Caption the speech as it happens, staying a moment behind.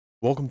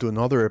Welcome to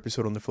another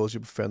episode on the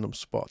Fellowship of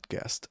Fandoms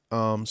podcast.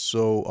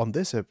 So on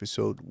this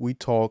episode, we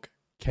talk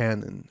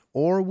canon,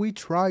 or we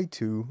try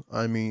to.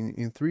 I mean,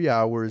 in 3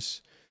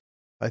 hours,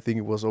 I think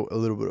it was a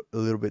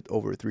little bit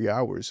over 3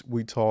 hours.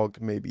 We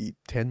talk maybe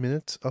 10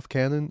 minutes of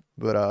canon,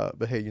 but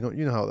hey, you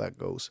know how that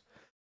goes.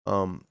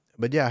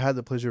 But yeah, I had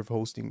the pleasure of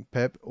hosting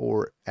Pep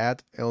or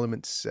at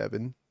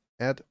Element7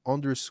 at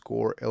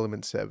underscore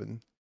Element7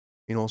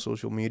 in all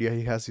social media.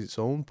 He has his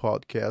own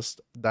podcast,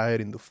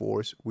 Diet in the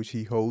Force, which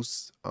he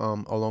hosts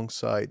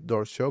alongside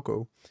Darth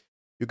Choco.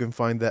 You can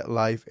find that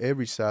live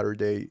every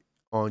Saturday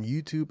on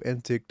YouTube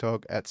and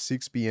TikTok at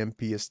 6 p.m.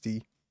 PST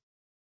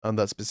on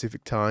that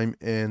specific time.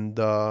 And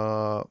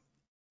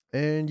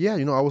yeah,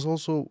 I was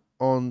also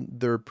on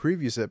their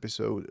previous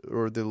episode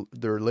or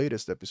their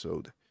latest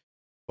episode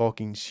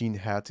talking Shin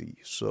Hattie.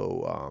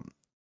 So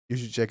you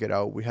should check it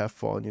out. We have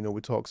fun.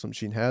 We talk some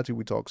Shin Hattie,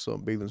 we talk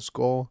some Balin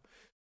Skull,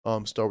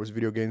 Star Wars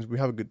video games. We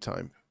have a good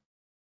time.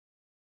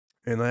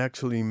 And I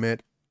actually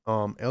met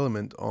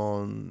Element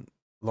on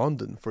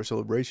London for a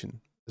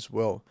celebration as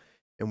well,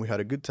 and we had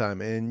a good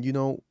time. And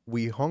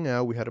we hung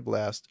out, we had a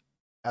blast,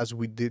 as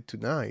we did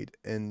tonight.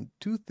 And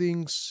two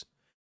things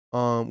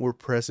were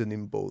present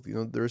in both.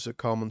 There's a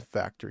common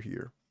factor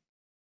here.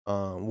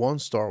 One,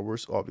 Star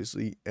Wars,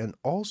 obviously, and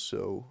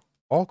also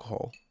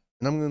alcohol.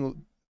 And I'm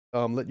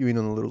gonna let you in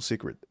on a little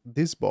secret.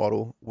 This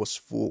bottle was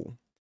full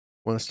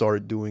when I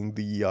started doing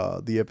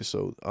the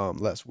episode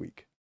last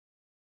week.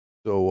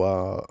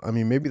 So I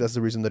mean, maybe that's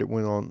the reason that it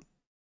went on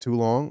too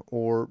long,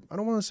 or I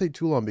don't want to say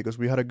too long because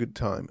we had a good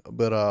time,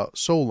 but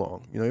so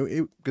long,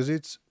 because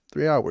it's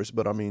 3 hours.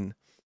 But I mean,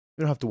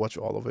 you don't have to watch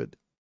all of it.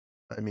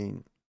 I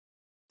mean,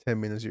 10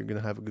 minutes, you're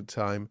gonna have a good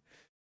time.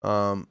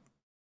 Um,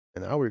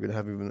 an hour, you're gonna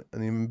have an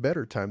even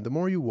better time. The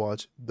more you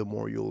watch, the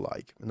more you'll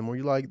like, and the more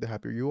you like, the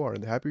happier you are,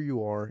 and the happier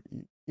you are,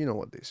 you know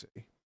what they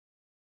say.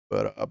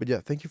 But yeah,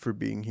 thank you for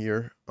being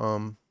here.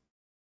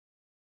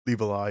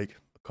 Leave a like,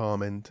 a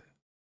comment.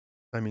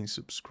 I mean,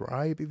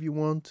 subscribe if you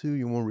want to.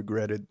 You won't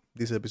regret it.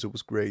 This episode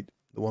was great.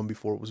 The one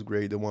before was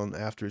great. The one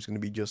after is going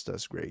to be just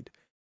as great.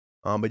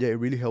 But yeah, it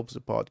really helps the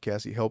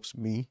podcast. It helps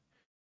me.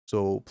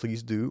 So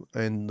please do,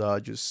 and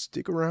just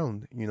stick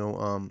around.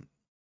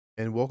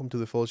 And welcome to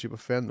the Fellowship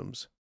of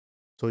Fandoms.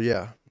 So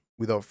yeah,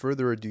 without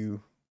further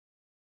ado,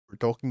 we're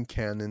talking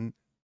canon,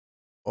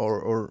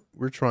 or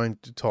we're trying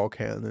to talk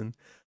canon.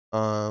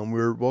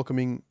 We're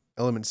welcoming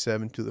Element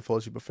 7 to the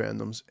Fellowship of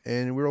Fandoms,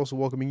 and we're also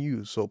welcoming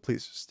you. So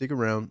please stick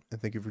around,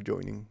 and thank you for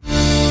joining.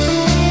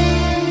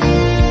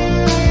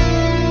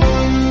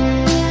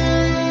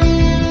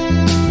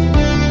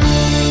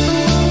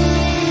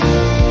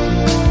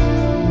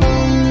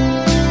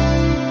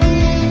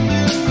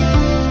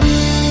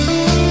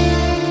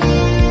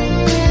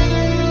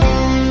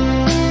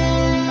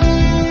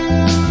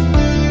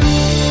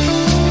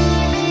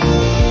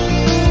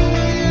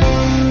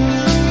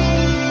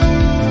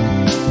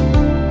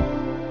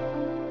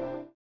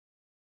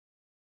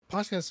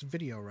 Podcast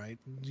video, right?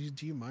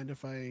 Do you mind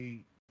if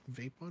I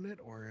vape on it,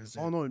 or is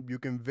Oh it? no, you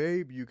can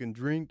vape, you can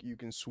drink, you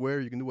can swear,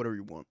 you can do whatever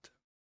you want.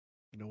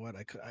 You know what?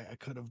 I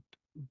could have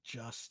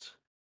just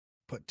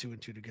put two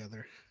and two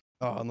together.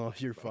 Oh no,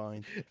 you're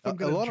fine. If A, I'm a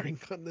gonna lot of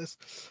drink on this,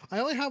 I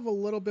only have a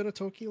little bit of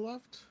Toki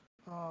left.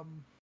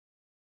 Um,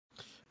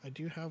 I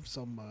do have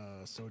some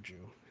soju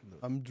in the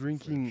I'm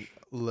drinking fridge.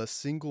 La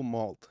Single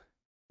Malt.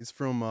 It's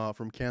from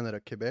Canada,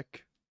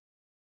 Quebec.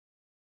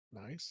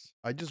 Nice.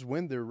 I just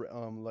went there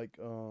like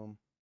a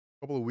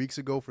couple of weeks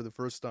ago for the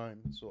first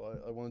time, so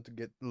I wanted to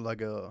get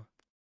like a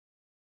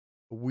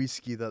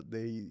whiskey that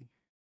they,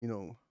 you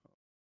know,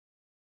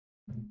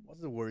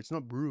 what's the word? It's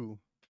not brew.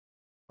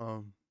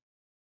 Um,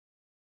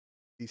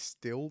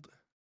 distilled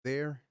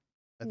there.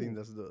 I think Ooh,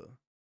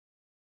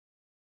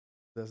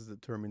 that's the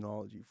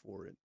terminology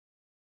for it.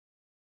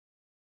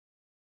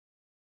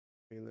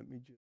 Okay, let me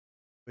just.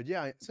 But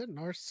yeah, is it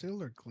Narsil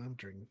or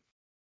Glamdring?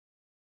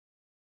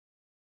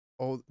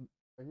 oh,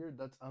 I hear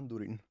that's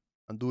Andurin.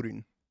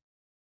 Andurin.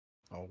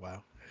 Oh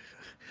wow,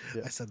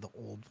 Yeah. I said the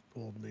old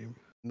name.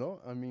 No,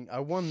 I mean I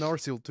want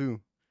Narsil too.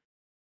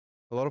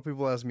 A lot of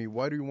people ask me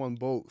why do you want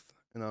both,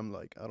 and I'm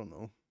like I don't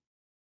know.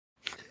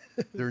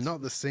 They're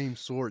not the same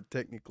sort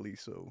technically,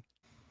 so.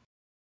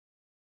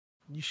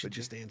 You should But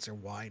yeah, just answer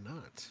why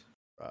not.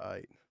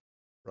 right,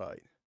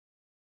 right.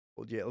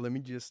 Well, yeah. Let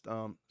me just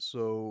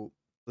So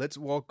let's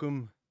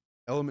welcome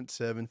Element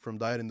 7 from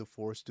Diet in the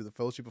Force to the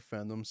Fellowship of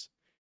Fandoms.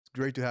 It's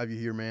great to have you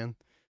here, man.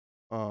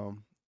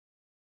 Um,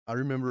 I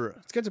remember,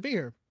 It's good to be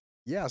here.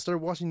 yeah, I started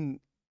watching.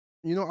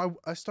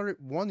 I started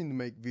wanting to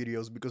make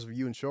videos because of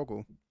you and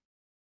Shoko.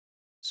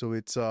 So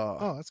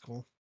Oh, that's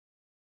cool.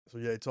 so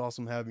yeah, it's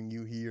awesome having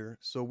you here.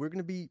 So we're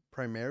gonna be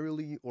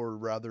primarily, or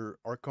rather,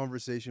 our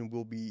conversation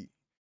will be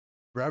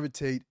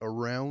gravitate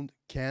around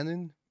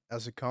canon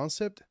as a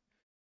concept.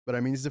 But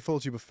I mean, it's the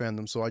Fellowship of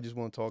Fandom, so I just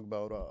want to talk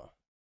about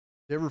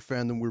whatever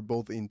fandom we're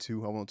both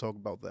into. I want to talk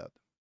about that.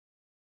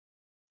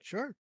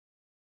 Sure.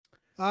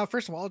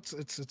 First of all,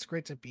 it's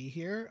great to be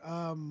here.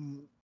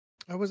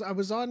 I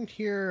was on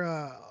here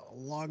a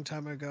long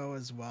time ago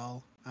as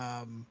well.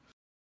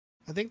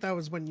 I think that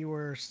was when you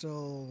were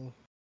still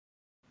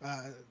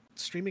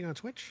streaming on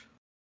Twitch.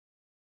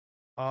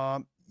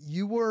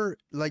 You were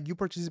like you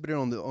participated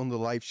on the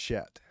live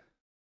chat,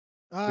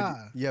 but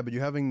Ah, yeah, but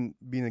you haven't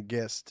been a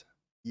guest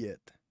yet.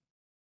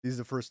 This is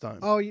the first time.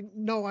 oh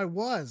no, I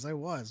was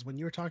when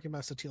you were talking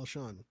about Satil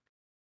Shan.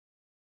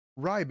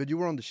 Right, but you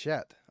were on the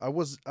chat.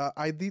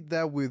 I did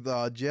that with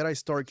Jedi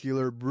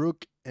Starkiller,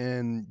 Brooke,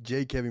 and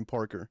J. Kevin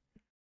Parker.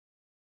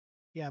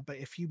 Yeah, but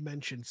if you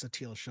mention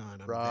Satil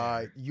Shan, I'm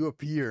Right, there. you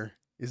appear.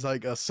 It's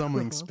like a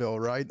summoning spell,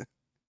 right?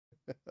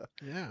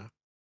 Yeah,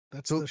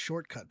 that's So the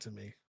shortcut to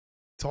me.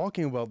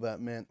 talking about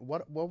that, man,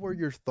 what were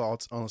your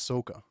thoughts on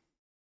Ahsoka?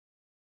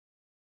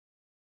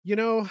 You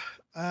know,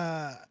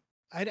 uh,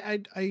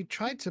 I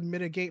tried to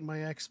mitigate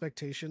my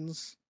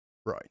expectations,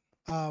 Right,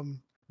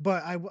 um,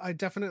 but I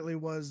definitely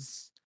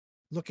was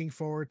looking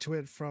forward to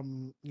it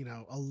from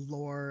a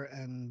lore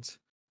and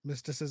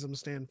mysticism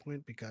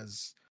standpoint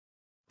because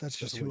that's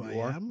that's just what who I you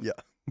are. am. Yeah,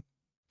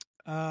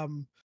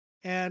 Um,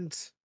 and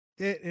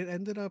it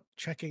ended up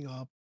checking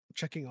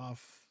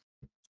off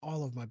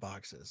all of my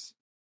boxes.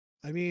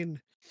 I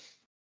mean,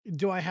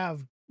 do I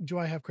have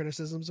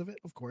criticisms of it?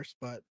 Of course,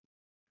 but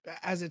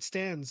as it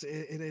stands,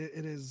 it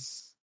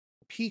is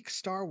peak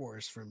Star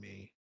Wars for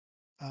me.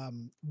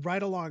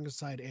 Right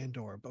alongside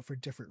Andor, but for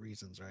different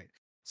reasons, right?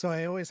 So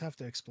I always have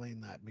to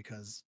explain that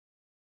because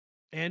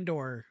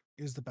Andor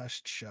is the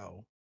best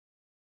show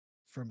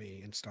for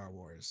me in Star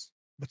Wars,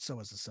 but so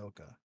is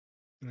Ahsoka.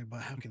 Like,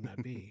 but how can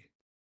that be?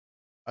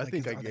 I Like,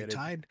 think I are they get it.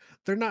 tied?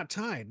 They're not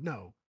tied,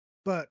 no,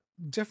 but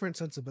different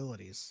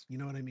sensibilities. You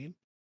know what I mean?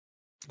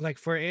 Like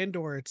for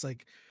Andor, it's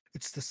like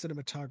it's the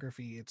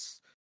cinematography, it's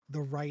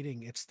the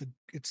writing, it's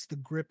the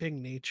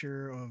gripping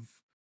nature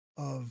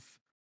of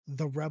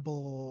the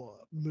rebel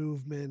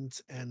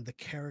movement and the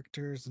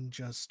characters and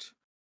just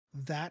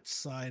that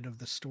side of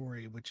the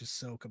story, which is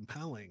so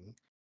compelling.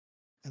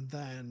 And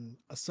then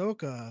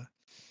Ahsoka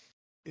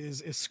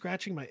is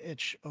scratching my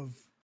itch of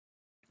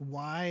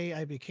why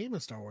I became a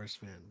Star Wars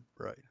fan.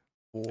 Right,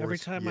 Every Force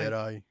time I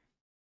Jedi.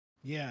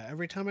 Yeah,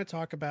 every time I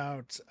talk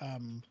about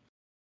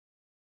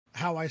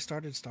how I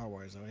started Star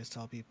Wars, I always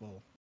tell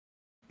people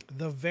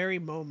the very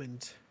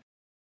moment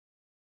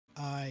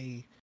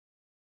I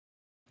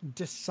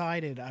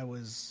decided I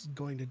was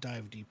going to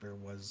dive deeper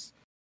was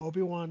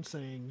Obi-Wan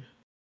saying,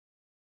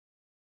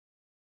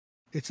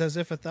 "It's as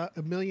if a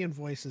million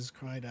voices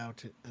cried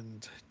out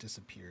and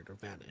disappeared or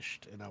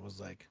vanished." And I was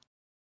like,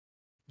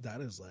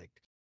 that is like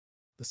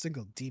the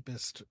single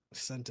deepest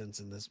sentence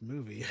in this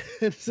movie.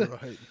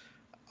 Right.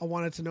 I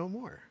wanted to know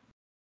more,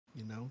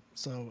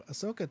 So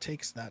Ahsoka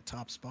takes that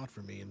top spot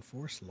for me in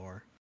Force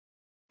lore.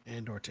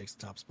 Andor takes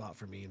the top spot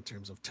for me in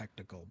terms of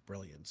technical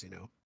brilliance. You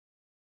know,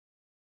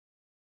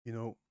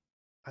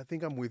 I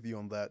think I'm with you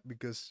on that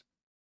because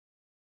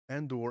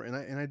Andor, and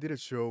I did a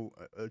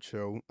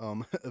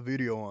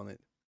video on it.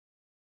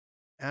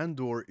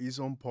 Andor is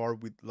on par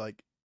with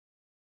like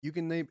you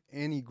can name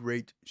any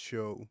great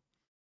show,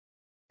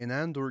 and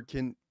Andor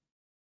can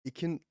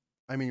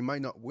I mean it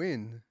might not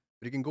win,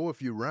 but it can go a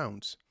few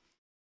rounds.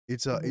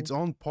 Mm-hmm. It's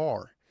on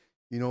par.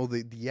 You know,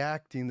 the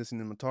acting, the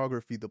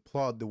cinematography, the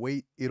plot, the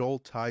way it all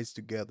ties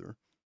together.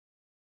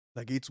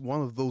 Like it's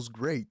one of those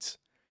greats.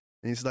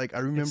 And it's like I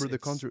It's remember the it's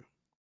country.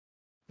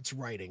 it's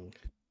writing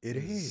It is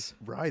is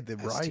right. The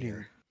S tier.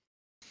 writing.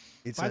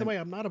 It's By the an way,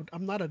 I'm not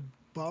a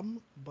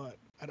bum, but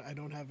I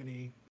don't have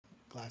any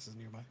glasses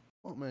nearby.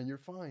 oh man, you're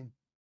fine.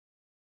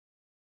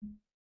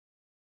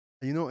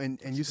 You know, and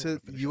Let's you go to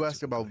said finish you up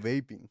asked too about quickly.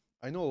 vaping.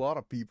 I know a lot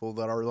of people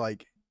that are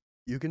like,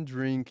 you can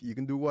drink, you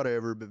can do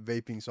whatever, but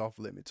vaping's off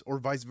limits, or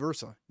vice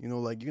versa. You know,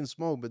 like you can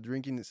smoke, but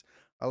drinking is.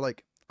 I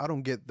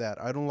don't get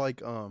that. I don't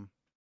like. I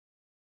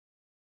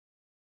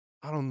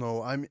don't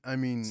know. I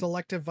mean,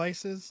 Selective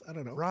vices. I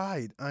don't know.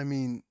 right. I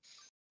mean,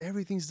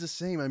 everything's the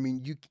same. I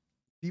mean,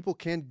 people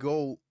can't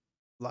go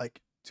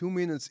like 2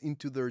 minutes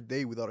into their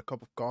day without a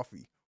cup of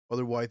coffee. Hmm.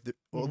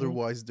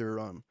 Otherwise they're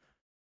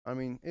I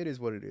mean, it is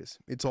what it is.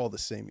 It's all the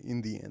same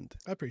in the end.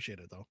 I appreciate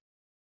it though.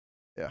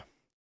 Yeah.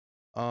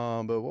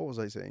 But what was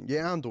I saying?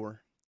 Yeah,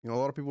 Andor. You know, a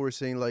lot of people were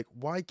saying like,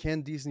 why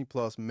can't Disney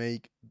Plus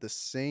make the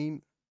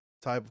same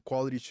type of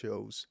quality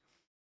shows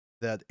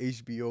that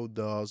HBO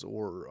does,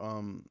 or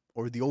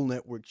the old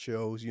network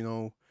shows? You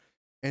know,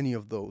 any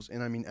of those.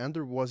 And I mean,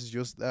 Andor was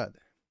just that.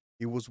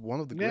 It was one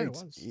of the Yeah, it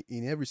greats was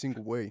in every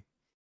single way.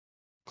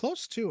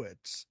 close to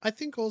it. I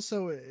think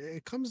also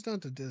it comes down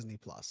to Disney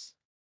Plus.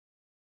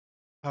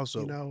 How You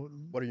so? know,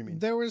 What do you mean?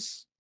 there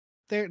was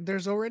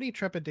there's already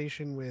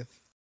trepidation with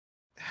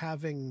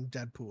having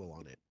Deadpool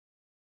on it.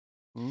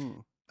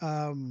 Mm.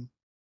 Um,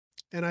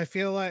 and I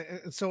feel like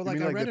so You like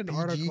mean I like the read an PG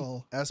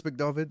article.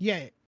 aspect of it?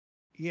 Yeah,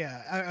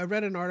 yeah. I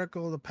read an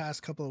article the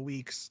past couple of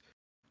weeks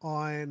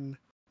on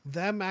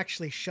them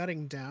actually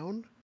shutting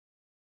down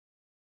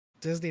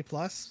Disney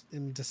Plus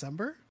in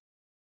December.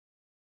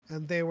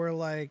 And they were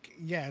like,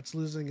 yeah, it's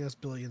losing us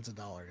billions of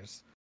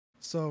dollars.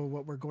 So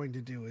what we're going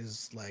to do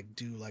is like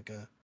do like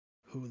a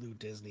Hulu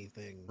Disney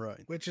thing, Right.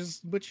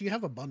 which you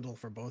have a bundle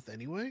for both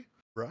anyway.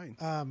 Right.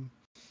 Um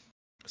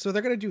So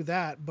they're going to do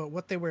that, but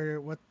what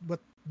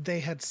they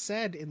had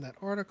said in that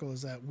article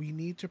is that we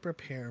need to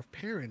prepare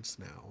parents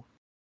now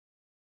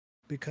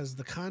because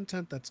the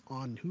content that's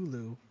on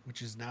Hulu,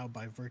 which is now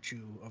by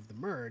virtue of the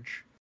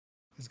merge,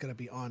 is going to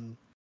be on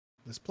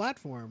this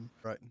platform,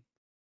 Right.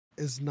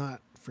 is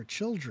not for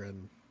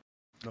children.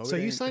 No, So it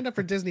you ain't. signed up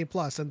for Disney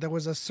Plus, and there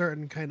was a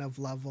certain kind of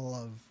level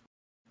of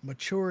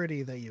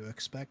maturity that you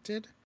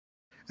expected,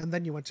 and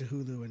then you went to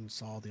Hulu and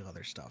saw the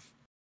other stuff.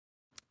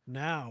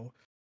 Now,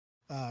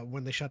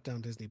 when they shut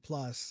down Disney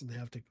Plus and they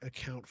have to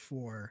account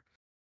for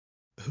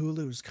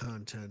Hulu's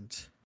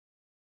content,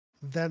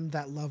 then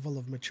that level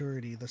of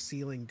maturity, the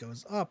ceiling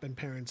goes up, and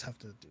parents have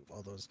to do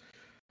all those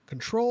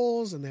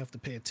controls and they have to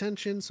pay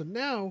attention. So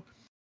now,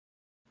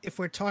 if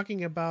we're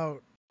talking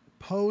about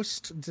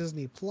post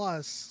Disney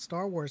Plus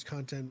Star Wars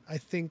content, I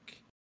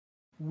think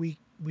we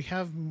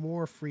have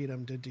more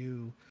freedom to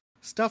do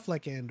stuff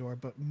like Andor,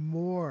 but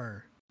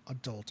more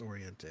adult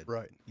oriented.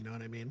 Right. You know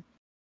what I mean?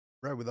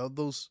 Right. Without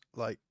those,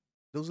 like,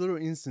 those little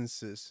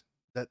instances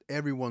that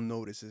everyone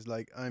notices.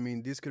 Like, I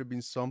mean, this could have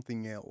been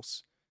something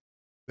else,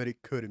 but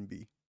it couldn't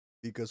be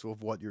because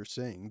of what you're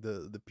saying,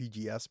 the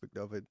PG aspect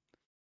of it.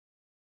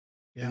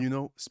 Yeah.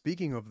 And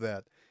speaking of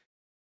that,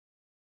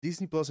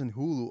 Disney Plus and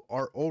Hulu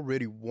are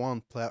already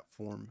one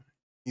platform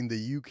in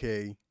the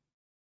UK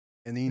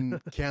and in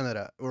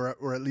Canada,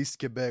 or at least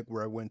Quebec,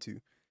 where I went to,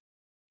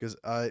 because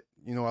I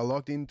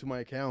logged into my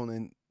account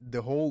and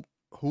the whole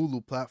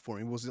Hulu platform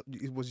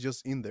it was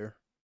just in there.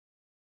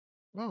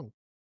 Oh,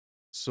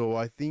 So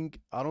I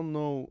don't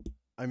know.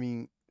 I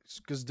mean,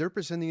 because they're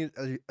presenting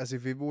it as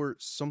if it were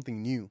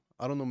something new.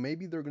 I don't know.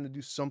 Maybe they're gonna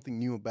do something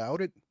new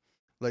about it,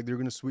 like they're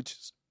gonna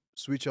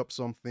switch up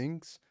some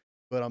things.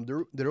 But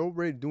they're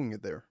already doing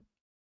it there.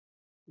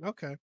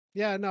 okay.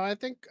 Yeah, no, I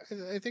think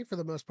for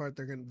the most part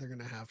they're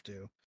gonna have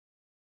to.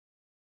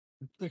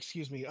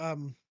 Excuse me.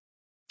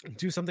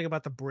 Do something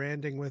about the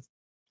branding with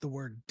the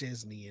word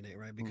Disney in it,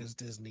 right? Mm. Because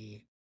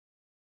Disney,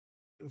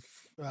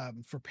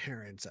 for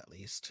parents at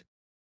least,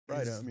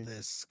 Right. I is mean,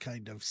 this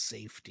kind of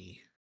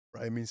safety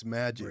right. It means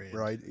magic, brand.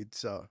 right?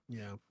 It's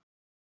Yeah.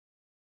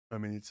 I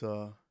mean, it's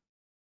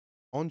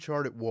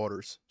uncharted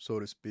waters, so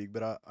to speak.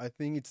 But I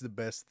think it's the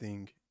best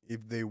thing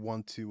if they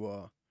want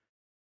to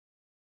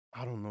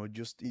I don't know,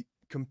 just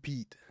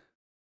compete,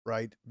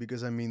 right?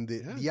 Because I mean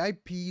Yeah. the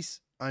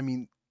IPs, I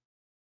mean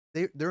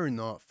they're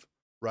enough,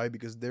 right?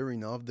 Because they're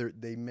enough.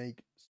 They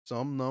make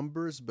some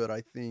numbers, but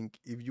I think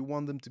if you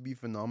want them to be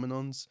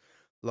phenomenons,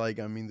 like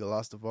I mean The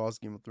Last of Us,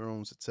 Game of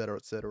Thrones, etc.,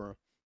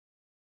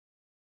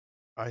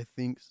 I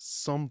think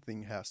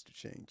something has to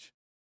change.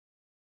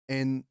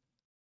 And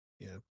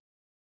Yeah.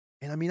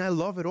 and I mean I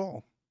love it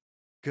all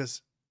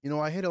because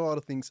I hate a lot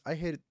of things. I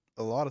hate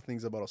a lot of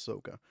things about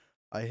Ahsoka.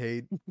 I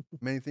hate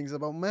many things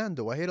about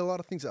Mando. I hate a lot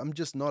of things. I'm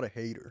just not a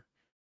hater.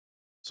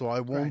 So I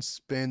Right. won't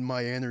spend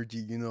my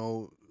energy,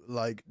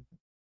 like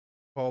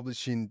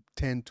publishing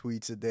 10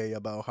 tweets a day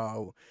about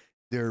how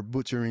they're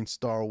butchering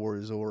Star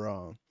Wars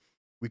or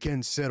we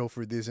can't settle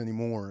for this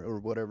anymore or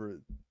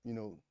whatever,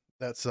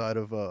 that side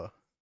of the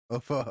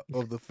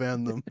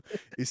fandom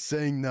is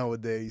saying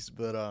nowadays.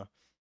 I But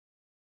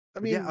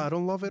yeah, mean, I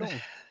don't love it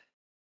all.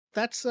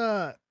 that's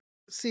that's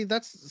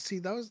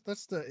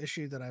the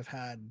issue that I've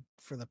had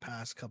for the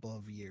past couple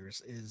of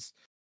years is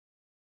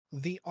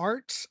the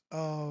art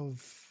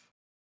of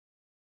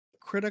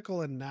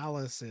critical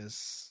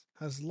analysis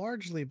has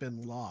largely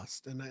been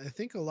lost, and I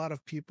think a lot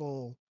of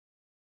people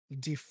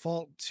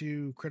default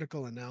to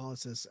critical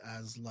analysis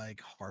as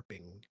like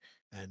harping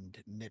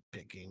and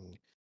nitpicking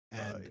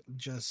and Right.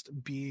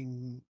 just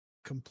being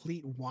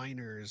complete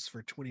whiners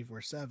for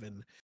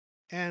 24/7.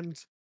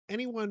 And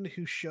anyone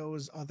who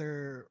shows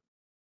another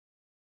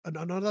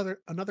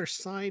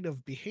side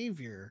of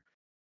behavior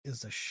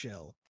is a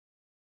shill.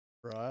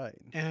 Right.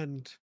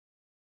 And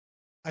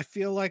I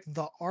feel like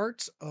the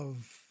art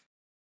of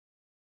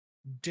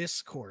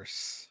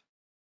discourse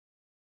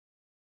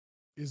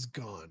is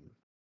gone.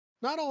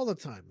 Not all the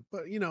time,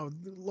 but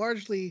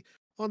largely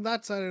on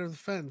that side of the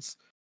fence,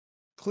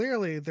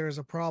 clearly there's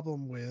a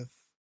problem with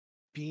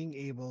being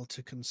able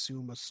to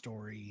consume a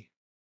story,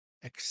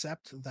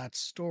 accept that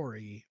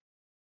story,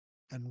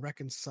 and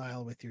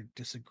reconcile with your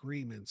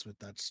disagreements with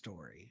that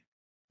story,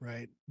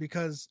 right?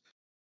 Because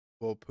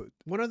Well put.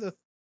 one of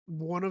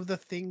the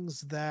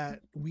things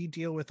that we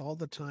deal with all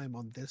the time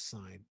on this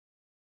side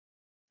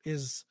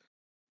is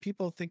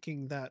people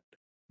thinking that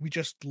we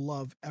just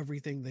love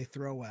everything they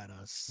throw at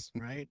us,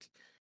 right?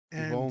 If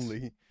And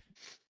only.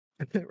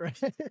 right?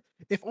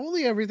 If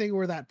only everything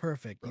were that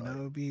perfect, Right. it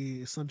would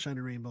be sunshine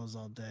and rainbows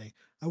all day.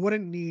 I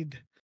wouldn't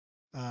need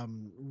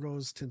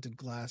rose tinted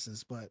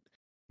glasses, but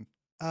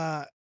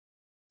uh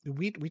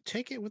we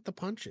take it with the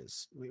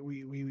punches.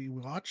 We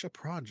watch a Right.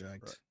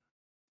 project,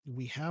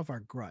 we have our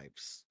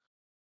gripes,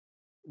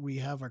 we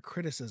have our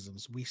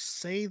criticisms, we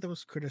say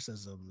those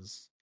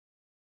criticisms,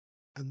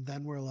 and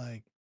then we're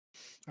like,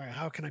 all right,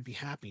 how can I be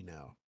happy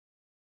now?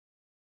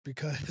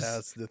 Because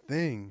That's the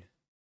thing.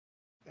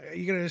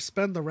 you're gonna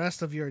spend the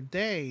rest of your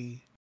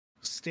day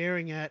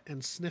staring at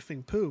and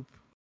sniffing poop,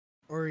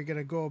 or you're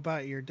gonna go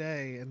about your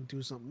day and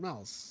do something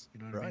else. You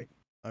know what I mean? Right.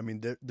 I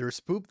mean, there's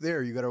poop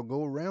there. You gotta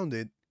go around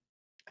it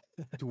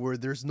to where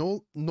there's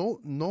no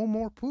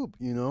more poop.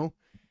 It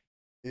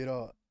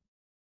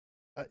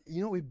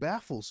it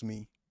baffles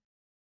me.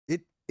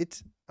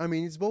 It's I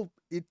mean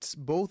it's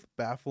both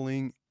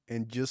baffling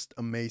and just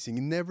amazing.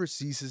 It never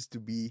ceases to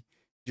be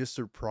just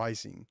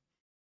surprising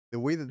the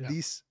way that Yeah.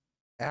 these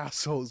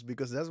assholes,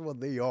 because that's what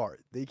they are.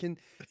 They can,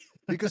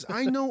 because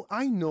I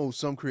know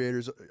some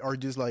creators are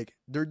just like,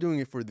 they're doing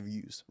it for the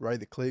views, right?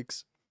 The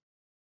clicks,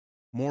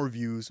 more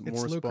views, It's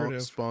more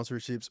lucrative.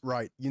 sponsorships,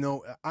 right?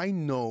 I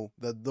know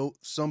that though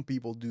some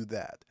people do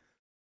that,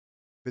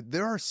 but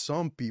there are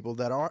some people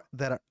that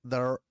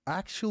are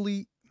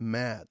actually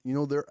mad.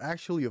 They're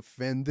actually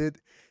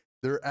offended,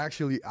 they're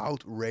actually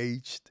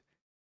outraged,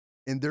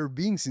 and they're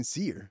being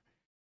sincere.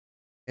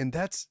 And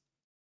that's,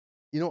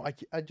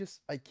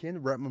 I can't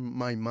wrap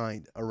my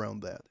mind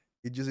around that.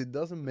 It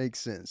doesn't make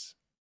sense.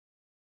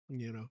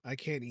 I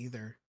can't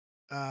either.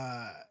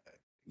 Uh,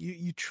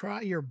 you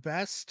try your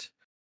best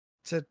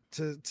to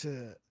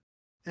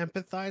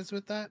empathize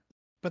with that,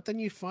 but then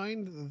you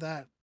find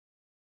that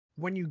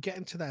when you get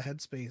into that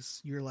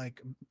headspace, you're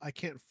like, I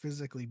can't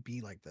physically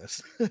be like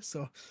this.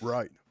 So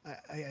Right.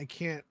 I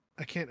can't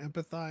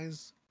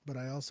empathize, but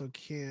I also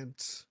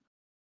can't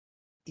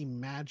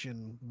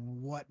imagine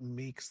what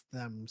makes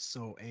them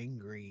so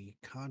angry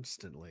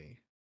constantly.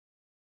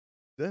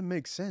 That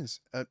makes sense.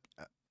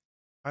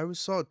 I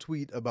saw a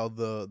tweet about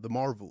the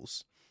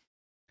Marvels,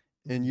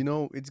 and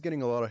Mhm. it's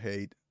getting a lot of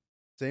hate,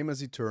 same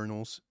as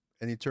Eternals.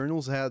 And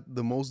Eternals had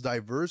the most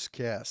diverse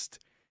cast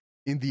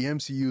in the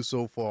MCU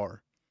so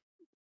far,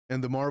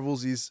 and the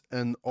Marvels is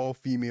an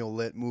all-female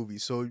led movie.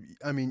 So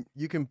I mean,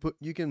 you can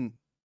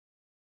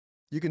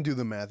do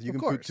the math. You Of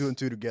can put two course. and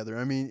two together.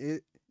 I mean,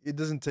 it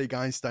doesn't take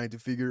Einstein to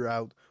figure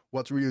out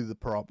what's really the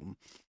problem.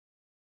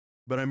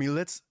 But I mean,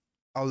 let's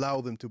allow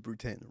them to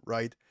pretend,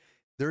 right?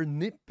 They're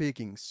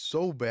nitpicking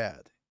so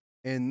bad.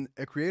 And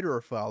a creator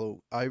I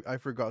follow, I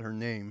forgot her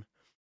name.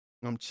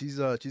 She's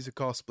a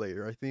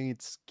cosplayer. I think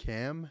it's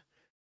Cam.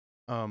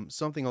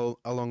 Something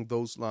along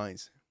those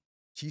lines.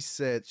 She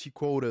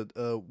quoted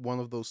one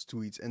of those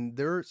tweets, and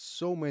there are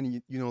so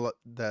many,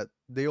 that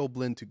they all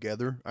blend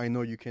together. I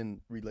know you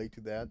can relate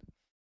to that,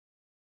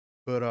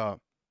 but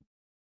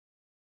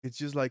it's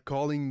just like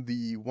calling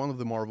the one of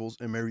the Marvels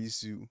a Mary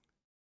Sue,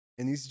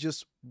 and he's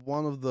just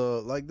one of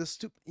the, like,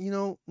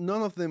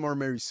 none of them are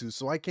Mary Sue,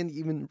 so I can't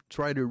even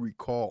try to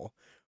recall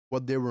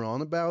what they were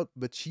on about.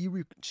 But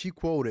she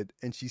quoted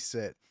and she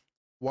said,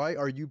 "Why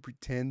are you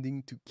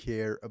pretending to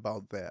care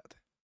about that?"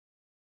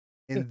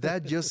 And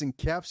that just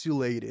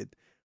encapsulated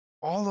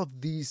all of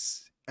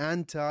these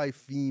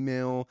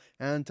anti-female,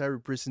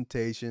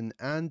 anti-representation,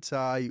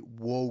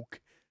 anti-woke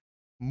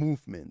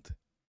movement.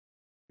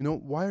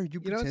 Why are you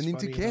What's pretending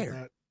to funny about care?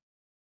 that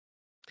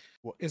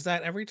What? is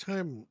that every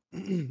time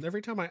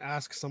every time I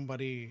ask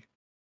somebody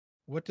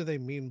what do they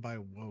mean by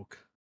woke,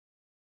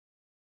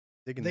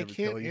 They can they never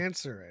tell can't you.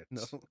 answer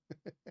No. it.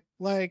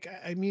 Like,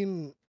 I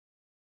mean,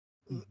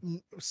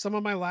 some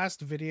of my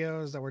last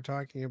videos that were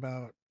talking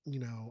about,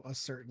 a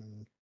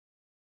certain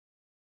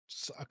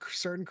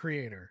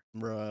creator,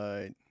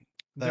 Right.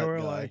 they That were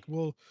guy.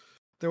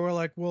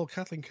 like, well,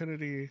 Kathleen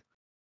Kennedy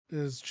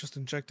is just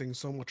injecting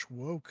so much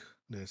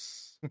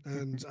wokeness,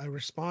 and I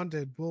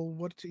responded, well,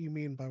 what do you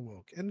mean by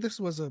woke? And this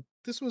was a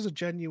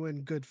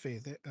genuine good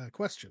faith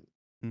question.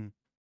 Hmm.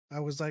 I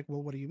was like,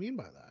 well, what do you mean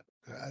by that?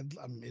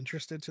 I'm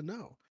interested to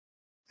know.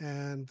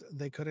 And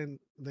they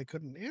couldn't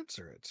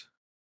answer it,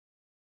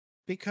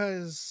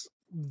 because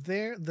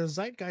the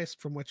zeitgeist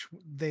from which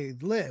they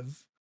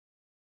live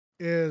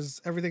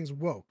is everything's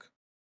woke.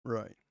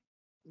 Right.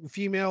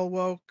 Female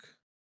woke,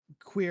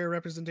 queer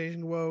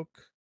representation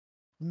woke,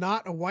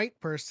 not a white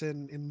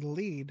person in the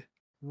lead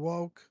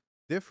woke.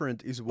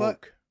 Different is But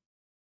woke.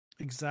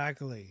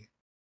 exactly.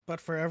 But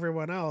for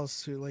everyone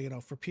else who,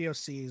 for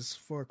POCs,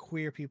 for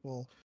queer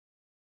people,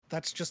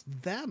 that's just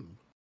them.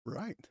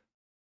 Right.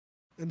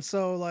 And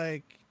so,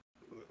 like,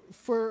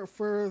 for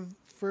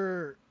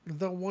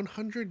the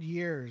 100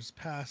 years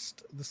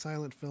past the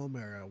silent film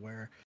era,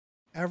 where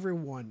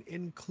everyone,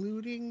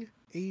 including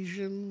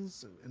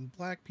Asians and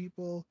black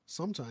people,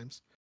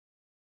 sometimes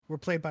were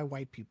played by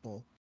white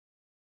people,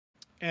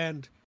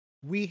 and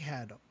we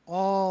had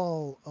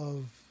all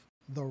of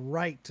the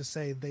right to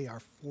say they are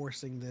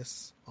forcing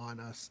this on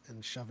us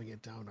and shoving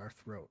it down our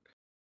throat.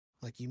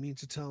 Like, you mean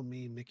to tell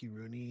me Mickey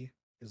Rooney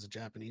is a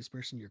Japanese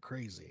person? You're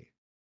crazy,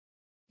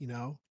 you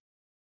know?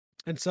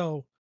 And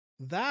so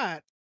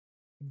that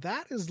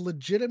that is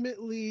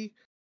legitimately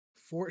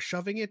for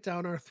shoving it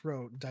down our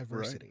throat Right.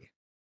 diversity,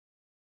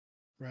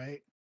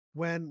 right?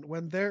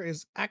 When there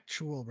is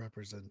actual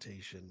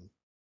representation,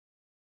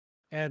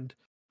 and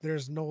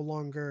there's no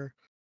longer,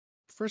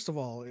 first of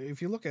all,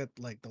 if you look at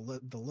like the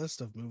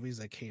list of movies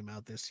that came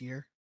out this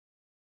year,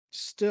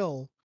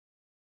 still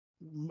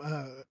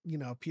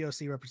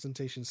POC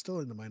representation still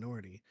in the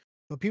minority.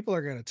 But people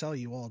are going to tell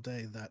you all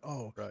day that,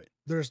 oh, Right.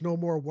 there's no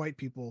more white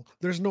people,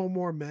 there's no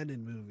more men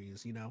in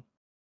movies,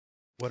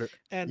 What are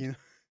and you know?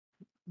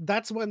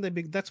 that's when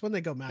that's when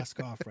they go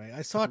mask off, right?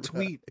 I saw a Right.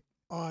 tweet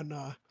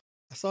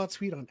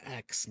on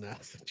X now.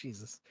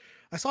 Jesus.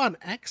 I saw an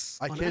X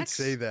I on can't X.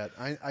 say that.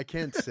 I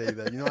can't say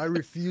that. I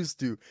refuse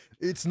to.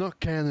 It's not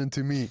canon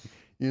to me.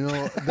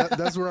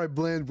 That's where I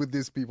blend with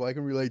these people. I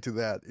can relate to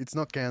that. It's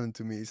not canon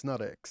to me. It's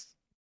not X.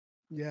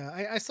 Yeah,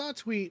 I saw a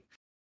tweet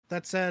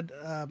that said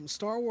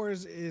Star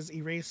Wars is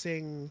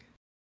erasing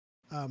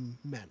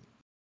men.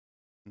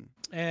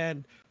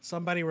 And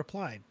somebody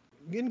replied,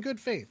 in good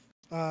faith,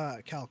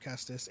 Cal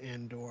Kestis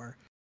and or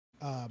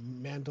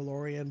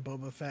Mandalorian,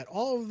 Boba Fett,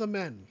 all of the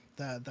men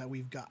that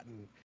we've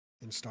gotten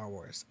in Star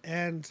Wars.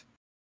 And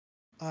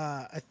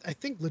I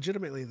think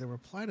legitimately the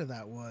reply to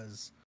that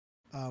was,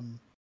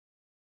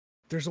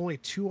 there's only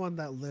 2 on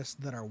that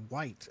list that are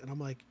white. And I'm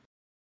like,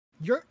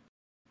 your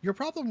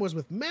problem was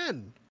with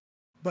men,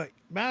 but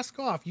mask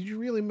off. You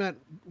really meant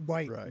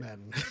white Right.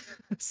 men.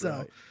 So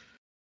Right.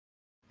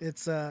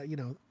 it's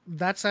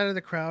that side of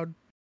the crowd,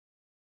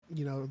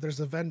 there's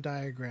a Venn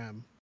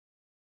diagram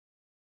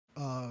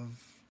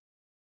of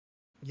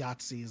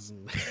Yahtzees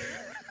and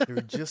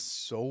They're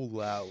just so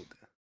loud,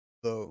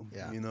 though.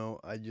 Yeah.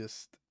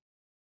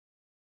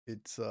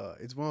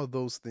 It's one of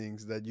those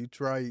things that you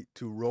try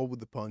to roll with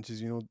the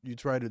punches. You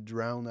try to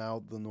drown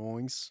out the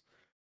noise,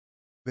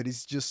 but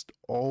it's just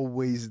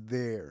always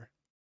there.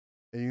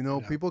 And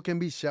Yeah. people can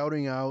be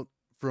shouting out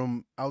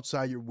from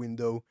outside your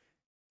window,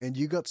 and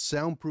you got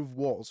soundproof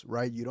walls,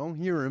 right? You don't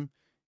hear them.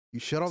 You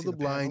shut off See the the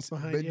panels blinds,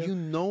 behind but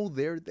you?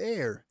 they're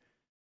there.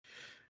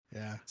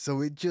 Yeah.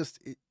 So it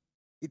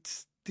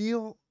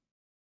still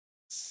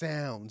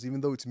sounds,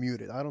 even though it's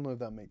muted. I don't know if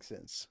that makes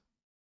sense.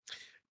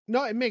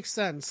 No, it makes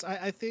sense.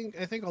 I think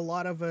a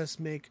lot of us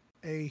make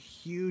a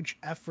huge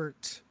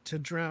effort to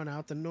drown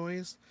out the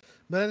noise,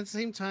 but at the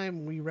same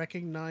time we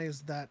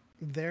recognize that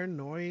their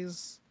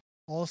noise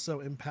also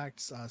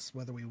impacts us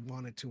whether we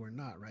want it to or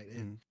not, right?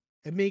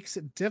 It makes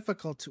it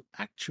difficult to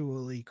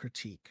actually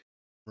critique,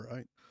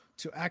 Right.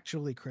 to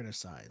actually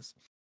criticize.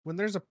 When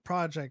there's a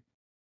project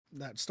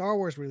that Star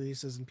Wars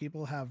releases and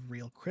people have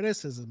real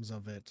criticisms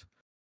of it,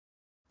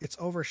 it's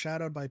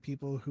overshadowed by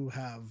people who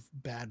have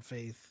bad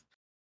faith,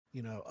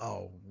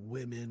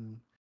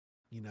 women,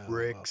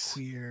 Bricks.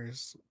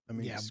 queers. I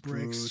mean,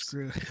 Bricks, screws.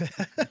 screw.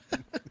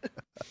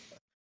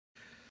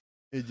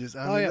 It just,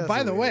 Oh yeah. that's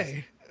By the the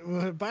way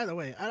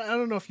way, I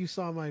don't know if you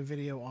saw my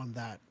video on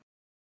that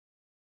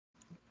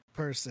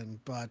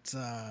person, but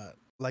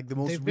like the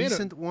most they've made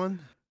recent one.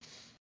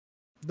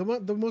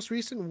 the most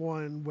recent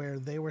one where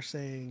they were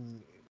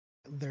saying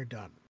they're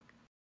done.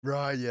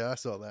 Right. Yeah, I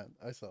saw that.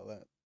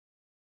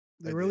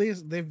 They've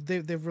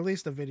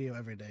released a video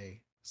every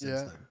day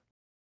since then.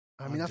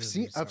 I mean, I've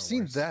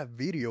seen that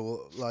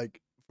video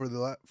like for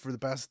the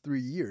past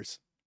 3 years.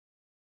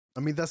 I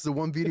mean, that's the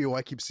one video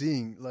I keep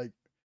seeing.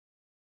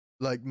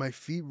 Like my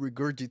feed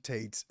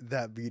regurgitates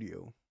that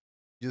video.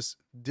 Just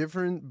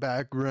different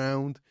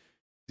background,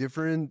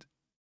 different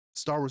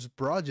Star Wars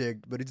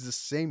project, but it's the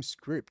same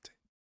script.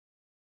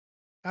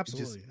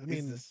 Absolutely. I mean,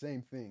 it's the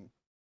same thing.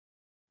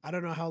 I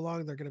don't know how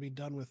long they're going to be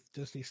done with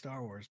Disney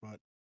Star Wars, but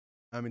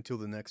until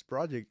the next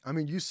project. I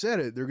mean, you said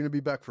it. They're going to be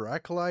back for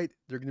Acolyte.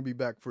 They're going to be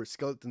back for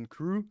Skeleton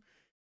Crew.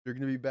 They're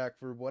going to be back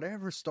for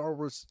whatever Star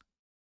Wars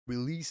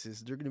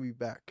releases. They're going to be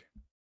back.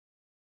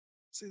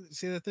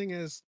 See, the thing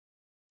is,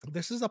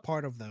 this is a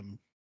part of them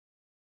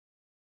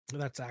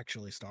that's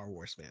actually Star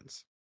Wars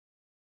fans.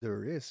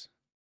 There is.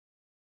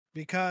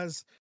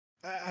 Because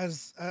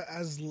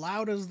as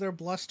loud as their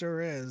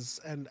bluster is,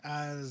 and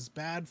as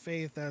bad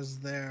faith as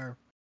their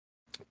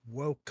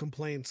woke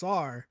complaints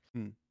are,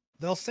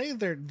 they'll say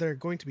they're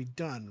going to be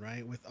done,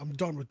 right? I'm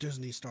done with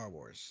Disney Star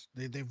Wars.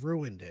 They've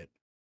ruined it.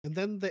 And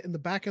then in the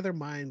back of their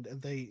mind,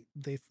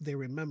 they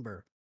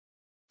remember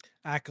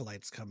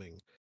Acolyte's coming,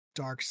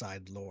 Dark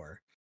Side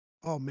lore.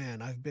 Oh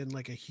man, I've been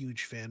like a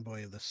huge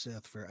fanboy of the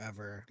Sith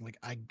forever. Like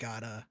I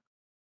gotta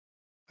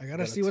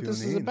see what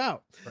this is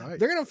about. Right.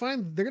 They're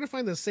gonna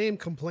find the same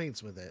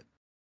complaints with it.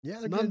 Yeah,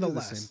 they're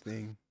nonetheless gonna do the same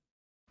thing.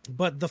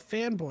 But the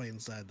fanboy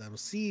inside them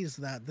sees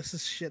that this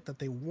is shit that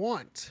they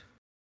want.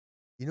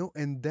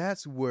 And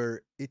that's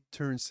where it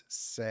turns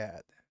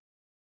sad.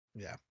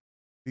 Yeah.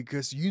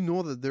 Because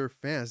that they're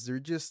fans. They're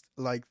just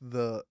like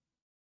I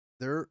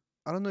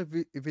don't know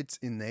if it's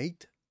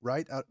innate,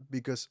 right?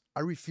 Because I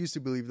refuse to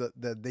believe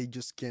that they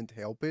just can't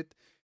help it.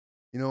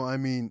 I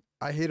mean,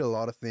 I hate a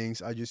lot of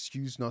things. I just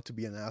choose not to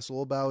be an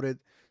asshole about it.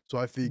 So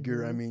I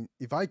figure, I mean,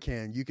 if I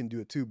can, you can do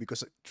it too.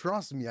 Because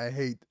trust me, I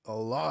hate a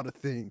lot of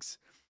things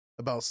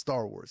about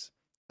Star Wars.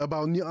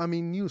 About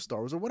new Star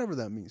Wars or whatever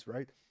that means,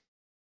 right?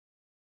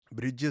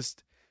 But it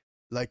just,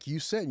 like you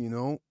said,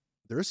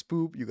 there's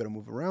poop. You got to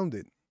move around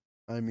it.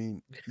 I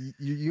mean,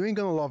 you ain't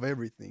gonna love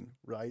everything,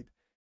 right?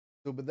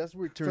 So, but that's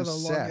where it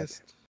turns sad.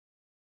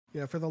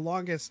 For the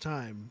longest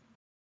time,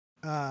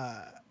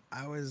 I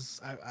was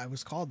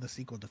called the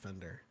sequel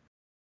defender.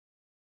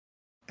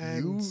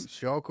 And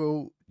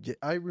Shako,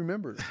 I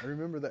remember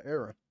the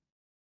era.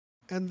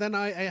 And then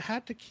I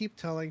had to keep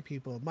telling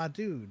people, my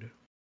dude,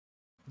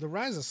 The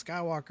Rise of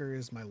Skywalker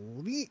is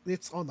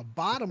it's on the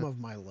bottom of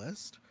my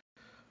list.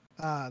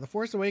 The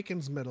Force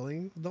Awakens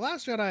middling. The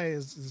Last Jedi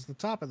is the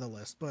top of the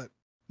list, but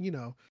you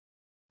know,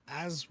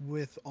 as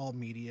with all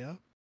media,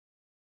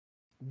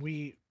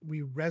 we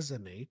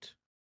resonate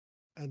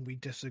and we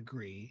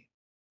disagree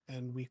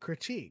and we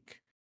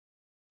critique.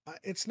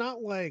 It's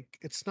not like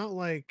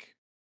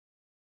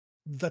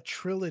the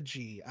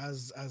trilogy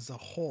as a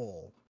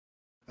whole,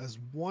 as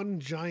one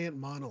giant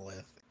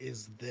monolith,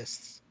 is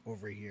this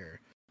over here.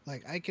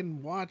 Like, I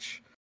can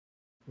watch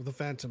the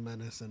Phantom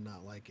Menace and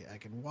not like it. I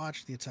can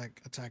watch the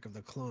Attack of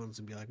the Clones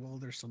and be like, well,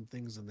 there's some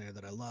things in there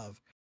that I love.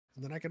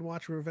 And then I can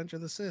watch Revenge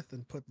of the Sith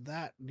and put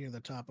that near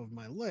the top of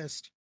my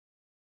list.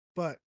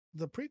 But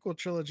the prequel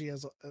trilogy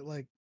has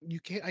like,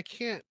 I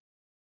can't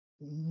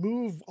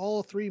move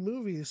all three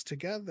movies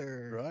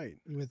together Right.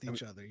 with I mean,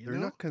 each other, you they're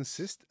know? not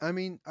consistent. I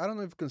mean, I don't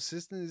know if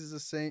consistent is the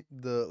same,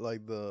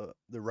 the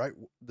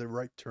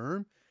right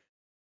term,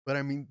 but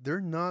I mean, they're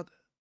not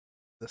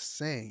the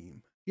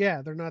same.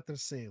 Yeah, they're not the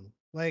same.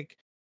 Like,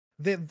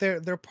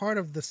 they're part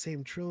of the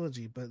same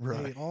trilogy, but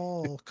Right. they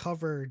all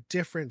cover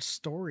different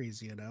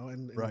stories, you know,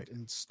 Right.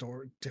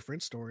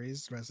 different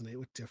stories resonate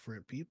with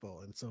different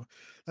people. And so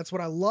that's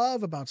what I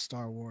love about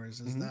Star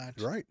Wars, is that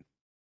Right.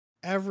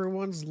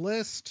 everyone's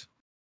list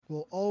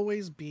will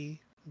always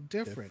be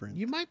different. Different.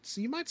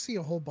 You might see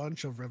a whole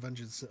bunch of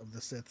Revenge of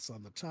the Siths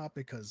on the top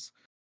because,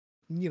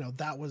 you know,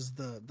 that was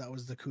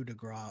the coup de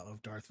grace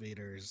of Darth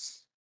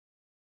Vader's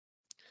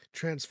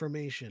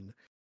transformation.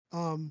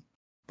 Um,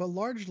 but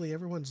largely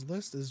everyone's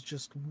list is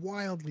just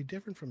wildly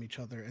different from each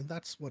other, and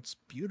that's what's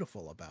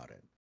beautiful about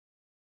it.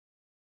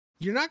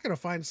 You're not gonna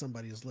find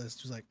somebody's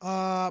list who's like,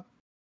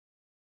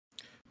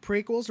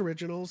 prequels,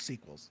 originals,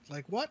 sequels.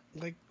 Like what?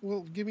 Like,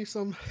 well, give me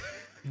some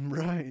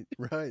Right.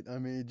 Right. I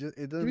mean, it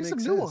give doesn't me make some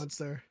sense. nuance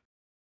there.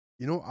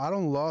 You know, I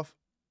don't love,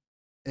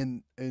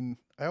 and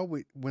I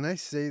always, when I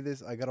say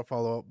this, I gotta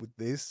follow up with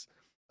this.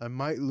 I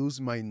might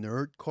lose my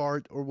nerd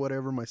card or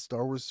whatever, my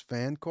Star Wars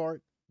fan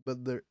card,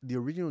 but the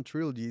original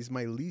trilogy is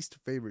my least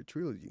favorite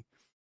trilogy.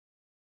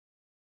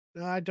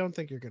 No, I don't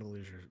think you're gonna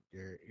lose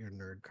your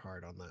nerd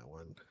card on that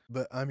one.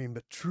 But I mean,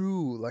 but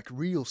true, like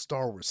real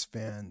Star Wars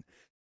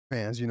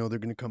fans, you know, they're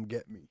gonna come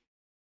get me.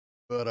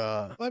 But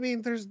Well, I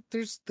mean, there's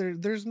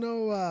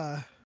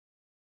no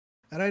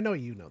and I know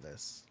you know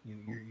this.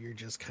 You're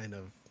just kind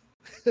of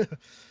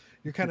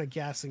you're kind of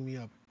gassing me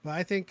up. But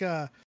I think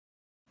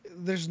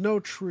there's no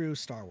true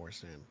Star Wars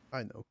fan.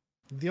 I know.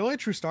 The only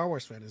true Star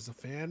Wars fan is a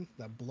fan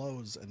that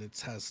blows and it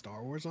has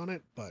Star Wars on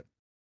it. But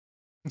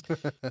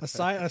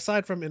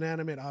aside from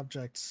inanimate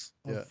objects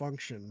of Yeah,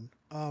 function,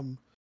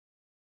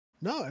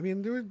 no, I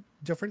mean there were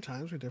different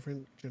times with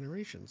different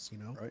generations. You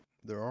know, right.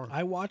 There are.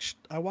 I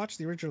watched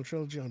the original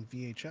trilogy on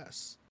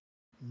VHS.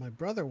 My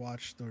brother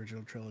watched the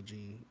original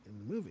trilogy in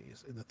the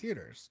movies in the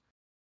theaters,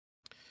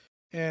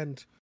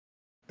 and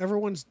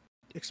everyone's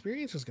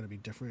experience is going to be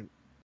different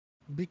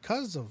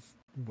because of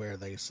where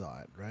they saw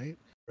it, right?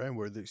 Right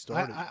where they I,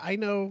 started. I, I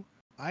know,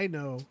 I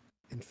know,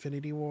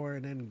 Infinity War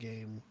and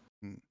Endgame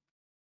Mm.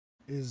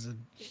 is a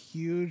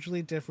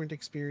hugely different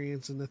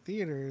experience in the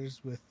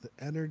theaters with the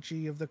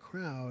energy of the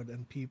crowd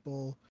and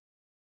people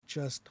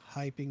just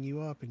hyping you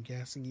up and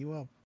gassing you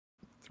up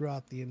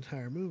throughout the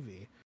entire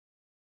movie.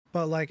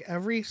 But like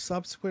every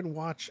subsequent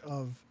watch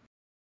of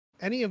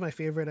any of my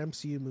favorite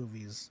MCU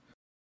movies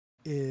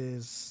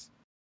is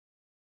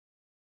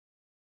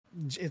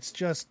it's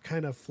just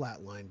kind of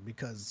flatlined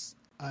because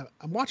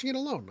I'm watching it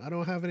alone. I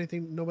don't have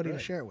nobody to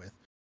Right. share it with.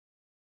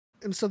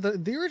 And so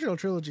the original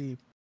trilogy,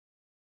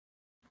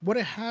 what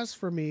it has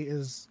for me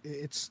is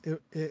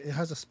it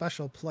has a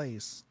special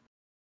place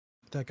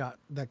that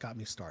got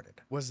me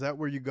started. Was that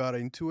where you got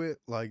into it?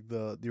 Like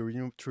the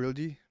original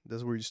trilogy?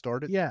 That's where you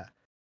started? Yeah,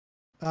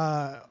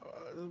 uh,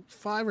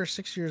 5 or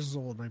 6 years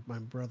old, my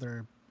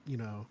brother, you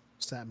know,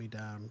 sat me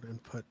down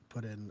and put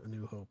in A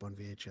New Hope on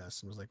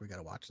VHS and was like, "We got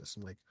to watch this."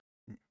 I'm like,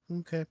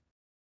 "Okay."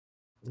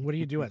 What do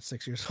you do at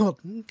 6 years old?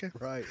 Okay.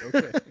 Right.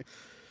 Okay.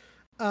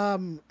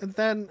 And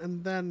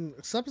then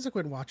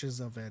subsequent watches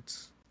of it,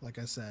 like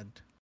I said,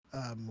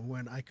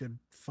 when I could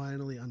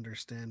finally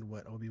understand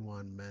what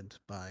Obi-Wan meant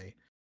by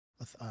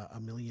a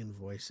million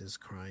voices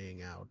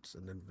crying out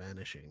and then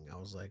vanishing, I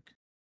was like,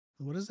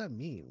 what does that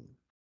mean?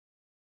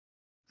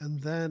 And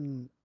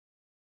then,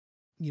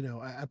 you know,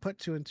 I put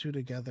two and two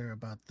together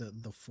about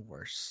the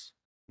Force,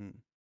 Mm.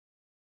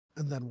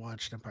 and then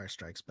watched Empire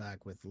Strikes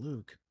Back with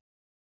Luke,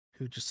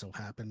 who just so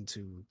happened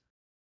to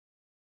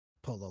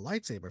pull the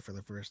lightsaber for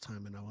the first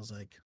time, and I was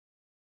like,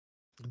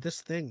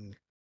 this thing,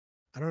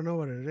 I don't know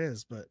what it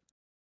is, but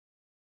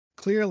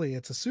clearly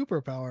it's a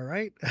superpower,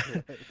 right?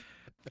 Right.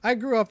 I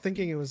grew up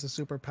thinking it was a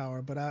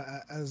superpower, but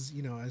as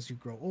you know, as you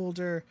grow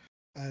older,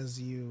 as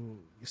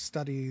you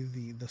study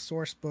the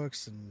source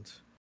books and,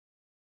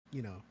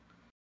 you know,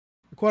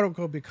 quote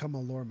unquote become a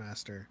lore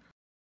master,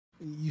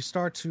 you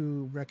start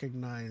to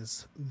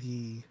recognize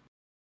the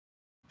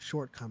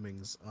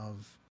shortcomings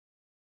of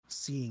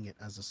seeing it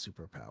as a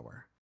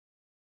superpower,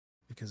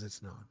 because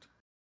it's not.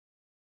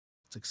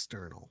 It's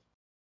external.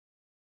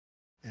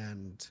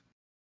 And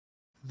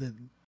the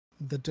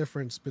the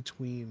difference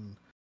between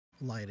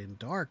light and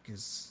dark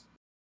is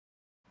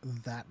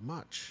that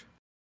much,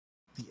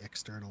 the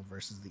external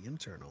versus the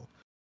internal.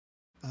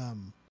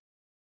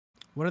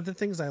 One of the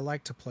things I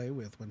like to play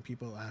with when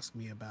people ask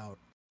me about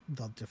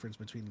the difference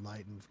between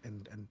light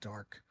and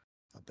dark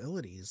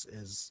abilities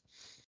is,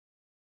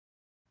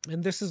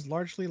 and this is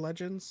largely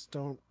Legends,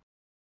 don't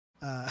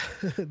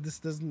this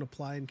doesn't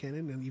apply in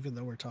canon, and even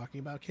though we're talking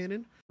about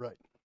canon, Right.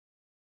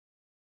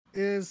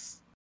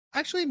 is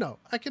actually no,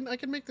 I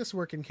can make this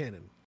work in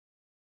canon.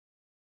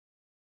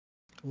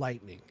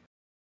 Lightning.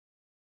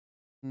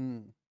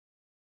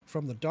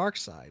 From the dark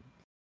side,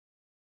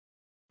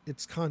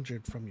 it's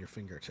conjured from your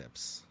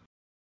fingertips.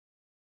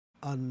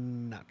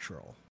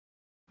 Unnatural.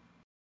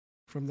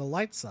 From the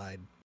light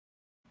side,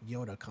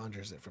 Yoda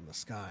conjures it from the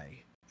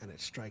sky, and it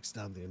strikes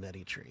down the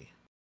Uneti tree.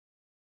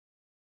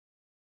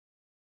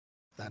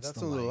 That's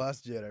on the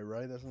Last Jedi,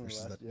 right? That's on the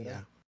Last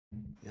Jedi.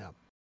 Yeah.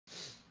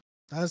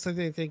 I was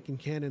think in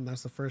canon,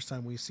 that's the first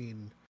time we've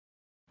seen,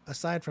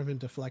 aside from him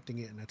deflecting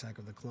it in Attack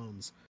of the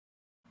Clones,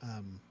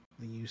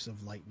 the use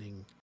of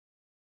lightning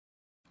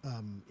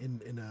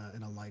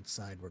in a light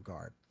side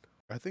regard.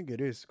 I think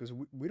it is because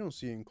we don't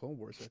see it in Clone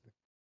Wars. I think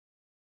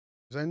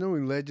because I know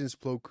in Legends,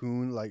 Plo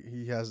Koon, like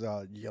he has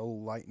yellow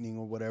lightning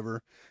or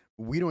whatever.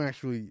 We don't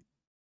actually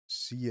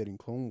see it in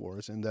Clone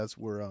Wars, and that's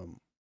where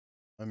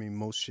I mean,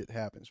 most shit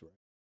happens, right?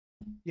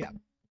 Yeah,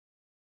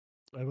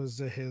 it was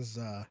his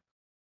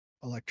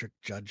electric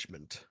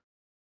judgment.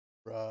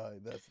 Right,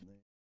 that's the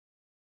name.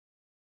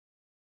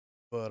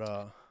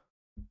 But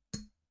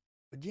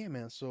yeah,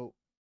 man. So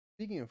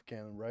speaking of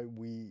canon, right?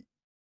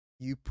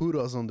 You put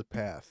us on the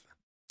path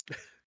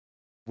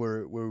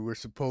where we're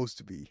supposed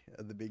to be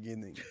at the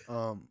beginning.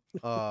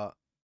 So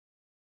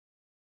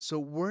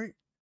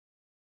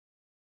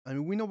I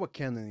mean, we know what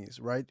canon is,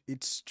 right?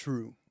 It's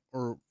true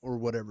or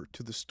whatever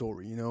to the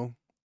story, you know.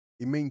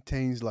 It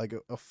maintains like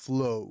a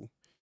flow.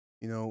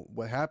 You know,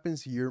 what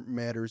happens here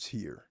matters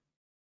here,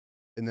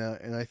 and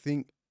I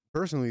think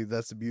personally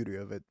that's the beauty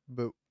of it.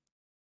 But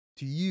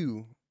to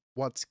you,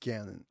 what's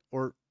canon?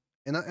 Or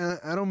and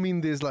I don't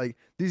mean this like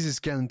this is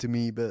canon to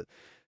me, but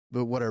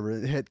whatever,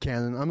 head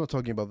canon. I'm not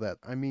talking about that.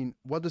 I mean,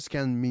 what does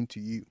canon mean to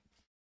you?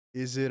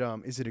 Is it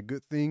a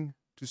good thing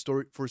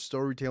for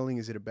storytelling?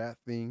 Is it a bad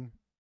thing?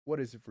 What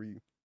is it for you?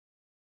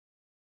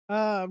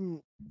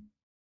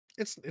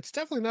 It's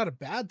definitely not a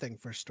bad thing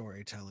for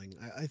storytelling.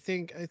 I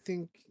think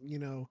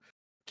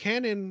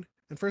canon.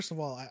 And first of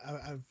all,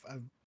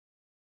 I've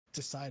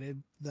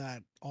decided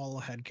that all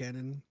head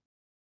canon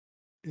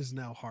is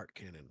now heart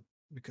canon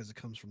because it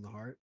comes from the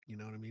heart. You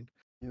know what I mean?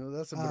 You know,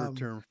 that's a better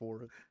term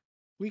for it.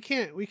 We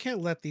can't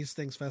let these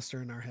things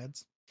fester in our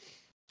heads.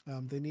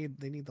 They need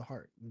the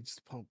heart. It needs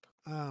to pump.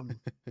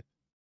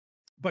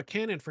 But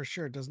canon for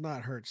sure does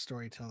not hurt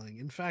storytelling.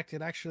 In fact,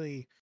 it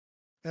actually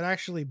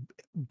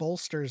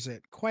bolsters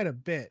it quite a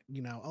bit.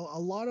 You know, a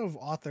lot of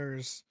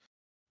authors,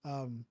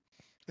 and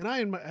I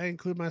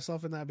include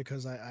myself in that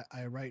because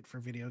I write for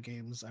video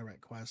games, I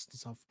write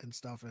quests and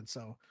stuff, and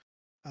so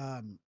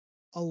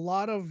a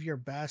lot of your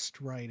best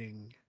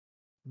writing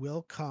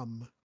will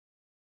come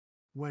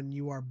when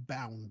you are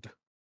bound,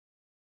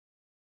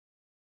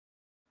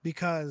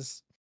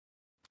 because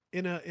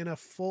in a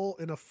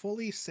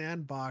fully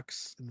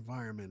sandbox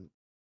environment,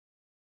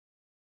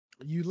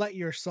 you let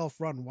yourself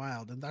run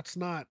wild, and that's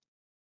not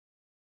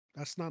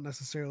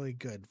necessarily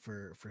good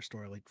for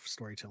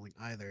storytelling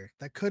either.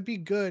 That could be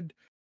good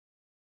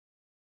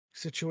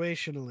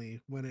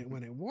situationally when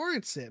it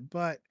warrants it,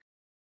 but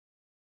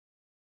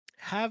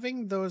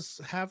having those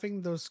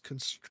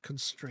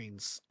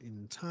constraints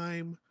in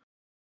time,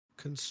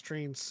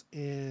 constraints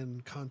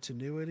in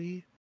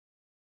continuity,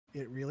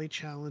 it really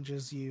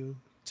challenges you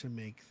to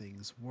make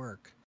things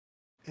work.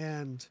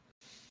 And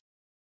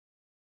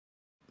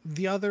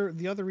the other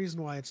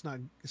reason why it's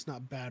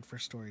not bad for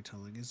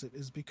storytelling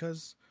is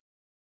because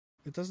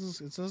it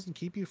doesn't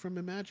keep you from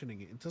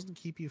imagining it. It doesn't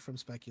keep you from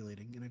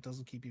speculating, and it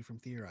doesn't keep you from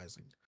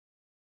theorizing.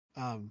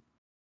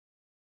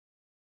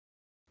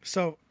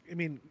 So I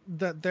mean,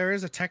 there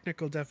is a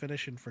technical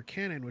definition for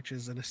canon, which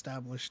is an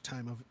established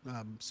time of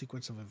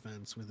sequence of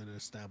events with an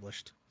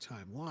established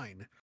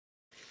timeline,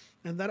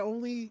 and that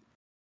only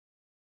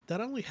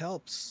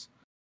helps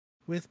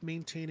with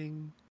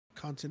maintaining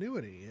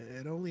continuity.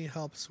 It only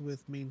helps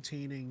with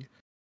maintaining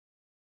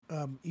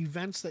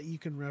events that you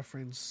can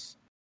reference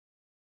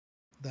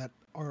that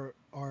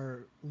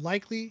are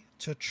likely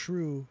to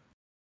true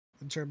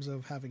in terms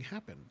of having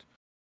happened.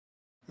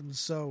 And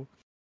so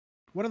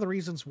one of the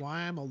reasons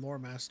why I'm a lore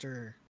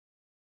master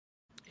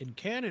in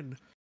canon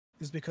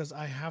is because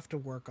I have to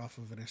work off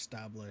of an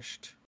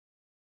established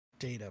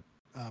data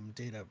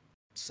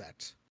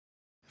set,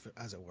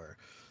 as it were.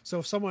 So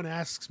if someone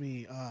asks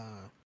me,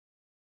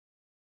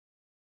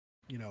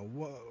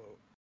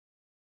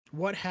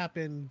 what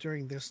happened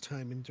during this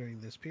time and during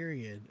this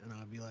period, and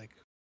I'll be like,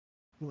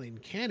 well, in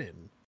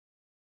canon,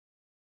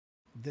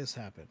 this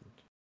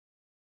happened.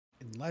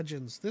 In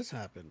Legends, this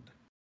happened.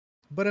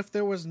 But if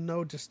there was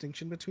no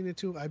distinction between the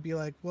two, I'd be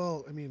like,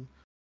 well, I mean,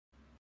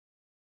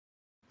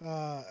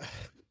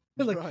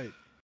 like, right.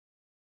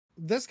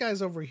 This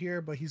guy's over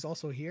here, but he's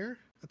also here.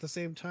 at the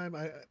same time,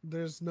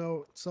 there's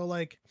no so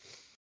like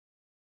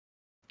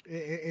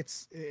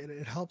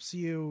it helps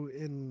you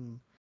in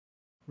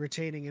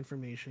retaining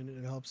information.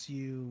 It helps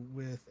you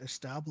with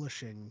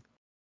establishing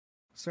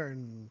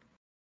certain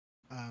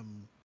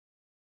um,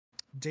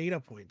 data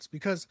points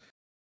because,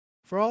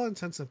 for all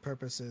intents and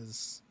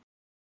purposes,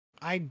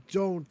 I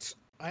don't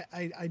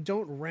I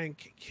don't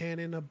rank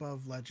canon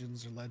above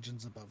legends or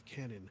legends above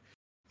canon.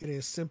 It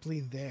is simply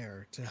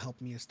there to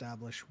help me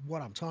establish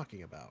what I'm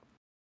talking about.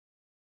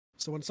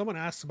 So when someone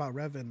asks about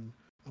Revan,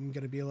 I'm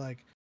gonna be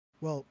like,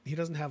 well, he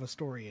doesn't have a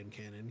story in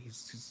canon.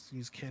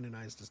 He's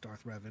canonized as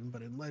Darth Revan,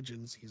 but in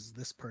Legends, he's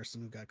this person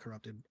who got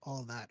corrupted. All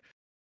of that,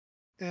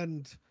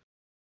 and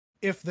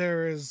if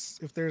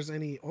there's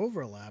any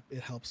overlap,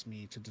 it helps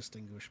me to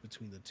distinguish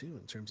between the two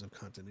in terms of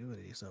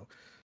continuity. So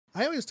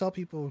I always tell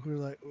people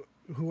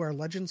who are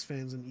Legends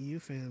fans and EU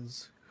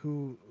fans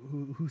who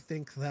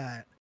think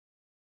that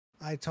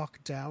I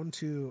talk down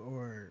to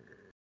or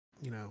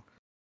you know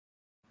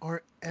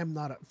am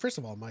not first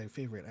of all, my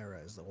favorite era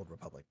is the Old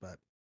Republic, but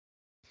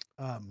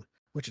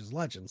which is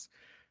Legends.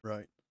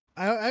 Right.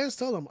 I always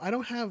tell them I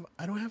don't have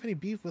any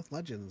beef with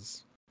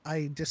Legends.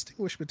 I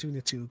distinguish between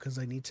the two because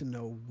I need to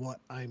know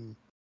what I'm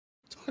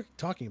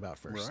talking about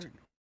first. Right.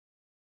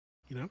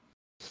 You know.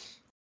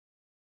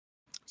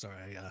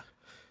 Sorry, I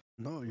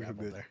No, you're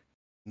rambled good. there.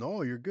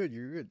 No, you're good.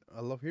 You're good.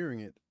 I love hearing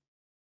it.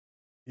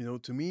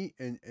 To me,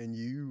 and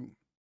you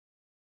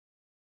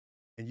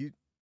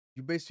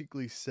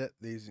basically said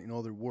this in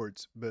other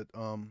words, but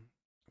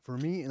for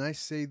me, and I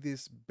say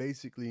this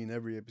basically in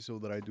every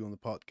episode that I do on the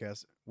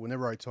podcast,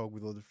 whenever I talk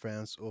with other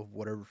fans of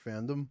whatever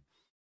fandom,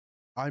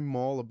 I'm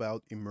all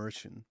about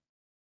immersion.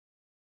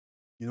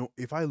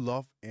 If I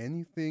love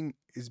anything,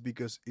 it's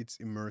because it's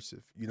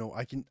immersive.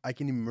 I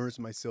can immerse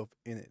myself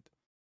in it.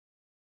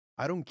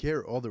 I don't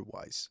care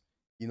otherwise.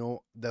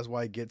 That's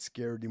why I get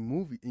scared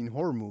in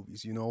horror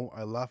movies.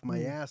 I laugh my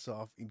Mm, ass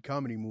off in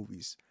comedy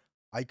movies.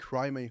 I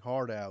cry my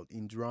heart out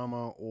in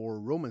drama or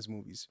romance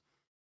movies.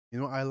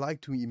 I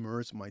like to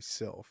immerse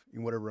myself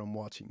in whatever I'm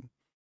watching.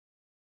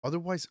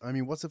 Otherwise, I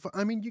mean, what's the fun?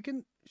 I mean, you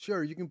can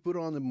put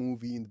on a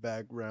movie in the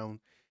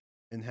background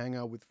and hang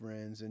out with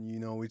friends, and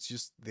it's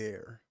just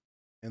there.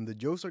 And the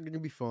jokes are going to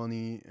be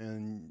funny,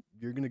 and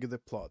you're going to get the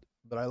plot.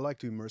 But I like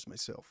to immerse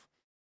myself.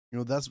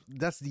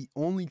 That's the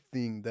only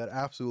thing that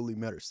absolutely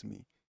matters to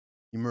me,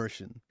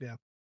 immersion. yeah.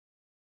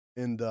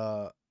 And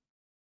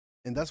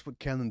that's what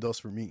Canon does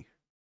for me.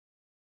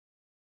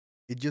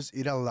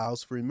 It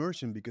allows for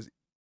immersion because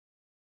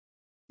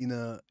in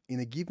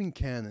a given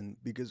canon,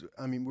 because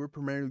I mean we're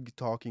primarily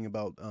talking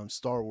about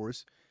Star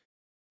Wars,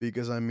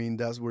 because I mean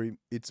that's where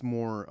it's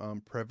more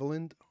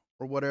prevalent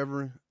or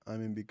whatever. I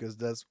mean because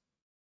the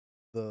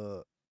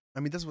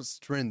that's what's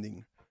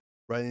trending,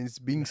 right? And it's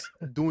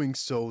doing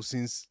so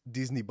since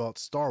Disney bought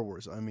Star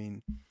Wars. I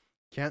mean,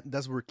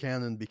 that's where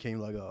canon became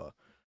like a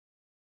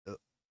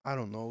I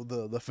don't know,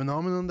 the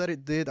phenomenon that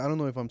it did. I don't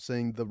know if I'm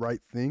saying the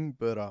right thing,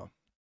 but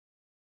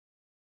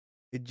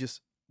it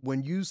just,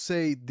 when you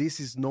say this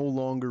is no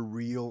longer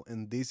real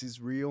and this is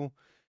real,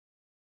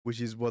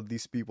 which is what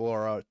these people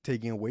are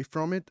taking away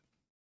from it.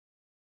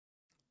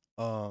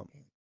 Um,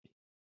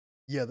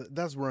 yeah,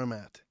 that's where I'm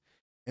at,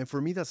 and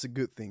for me, that's a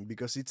good thing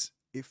because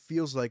it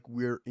feels like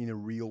we're in a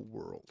real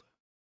world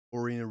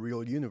or in a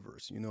real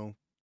universe.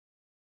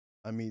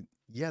 I mean,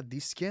 yeah,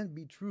 this can't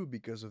be true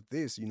because of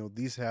this.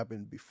 This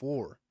happened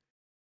before,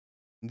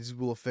 and this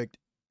will affect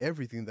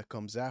everything that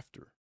comes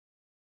after.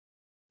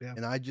 Yeah.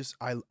 And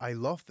I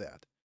love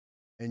that.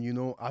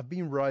 And I've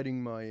been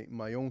writing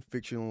my own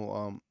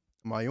fictional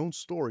my own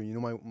story.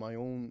 My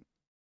own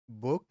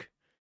book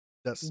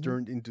that's Hmm.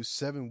 turned into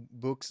 7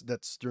 books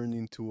that's turned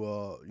into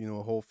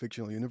a whole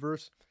fictional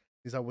universe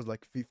since I was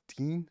like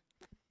 15.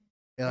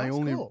 And I That's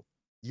only cool.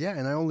 yeah,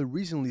 and I only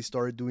recently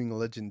started doing a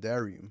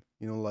legendarium,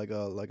 like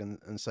an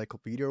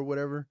encyclopedia or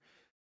whatever,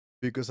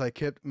 because I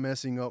kept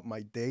messing up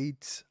my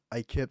dates.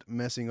 I kept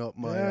messing up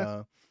my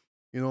Yeah.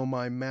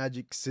 my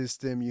magic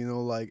system.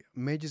 Like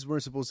mages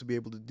weren't supposed to be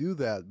able to do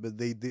that, but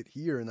they did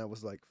here, and I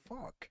was like,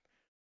 fuck.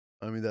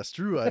 I mean, that's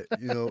true.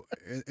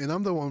 And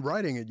I'm the one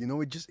writing it.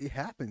 It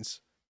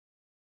happens.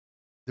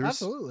 there's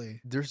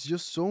Absolutely. there's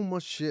just so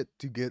much shit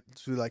to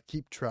like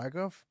keep track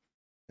of,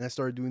 and I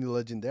started doing the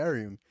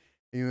legendarium,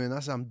 and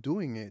as I'm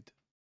doing it,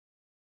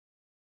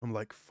 I'm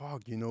like,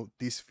 fuck,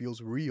 this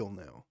feels real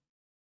now.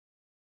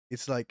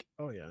 It's like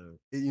Oh yeah.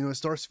 it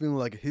starts feeling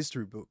like a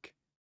history book.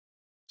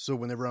 So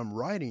whenever I'm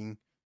writing,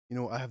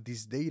 I have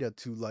this data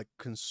to like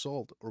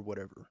consult or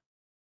whatever.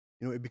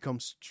 It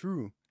becomes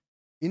true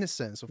in a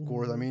sense, of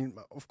course. I Hmm. mean,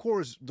 of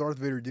course, Darth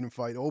Vader didn't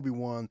fight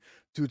Obi-Wan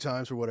 2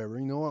 times or whatever.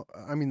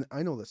 I mean,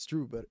 I know that's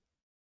true, but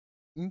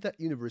in that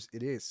universe,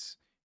 it is,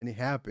 and it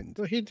happened.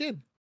 So he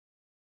did.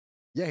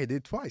 Yeah, he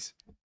did twice.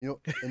 And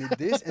it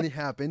this, and it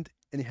happened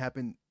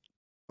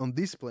on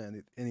this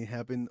planet, and it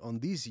happened on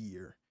this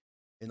year,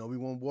 and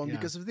Obi-Wan won Yeah.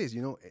 because of this.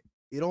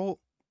 It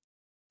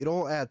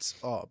all adds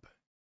up,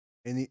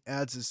 and it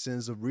adds a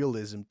sense of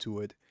realism to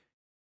it,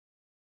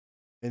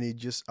 and it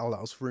just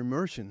allows for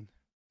immersion,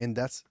 and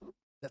that's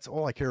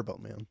all I care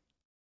about, man.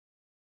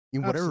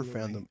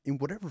 Absolutely. in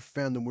whatever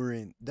fandom we're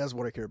in, that's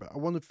what I care about. I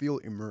want to feel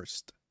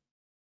immersed.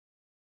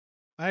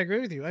 I agree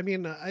with you. I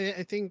mean,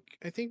 I think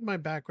my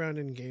background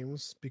in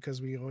games,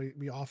 because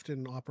we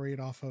often operate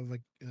off of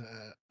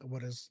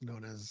what is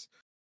known as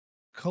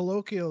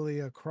colloquially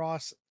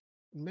across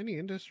many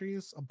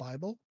industries a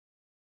Bible.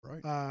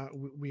 Right.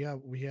 We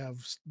have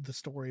the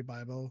story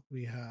Bible,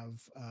 we have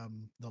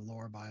the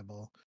lore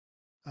Bible,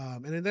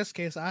 and in this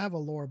case, I have a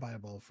lore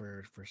Bible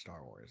for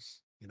Star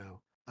Wars.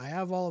 I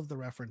have all of the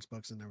reference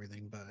books and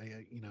everything, but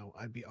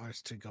I'd be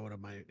arsed to go to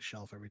my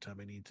shelf every time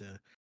I need to.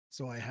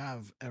 So I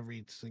have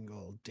every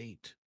single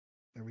date,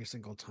 every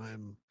single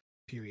time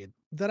period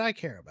that I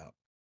care about,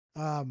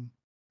 um,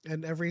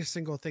 and every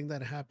single thing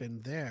that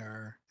happened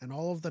there, and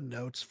all of the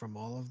notes from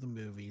all of the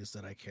movies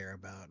that I care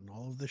about, and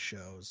all of the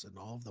shows, and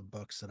all of the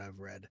books that I've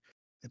read.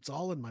 It's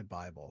all in my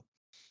Bible,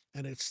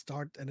 and it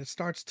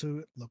starts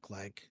to look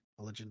like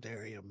a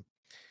legendarium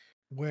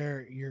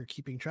where you're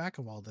keeping track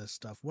of all this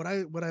stuff. What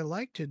I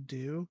like to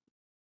do,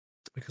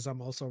 because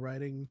I'm also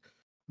writing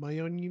my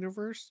own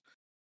universe,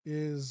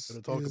 is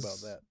Gonna talk about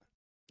is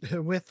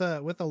that. with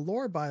a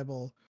lore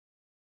Bible.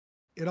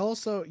 It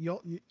also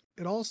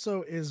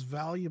is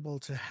valuable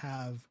to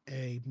have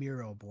a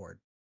Miro board.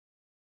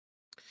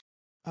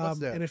 What's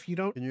that? And if you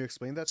don't, Can you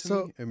explain that to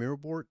so me? A mirror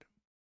board?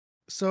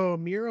 so a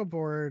Miro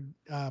board,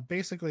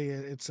 basically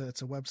it's a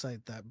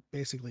website that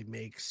basically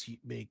makes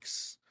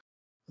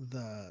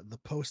the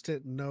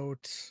post-it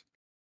note,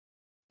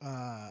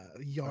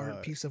 yarn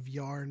Right. piece of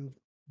yarn,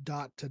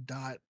 dot to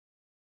dot,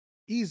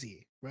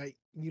 easy, right?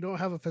 You don't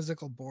have a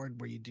physical board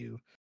where you do,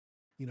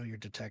 your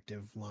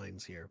detective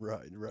lines here.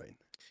 Right. Right.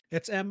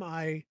 It's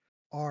Miro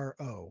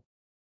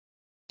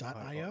dot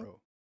io. IRO.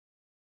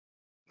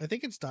 I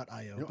think it's dot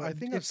io, but I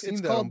think I've it's seen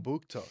that on called,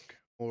 Book Talk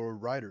or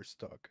Writer's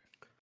Talk.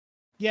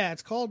 yeah,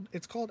 it's called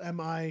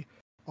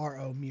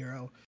Miro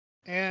Miro,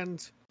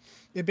 and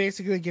it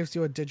basically gives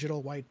you a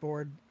digital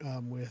whiteboard,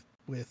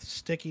 with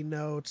sticky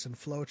notes and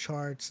flow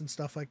charts and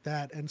stuff like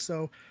that. And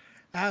so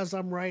as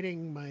I'm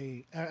writing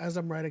my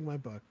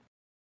book,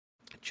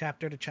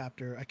 chapter to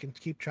chapter, I can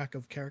keep track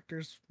of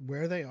characters,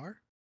 where they are,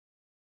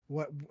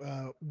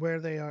 where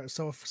they are.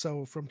 So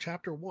from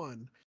chapter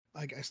one,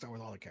 I start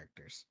with all the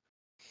characters.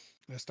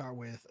 I start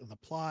with the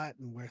plot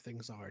and where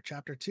things are.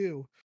 Chapter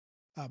two,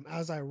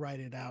 as I write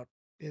it out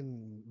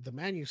in the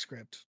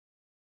manuscript,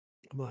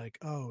 I'm like,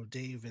 oh,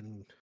 Dave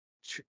and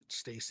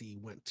Stacy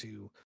went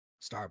to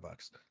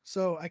Starbucks,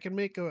 so I can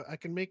make a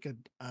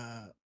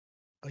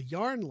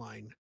yarn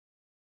line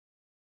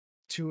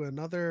to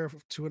another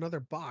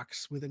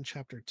box within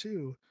chapter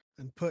two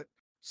and put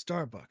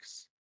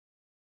Starbucks,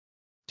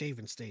 Dave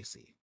and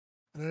Stacy,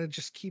 and I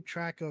just keep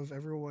track of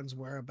everyone's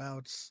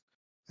whereabouts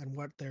and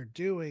what they're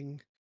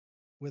doing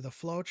with a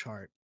flow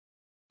chart,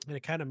 and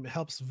it kind of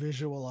helps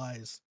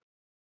visualize,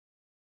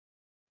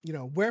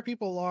 where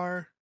people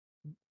are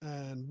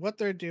and what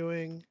they're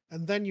doing.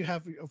 And then you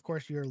have, of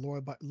course, your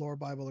lore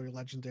Bible or your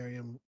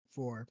legendarium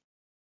for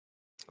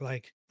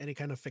like any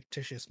kind of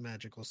fictitious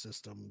magical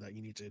system that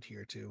you need to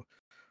adhere to.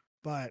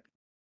 But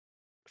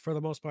for the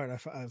most part,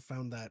 I've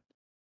found that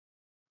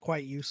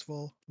quite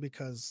useful,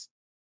 because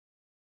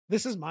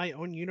this is my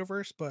own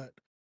universe. But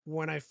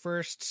when I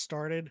first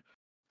started,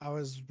 I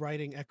was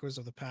writing Echoes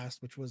of the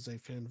Past, which was a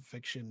fan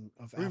fiction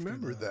of after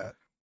Remember the that.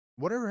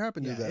 Whatever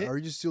happened to yeah that? it Are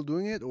you still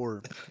doing it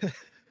or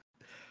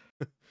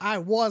I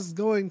was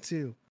going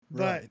to,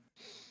 but right?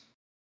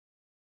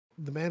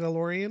 The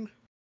Mandalorian,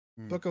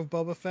 Hmm. Book of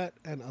Boba Fett,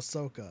 and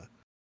Ahsoka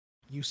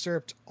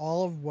usurped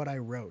all of what I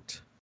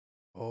wrote.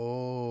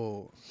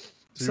 Oh,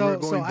 so you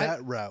were So going I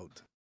that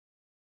route,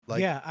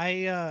 like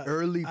yeah,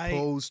 early I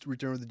post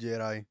Return of the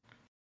Jedi.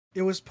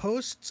 it was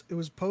post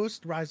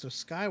Rise of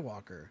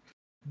Skywalker,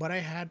 but I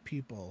had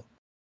people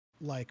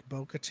like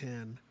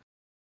Bo-Katan,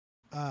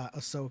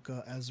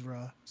 Ahsoka,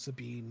 Ezra,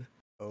 Sabine.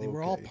 They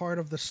were all Okay, part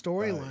of the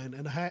right, storyline,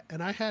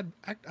 and I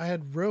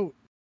had wrote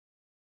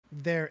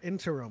their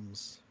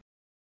interims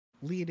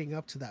leading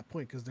up to that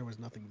point, because there was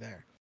nothing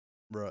there.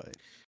 right.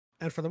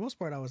 And for the most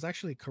part, I was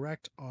actually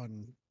correct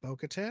on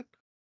Bo-Katan.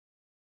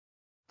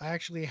 I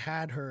actually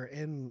had her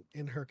in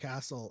her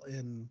castle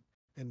in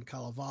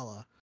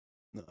Kalevala.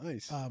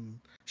 Nice.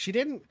 She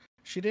didn't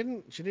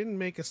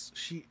make us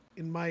she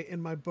in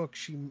my book,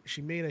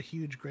 she made a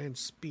huge grand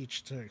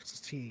speech to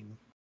Satine,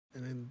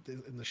 and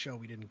in the show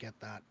we didn't get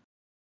that.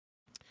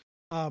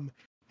 Um,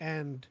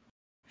 and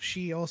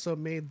she also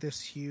made this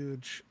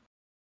huge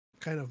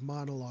kind of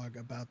monologue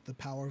about the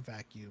power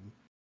vacuum,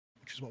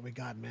 which is what we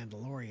got in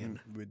Mandalorian.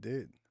 We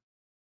did.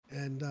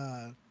 And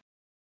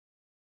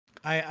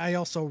I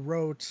also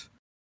wrote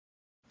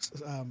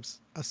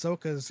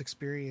Ahsoka's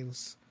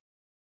experience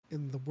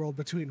in the World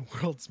Between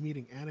Worlds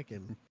meeting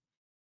Anakin,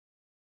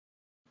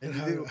 And and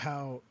you did,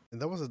 how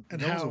and that was a and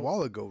that was a how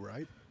while ago,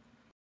 right?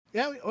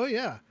 yeah, oh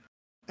yeah,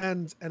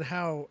 and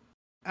how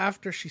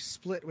after she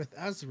split with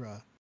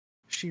Ezra,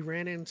 she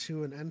ran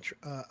into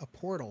a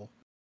portal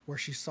where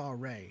she saw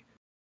Rey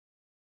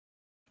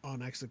on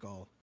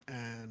Exegol,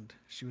 and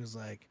she was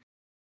like,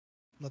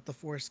 "Let the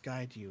Force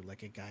guide you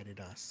like it guided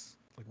us."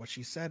 what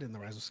she said in The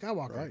Rise of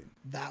Skywalker. Right.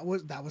 That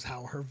was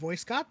how her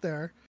voice got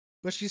there.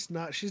 But she's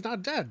not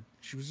dead.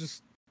 She was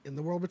just in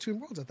the world between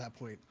worlds at that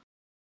point.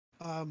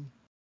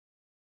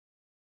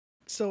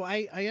 So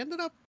I ended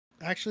up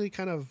actually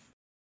kind of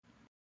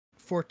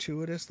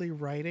fortuitously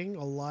writing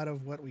a lot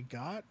of what we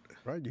got.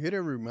 Right. You hit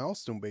every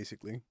milestone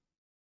basically.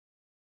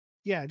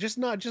 Yeah, just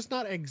not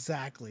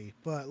exactly,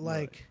 but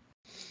like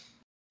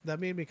that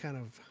made me kind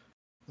of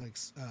like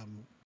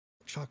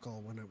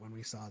chuckle when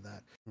we saw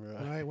that.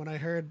 Right. When I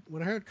heard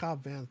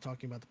Cobb Vanth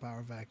talking about the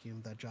power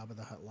vacuum that Jabba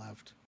the Hutt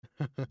left,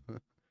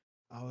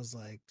 I was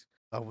like,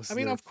 I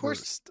mean, of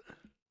course,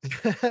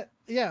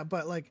 yeah,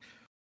 but like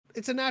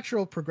it's a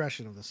natural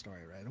progression of the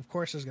story, right? Of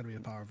course, there's going to be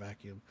a power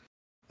vacuum.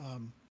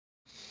 And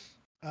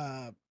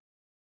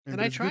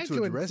I tried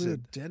to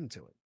include Din to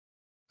it.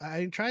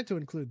 I tried to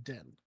include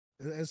Din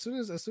as soon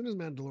as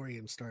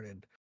Mandalorian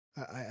started.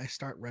 I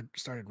started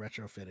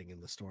retrofitting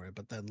in the story,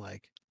 but then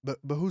like, but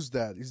who's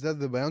that? Is that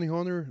the bounty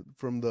hunter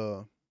from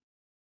the?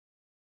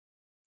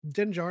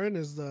 Din Djarin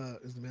is the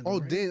Mandalorian. Oh,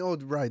 Din. Oh,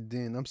 right,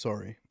 Din. I'm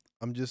sorry.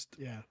 I'm just.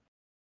 Yeah.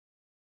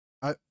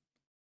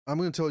 I'm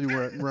gonna tell you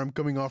where I'm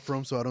coming off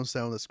from, so I don't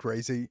sound as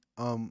crazy.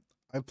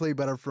 I play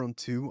Battlefront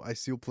 2. I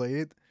still play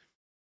it,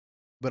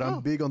 but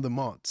I'm big on the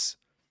mods.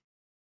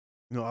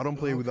 You know, I don't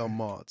play without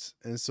mods,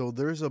 and so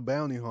there's a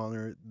bounty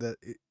hunter that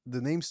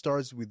the name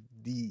starts with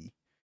D.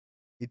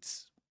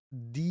 It's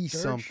D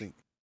Dirge? something.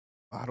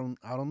 I don't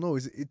know.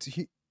 It's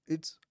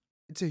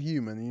a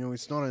human. You know,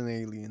 it's not an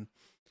alien.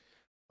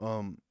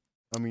 I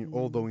mean,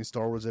 although in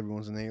Star Wars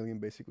everyone's an alien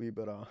basically,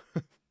 but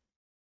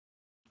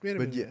Wait a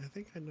minute. Yeah. I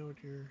think I know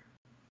what you're.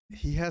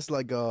 He has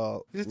like a.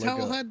 Is it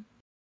Towelhead?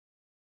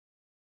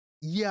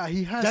 Yeah,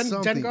 he has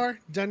something.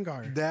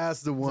 Dengar.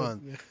 That's the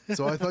one.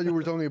 So I thought you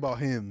were talking about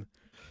him.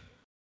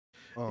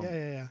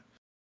 Yeah.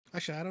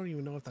 Actually, I don't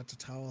even know if that's a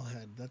towel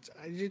head.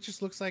 It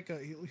just looks like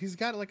he's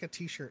got like a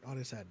t-shirt on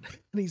his head,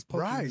 and he's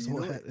poking his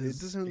whole head. It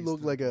doesn't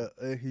look like a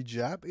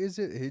hijab, is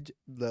it?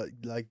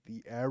 Like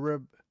the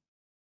Arab.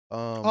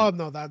 Oh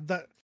no,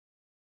 that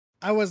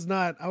I was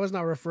not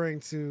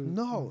referring to.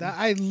 No, that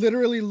I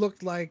literally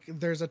looked like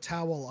there's a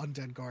towel on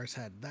Dengar's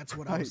head. That's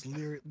what I was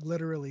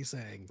literally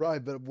saying.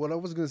 Right, but what I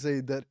was gonna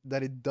say that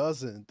it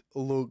doesn't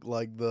look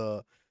like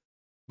the,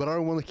 but I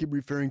don't want to keep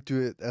referring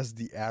to it as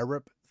the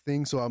Arab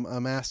thing. So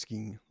I'm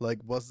asking, like,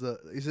 is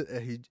it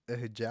a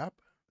hijab?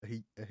 A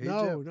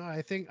hijab? No.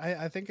 I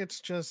think it's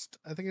just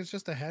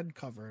a head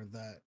cover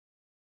that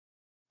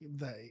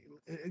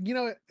you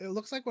know it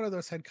looks like one of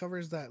those head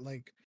covers that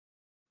like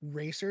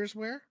racers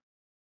wear.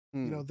 You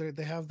know,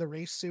 they have the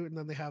race suit and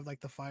then they have like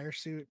the fire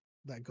suit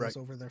that goes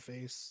over their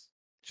face.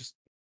 Just,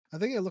 I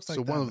think it looks like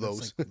one of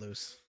those. Like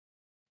loose.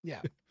 Yeah.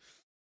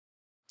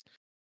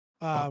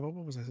 What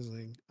was I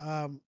saying?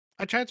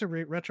 I tried to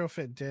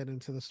retrofit Din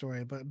into the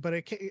story, but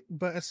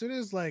as soon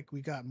as like we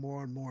got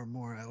more and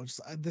more, I was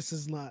just, this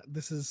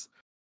is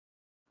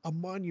a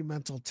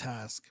monumental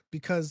task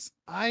because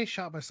I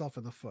shot myself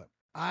in the foot.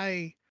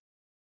 I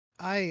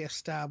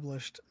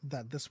established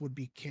that this would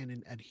be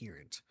canon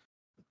adherent.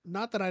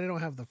 Not that I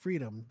don't have the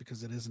freedom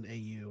because it is an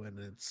AU and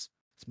it's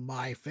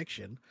my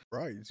fiction.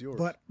 Right, it's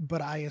yours.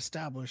 But I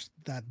established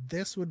that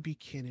this would be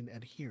canon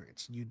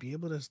adherence. You'd be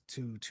able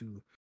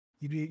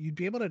you'd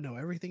be able to know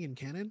everything in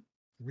canon,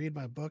 read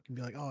my book and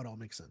be like, oh, it all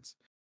makes sense.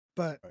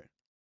 But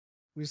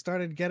we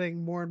started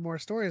getting more and more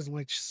stories,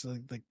 which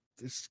like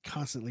it's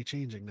constantly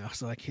changing now,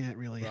 so I can't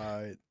really.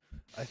 Right.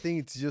 I think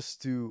it's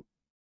just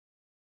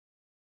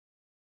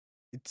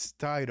it's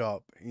tied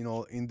up, you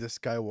know, in the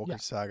Skywalker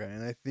saga,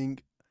 and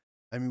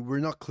I mean, we're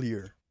not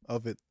clear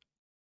of it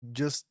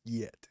just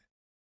yet.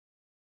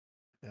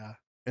 Yeah.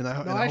 And I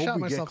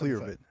hope we get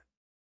clear of it.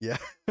 Yeah.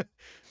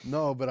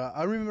 No, but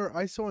I remember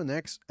I saw an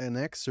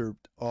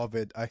excerpt of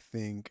it, I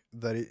think,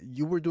 that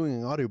you were doing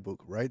an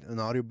audiobook, right? An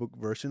audiobook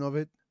version of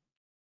it?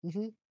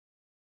 Mm-hmm.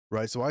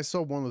 Right, so I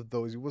saw one of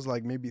those. It was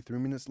like maybe 3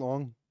 minutes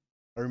long.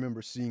 I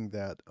remember seeing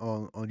that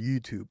on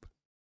YouTube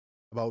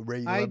about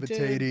Rey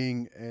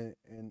levitating,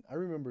 and I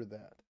remember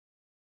that.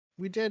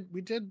 We did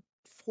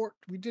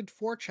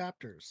 4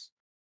 chapters.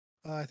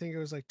 I think it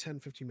was like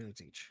 10-15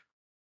 minutes each.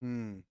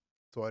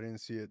 So I didn't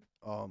see it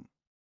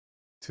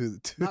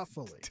not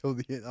fully till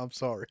the end. I'm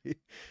sorry.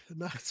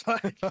 No, it's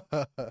fine.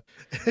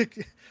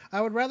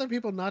 I would rather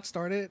people not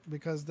start it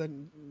because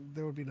then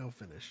there would be no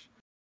finish.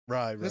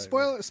 Right.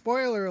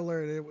 Spoiler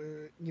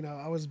alert! You know,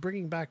 I was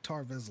bringing back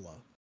Tar Vizsla.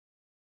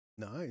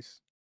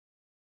 Nice.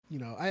 You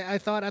know, I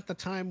thought at the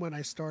time when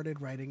I started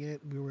writing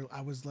it,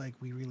 I was like,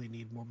 we really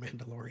need more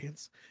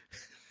Mandalorians.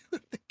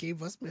 They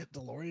gave us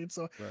Mandalorians,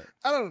 so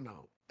I don't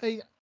know.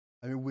 I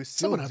mean, we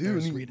still do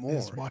need more.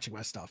 Is watching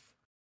my stuff.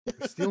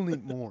 We still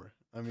need more.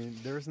 I mean,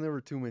 there's never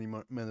too many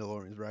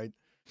Mandalorians, right?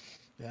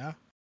 Yeah.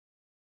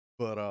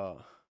 But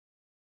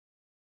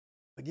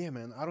yeah,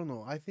 man, I don't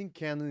know. I think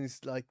canon is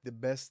like the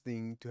best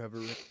thing to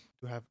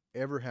have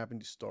ever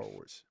happened to Star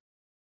Wars,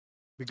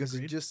 because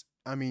it just,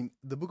 I mean,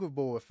 the Book of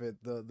Boba Fett,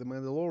 the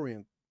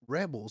Mandalorian,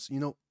 Rebels,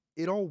 you know,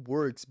 it all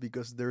works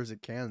because there's a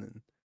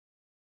canon.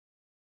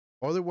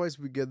 Otherwise,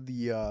 we get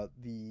the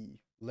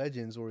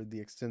Legends or the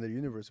extended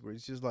universe, where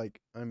it's just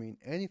like, I mean,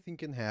 anything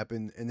can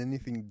happen and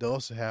anything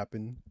does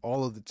happen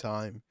all of the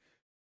time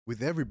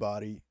with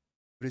everybody,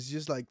 but it's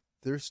just like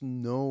there's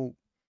no,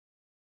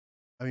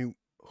 I mean,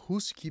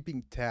 who's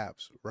keeping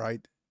tabs,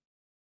 right?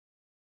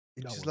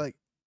 It's No just one. like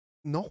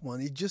no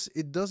one.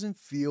 It doesn't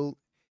feel,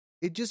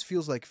 it just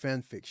feels like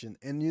fan fiction.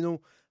 And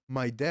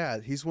my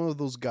dad, he's one of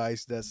those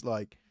guys that's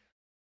like,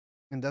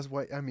 and that's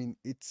why, I mean,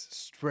 it's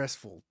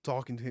stressful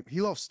talking to him. He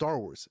loves Star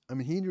Wars. I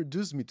mean, he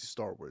introduced me to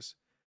Star Wars.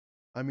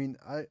 I mean,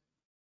 I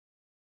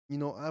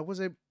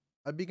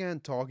began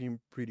talking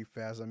pretty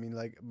fast. I mean,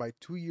 like by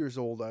 2 years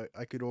old,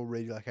 I could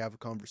already like have a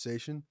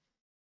conversation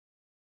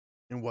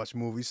and watch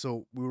movies.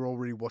 So we were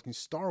already watching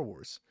Star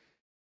Wars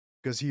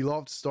because he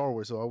loved Star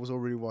Wars. So I was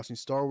already watching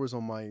Star Wars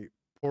on my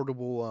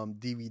portable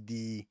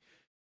DVD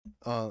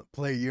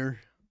player.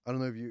 I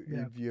don't know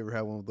Yeah. if you ever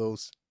had one of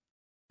those.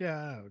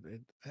 Yeah.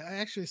 I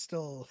actually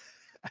still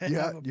I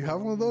Yeah, have a you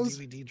have one of portable those?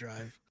 DVD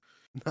drive.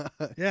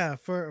 Yeah,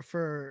 for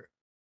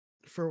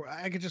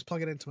I could just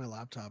plug it into my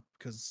laptop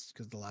because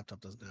the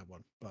laptop doesn't have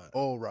one. But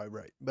Oh, right,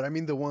 right. But I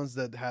mean the ones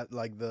that had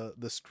like the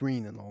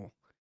screen and all.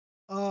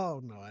 oh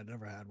no, I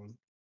never had one.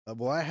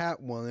 Well, I had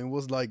one. It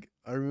was like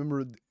I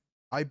remember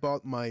I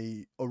bought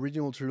my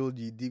original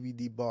trilogy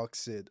DVD box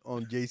set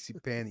on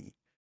JC Penney,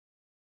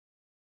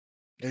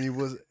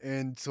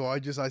 and so I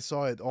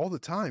saw it all the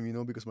time,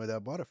 because my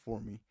dad bought it for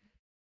me.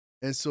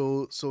 And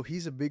so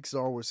he's a big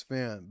Star Wars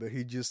fan, but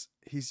he's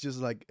just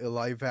like a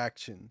live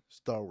action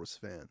Star Wars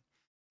fan.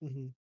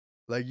 Hmm.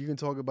 Like you can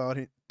talk about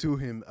it to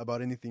him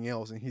about anything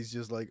else, and he's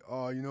just like,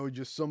 oh,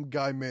 just some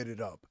guy made it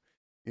up.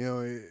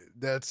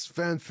 That's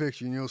fan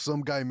fiction.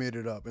 Some guy made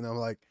it up, and I'm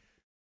like,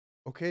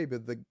 okay,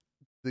 but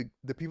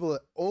the people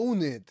that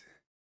own it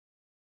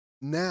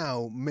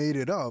now made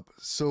it up,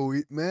 so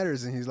it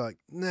matters. And he's like,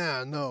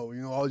 nah, no,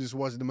 I'll just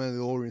watch The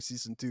Mandalorian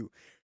season 2.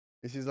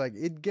 It's just like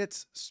it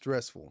gets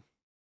stressful.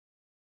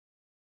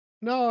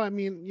 No, I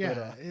mean, But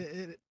yeah,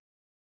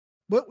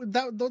 but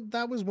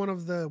that was one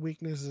of the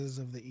weaknesses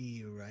of the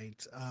EU,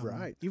 right?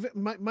 right, Even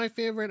my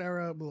favorite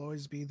era will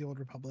always be the Old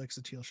Republic.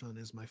 Satele Shan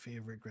is my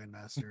favorite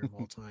Grandmaster of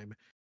all time,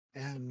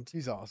 and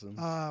he's awesome,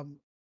 um,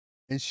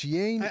 and she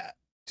ain't I,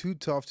 too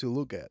tough to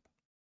look at.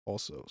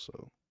 Also,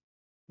 so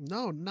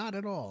no, not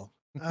at all.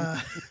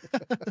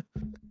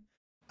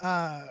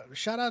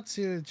 Shout out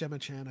to Gemma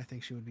Chan. I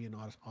think she would be an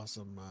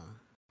awesome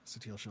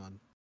Satele Shan.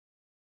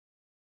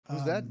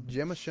 who's that? Um,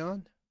 Gemma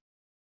Chan?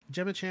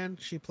 Gemma Chan.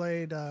 She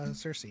played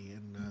Cersei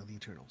in the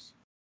Eternals.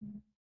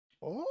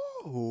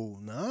 Oh,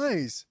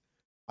 nice.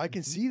 I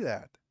can Hmm. see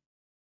that.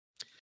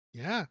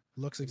 Yeah,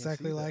 looks I can see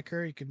exactly that. like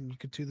her. You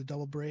could do the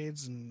double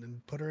braids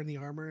and put her in the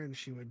armor, and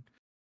she would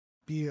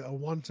be a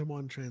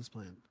one-to-one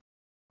transplant.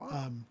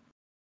 Wow, Um,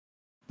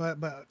 but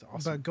that's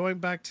awesome. going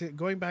back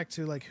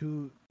to like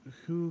who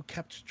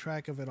kept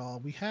track of it all.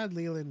 We had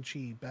Leland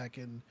Chi back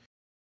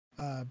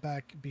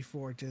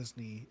before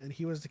Disney, and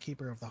he was the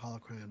keeper of the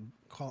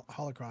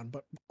holocron.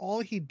 But all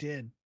he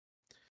did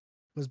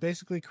was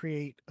basically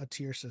create a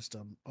tier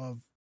system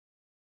of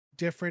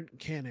different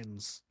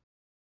canons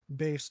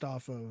based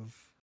off of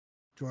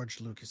George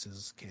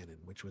Lucas's canon,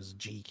 which was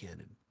G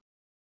canon.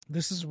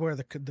 This is where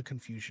the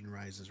confusion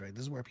rises, right?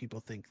 This is where people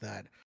think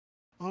that,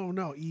 oh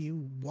no, EU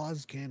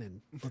was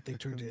canon, but they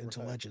turned it into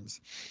Right.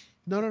 Legends.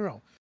 No, no,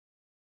 no.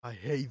 I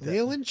hate that.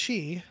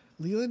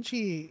 Leland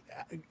Chi.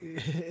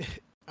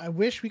 I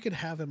wish we could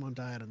have him on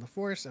Diet on the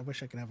Force. I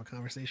wish I could have a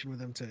conversation with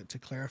him to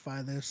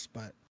clarify this,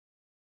 but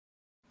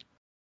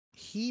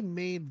he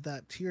made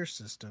that tier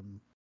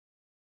system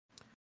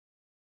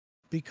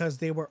because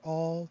they were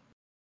all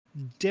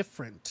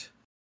different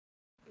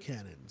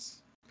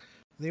canons.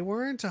 They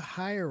weren't a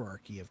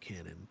hierarchy of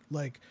canon.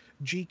 Like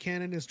G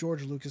canon is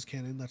George Lucas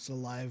canon. That's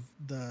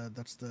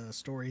the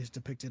stories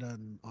depicted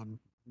on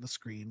the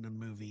screen and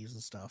movies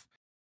and stuff.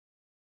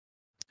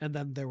 And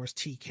then there was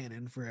T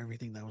canon for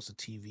everything that was a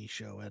TV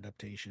show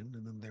adaptation.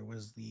 And then there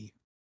was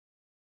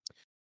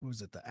what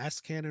was it, the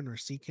S canon or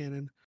C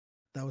canon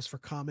that was for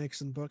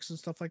comics and books and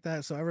stuff like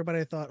that. So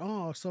everybody thought,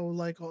 oh, so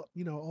like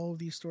all of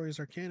these stories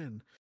are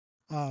canon.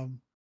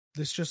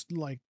 This just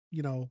like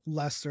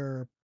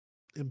lesser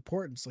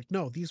importance. Like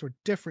no, these were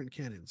different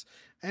canons.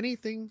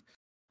 Anything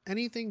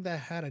anything that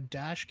had a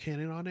dash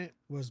canon on it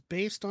was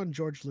based on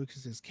George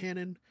Lucas's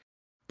canon,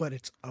 but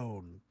its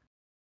own.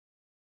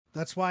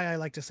 That's why I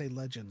like to say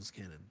Legends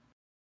canon.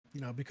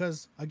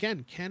 Because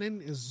again,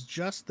 canon is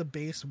just the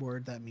base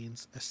word that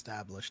means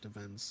established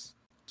events,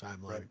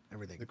 timeline, Right.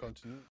 everything. The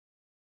continuity.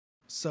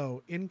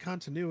 So in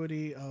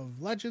continuity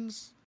of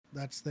Legends,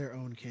 that's their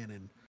own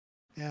canon.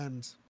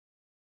 And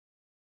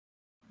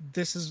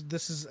this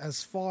is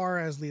as far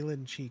as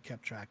Leland Chi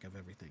kept track of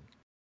everything,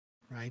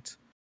 right?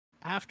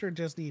 After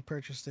Disney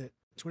purchased it,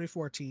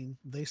 2014,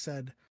 they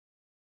said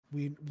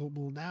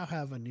will now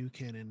have a new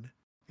canon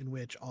in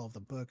which all of the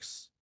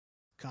books,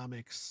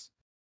 comics,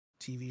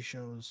 TV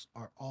shows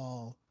are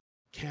all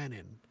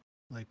canon,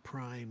 like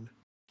prime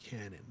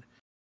canon.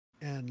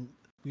 And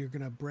we're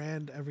going to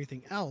brand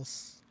everything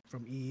else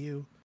from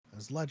EU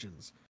as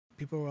Legends.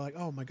 People were like,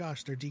 oh my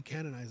gosh, they're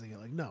decanonizing it.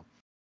 Like, no.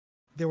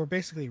 they were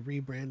basically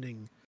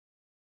rebranding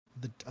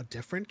a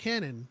different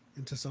canon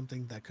into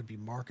something that could be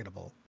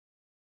marketable.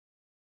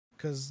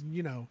 Because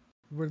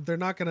they're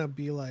not gonna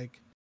be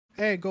like,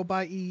 "Hey, go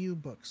buy EU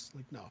books."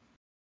 Like, no.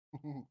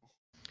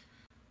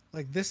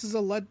 Like, this is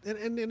and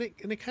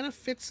it kind of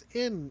fits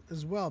in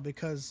as well,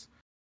 because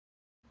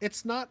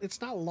it's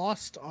not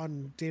lost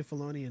on Dave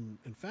Filoni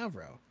and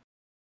Favreau.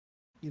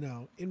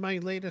 In my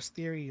latest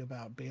theory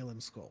about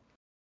Balin Skull,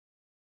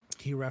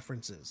 he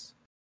references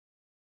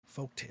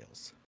folk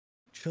tales,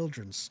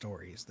 children's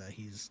stories that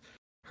he's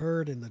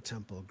heard in the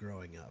temple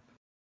growing up.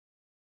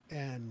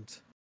 And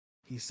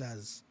he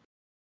says,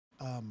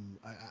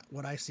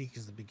 what I seek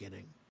is the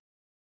beginning.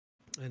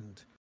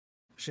 And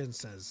Shin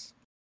says,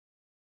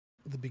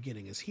 the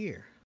beginning is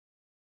here.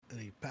 And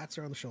he pats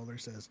her on the shoulder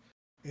and says,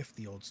 if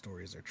the old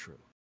stories are true.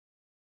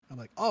 I'm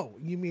like, oh,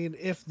 you mean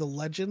if the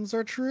legends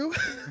are true?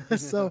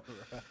 So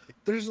right.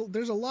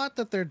 There's a lot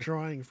that they're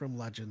drawing from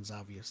legends,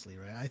 obviously,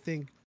 right? I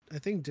think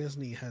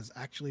Disney has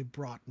actually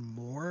brought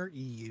more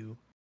EU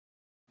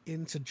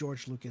into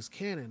George Lucas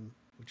canon,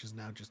 which is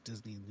now just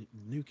Disney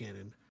new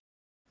canon,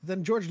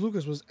 than George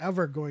Lucas was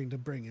ever going to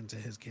bring into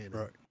his canon.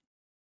 Right.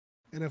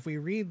 And if we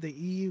read the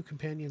EU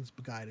Companion's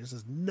Guide, it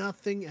says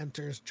nothing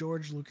enters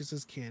George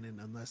Lucas's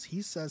canon unless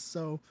he says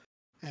so,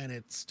 and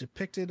it's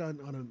depicted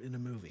in a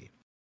movie.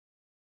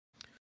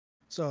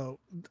 So,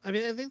 I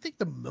mean, I think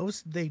the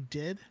most they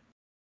did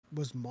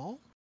was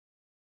Maul.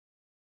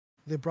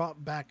 They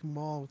brought back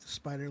Maul with the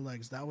spider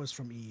legs. That was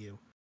from EU.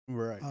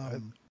 Right. I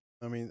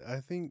mean, I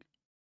think,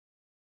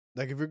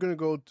 like, if you're going to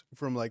go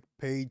from, like,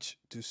 page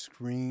to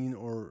screen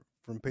or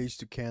from page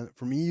to canon,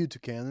 from EU to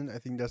canon, I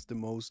think that's the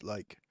most,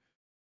 like,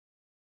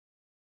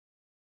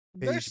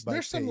 page by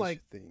there's some, page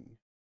like, thing.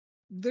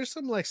 There's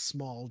some, like,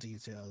 small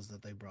details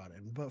that they brought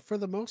in, but for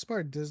the most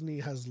part,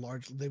 Disney has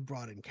they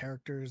brought in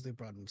characters, they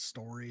brought in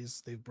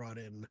stories, they've brought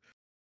in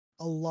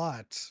a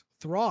lot.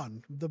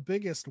 Thrawn, the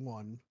biggest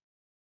one,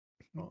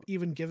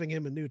 even giving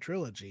him a new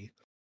trilogy.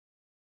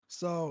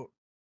 So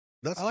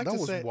that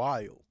was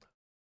wild.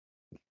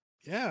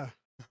 Yeah.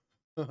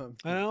 I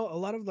know a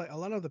lot of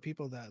the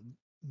people that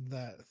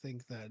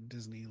think that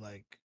Disney,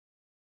 like,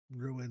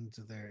 ruined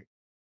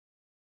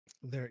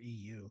their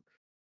EU.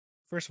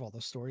 First of all,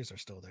 the stories are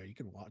still there. You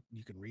can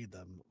read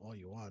them all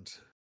you want,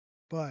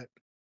 but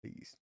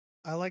please,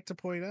 I like to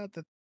point out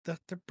that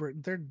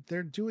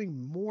they're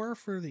doing more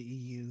for the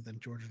EU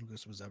than George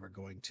Lucas was ever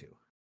going to.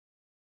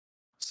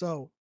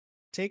 So,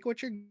 take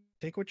what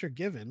you're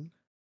given,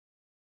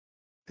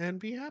 and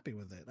be happy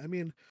with it. I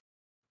mean,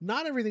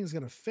 not everything's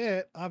gonna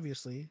fit,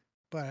 obviously,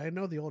 but I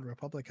know the Old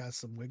Republic has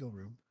some wiggle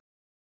room.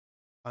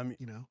 I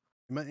mean,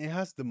 it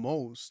has the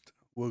most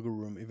wiggle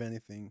room, if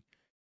anything,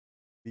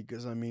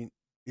 because I mean,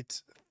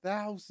 it's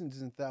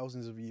thousands and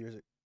thousands of years,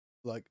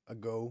 like,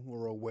 ago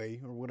or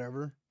away or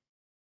whatever.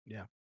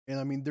 Yeah. And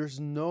I mean, there's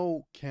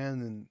no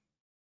canon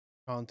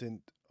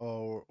content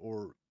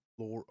or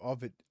lore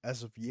of it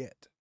as of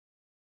yet.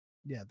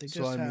 Yeah, they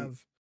just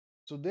have.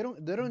 So they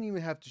don't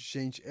even have to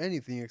change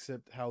anything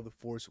except how the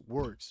Force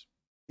works.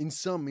 In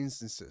some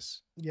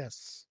instances.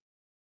 Yes.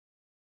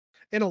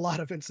 In a lot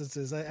of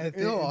instances, I think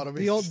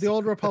the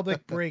Old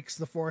Republic breaks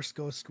the Force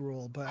Ghost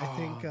rule, but I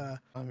think I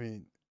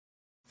mean,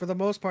 for the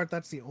most part,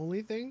 that's the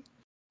only thing.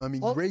 I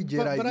mean, Grey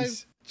Jedi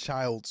is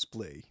child's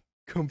play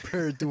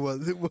compared to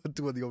what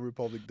the Old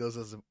Republic does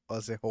as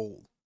a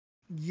whole.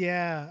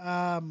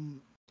 Yeah,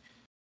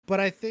 but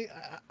I think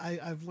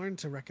I've learned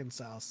to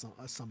reconcile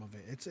some of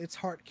it. It's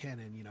heart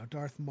canon,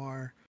 Darth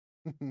Maul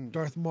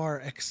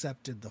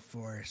accepted the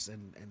Force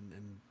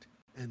and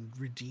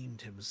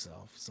redeemed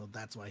himself, so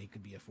that's why he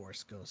could be a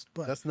Force ghost.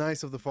 But that's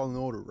nice of the Fallen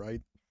Order,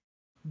 right?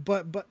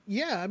 But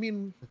yeah, I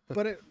mean,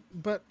 but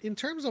in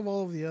terms of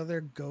all of the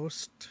other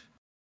ghost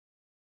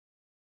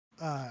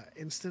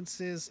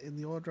instances in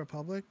the Old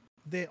Republic,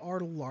 they are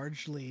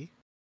largely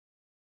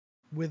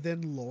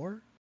within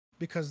lore,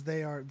 because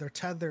they're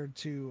tethered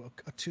to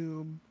a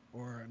tomb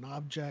or an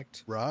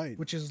object, right?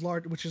 Which is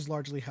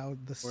largely how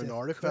the Sith, or an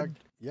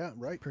artifact, yeah,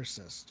 right,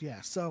 persist. Yeah,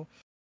 so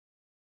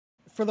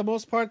for the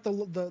most part,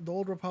 the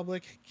Old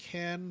Republic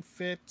can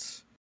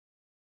fit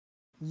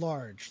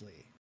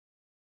largely.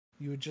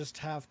 You would just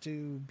have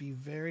to be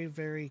very,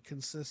 very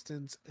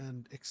consistent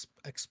and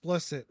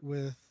explicit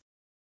with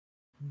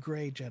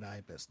Grey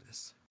Jedi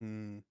business.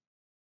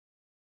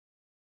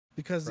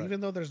 Because even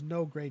though there's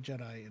no Grey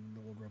Jedi in the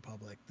Old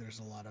Republic, there's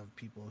a lot of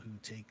people who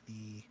take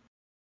the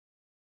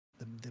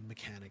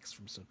mechanics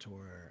from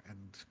SOTOR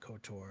and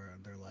KOTOR,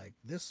 and they're like,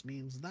 this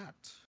means that.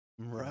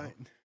 Right.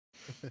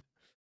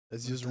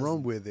 Let's just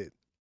run with it.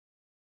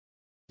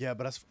 Yeah,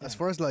 but as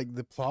far as, like,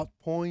 the plot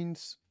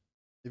points,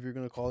 if you're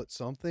gonna call it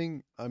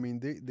something, I mean,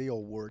 they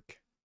all work.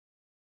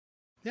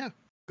 Yeah.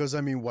 Because,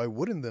 I mean, why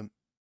wouldn't them?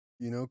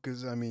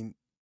 Because, I mean,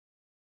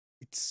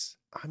 it's,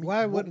 I mean,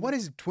 why what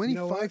is it,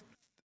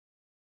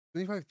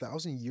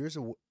 25,000 years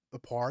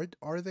apart,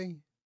 are they?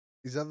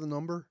 Is that the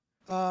number?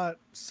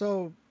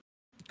 So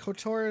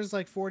KOTOR is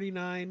like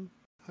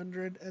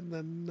 4,900, and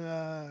then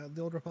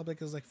the Old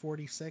Republic is like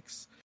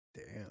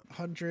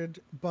 4,600.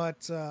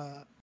 But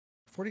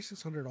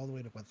 4600 all the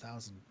way to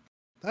 1000.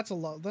 That's a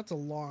lot. That's a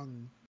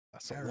long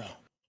That's era.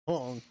 a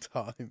long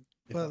time.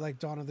 But like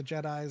Dawn of the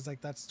Jedi is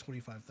like that's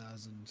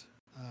 25,000.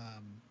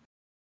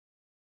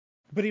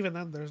 But even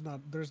then, there's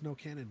no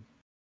canon.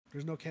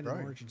 There's no canon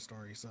Right. origin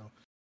story. So,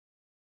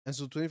 And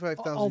so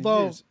 25,000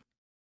 although years.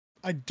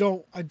 I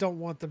don't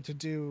want them to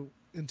do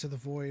Into the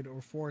Void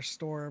or Force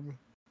Storm.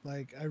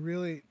 Like I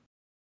really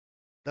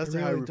That's the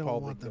really High don't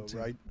Republic, want them though, to.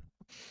 right?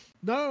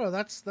 No,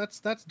 that's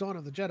Dawn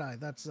of the Jedi.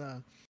 That's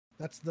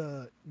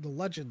the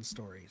legend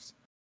stories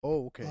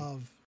Oh, okay.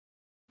 of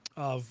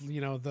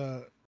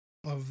the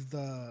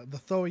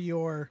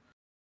Thoyor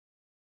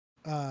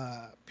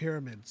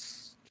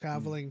pyramids,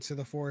 traveling to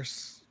the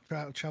Force,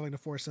 traveling to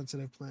Force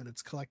sensitive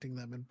planets, collecting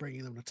them and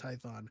bringing them to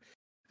Tython,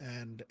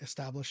 and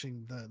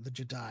establishing the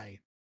Jedi.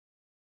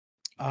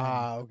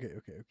 Okay.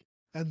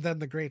 And then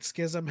the Great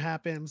Schism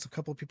happens. A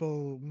couple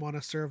people want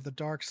to serve the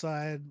dark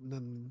side, and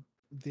then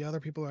the other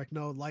people are like,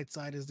 "No, light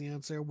side is the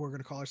answer. We're going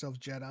to call ourselves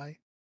Jedi."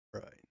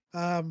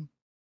 Right.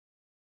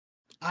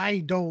 I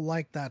don't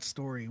like that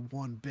story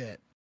one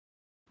bit.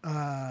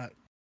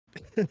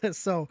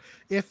 So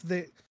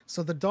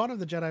the Dawn of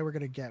the Jedi we're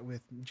gonna get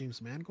with James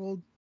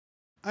Mangold,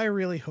 I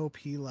really hope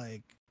he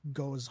like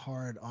goes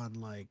hard on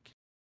like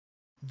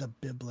the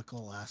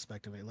biblical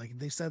aspect of it. Like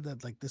they said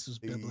that like this is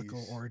biblical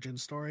Please. origin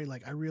story.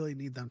 Like I really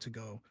need them to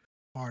go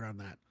hard on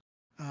that.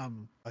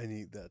 I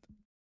need that.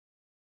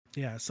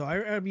 Yeah. So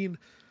I mean,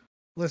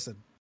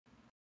 listen.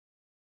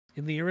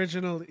 In the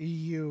original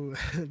EU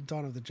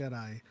Dawn of the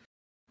Jedi,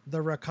 the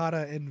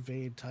Rakata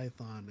invade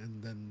Tython,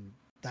 and then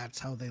that's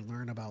how they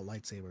learn about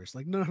lightsabers.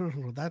 Like, no,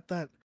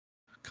 that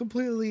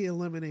completely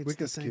eliminates We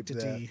can the skip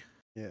that. sanctity.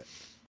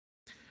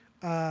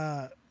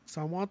 Yeah.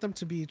 So I want them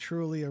to be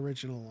truly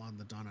original on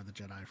the Dawn of the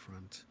Jedi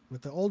front.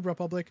 With the Old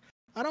Republic,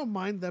 I don't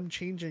mind them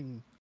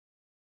changing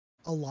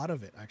a lot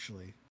of it,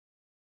 actually.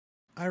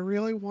 I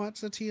really want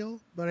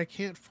Satele, but I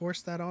can't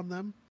force that on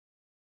them.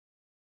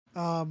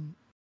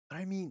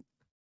 I mean,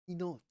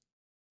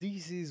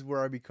 this is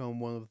where I become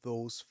one of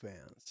those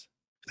fans.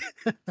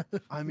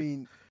 I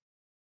mean,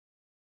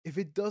 if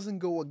it doesn't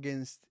go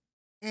against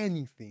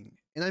anything,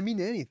 and I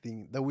mean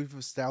anything that we've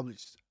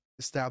established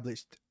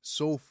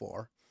so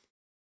far,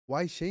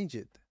 why change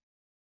it?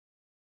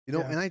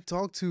 Yeah. And I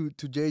talked to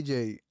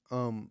JJ,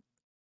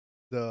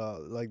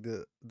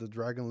 the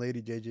dragon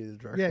lady, JJ the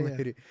dragon Yeah.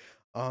 lady,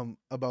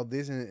 about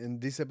this, and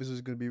this episode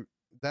is gonna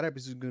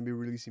be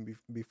releasing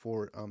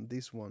before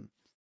this one.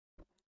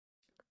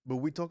 But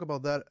we talk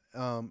about that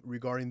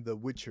regarding The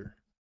Witcher,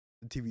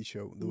 the TV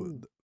show,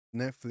 the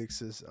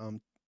Netflix's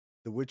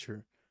The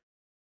Witcher.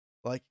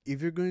 Like,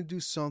 if you're going to do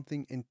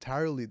something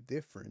entirely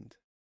different,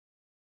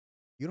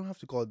 you don't have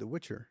to call it The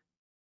Witcher,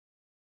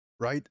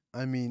 right?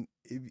 I mean,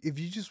 if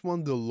you just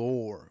want the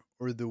lore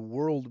or the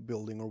world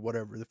building or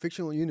whatever, the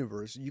fictional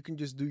universe, you can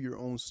just do your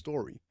own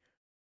story,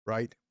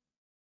 right?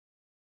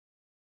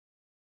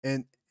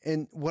 And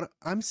what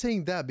I'm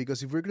saying that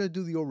because if we're gonna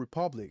do the Old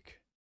Republic,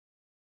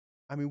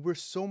 I mean, we're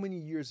so many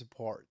years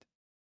apart.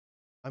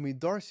 I mean,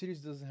 Dark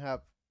Cities doesn't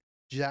have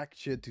jack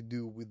shit to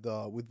do with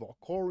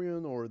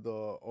Valkorion or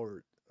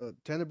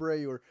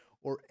Tenebrae or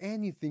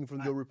anything from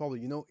the Old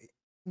Republic.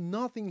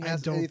 Nothing I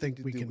has don't anything think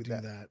to we do can with do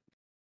that. that.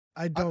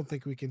 I don't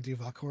think we can do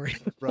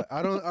Valkorion. Right.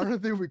 I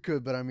don't think we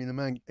could, but I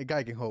mean, a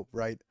guy can hope,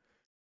 right?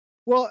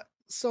 Well,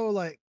 so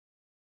like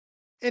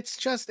it's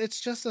just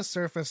a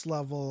surface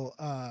level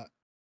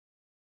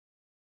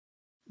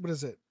what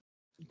is it?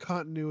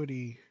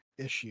 Continuity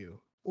issue.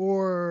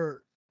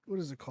 Or what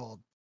is it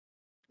called?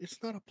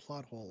 It's not a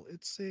plot hole.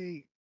 It's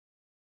a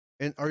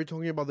And are you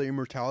talking about the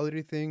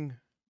immortality thing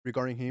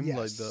regarding him?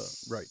 Like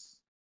right. yes.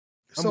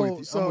 I'm with you. I'm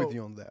with So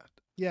you on that.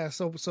 yeah,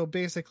 so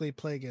basically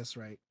Plagueis,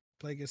 right?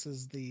 Plagueis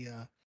is the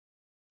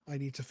I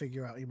need to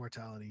figure out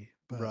immortality,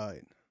 but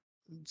Right.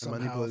 And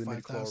somehow manipulating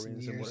 5,000 midichlorians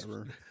and years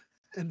whatever.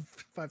 and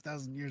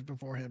 5,000 years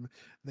before him,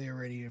 they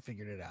already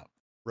figured it out.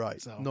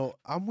 Right. So No,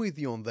 I'm with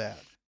you on that.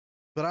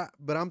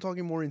 But I'm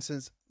talking more in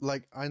sense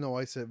like I know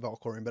I said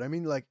Valkorion, but I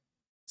mean like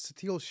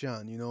Satele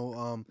Shan,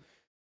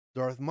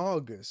 Darth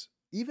Malgus,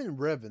 even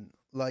Revan,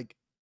 like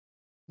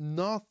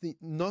not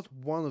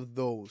one of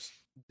those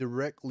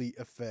directly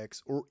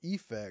affects or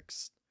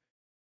effects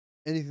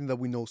anything that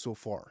we know so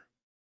far.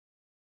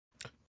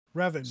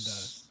 Revan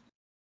does.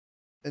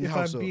 And if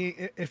how I'm so?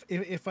 being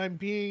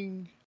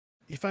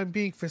if I'm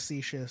being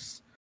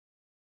facetious,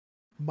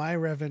 my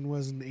Revan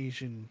was an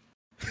Asian.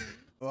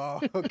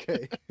 Oh,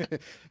 okay.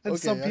 And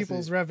some Okay, I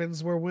people's see.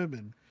 Revans were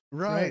women.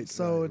 Right.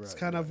 So it's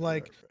kind of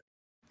like right.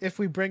 if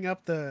we bring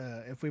up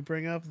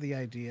the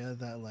idea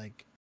that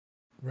like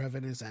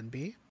Revan is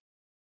NB,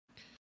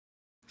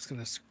 it's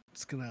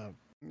gonna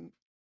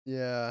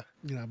Yeah.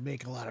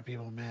 make a lot of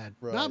people mad.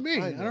 Right. Not me.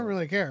 I don't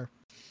really care.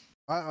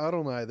 I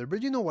don't either,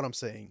 but you know what I'm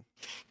saying.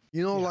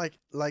 You know, Yeah.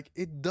 like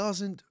it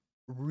doesn't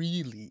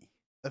really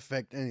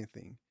affect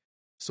anything.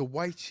 So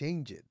why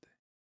change it?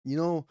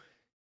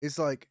 It's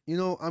like,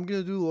 I'm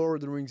gonna do Lord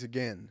of the Rings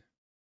again.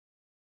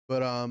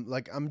 But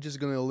like I'm just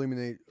gonna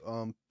eliminate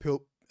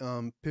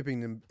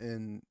Pippin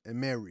and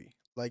Merry.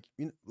 Like,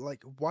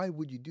 like why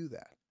would you do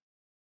that?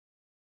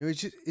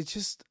 It's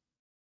just,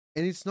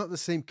 and it's not the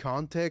same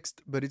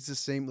context, but it's the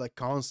same like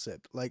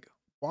concept. Like,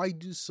 why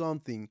do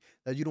something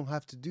that you don't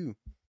have to do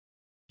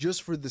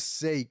just for the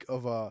sake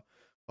of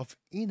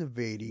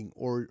innovating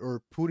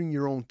or putting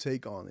your own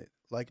take on it?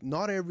 Like,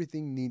 not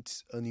everything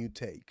needs a new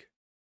take.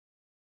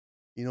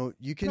 You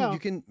No,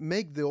 can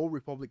make the old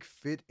Republic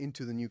fit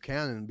into the new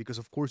canon because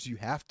of course you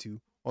have to.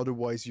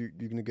 Otherwise, you're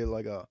gonna get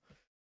like a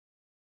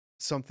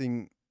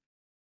something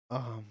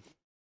um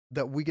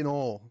that we can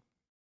all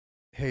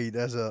hate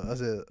as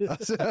a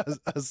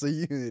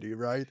unity,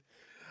 right?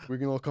 We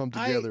can all come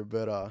I together,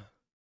 but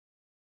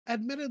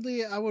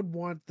admittedly I would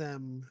want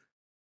them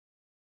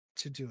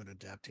to do an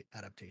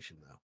adaptation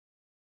though.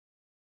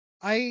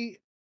 I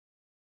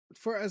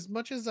for as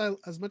much as I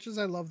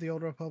love the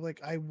Old Republic,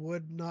 I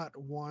would not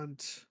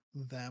want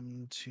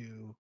them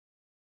to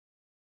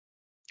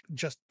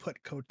just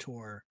put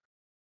KOTOR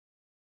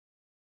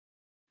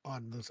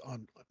on this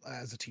on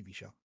as a TV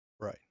show.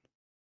 right.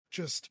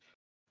 Just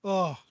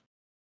oh,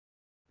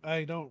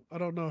 I don't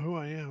know who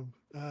I am.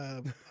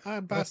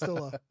 I'm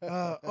Bastilla.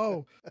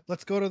 Oh,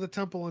 let's go to the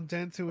temple on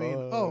Dantooine.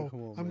 Oh, Oh,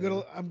 come on,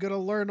 man. I'm gonna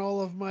learn all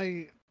of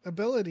my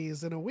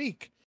abilities in a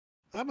week.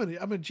 I'm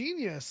a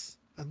genius.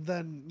 And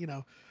then,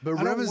 But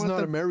I Rev don't is want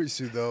not a them.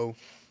 Marisu though.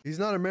 He's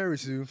not a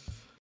Marisu.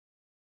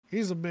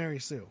 He's a Mary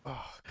Sue.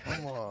 Oh,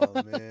 come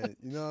on, man.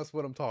 That's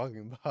what I'm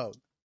talking about.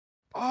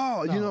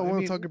 Oh, No, I I want to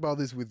mean, talk about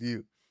this with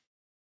you.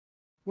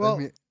 Let well,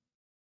 me.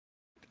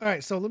 all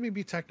right. So let me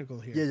be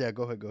technical Yeah, here. yeah.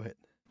 Go ahead. Go ahead.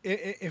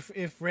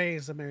 If Ray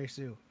is a Mary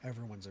Sue,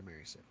 everyone's a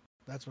Mary Sue.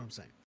 That's what I'm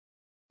saying.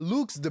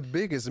 Luke's the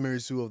biggest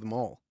Marisu of them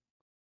all.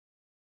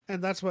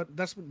 And that's what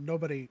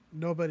nobody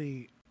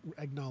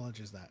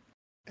acknowledges that.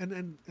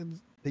 And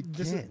They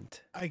this is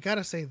can't. I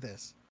gotta say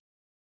this.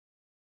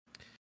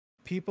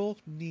 People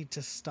need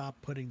to stop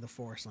putting the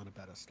Force on a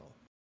pedestal.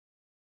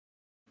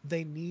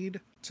 They need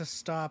to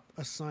stop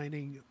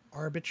assigning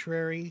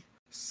arbitrary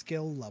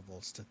skill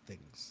levels to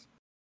things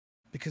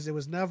because it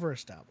was never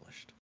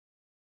established.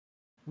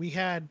 We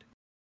had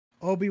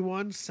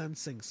Obi-Wan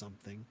sensing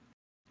something.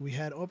 We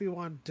had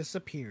Obi-Wan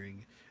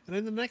disappearing. And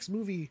in the next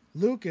movie,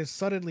 Luke is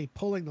suddenly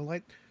pulling the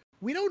light.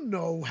 We don't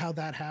know how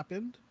that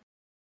happened.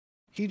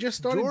 He just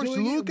started George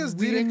doing Lucas it.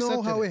 We didn't know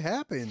accepted how it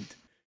happened.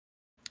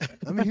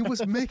 I mean, he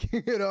was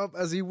making it up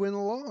as he went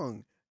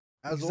along,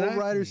 as all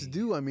writers Exactly.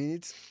 do. I mean,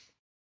 it's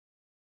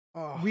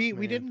We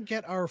man, didn't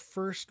get our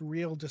first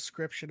real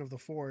description of the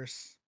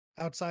Force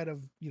outside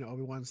of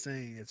Obi-Wan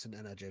saying it's an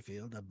energy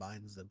field that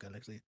binds the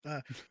galaxy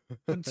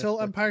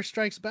until Empire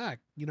Strikes Back.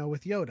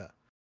 With Yoda.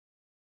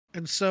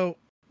 And so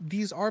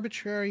these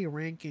arbitrary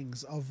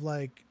rankings of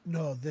like,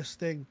 no, this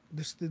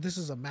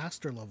is a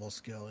master level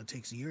skill. It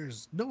takes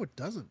years. No, it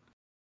doesn't.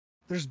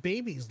 There's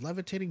babies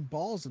levitating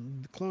balls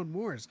in the Clone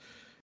Wars.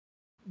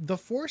 The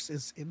Force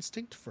is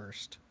instinct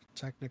first,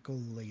 technical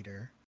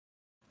later.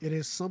 It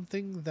is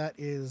something that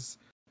is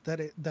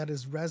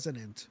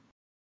resonant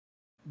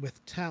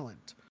with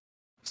talent.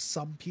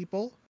 Some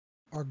people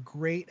are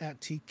great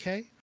at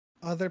TK,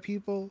 other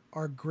people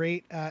are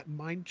great at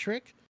mind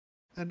trick,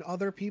 and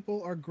other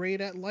people are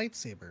great at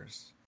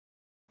lightsabers.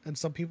 And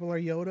some people are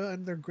Yoda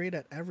and they're great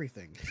at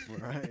everything.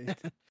 right?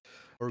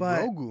 Or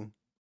But Grogu,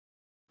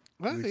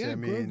 well, which yeah, I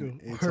mean,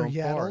 Grogu it's or on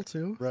Yaddle par,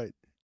 too. right?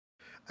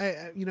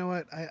 You know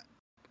what?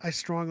 I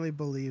strongly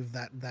believe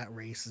that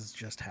race is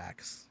just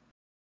hacks.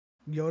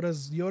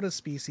 Yoda's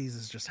species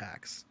is just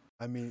hacks.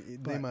 I mean,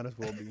 they But might as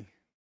well be.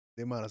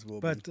 They might as well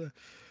be. but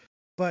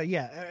but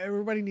yeah,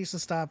 everybody needs to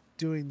stop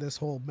doing this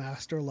whole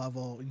master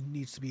level.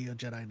 Needs to be a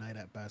Jedi Knight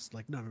at best.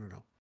 Like no.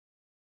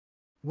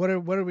 What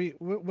did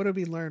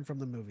we learn from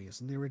the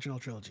movies in the original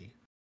trilogy?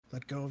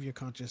 Let go of your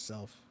conscious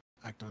self.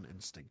 Act on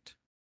instinct.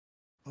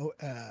 Oh,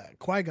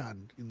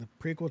 Qui-Gon in the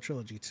prequel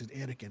trilogy to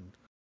Anakin,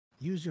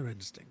 use your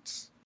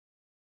instincts.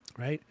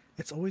 Right?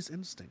 It's always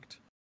instinct.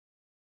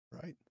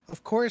 Right.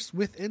 Of course,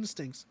 with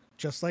instincts,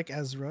 just like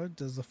Ezra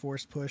does the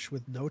Force push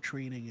with no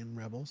training in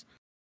Rebels.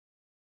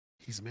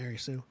 He's Mary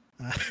Sue.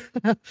 I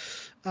mean,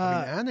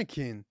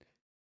 Anakin,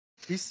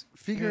 he's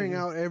figuring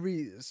yeah, out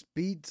every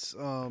speeds.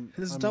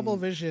 his I double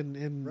mean,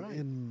 vision right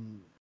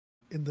in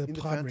the in the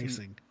pod Phantom,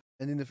 racing.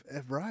 and in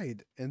the right,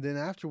 and then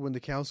after when the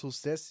council's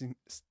testing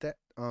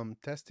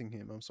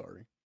him, I'm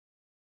sorry.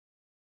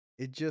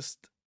 It just,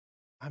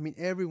 I mean,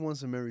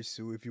 everyone's a Mary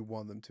Sue if you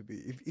want them to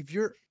be. If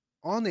you're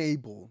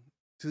unable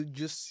to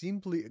just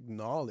simply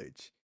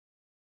acknowledge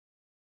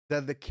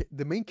that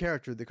the main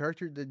character, the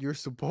character that you're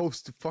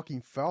supposed to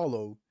fucking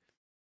follow,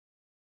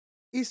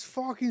 is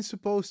fucking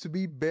supposed to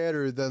be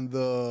better than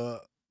the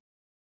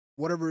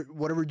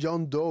whatever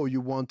John Doe you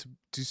want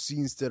to see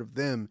instead of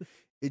them.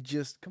 It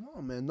just, come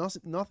on, man,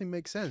 nothing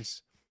makes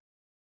sense.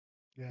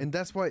 Yeah. And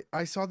that's why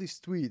I saw this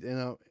tweet,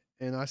 and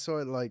I saw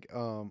it like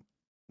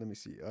let me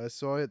see, I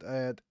saw it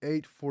at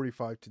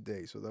 8:45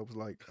 today, so that was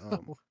like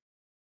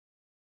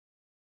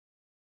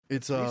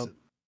it's It's recent.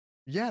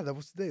 yeah, that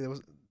was today,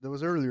 that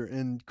was earlier.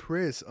 And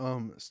Chris,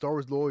 Star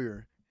Wars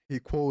lawyer, he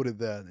quoted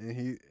that,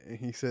 and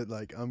he said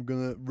like, I'm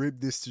gonna rip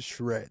this to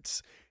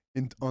shreds.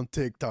 on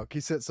TikTok. He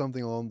said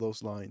something along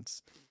those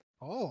lines.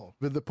 Oh,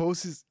 But the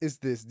post is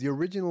this. The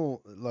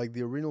original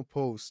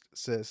post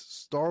says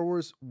Star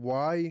Wars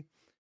why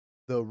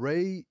the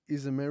Rey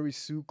is a Mary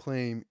Sue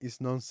claim is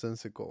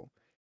nonsensical.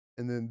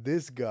 And then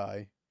this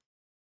guy,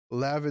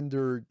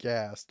 Lavender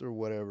Gast or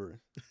whatever,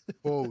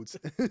 quotes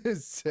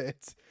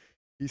says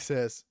he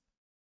says,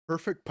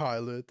 perfect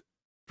pilot,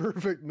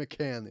 perfect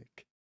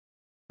mechanic,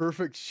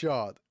 perfect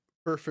shot,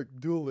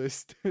 perfect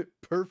duelist,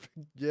 perfect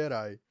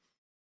Jedi,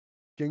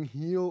 can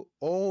heal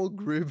all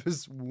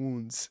grievous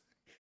wounds.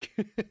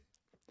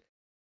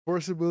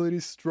 Force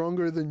abilities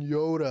stronger than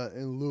Yoda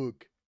and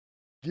Luke,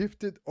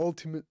 gifted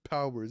ultimate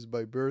powers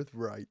by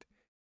birthright,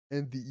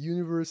 and the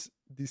universe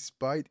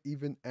despite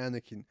even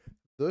Anakin,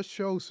 the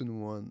chosen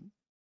one,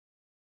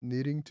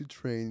 needing to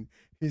train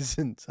his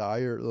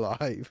entire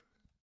life.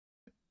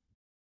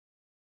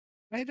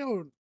 I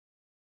don't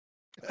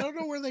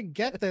know where they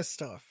get this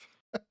stuff.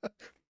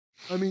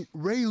 I mean,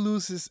 Rey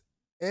loses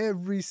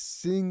every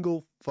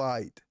single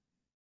fight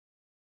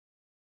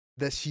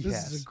that she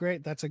This is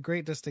has. that's a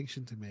great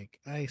distinction to make.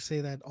 I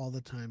say that all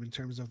the time in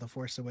terms of the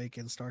Force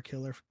Awakens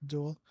Starkiller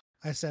duel.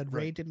 I said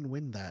Rey Right. didn't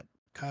win that.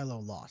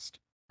 Kylo lost.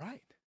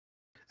 Right.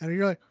 And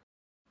you're like,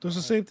 there's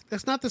the Right. same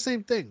that's not the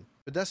same thing.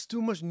 But that's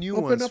too much Open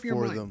nuance up your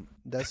for mind. them.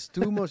 That's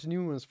too much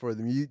nuance for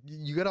them.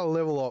 You gotta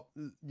level up.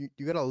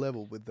 You gotta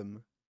level with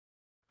them.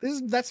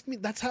 That's me.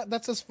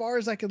 That's as far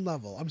as I can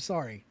level. I'm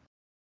sorry.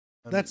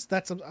 I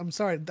I'm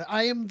sorry.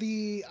 I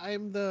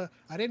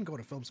didn't go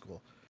to film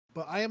school,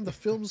 but I am the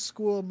film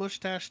school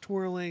mustache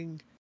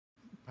twirling,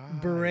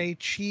 beret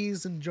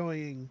cheese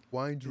enjoying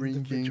wine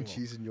drinking, individual.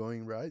 cheese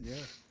enjoying, right? Yeah.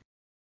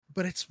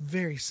 But it's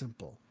very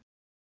simple.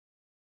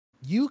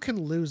 You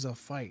can lose a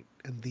fight,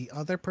 and the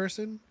other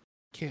person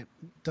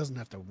doesn't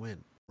have to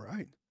win.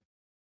 Right.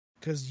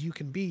 Because you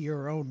can be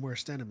your own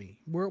worst enemy.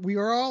 We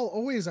are all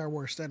always our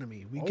worst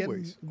enemy. We get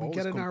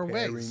in our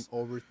ways.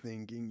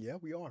 Overthinking. Yeah,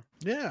 we are.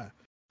 Yeah.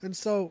 And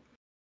so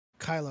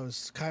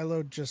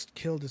Kylo just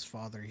killed his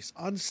father. He's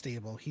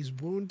unstable. He's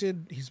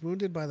wounded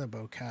by the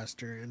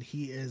bowcaster, and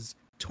he is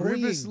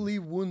Grievously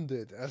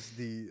wounded, as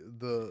the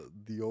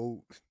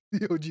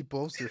OG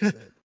poster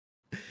said.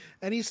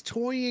 And he's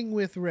toying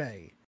with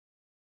Rey.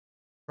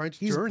 Trying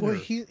to turn her.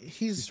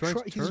 He's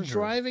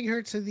driving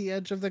her to the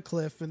edge of the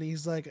cliff, and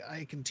he's like,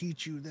 I can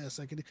teach you this.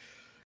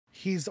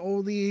 He's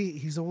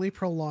only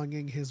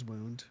prolonging his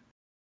wound,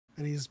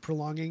 and he's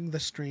prolonging the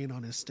strain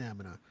on his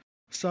stamina.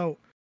 So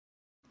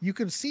you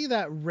can see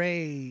that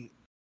Rey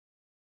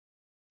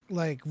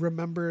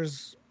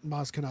remembers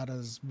Maz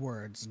Kanata's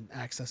words and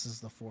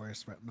accesses the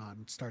Force, whatnot,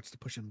 and starts to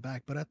push him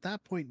back. But at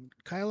that point,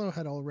 Kylo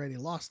had already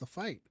lost the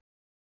fight.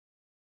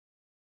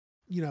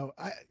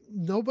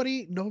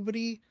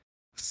 Nobody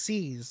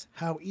sees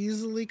how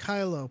easily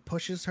Kylo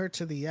pushes her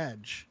to the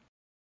edge,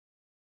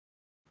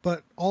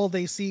 but all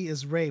they see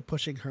is Rey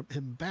pushing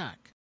him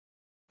back.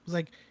 It's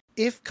like,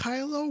 if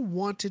Kylo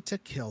wanted to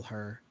kill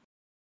her,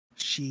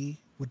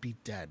 she would be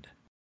dead.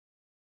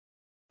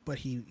 But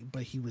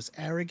he was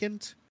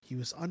arrogant. He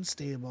was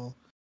unstable.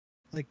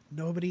 Like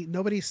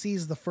nobody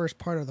sees the first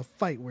part of the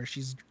fight where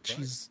she's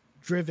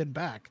driven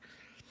back.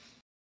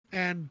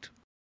 And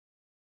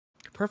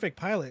perfect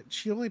pilot,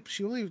 she only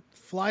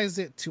flies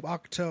it to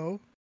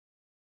Octo,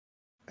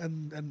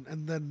 and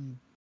then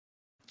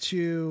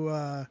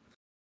to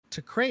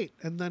Crate,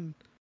 and then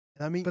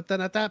but then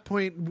at that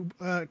point,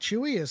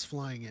 Chewie is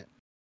flying it.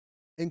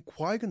 And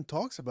Qui-Gon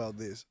talks about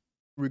this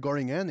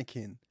regarding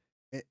Anakin,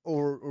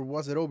 or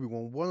was it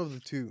Obi-Wan? One of the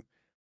two.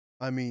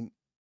 I mean,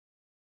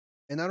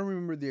 and I don't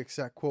remember the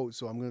exact quote,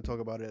 so I'm going to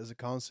talk about it as a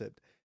concept.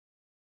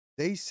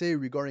 They say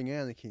regarding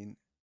Anakin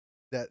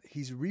that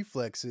his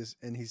reflexes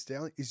and his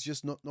talent is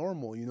just not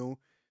normal,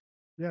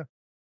 Yeah.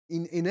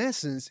 In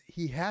essence,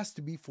 he has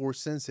to be force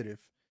sensitive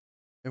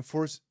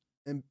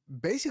and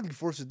basically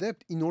force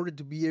adept in order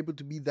to be able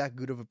to be that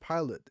good of a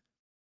pilot.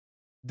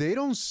 They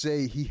don't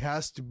say he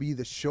has to be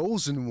the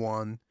chosen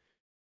one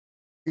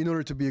in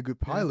order to be a good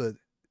pilot.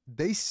 Yeah.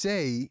 They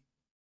say,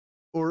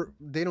 or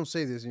they don't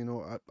say this,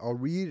 I'll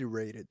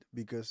reiterate it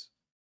because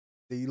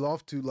they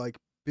love to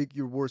pick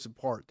your words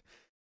apart.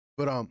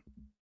 But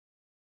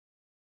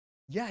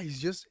yeah,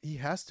 he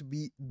has to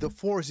be, the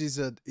Force is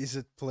at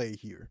play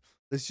here.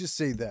 Let's just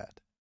say that.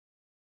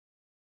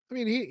 I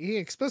mean, he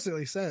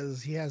explicitly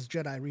says he has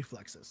Jedi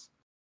reflexes.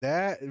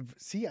 I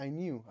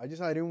knew. I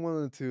didn't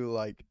want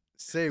to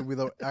say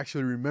without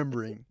actually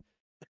remembering.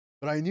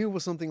 But I knew it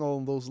was something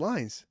along those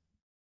lines.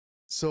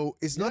 So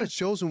it's not a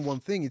chosen one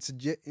thing. It's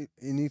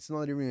it's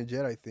not even a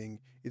Jedi thing.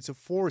 It's a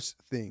Force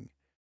thing.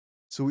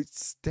 So it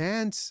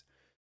stands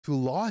to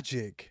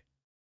logic.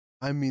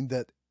 I mean,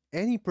 that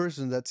any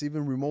person that's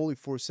even remotely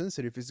Force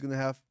sensitive is going to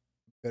have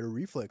better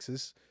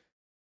reflexes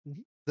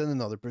than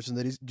another person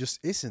that just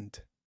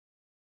isn't.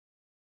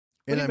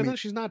 But even though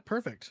she's not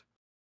perfect,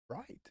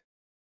 right?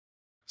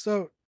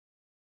 So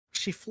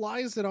she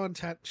flies it on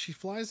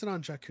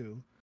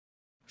Jakku.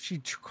 She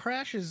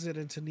crashes it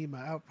into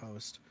Nema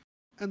Outpost,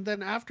 and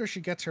then after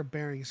she gets her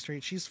bearings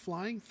straight, she's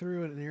flying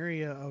through an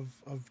area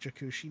of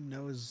Jakku she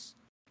knows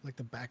like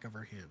the back of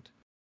her hand.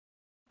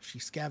 She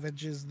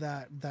scavenges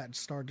that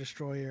Star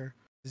Destroyer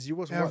She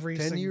was what, every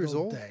 10 years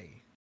single old?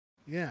 day.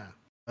 Yeah.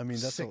 I mean,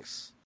 that's a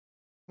 6.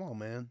 come on,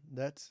 man.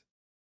 That's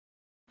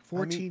I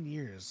mean, 14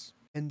 years.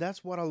 and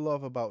that's what I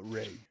love about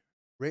Ray.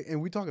 Ray,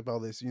 and we talk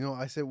about this. You know,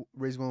 I said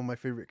Ray's one of my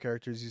favorite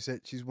characters. You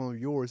said she's one of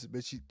yours,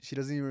 but she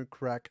doesn't even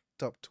crack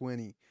top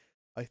 20.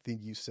 I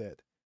think you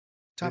said.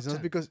 Top It's not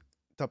 10. because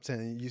top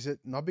 10. You said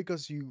not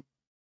because you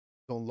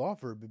don't love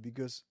her, but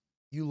because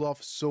you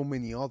love so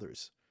many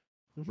others,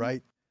 Mhm.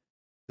 right?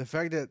 The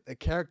fact that a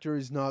character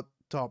is not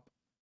top.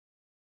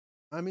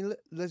 I mean,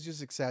 let's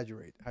just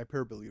exaggerate,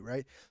 hyperbole,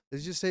 right?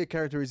 Let's just say a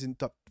character is in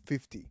top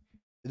 50.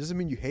 It doesn't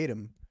mean you hate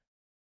him,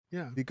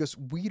 Yeah. because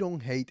we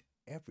don't hate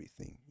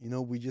everything. You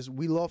know, we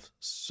love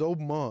so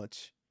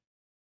much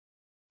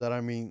that, I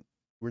mean,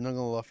 we're not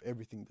gonna love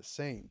everything the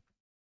same.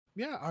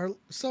 Yeah,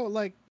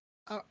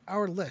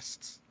 our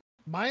lists.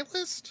 My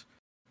list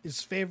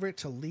is favorite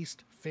to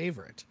least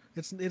favorite.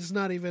 It's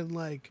not even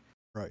like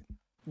Right.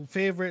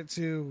 favorite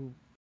to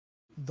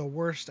the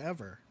worst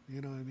ever. You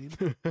know what I mean?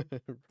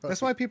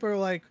 That's Right. why people are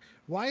like,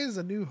 "Why is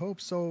A New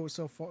Hope so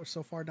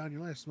far down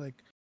your list?"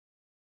 Like,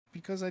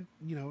 because it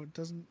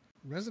doesn't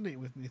resonate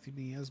with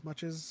me as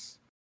much as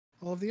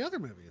all of the other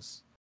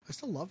movies. I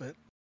still love it.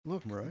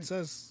 Look, Right. it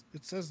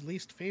says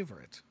least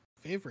favorite.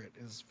 Favorite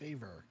is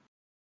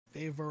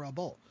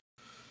favorable.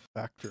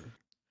 Factor.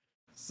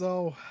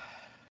 So,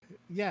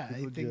 yeah,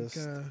 People I think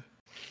just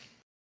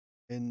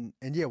and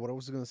yeah, what I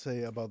was gonna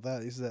say about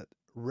that is that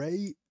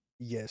Ray,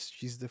 yes,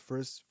 she's the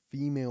first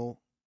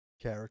female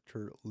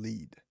character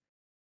lead,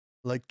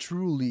 like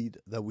true lead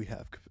that we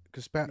have.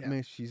 Because Padme,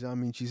 yeah, she's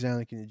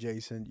Anakin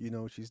adjacent. You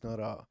know, she's not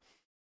a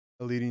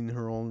lead in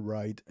her own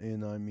right,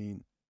 and I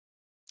mean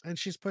and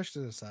she's pushed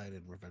it aside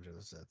in Revenge of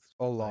the Sith.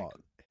 a Like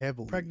lot,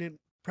 heavily.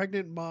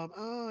 pregnant mom.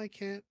 Oh, I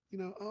can't.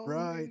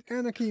 Right,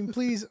 Anakin,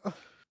 please.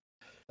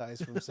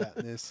 Dies from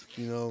sadness,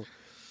 you know.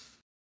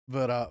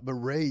 But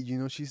Ray, you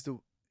know,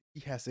 he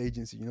has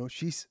agency. You know,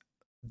 she's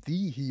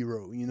the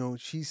hero. You know,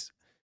 she's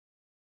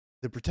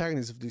the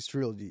protagonist of this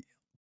trilogy,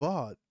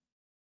 but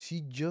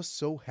she just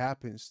so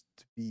happens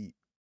to be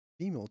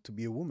female, to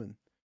be a woman.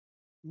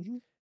 hmm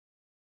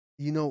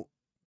You know,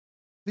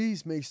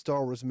 please make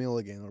Star Wars male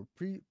again, or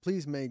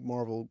please make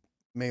Marvel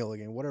male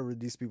again, whatever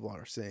these people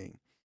are saying.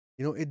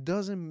 You know, it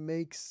doesn't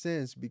make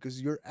sense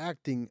because you're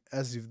acting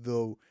as if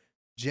though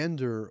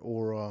gender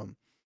or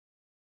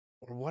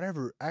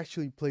whatever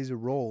actually plays a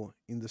role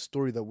in the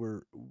story that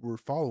we're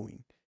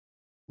following.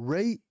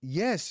 Ray,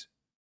 yes,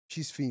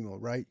 she's female,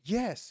 right?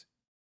 Yes,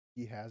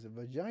 she has a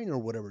vagina or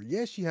whatever.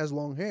 Yes, she has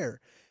long hair.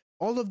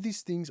 All of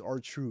these things are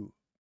true,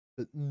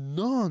 but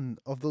none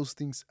of those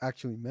things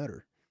actually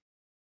matter.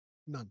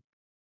 None.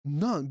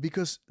 None,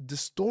 because the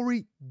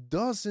story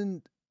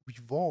doesn't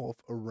revolve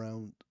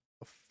around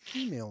a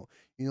female.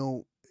 You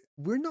know,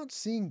 we're not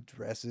seeing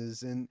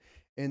dresses, and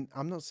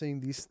I'm not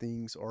saying these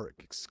things are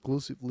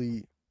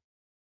exclusively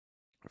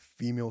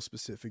female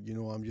specific. You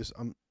know,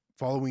 I'm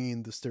following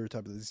in the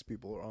stereotype that these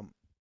people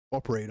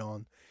operate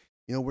on.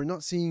 You know, we're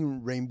not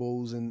seeing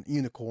rainbows and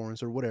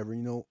unicorns or whatever.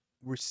 You know,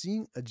 we're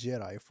seeing a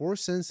Jedi,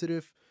 force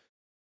sensitive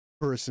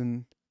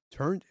person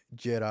turned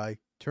Jedi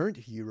turned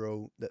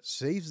hero that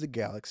saves the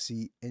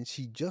galaxy, and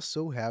she just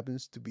so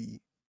happens to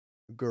be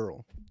a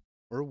girl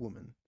or a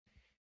woman.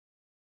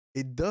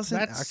 It doesn't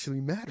That's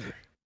actually matter.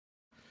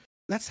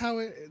 that's how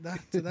it that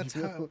that's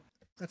You how know?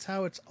 that's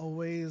how it's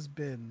always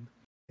been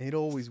It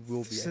always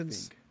will be, I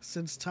since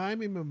think.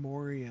 time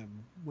immemorial.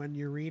 When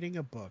you're reading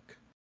a book,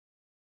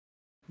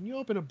 when you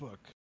open a book,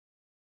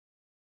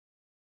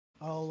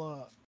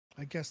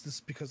 I guess this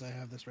is because I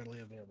have this readily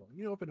available.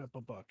 You open up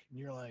a book and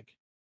you're like,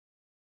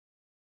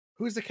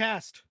 "Who's the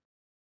cast?"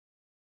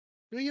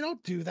 No, you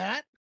don't do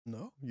that.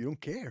 No, you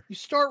don't care. You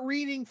start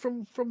reading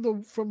from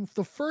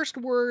the first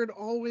word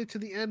all the way to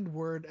the end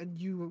word, and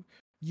you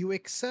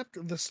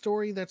accept the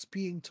story that's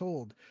being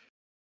told.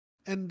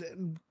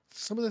 And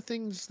some of the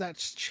things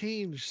that's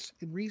changed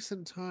in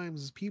recent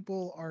times is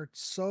people are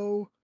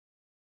so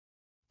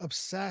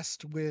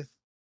obsessed with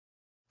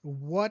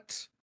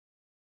what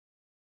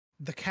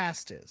the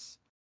cast is,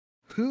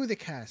 who the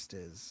cast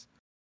is,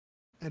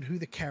 and who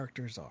the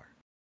characters are.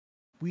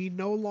 We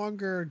no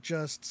longer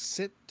just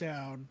sit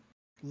down,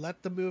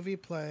 let the movie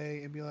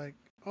play, and be like,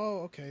 "Oh,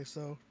 okay,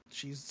 so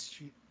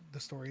the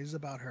story is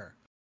about her."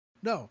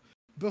 No,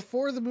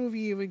 before the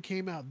movie even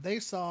came out, they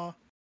saw,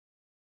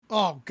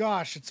 "Oh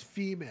gosh, it's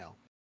female."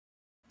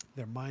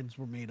 Their minds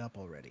were made up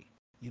already.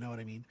 You know what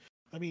I mean?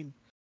 I mean,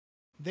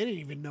 they didn't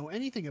even know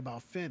anything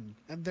about Finn,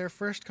 and their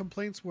first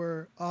complaints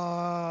were,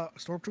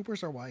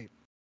 "Stormtroopers are white."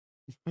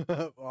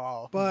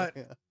 Oh But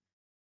man. you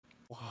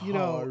Wow, I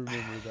know,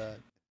 remember that.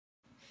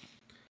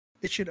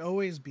 it should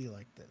always be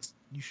like this.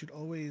 You should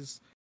always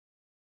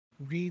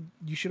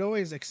you should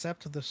always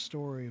accept the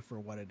story for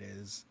what it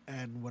is,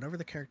 and whatever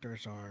the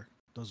characters are,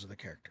 those are the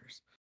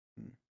characters.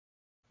 Hmm.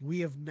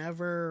 We have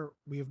never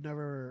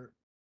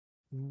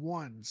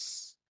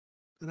once,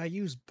 and I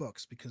use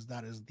books because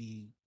that is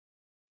the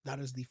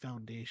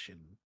foundation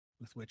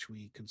with which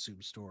we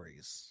consume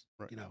stories.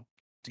 Right. You know,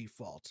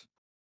 default.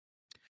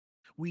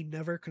 We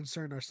never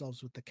concern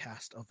ourselves with the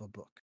cast of a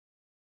book.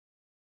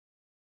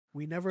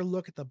 We never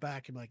look at the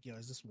back and be like, yo,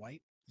 is this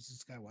white? Is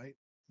this guy white?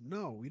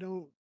 No, we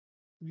don't.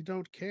 We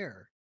don't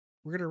care.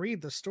 We're gonna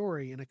read the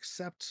story and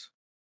accept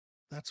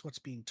that's what's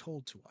being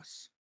told to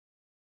us.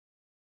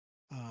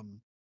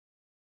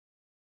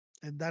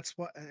 And that's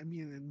what I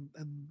mean.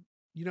 And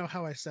you know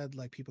how I said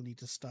like people need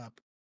to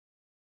stop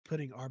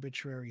putting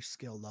arbitrary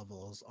skill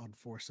levels on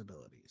force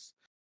abilities.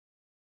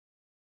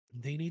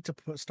 They need to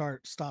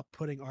stop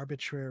putting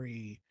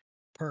arbitrary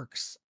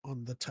perks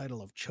on the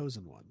title of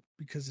chosen one,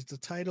 because it's a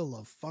title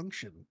of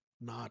function,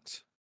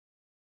 not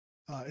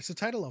it's a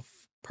title of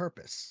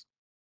purpose,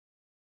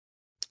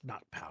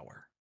 not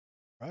power.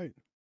 Right.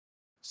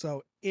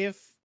 So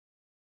if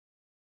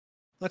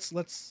let's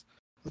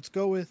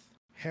go with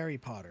Harry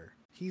Potter.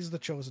 He's the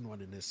chosen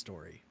one in this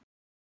story.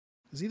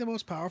 Is he the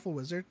most powerful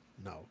wizard?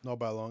 No. Not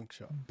by a long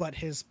shot. But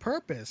his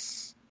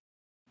purpose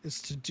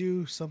is to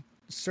do some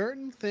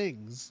certain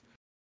things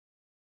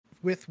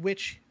with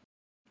which,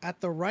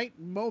 at the right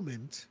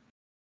moment,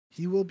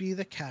 he will be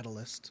the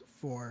catalyst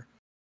for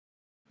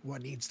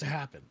what needs to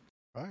happen.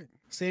 Right.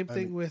 Same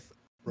thing with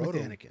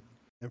Anakin.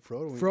 And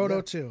Frodo.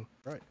 Frodo too.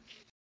 Right.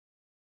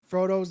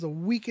 Frodo's the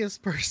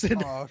weakest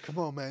person. Oh, come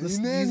on, man. He's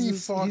In any the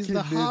fucking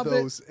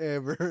mythos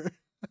ever.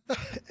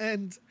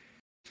 And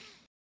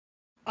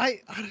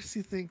I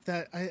honestly think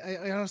that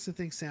I honestly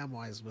think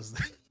Samwise was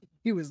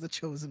he was the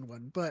chosen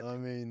one. But I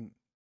mean,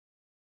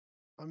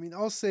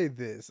 I'll say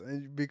this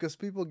because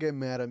people get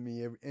mad at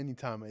me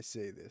anytime I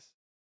say this.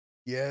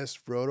 Yes,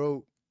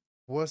 Frodo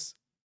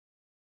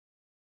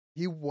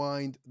he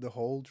whined the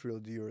whole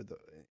trilogy or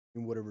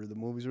in whatever the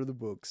movies or the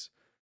books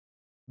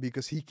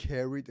because he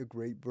carried a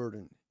great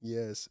burden.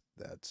 Yes,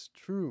 that's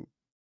true.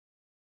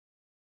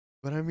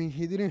 But I mean,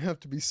 he didn't have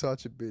to be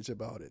such a bitch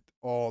about it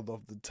all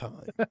of the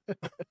time.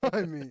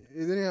 I mean,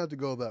 it didn't have to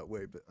go that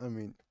way, but I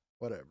mean,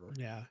 whatever.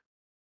 Yeah.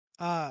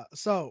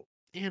 So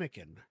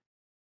Anakin,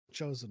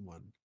 chosen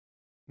one.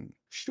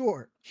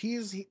 Sure,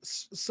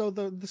 so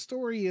the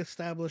story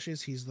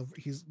establishes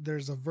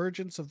there's a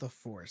vergence of the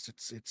Force.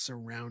 It's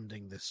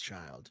surrounding this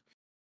child.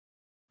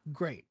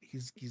 Great.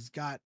 He's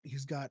got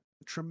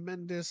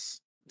tremendous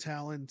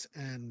talent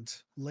and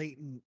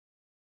latent,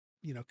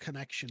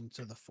 connection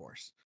to the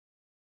Force.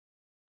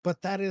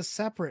 But that is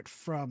separate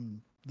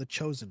from the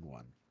chosen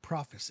one,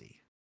 prophecy.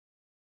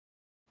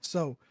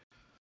 So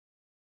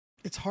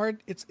it's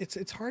hard.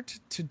 It's hard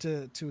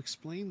to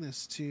explain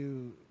this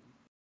to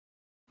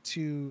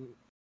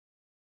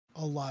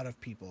a lot of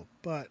people,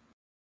 but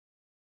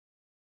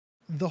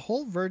the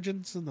whole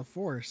vergence in the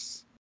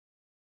Force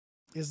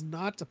is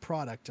not a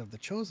product of the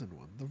chosen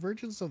one. The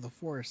vergence of the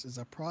Force is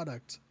a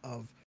product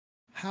of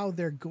how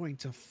they're going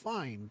to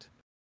find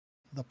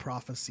the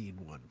prophesied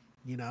one.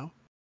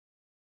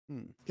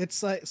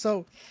 It's like,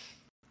 so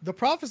the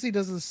prophecy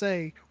doesn't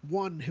say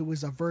one who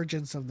is a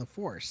vergence of the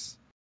Force.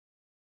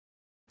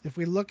 If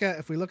we look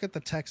at the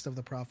text of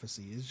the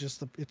prophecy, it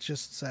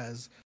just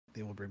says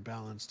they will bring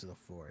balance to the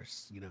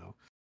Force.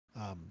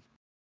 I'm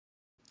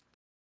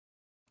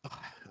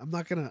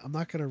not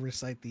gonna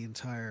recite the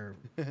entire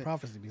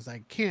prophecy because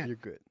I can't. You're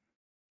good.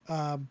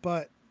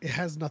 But it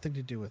has nothing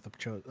to do with the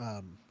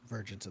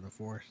vergence of the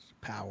Force,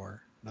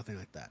 power, nothing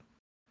like that.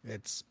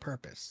 It's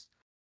purpose.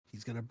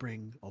 He's gonna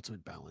bring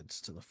ultimate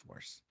balance to the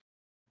Force.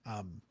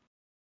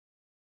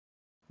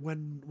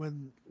 When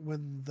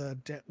the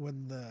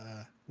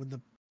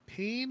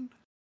pain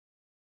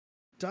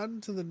done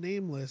to the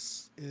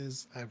nameless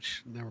is,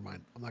 never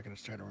mind. I'm not gonna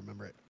try to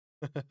remember it.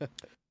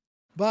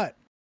 But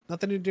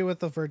nothing to do with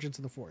the vergence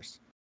of the Force.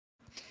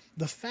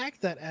 The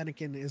fact that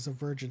Anakin is a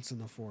vergence in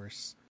the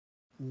Force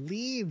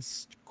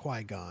leads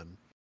Qui-Gon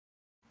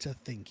to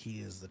think he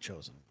is the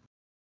chosen one.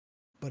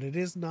 But it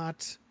is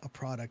not a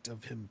product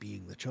of him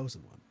being the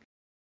chosen one.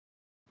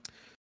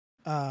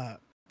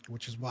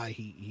 Which is why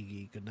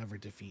he could never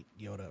defeat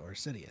Yoda or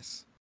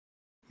Sidious.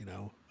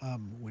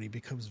 When he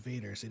becomes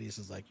Vader, Sidious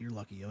is like, "You're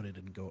lucky Yoda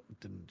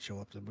didn't show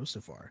up to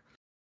Mustafar."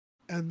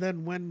 And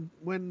then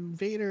when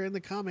Vader in the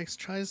comics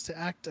tries to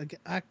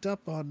act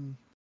up on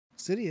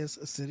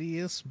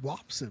Sidious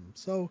whops him.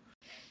 So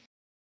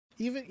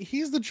even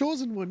he's the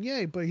chosen one,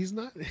 yay, but he's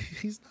not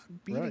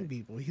beating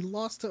people. He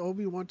lost to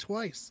Obi-Wan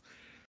twice.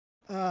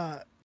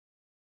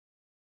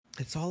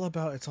 It's all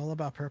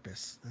about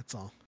purpose. That's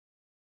all.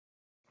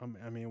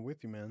 I mean,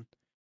 with you, man,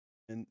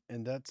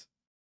 and that's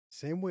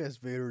same way as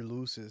Vader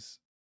loses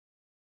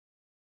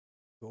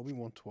to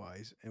Obi-Wan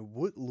twice and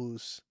would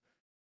lose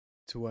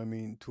to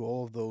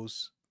all of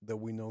those that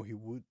we know he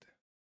would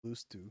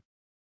lose to.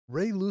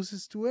 Rey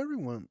loses to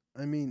everyone.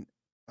 I mean,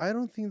 I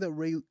don't think that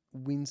Rey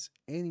wins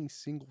any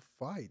single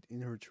fight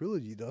in her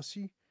trilogy, does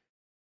she?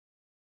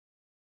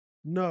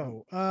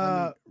 No.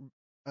 I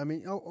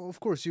mean, of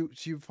course,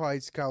 she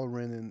fights Kylo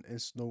Ren and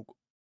Snoke,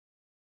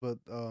 but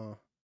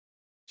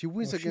she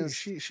wins against.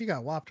 She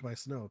got whopped by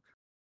Snoke.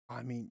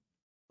 I mean,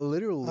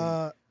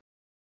 literally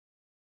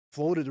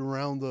floated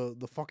around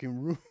the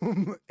fucking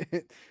room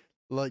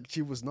like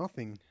she was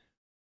nothing.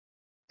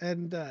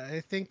 And I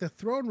think the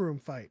throne room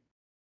fight,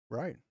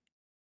 Right.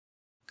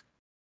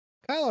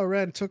 Kylo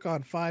Ren took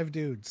on 5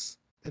 dudes,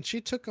 and she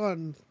took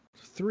on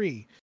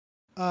 3,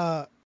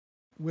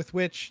 with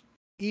which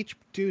each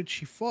dude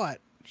she fought,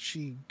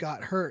 she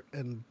got hurt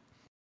and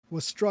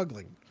was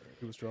struggling.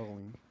 He was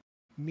struggling.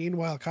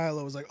 Meanwhile,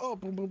 Kylo was like, oh,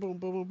 boom, boom, boom,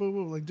 boom, boom, boom,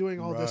 boom, like doing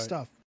all this Right.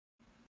 stuff.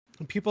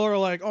 And people are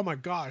like, oh my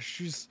gosh,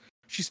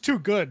 she's too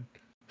good.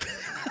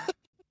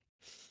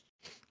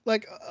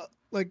 like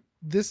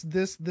this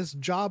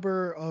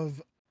jobber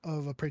of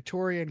a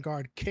Praetorian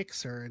guard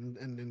kicks her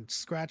and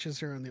scratches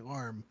her on the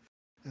arm,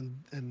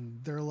 and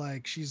they're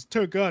like, she's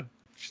too good.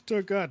 She's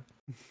too good.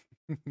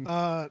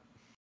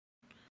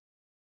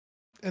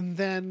 And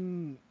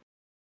then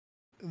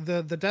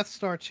the Death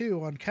Star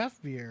 2 on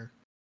Kefir,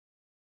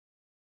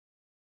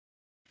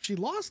 she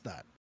lost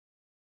that.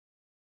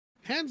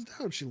 Hands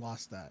down, she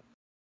lost that.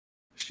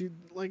 She,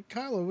 like,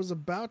 Kylo was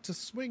about to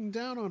swing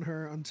down on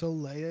her until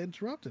Leia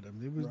interrupted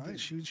him. It was Right.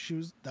 she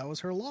was that was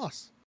her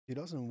loss. He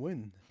doesn't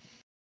win.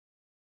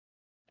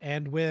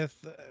 And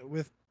with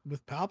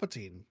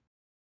Palpatine,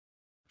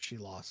 she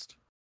lost.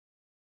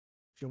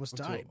 She almost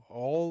died.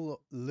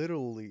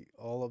 Literally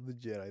all of the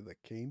Jedi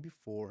that came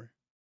before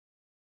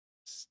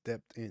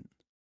stepped in.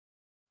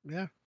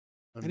 Yeah.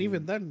 I And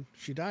even then,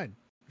 she died.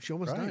 She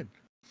almost Right. died.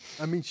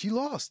 I mean, she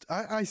lost.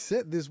 I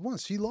said this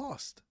once. She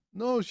lost.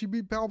 No, she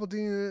beat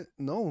Palpatine.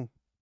 No.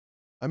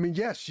 I mean,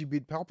 yes, she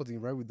beat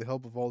Palpatine, right, with the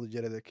help of all the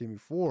Jedi that came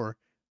before,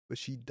 but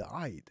she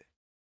died.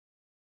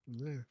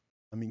 Yeah.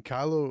 I mean,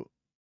 Kylo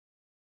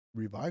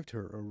revived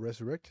her or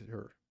resurrected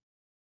her,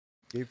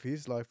 gave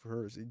his life for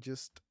hers. It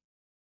just,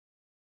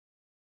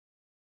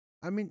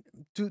 I mean,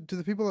 to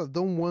the people that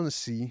don't want to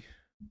see,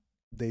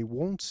 they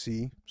won't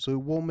see, so it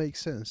won't make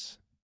sense.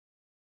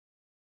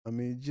 I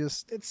mean,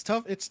 It's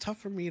tough. It's tough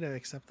for me to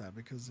accept that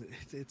because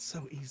it's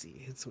so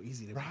easy. It's so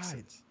easy to make Right.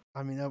 sense.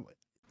 I mean,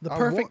 The I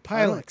perfect I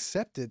don't pilot.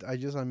 accept it. I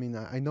mean,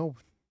 I know.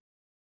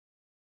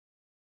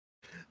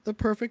 The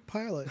perfect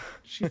pilot.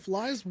 She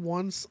flies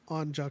once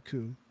on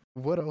Jakku.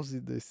 What else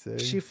did they say?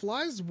 She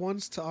flies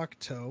once to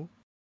Ahch-To,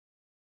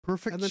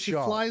 Perfect and then she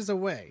shot. flies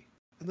away.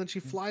 And then she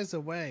flies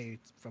away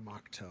from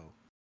Ahch-To.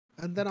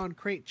 And then on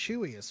Crate,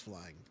 Chewie is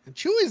flying, and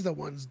Chewie's the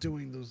ones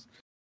doing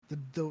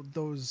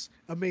those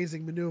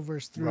amazing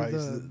maneuvers through Right,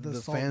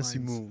 the salt fancy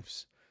mines.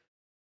 moves.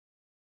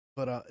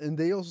 But and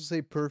they also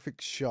say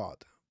perfect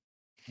shot.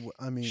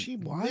 I mean, She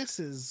what?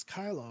 misses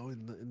Kylo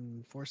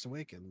in Force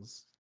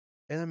Awakens.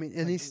 And I mean,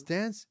 and Like- it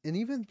stands, and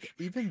even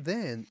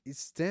then, it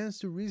stands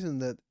to reason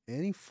that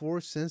any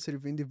force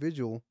sensitive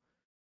individual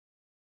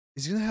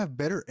is gonna have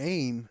better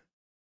aim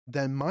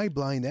than my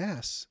blind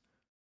ass,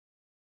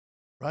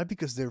 right?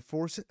 Because they're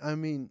force. I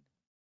mean,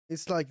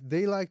 it's like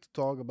they like to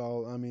talk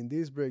about. I mean,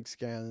 this breaks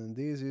canon.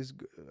 This is.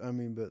 I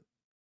mean, but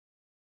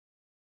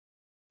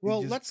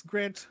Well, just-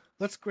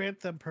 let's grant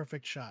them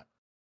perfect shot.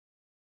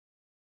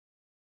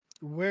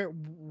 Where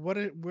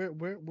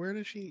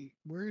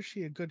is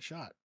she a good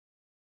shot?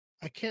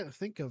 I can't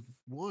think of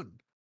one.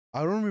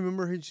 I don't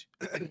remember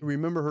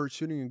remember her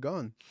shooting a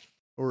gun.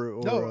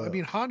 Or No, I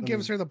mean Han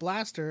gives her the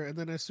blaster, and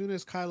then as soon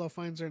as Kylo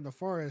finds her in the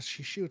forest,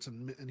 she shoots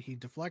and he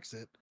deflects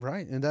it.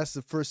 right, and that's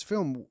the first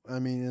film. I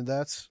mean, and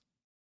that's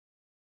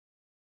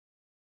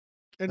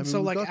And I mean, so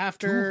we like got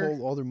after two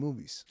whole other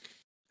movies.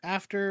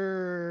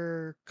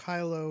 after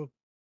Kylo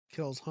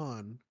kills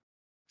Han,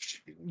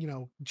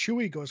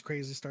 Chewie goes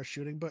crazy, starts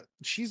shooting, but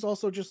she's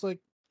also just like,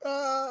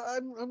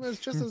 I'm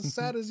just as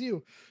sad as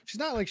you. She's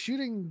not like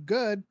shooting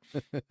good.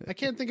 I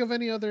can't think of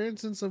any other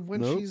instance of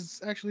when Nope.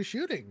 she's actually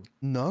shooting.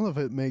 None of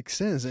it makes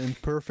sense. And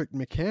Perfect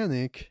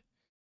Mechanic,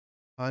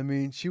 I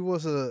mean, she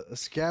was a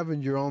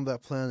scavenger on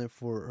that planet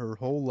for her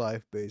whole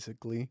life,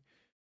 basically.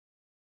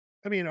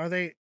 I mean,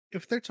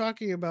 if they're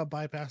talking about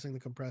bypassing the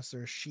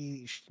compressor,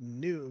 she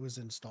knew it was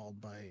installed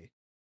by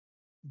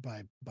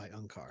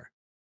Unkar.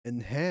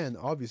 And Han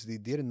obviously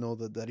didn't know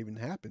that even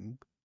happened.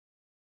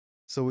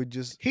 So it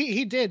just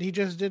He did. He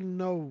just didn't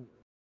know.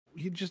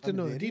 He just didn't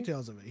know the did he?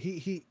 details of it.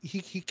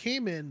 He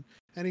came in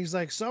and he's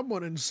like,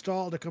 someone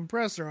installed a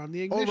compressor on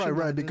the ignition. right,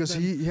 line," and because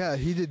then,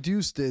 he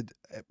deduced it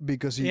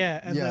because he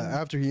and then-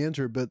 after he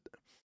entered, but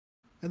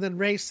And then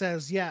Ray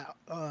says, "Yeah,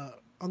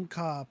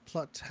 Unkar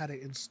Plot had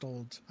it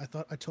installed.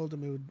 I told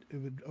him it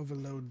would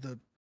overload the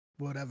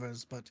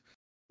whatevers, but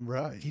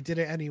right, he did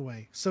it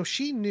anyway. So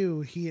she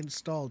knew he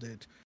installed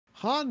it.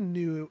 Han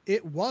knew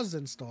it was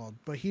installed,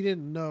 but he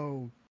didn't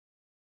know.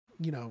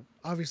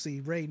 Obviously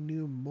Ray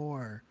knew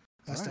more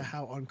as to Right.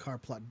 how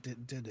Unkar Plot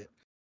did it,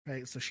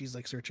 right? So she's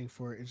like searching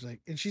for it. It's like,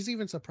 and she's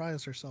even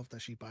surprised herself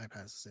that she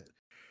bypasses it.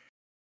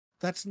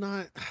 That's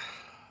not.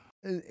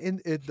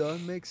 and it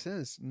doesn't make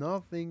sense.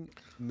 Nothing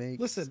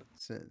makes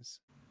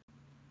sense.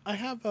 I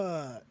have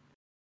a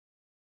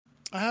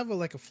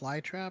like a fly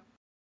trap.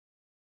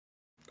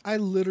 I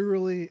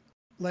literally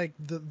like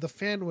the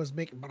fan was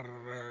making.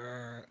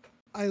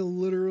 I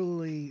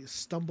literally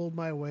stumbled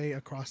my way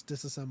across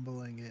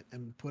disassembling it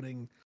and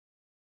putting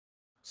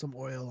some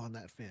oil on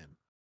that fan.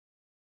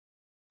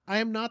 I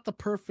am not the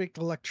perfect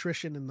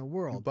electrician in the You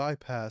world.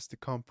 bypass the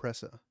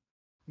compressor.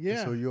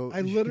 Yeah, so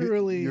I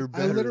literally, you're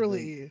better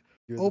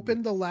You're the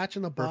opened the latch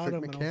in the perfect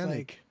bottom, and I was like,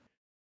 mechanic.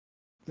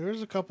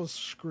 "There's a couple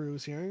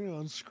screws here. I'm gonna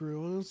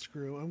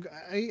unscrew.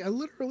 I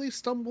literally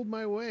stumbled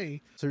my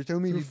way So you're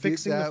telling me through you did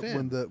fixing the that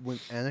fan. when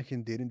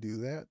Anakin didn't do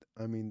that?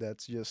 I mean,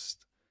 that's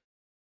just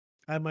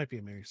I might be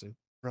a Mary Sue.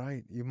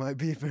 right. You might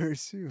be very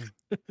soon.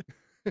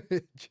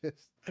 It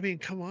just I mean,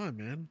 come on,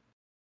 man.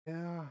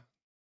 yeah.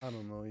 I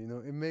don't know.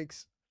 It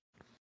makes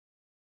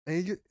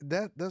and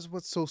that's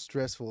what's so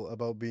stressful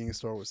about being a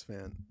Star Wars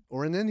fan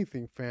or an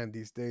anything fan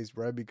these days,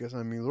 right? Because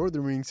I mean, Lord of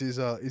the Rings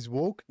is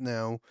woke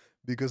now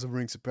because of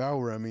Rings of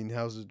Power. I mean,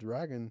 House of the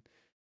Dragon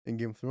and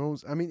Game of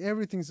Thrones. I mean,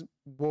 everything's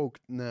woke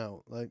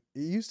now. Like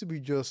it used to be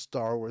just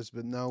Star Wars,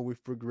 but now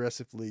we've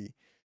progressively,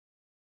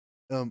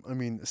 I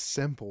mean,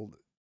 assembled.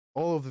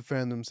 All of the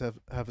fandoms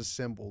have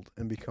assembled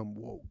and become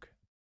woke.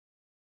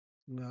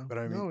 No, But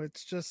I mean, no,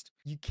 it's just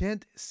you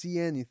can't see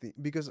anything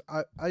because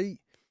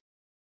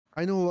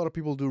I know a lot of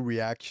people do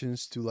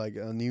reactions to like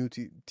new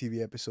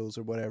TV episodes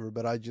or whatever,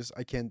 but I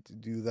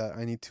can't do that.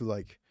 I need to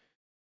like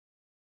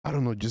I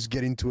don't know, just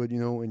get into it,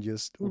 and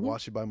just mhm.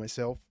 watch it by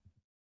myself.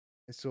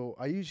 And so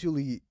I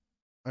usually,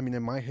 I mean, I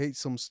might hate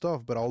some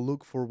stuff, but I'll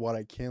look for what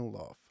I can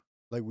love,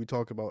 like we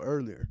talked about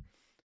earlier.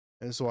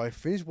 And so I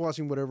finished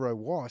watching whatever I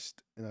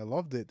watched, and I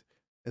loved it.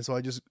 And so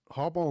I just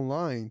hop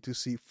online to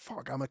see.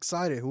 Fuck, I'm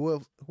excited. Who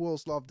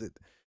else loved it?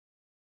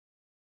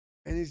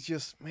 And it's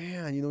just,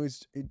 man,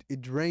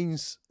 it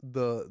drains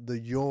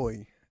the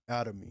joy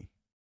out of me.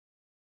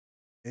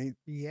 And it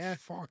Yeah.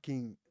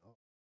 fucking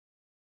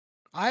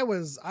I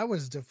was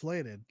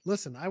deflated.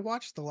 Listen, I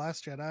watched The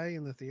Last Jedi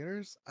in the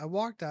theaters. I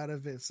walked out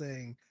of it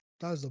saying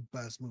that was the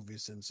best movie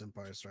since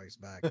Empire Strikes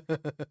Back.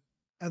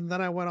 And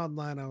then I went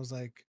online. I was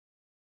like,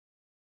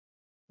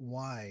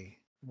 why?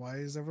 Why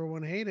does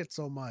everyone hate it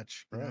so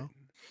much? right.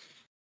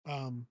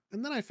 And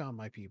then I found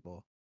my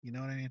people. You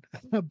know what I mean?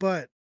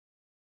 But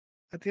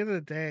at the end of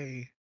the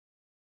day,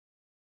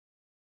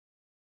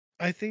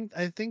 I think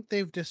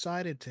they've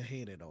decided to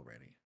hate it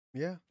already.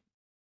 Yeah,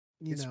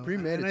 You it's know,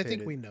 and I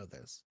think premeditated. we know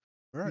this.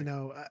 You Right.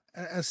 know,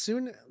 as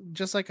soon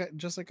just like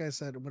I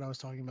said what I was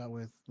talking about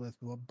with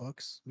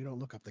books, we don't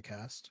look up the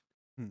cast.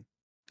 Hmm.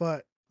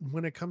 But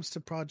when it comes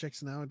to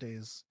projects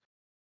nowadays,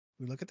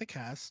 we look at the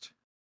cast.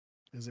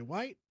 Is it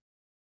white?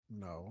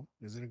 No.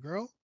 Is it a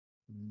girl?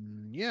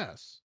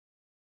 Yes.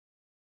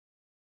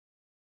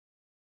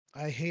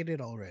 I hate it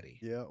already.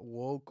 Yeah,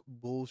 woke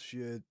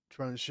bullshit,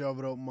 trying to shove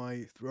it up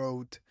my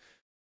throat,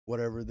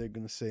 whatever they're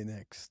gonna say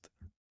next.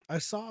 I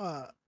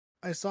saw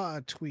I saw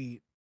a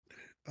tweet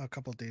a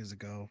couple days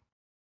ago.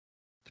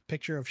 The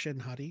picture of Shin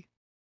Hati.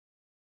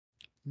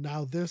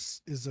 Now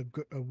this is a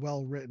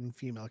well written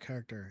female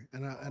character,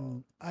 and I, Oh,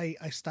 and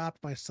I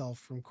stopped myself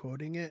from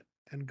quoting it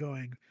and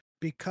going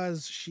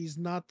because she's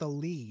not the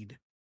lead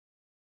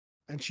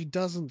and she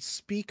doesn't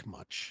speak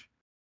much.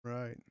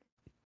 right.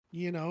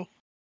 You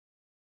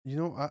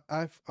know,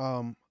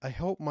 I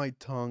held my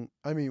tongue.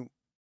 I mean,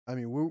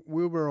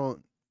 we were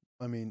on.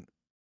 I mean,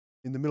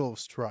 in the middle of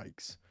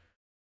strikes,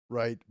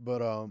 right?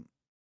 But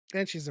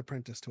and she's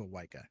apprenticed to a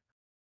white guy.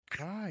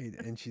 right,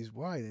 and she's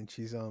white, and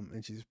she's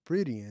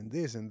pretty, and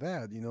this and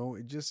that.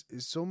 It just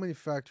is so many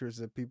factors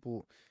that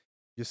people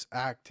just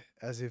act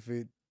as if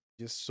it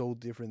just so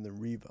different than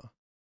Riva.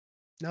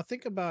 Now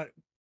think about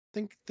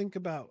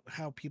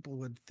how people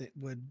would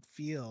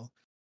feel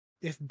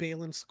if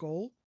Balin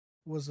Skull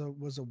was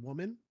a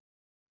woman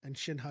and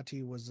Shin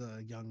Hati was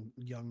a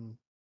young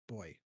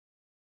boy.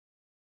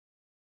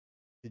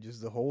 It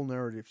just the whole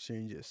narrative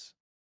changes.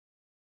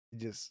 It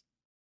just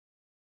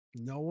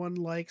No one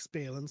likes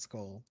Balin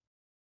Skull.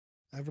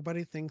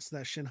 Everybody thinks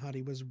that Shin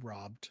Hati was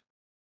robbed.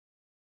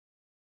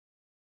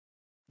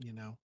 You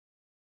know,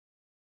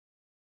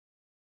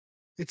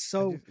 it's I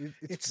so just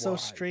it's it's so why.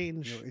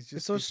 strange. It's It's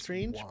just so it's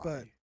strange,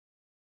 but why.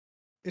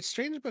 it's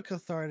strange but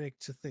cathartic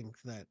to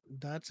think that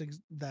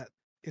that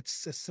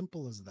it's as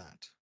simple as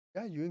that.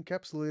 Yeah, you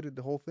encapsulated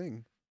the whole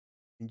thing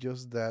in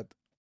just that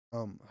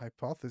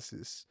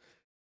hypothesis.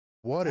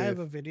 What I have if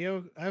a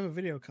video. I have a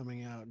video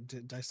coming out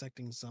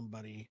dissecting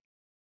somebody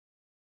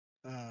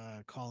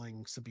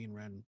calling Sabine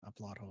Wren a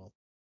plot hole.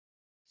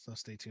 So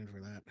stay tuned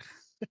for that.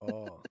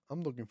 oh,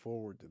 I'm looking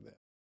forward to that.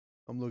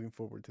 I'm looking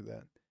forward to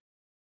that.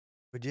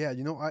 But yeah,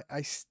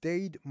 I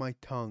stayed my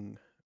tongue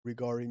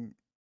regarding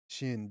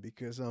Shin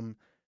because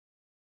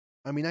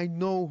I mean I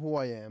know who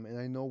I am and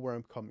I know where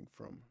I'm coming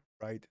from,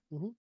 right?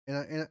 Mhm.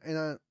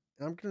 And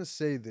I'm gonna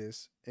say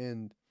this,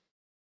 and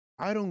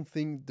I don't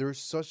think there's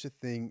such a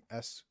thing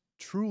as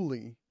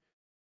truly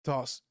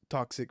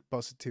toxic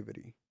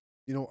positivity.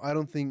 I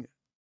don't think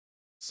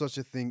such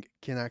a thing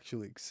can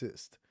actually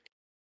exist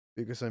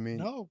because I mean,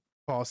 No,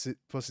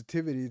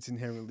 positivity it's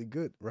inherently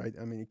good, right?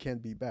 I mean, it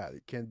can't be bad,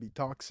 it can't be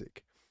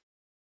toxic.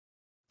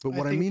 But I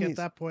what I think mean at is,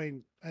 that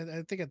point,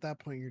 I think at that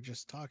point you're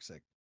just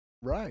toxic.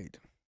 right,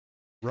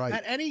 right,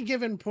 At any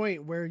given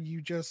point where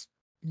you just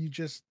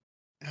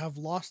have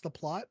lost the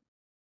plot,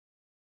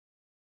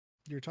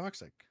 you're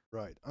toxic.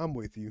 right. I'm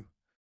with you.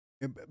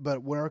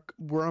 But where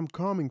I'm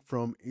coming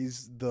from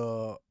is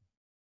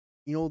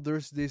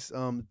there's this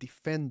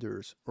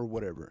defenders or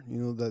whatever,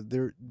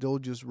 that they'll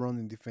just run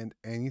and defend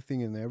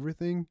anything and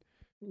everything.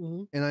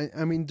 Mhm. And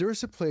I mean,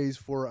 there's a place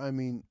for, I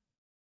mean,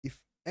 if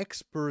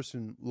X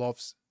person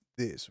loves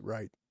this,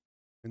 right,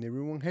 and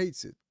everyone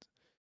hates it,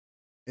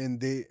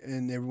 and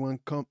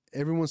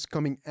everyone's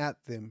coming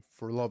at them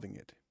for loving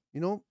it.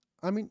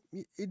 I mean,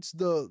 it's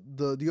the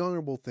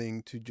honorable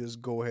thing to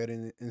just go ahead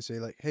and say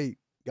like, hey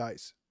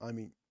guys, I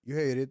mean, you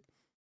hate it,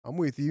 I'm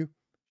with you.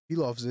 He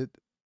loves it.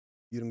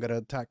 You don't gotta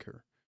attack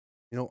her.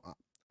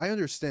 I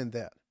understand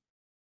that,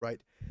 right?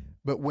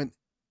 But when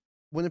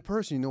a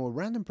person, a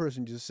random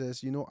person just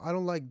says, I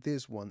don't like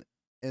this one,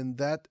 and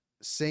that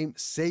same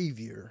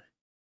savior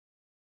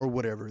or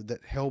whatever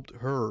that helped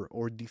her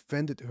or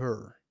defended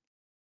her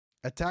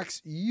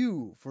attacks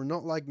you for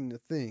not liking the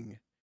thing,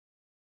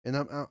 and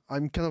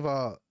I'm kind of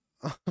a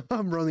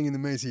I'm running in the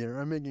maze here.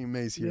 I'm making a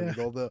maze here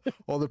Yeah. with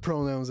all the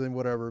pronouns and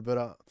whatever.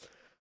 But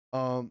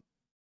um,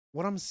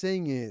 what I'm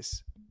saying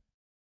is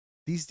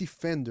these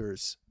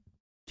defenders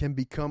can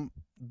become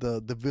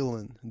the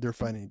villain they're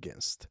fighting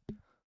against.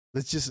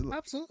 Let's just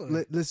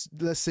Absolutely.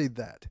 let's say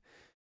that,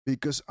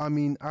 because I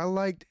mean, I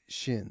liked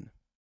Shin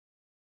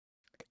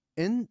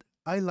and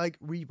I like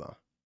Riva.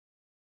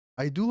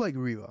 I do like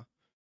Riva.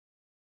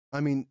 I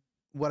mean,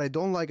 what I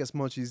don't like as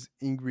much is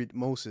Ingrid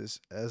Moses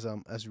as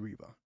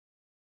Riva,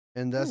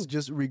 and that's Hmm.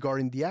 just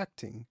regarding the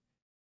acting.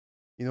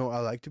 I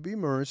like to be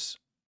immersed.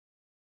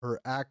 Her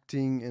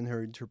acting and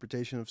her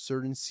interpretation of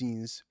certain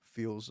scenes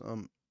feels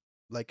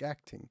like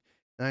acting,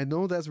 and I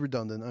know that's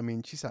redundant. I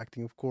mean, she's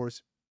acting, of course,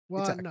 it's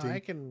Well, no, I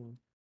acting, can.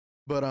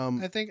 but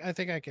I think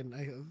I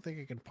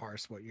can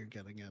parse what you're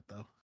getting at,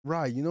 though.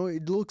 right,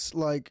 it looks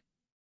like,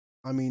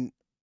 I mean,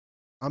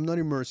 I'm not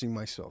immersing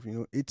myself.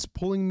 It's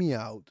pulling me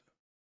out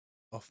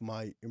of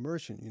my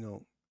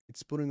immersion.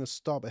 It's putting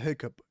a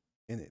hiccup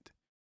in it.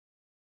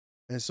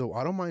 And so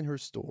I don't mind her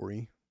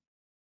story.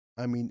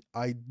 I mean,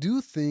 I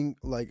do think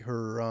like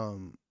her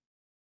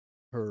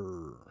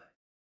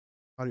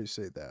how do you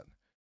say that?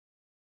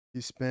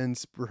 She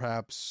spends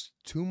perhaps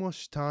too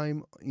much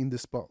time in the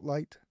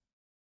spotlight.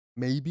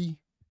 Maybe.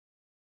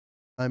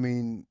 I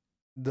mean,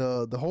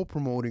 the whole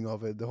promoting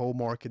of it, the whole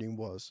marketing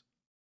was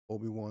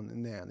Obi-Wan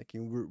and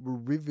Anakin. We're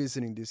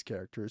revisiting these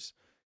characters.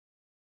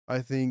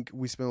 I think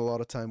we spent a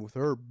lot of time with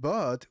her,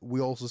 but we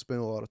also spent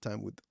a lot of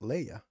time with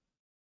Leia.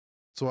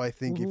 So I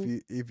think Hmm.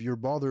 if you're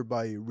bothered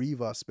by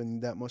Riva spending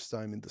that much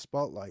time in the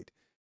spotlight,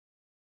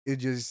 it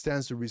just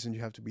stands to reason you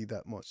have to be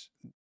that much,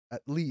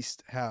 at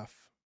least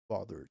half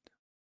bothered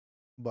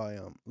by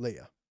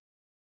Leia.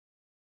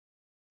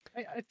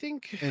 I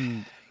think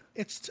And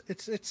it's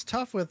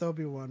tough with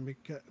Obi-Wan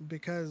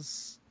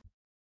because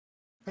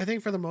I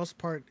think for the most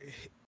part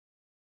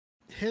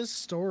his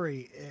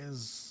story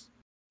is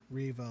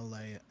Reva,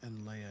 Leia,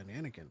 and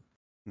Anakin.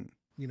 mm,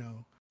 You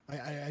know,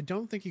 I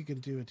don't think you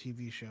can do a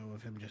TV show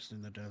of him just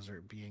in the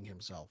desert being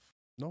himself.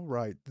 no,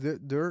 right,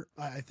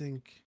 I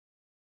think,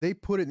 they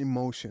put it in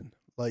motion.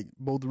 Like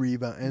both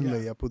Riva and yeah,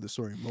 Leia put the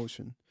story in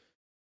motion.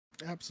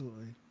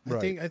 absolutely. I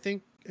Right. think I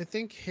think I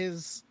think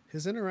his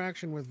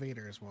interaction with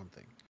Vader is one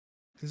thing.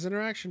 His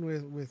interaction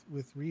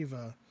with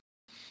Reva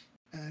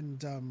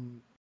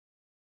and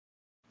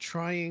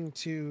trying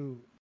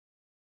to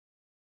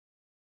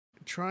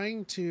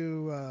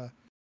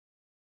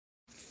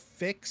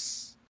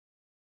fix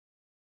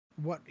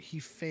what he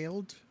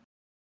failed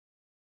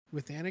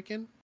with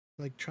Anakin,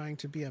 like trying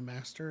to be a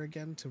master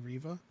again to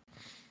Reva.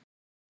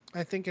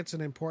 I think it's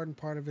an important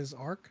part of his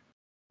arc,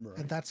 and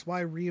Right. that's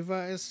why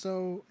Reva is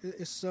so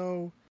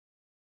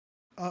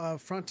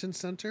front and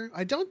center.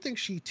 I don't think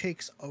she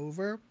takes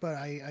over, but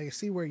I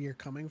see where you're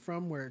coming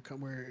from, where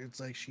it's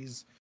like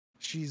she's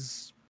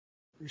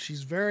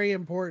she's very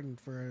important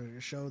for a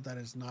show that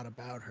is not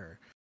about her.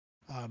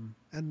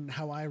 And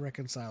how I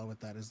reconcile with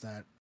that is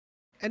that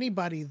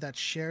anybody that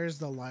shares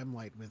the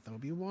limelight with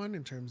Obi-Wan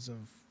in terms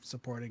of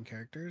supporting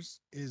characters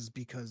is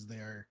because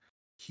they're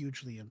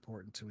hugely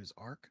important to his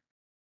arc.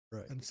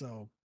 Right. And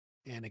so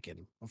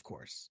Anakin, of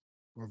course,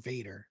 or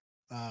Vader,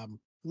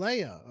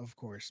 Leia, of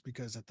course,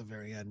 because at the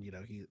very end,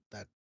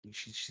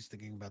 she's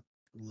thinking about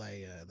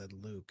Leia, then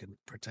Luke, and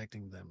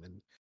protecting them,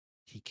 and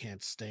he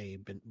can't stay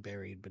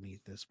buried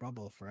beneath this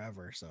rubble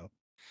forever. So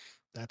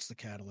that's the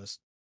catalyst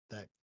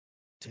that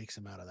takes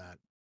him out of that.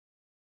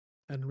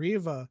 And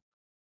Riva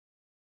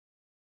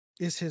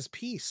is his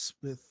peace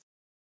with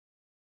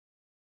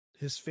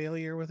his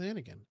failure with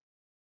Anakin.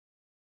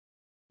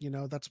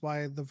 That's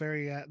why the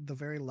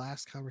very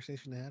last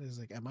conversation they had is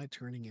like, "Am I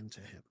turning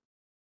into him?"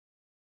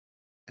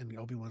 And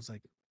Obi-Wan's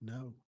like,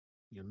 "No,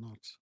 you're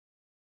not.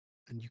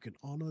 And you can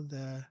honor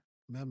their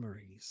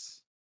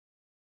memories,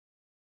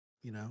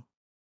 you know,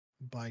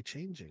 by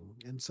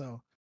changing." And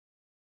so,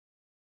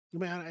 I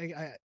mean,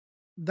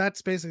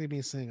 that's basically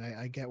me saying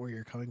I get where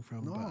you're coming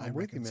from, No, but I I'm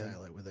with you, man.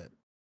 reconcile it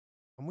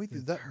I'm with you.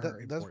 with That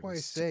her that's why I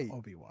importance to say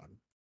Obi-Wan.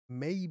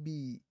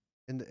 maybe,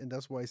 and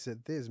that's why I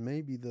said this.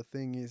 Maybe the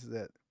thing is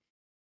that,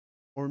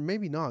 or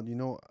maybe not.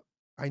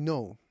 I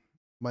know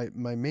my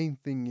main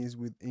thing is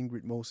with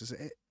Ingrid Moses,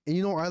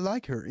 you know, I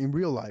like her in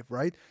real life,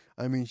 right?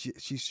 I mean,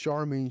 she's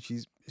charming.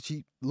 She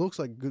looks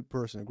like a good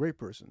person, a great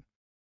person.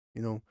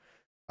 You know,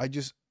 I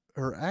just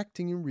her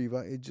acting in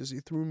Riva, it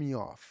threw me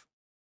off,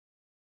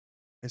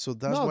 and so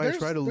that's No, why I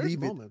try to there's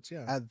leave it moments,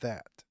 yeah. at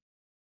that.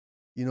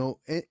 You know,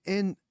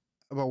 and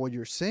about what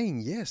you're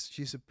saying, yes,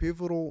 she's a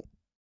pivotal.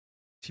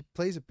 She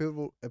plays a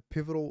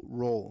pivotal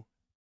role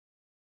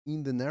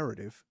in the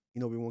narrative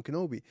in Obi-Wan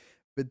Kenobi.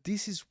 But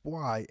this is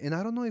why, and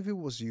I don't know if it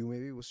was you,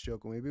 maybe it was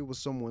Choco, maybe it was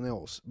someone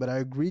else, but I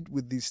agreed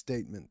with this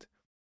statement.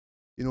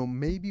 You know,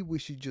 maybe we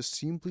should just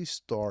simply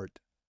start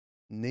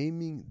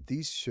naming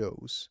these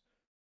shows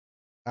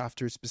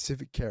after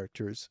specific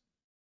characters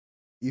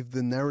if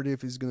the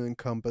narrative is going to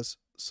encompass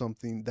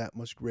something that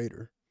much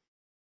greater,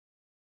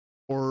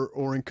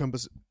 or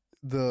encompass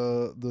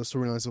the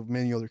storylines of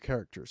many other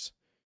characters.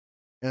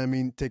 And I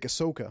mean, take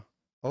Ahsoka.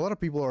 A lot of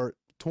people are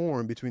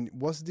torn between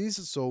was this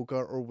Ahsoka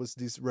or was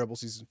this Rebel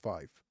season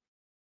 5?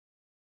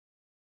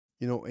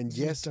 You know, and This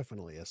is yes,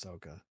 definitely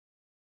Ahsoka.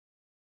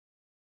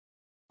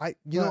 I'm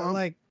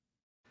Like,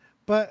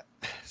 but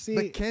but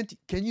see,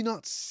 can you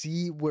not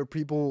see where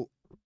people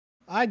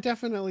I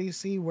definitely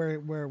see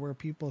where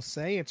people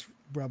say it's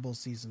Rebel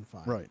season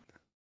 5. right?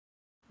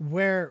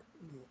 Where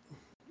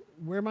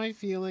my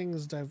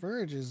feelings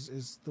diverge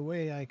is the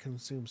way I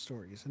consume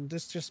stories, and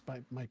this just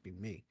might be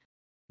me.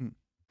 Hmm.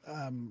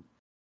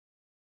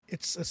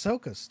 It's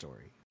Ahsoka's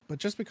story, but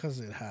just because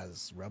it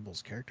has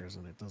Rebels characters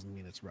in it doesn't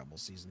mean it's Rebel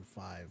season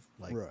 5.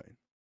 Like, Right.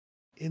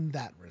 in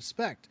that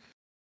respect,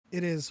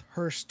 it is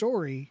her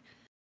story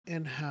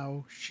and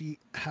how she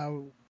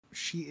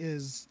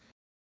is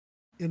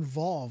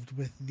involved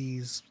with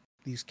these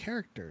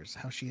characters,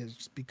 how she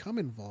has become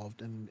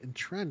involved and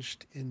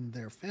entrenched in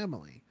their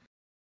family.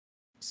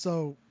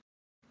 So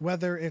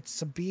whether it's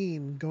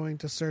Sabine going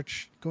to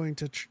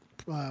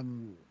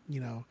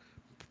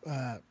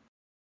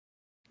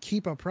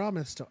keep a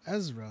promise to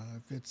Ezra,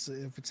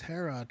 if it's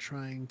Hera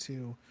trying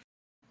to,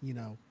 you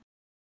know,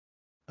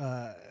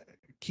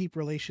 keep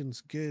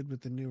relations good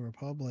with the New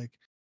Republic,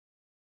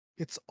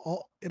 it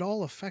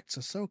all affects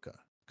Ahsoka,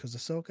 because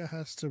Ahsoka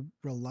has to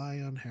rely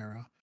on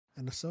Hera,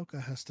 and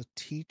Ahsoka has to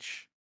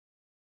teach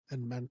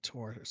and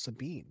mentor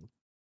Sabine.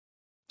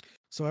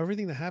 So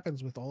everything that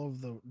happens with all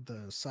of the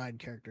side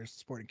characters,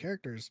 supporting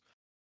characters,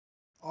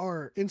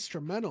 are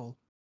instrumental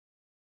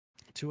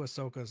to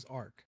Ahsoka's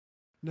arc.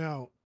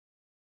 Now,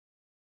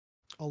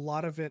 a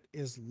lot of it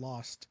is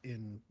lost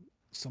in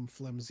some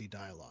flimsy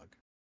dialogue.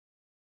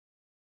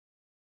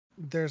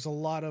 There's a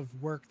lot of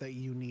work that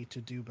you need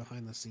to do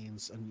behind the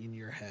scenes and in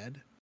your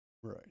head.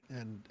 Right.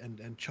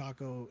 And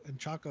Chaco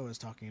is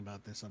talking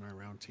about this on our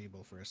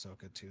roundtable for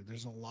Ahsoka too.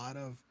 There's a lot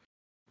of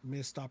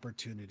missed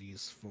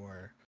opportunities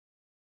for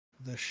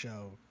the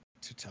show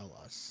to tell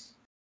us.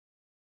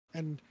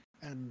 And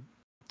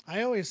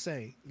I always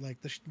say,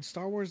 like, the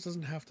Star Wars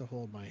doesn't have to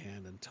hold my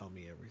hand and tell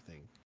me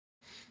everything,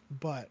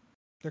 but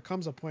there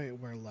comes a point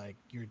where, like,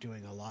 you're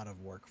doing a lot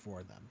of work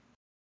for them.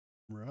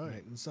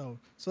 Right. And so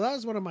that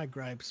was one of my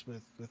gripes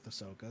with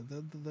Ahsoka.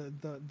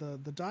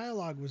 The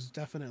dialogue was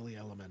definitely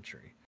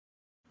elementary,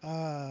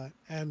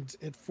 and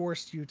it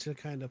forced you to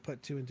kind of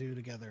put two and two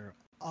together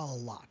a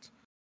lot.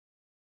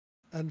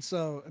 And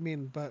so, I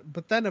mean,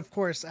 but then of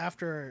course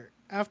after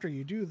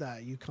you do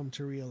that, you come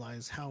to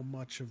realize how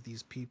much of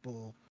these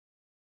people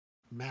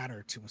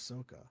matter to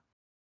Ahsoka.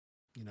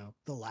 You know,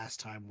 the last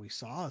time we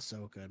saw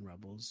Ahsoka in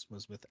Rebels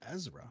was with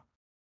Ezra,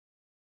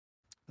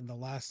 and the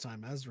last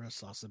time Ezra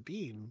saw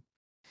Sabine,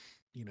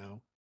 you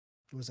know,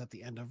 was at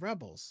the end of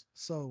Rebels.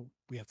 So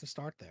we have to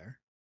start there.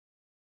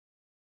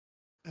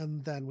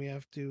 And then we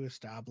have to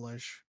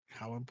establish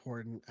how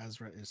important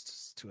Ezra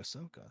is to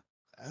Ahsoka.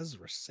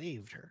 Ezra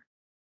saved her.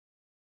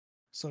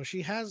 So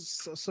she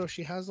has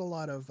a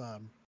lot of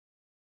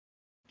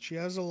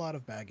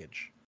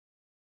baggage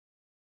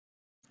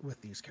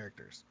with these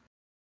characters.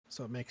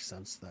 So it makes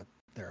sense that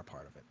they're a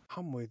part of it.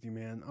 I'm with you,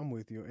 man. I'm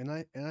with you. And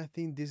I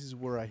think this is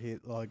where I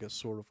hit like a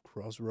sort of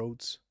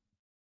crossroads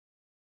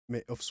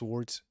of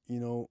sorts, you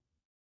know.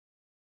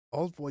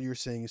 All of what you're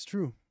saying is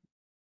true.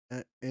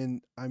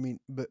 And I mean,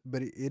 but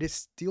it is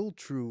still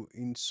true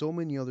in so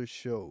many other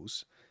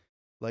shows.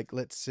 Like,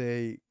 let's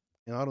say,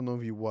 and I don't know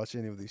if you watch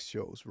any of these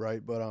shows,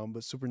 right? But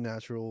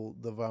Supernatural,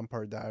 The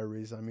Vampire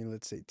Diaries. I mean,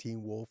 let's say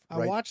Teen Wolf, I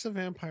right? watched The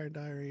Vampire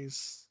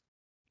Diaries.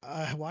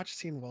 I watched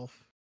Teen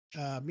Wolf.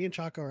 Me and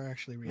Chaco are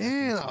actually reacting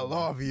Man, to I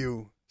love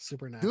you.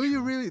 Supernatural. Do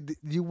you really? Did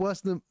you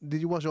watch them?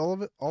 Did you watch all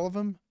of it? All of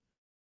them?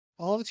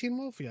 All of Teen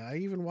Wolf? Yeah, I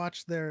even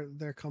watched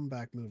their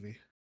comeback movie.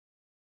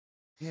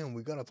 Man,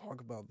 we gotta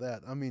talk about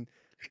that. I mean,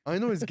 I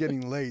know it's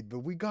getting late, but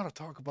we gotta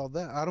talk about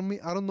that. I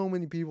don't know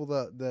many people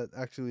that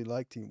actually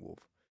like Teen Wolf.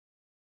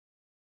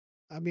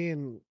 I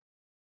mean,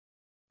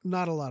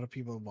 not a lot of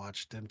people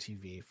watched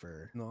MTV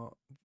for No,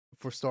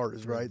 for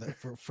starters, right?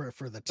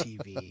 For the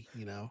TV,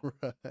 you know.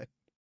 Right.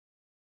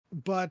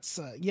 But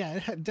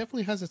yeah, it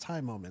definitely has its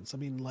high moments. I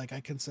mean, like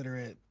I consider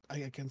it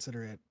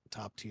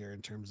top tier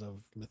in terms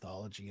of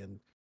mythology, and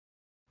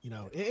you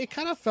know, it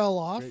kind of fell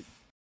off Great.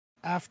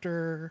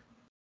 after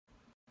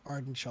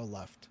Arden Shell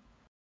left.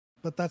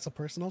 But that's a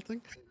personal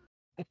thing.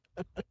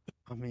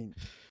 I mean,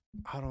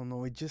 I don't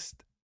know.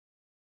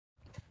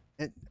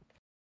 And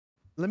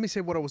let me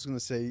say what I was gonna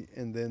say,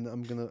 and then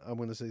I'm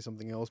gonna say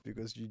something else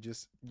because you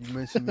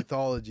mentioned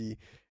mythology.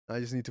 I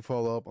just need to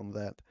follow up on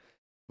that.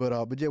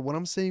 But yeah, what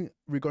I'm saying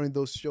regarding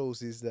those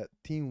shows is that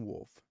Teen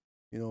Wolf,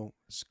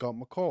 Scott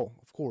McCall,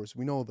 of course,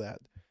 we know that.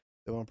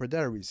 The Vampire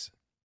Diaries.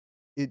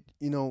 It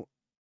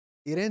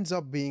ends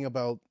up being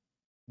about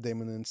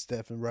Damon and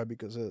Stefan, right?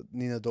 Because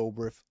Nina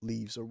Dobrev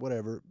leaves or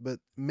whatever. But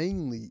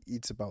mainly,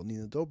 it's about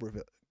Nina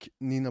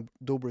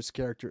Dobrev's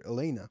character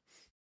Elena,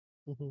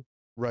 Mm-hmm.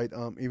 right?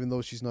 Even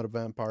though she's not a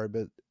vampire,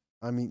 but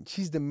I mean,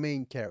 she's the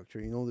main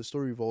character. The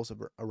story revolves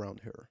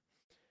around her.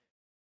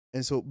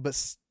 And so, but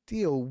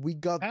still, we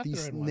got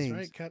these Catherine was names.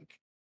 right.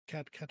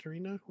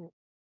 Katerina.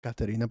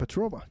 Katerina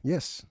Petrova,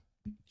 yes,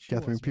 She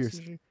Catherine was, Pierce.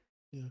 wasn't she?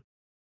 Yeah.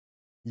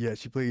 Yeah,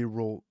 she played a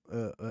role,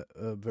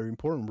 a very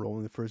important role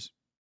in the first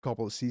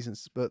couple of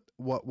seasons. But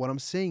what I'm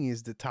saying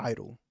is the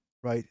title,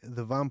 right?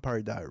 The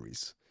Vampire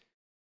Diaries.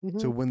 Mm-hmm.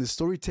 So when the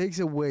story takes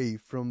away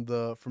from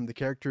the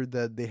character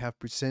that they have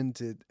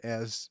presented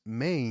as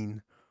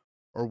main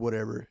or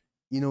whatever,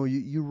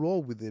 you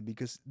roll with it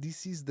because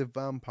this is the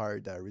Vampire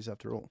Diaries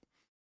after all.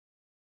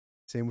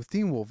 Same with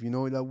Teen Wolf,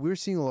 that we're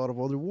seeing a lot of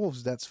other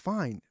wolves. That's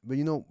fine, but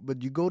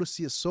you go to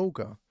see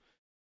Ahsoka,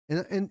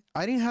 and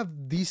I didn't have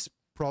this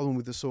problem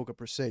with Ahsoka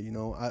per se.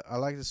 I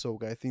like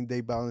Ahsoka. I think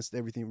they balanced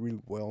everything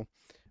really well,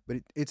 but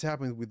it's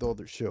happened with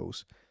other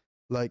shows.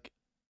 Like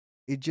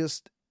it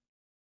just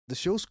the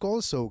show's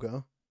called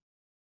Ahsoka,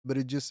 but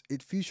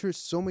it features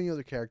so many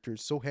other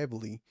characters so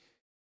heavily,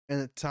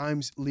 and at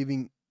times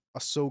leaving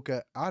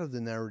Ahsoka out of the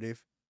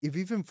narrative, if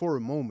even for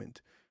a moment,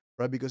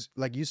 right? Because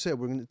like you said,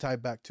 we're going to tie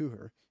back to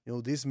her.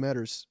 This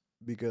matters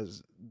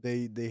because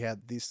they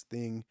had this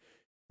thing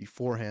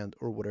beforehand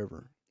or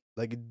whatever.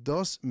 Like it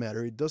does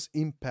matter. It does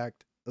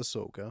impact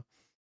Ahsoka,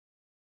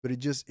 but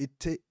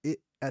it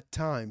at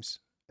times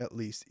at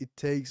least it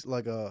takes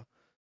like a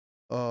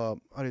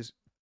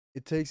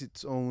it takes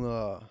its own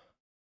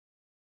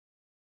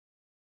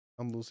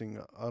I'm losing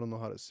I don't know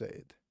how to say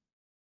it.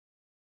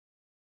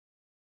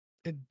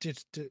 It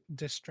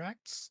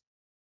distracts.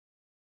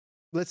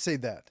 Let's say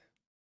that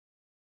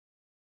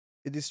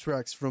it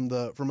distracts from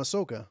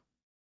Ahsoka,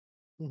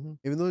 Mm-hmm.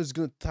 even though it's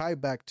going to tie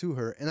back to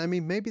her. And I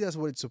mean, maybe that's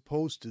what it's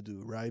supposed to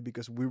do, right?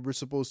 Because we were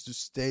supposed to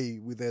stay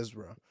with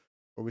Ezra,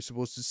 or we're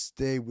supposed to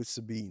stay with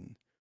Sabine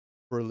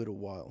for a little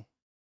while.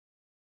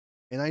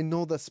 And I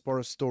know that's part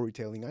of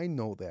storytelling. I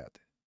know that,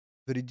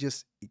 but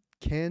it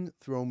can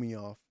throw me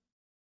off,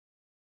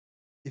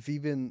 if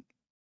even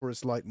for a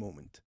slight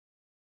moment.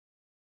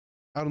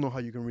 I don't know how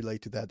you can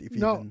relate to that, if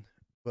No, even,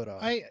 but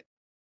I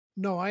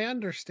no, I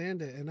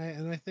understand it, and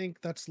I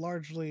think that's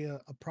largely a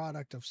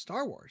product of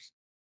Star Wars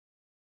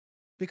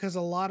because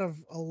a lot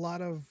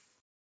of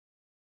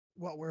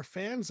what we're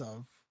fans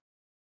of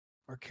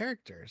are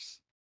characters,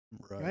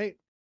 right. right?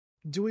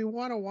 Do we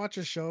want to watch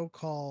a show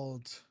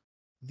called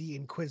The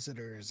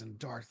Inquisitors and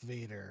Darth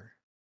Vader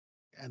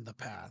and the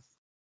Path?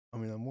 I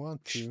mean, I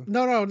want to.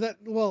 No,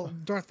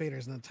 Darth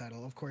Vader's in the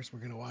title. Of course, we're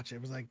gonna watch it.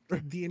 It was like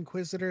The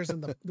Inquisitors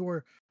and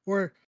the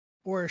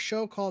or a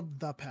show called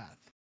The Path.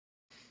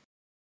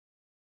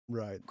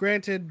 Right,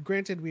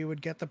 Granted, we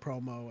would get the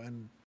promo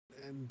and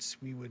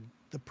we would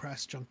the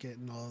press junket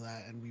and all of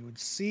that, and we would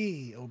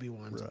see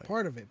Obi-Wan's a right,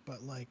 part of it.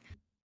 But like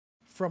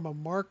from a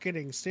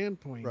marketing right.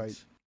 standpoint,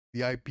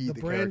 The IP, the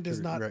the brand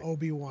is character, not right,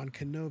 Obi-Wan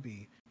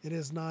Kenobi. It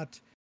is not,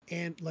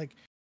 and like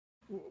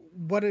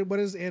what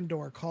is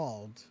Andor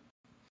called?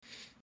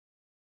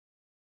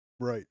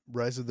 right.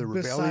 Rise of the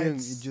Rebellion. It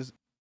Besides, just,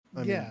 I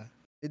mean, yeah,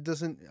 it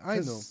doesn't. I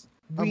know. because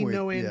I'm we with.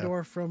 know Yeah,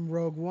 Andor from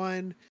Rogue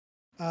One.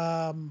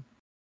 Um,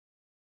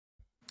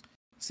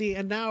 See,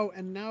 and now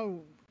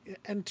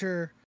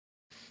enter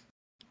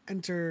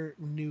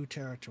new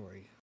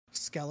territory.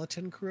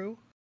 Skeleton Crew,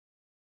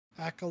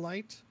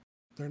 Acolyte,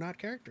 they're not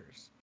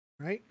characters,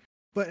 right?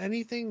 But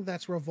anything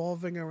that's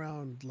revolving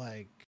around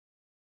like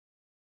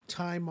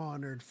time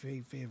honored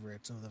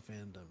favorites of the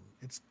fandom,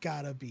 it's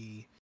gotta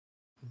be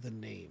the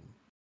name.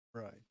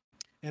 right.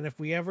 And if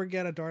we ever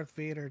get a Darth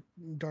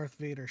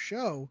Vader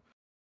show,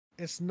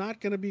 it's not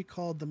gonna be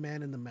called the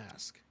Man in the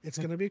Mask. It's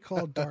gonna be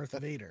called Darth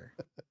Vader.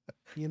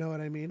 You know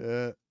what I mean?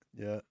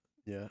 Yeah,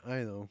 yeah. I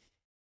know.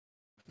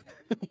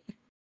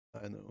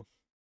 I know.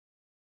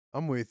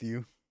 I'm with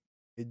you.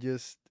 It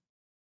just.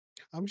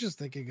 I'm just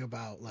thinking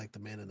about like the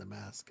Man in the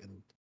Mask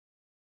and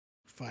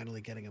finally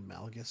getting a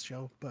Malgus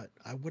show, but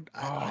I would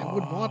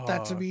want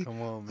that to Oh, be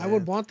come on, I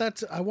would man. want that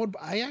to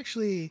I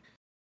actually,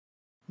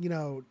 you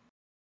know,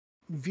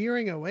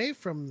 veering away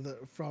from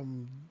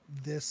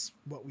this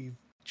what we've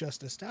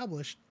just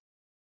established,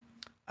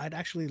 I'd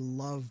actually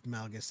love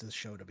Malgus's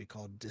show to be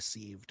called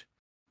Deceived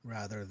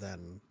rather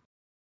than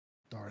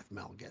Darth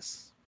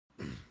Malgus.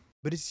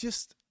 But it's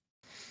just.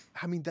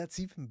 I mean, that's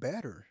even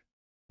better,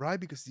 right?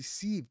 Because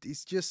deceived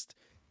is just,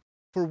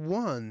 for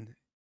one,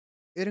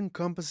 it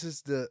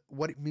encompasses the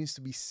what it means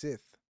to be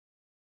Sith,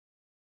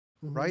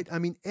 Mm-hmm. right? I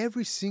mean,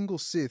 every single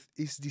Sith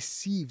is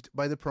deceived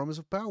by the promise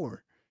of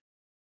power.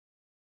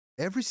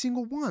 Every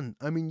single one.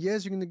 I mean,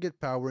 yes, you're gonna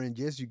get power, and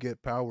yes, you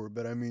get power,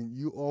 but I mean,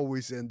 you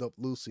always end up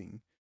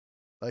losing.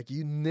 Like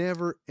you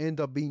never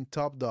end up being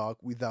top dog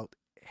without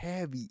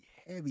heavy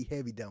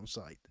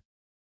downside.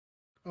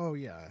 Oh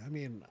yeah, I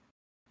mean,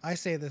 I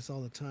say this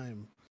all the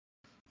time.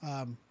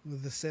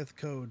 With the Sith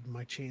code,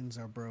 my chains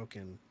are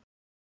broken,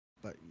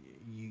 but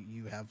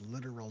you have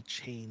literal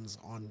chains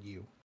on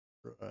you.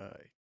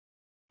 Right.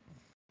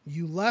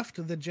 You left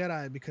the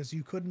Jedi because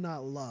you could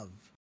not love,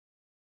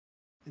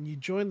 and you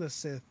joined the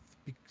Sith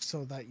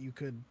so that you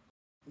could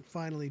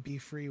finally be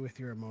free with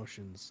your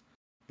emotions.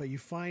 But you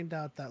find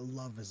out that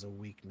love is a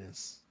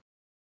weakness,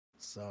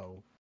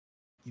 so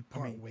you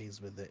part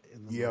ways with it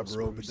in the Yeah, most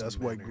bro, but gruesome that's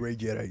why manner. Grey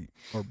Jedi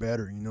are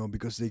better,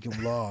 because they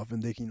can love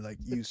and they can like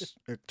use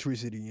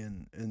electricity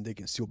and they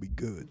can still be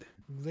good.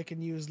 They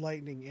can use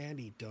lightning and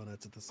eat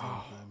donuts at the same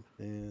time.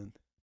 Man.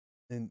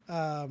 And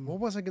Um, what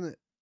was I gonna?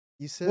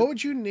 You said what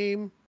would you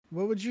name?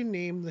 What would you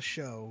name the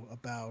show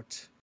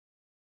about?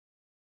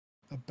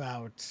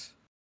 About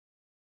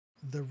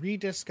the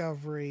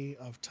rediscovery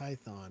of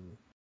Tython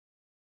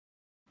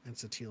and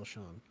Satil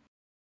Shan.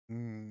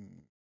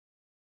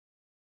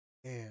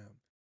 damn.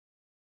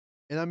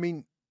 And I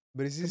mean,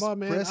 but is Come this on,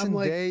 man. I'm present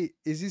like, day?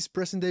 Is this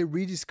present day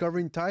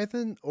rediscovering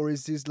Titan, or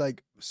is this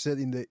like set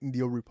in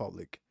the old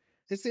Republic?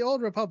 it's the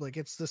old Republic.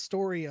 It's the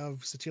story of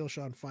Satil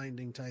Shan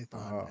finding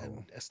Tython Oh,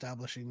 and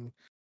establishing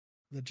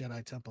the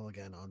Jedi Temple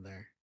again on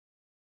there.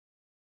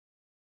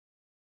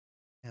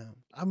 yeah.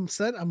 I'm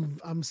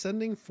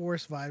sending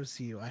Force vibes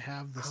to you. I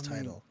have this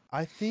title.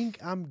 I think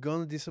I'm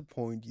gonna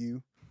disappoint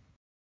you.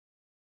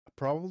 I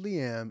probably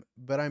am,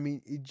 but I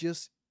mean, it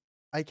just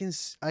I can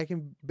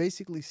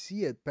basically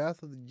see it.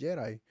 Path of the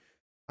Jedi.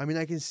 I mean,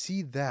 I can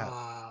see that.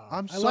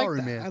 I'm I like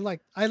sorry, that. man. I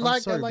like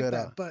but,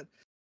 that. But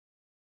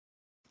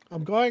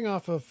I'm going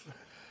off of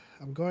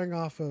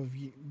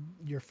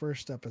your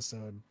first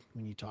episode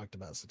when you talked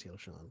about Satil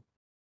Shan.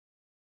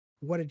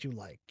 What did you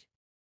like?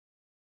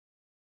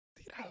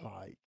 Did I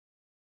like?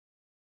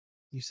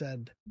 You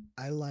said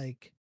I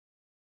like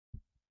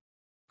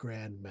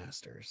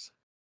Grandmasters.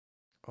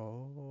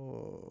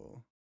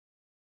 Oh,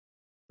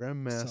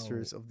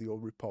 Grandmasters of the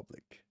Old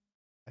Republic.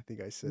 I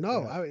think I said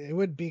no. that. It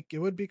would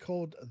be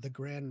called the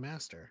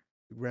Grandmaster.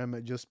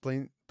 Just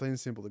plain and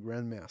simple, the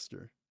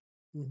Grandmaster.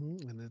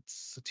 And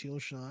it's Satil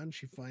Shan.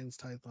 She finds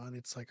Tython.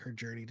 It's like her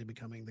journey to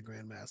becoming the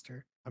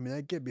Grandmaster. I mean,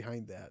 I get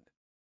behind that.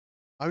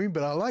 I mean,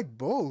 but I like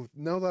both.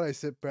 Now that I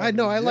said Path I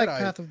know. of the I Jedi, like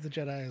Path of the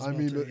Jedi as I well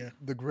mean, too. Yeah.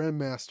 the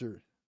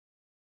Grandmaster,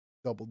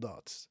 double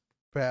dots,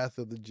 Path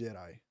of the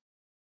Jedi.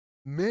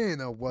 Man,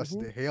 I watched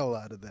the hell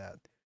out of that.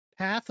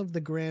 Path of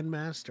the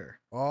Grandmaster.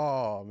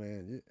 Oh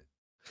man.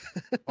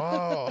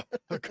 Oh,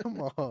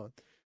 come on.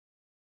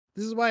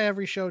 This is why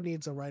every show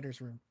needs a writer's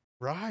room.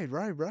 Right.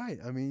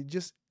 I mean,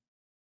 just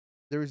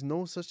there is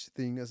no such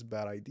thing as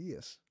bad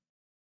ideas.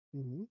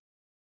 And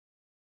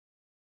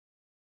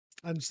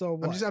so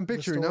what? I'm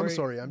picturing. I'm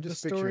sorry. I'm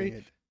just picturing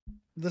it.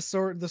 The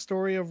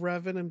story of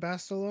Revan and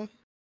Bastila.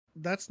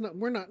 That's not.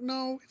 We're not.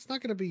 No, it's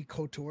not going to be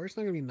KOTOR. It's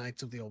not going to be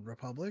Knights of the Old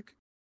Republic.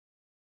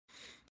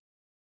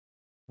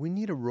 We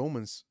need a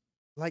romance,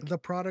 like the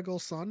prodigal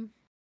son.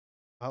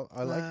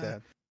 I like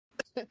that.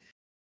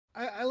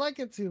 I like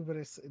it too, but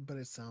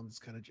it sounds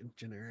kind of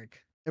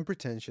generic and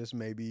pretentious,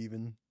 maybe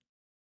even.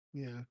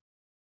 Yeah.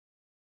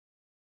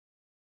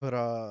 But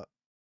oh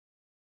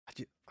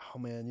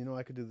man,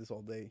 I could do this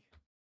all day.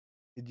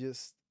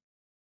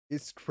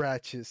 It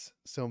scratches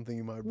something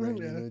in my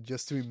brain,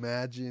 just to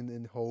imagine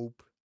and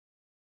hope.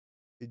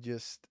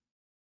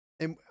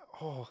 And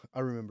I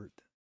remembered.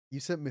 You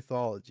said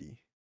mythology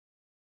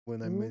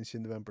when I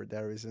mentioned Vampire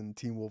Diaries and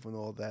Teen Wolf and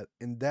all that,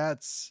 and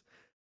that's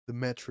the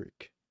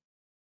metric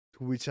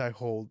to which I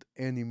hold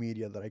any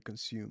media that I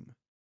consume.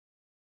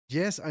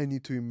 Yes, I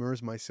need to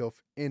immerse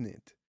myself in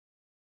it,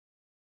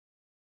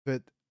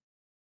 but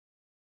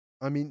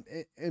I mean,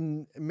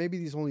 and maybe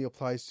this only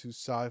applies to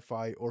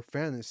sci-fi or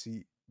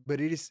fantasy, but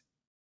it is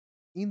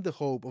in the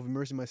hope of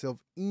immersing myself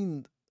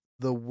in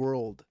the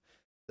world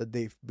that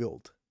they've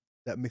built,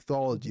 that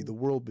mythology, the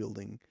world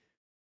building.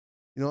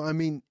 I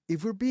mean,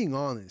 if we're being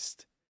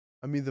honest,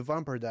 I mean, the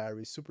Vampire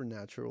Diaries,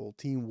 Supernatural,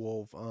 Teen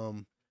Wolf,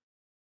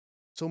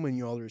 so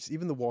many others,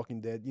 even The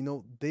Walking Dead,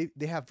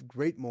 they have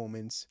great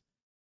moments,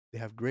 they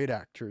have great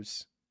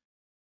actors,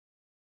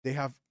 they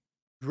have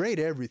great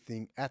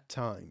everything at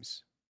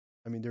times.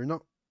 I mean, they're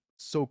not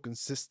so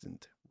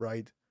consistent,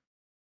 right?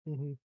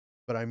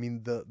 But I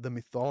mean, the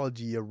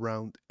mythology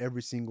around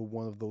every single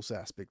one of those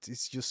aspects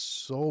is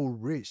just so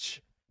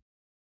rich.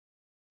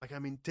 Like, I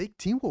mean, take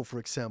Teen Wolf, for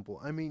example.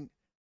 I mean,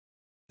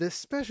 the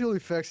special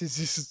effects is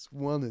just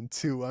 1 and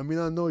 2. I mean,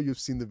 I know you've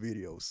seen the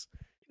videos.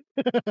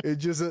 It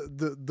just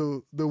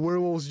the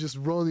werewolves just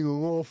running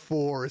on all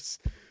fours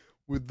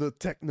with the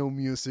techno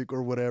music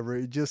or whatever.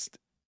 It's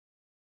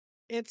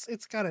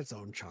got its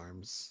own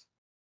charms.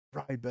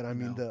 Right, but I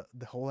mean the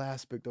whole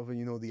aspect of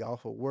it, the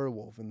alpha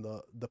werewolf and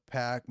the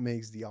pack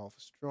makes the alpha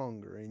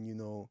stronger,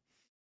 and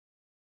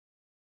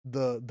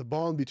the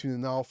bond between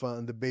an alpha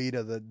and the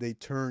beta that they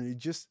turn,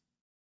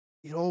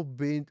 it all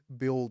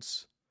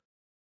builds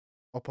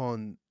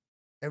upon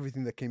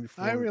everything that came I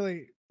before.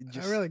 really, It I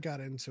just really got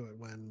into it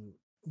when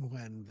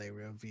they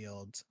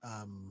revealed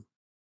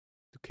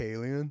to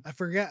Kalian. I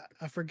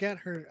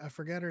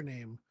forget her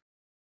name.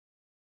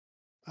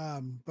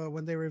 But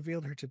when they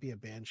revealed her to be a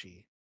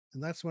banshee,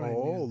 and that's when I knew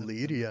Oh, the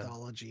Lydia.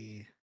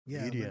 mythology.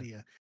 Yeah, Lydia.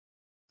 Lydia.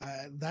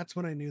 That's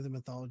when I knew the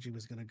mythology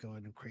was going to go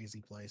into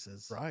crazy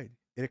places. Right.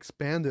 It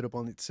expanded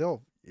upon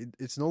itself.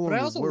 It's no But I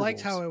longer also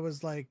liked how werewolves. it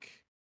was like.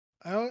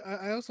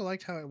 I also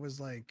liked how it was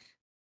like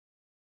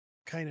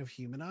kind of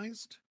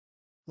humanized.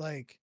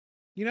 Like,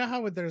 you know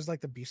how there's like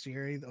the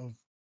bestiary of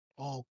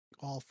all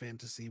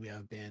fantasy. We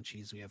have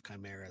banshees, we have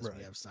chimeras, we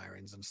Right. have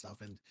sirens and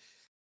stuff, and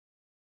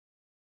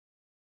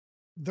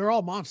they're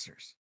all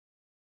monsters.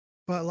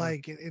 But Uh,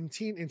 like in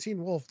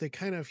Teen Wolf, they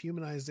kind of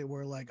humanized it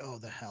where like, oh,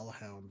 the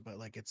Hellhound, but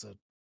like it's a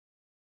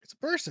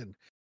person,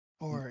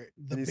 y- or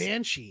the and it's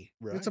Banshee.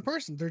 It's a right.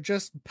 person. They're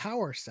just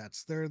power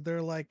sets.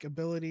 They're like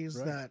abilities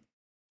Right. that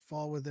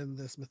fall within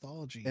this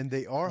mythology. And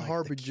they are Like the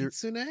harbinger.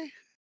 Kitsune. The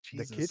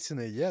Jesus.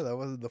 kitsune, yeah, that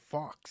was the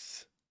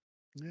fox.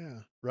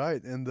 Yeah.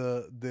 Right. And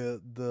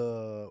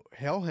the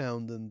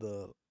hellhound and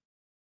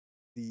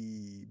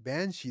the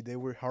banshee, they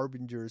were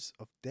harbingers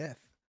of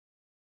death.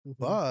 Hmm.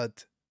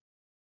 But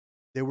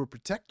they were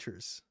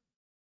protectors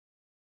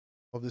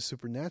of the Hmm.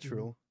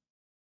 supernatural.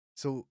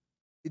 So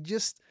it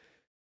just,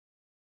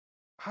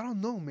 I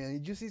don't know,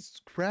 man. It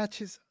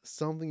scratches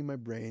something in my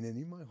brain and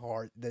in my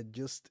heart that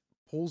just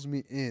pulls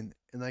me in,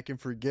 and I can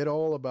forget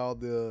all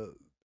about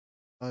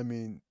I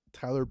mean,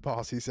 Tyler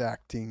Posse's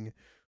acting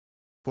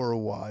for a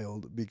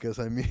while because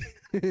I mean,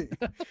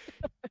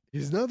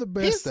 he's not the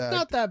best He's not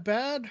act. that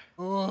bad.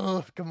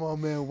 Oh, come on,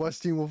 man. Watch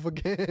Teen Wolf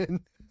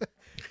again.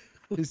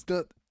 He's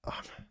not.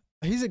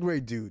 He's a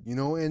great dude,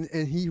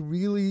 and he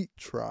really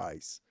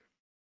tries,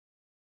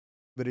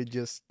 but it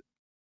just,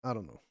 I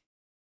don't know.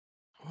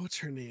 What's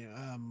her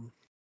name?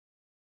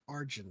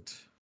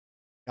 Argent.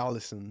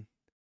 Allison,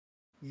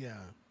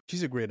 Yeah.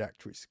 she's a great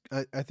actress.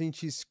 I think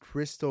she's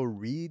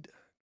Christine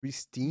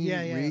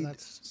Yeah, Reed,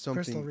 that's Crystal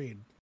something.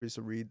 Reed.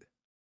 Crystal Reed,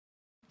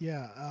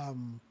 Yeah, I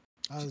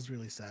she, was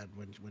really sad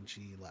when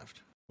she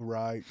left.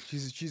 right?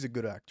 She's a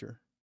good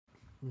actor.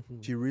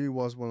 Hmm. She really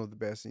was one of the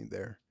best in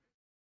there.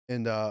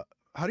 And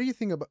how do you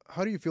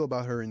feel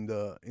about her in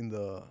the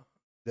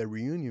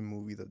reunion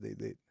movie that they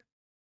did?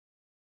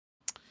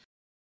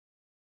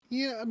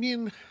 Yeah, I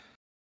mean,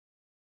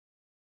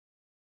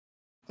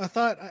 I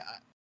thought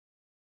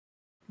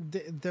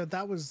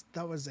that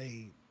was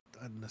a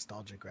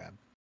nostalgia grab.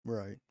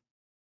 Right.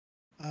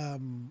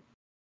 Um,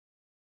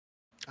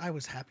 I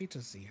was happy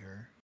to see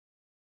her,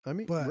 I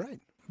mean, but right.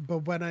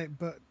 when I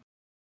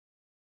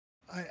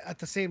at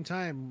the same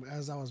time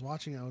as I was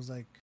watching, I was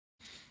like,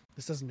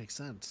 this doesn't make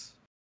sense.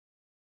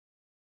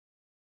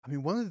 I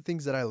mean, one of the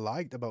things that I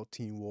liked about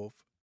Teen Wolf,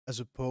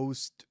 as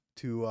opposed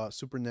to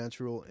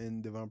Supernatural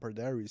and The Vampire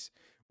Diaries,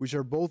 which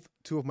are both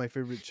two of my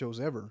favorite shows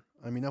ever.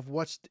 I mean, I've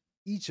watched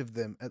each of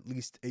them at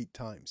least 8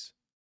 times.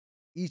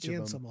 Each of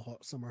Ian them.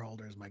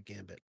 Somerhalder is my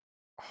Gambit.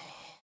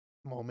 Oh,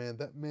 come on, man.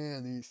 That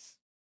man is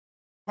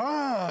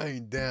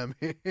fine. Damn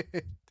it.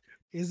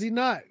 Is he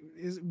not?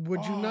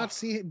 Would you Oh, not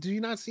see? Do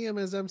you not see him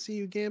as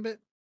MCU Gambit?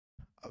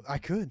 I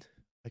could.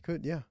 I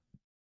could, yeah.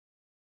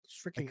 I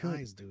Freaking could.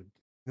 eyes, dude.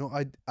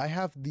 I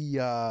have the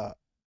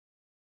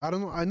I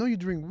don't know. I know you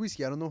drink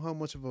whiskey. I don't know how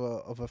much of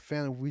a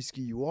fan of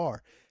whiskey you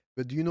are,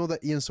 but do you know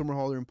that Ian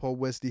Somerhalder and Paul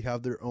Wesley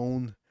have their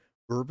own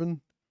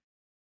bourbon?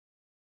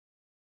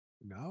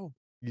 No,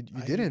 You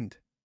I didn't.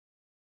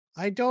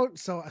 I don't.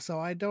 So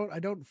I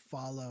don't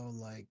follow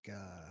like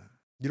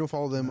You don't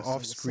follow them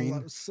off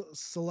screen,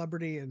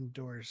 celebrity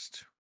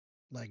endorsed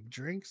like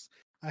drinks.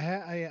 I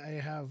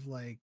have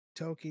like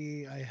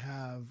Toki. I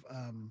have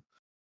um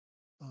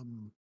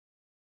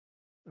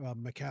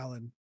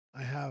Macallan.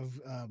 I have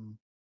um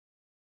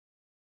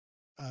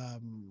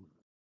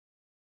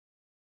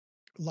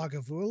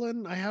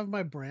Lagavulin. I have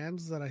my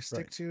brands that I right?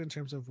 stick to in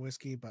terms of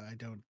whiskey, but I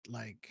don't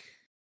like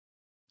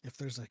if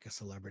there's like a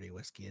celebrity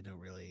whiskey. I don't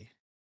really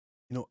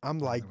I'm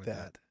bother like with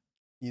that.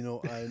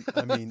 that.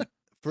 I mean,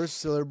 first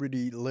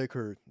celebrity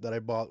liquor that I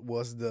bought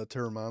was the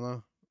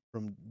Terramana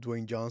from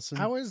Dwayne Johnson.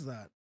 How is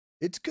that?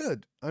 It's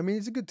good. I mean,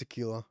 it's a good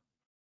tequila.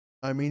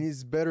 I Hmm. mean,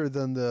 it's better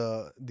than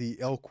the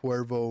El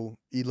Cuervo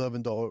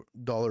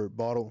 $11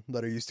 bottle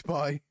that I used to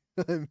buy.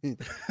 I mean,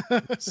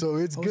 so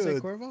it's Jose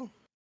good. Cuervo?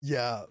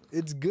 Yeah,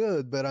 it's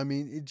good, but I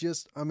mean,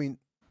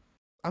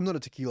 I'm not a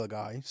tequila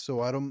guy,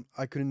 so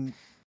I couldn't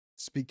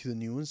speak to the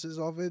nuances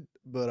of it,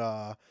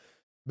 but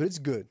it's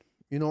good.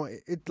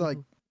 It's like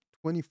Hmm.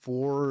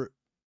 24.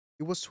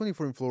 It was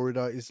 24 in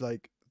Florida. It's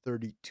like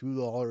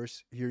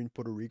 $32 here in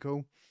Puerto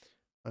Rico.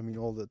 I mean,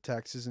 all the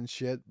taxes and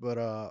shit, but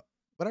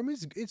I mean,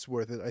 it's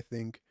worth it. I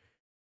think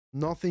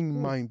nothing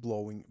Hmm. mind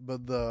blowing,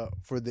 but the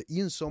for the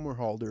Ian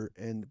Somerhalder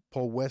and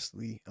Paul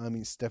Wesley, I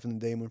mean Stephen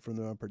and Damon from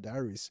the Vampire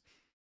Diaries,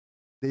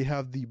 they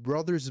have the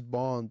Brothers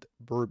Bond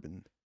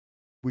bourbon,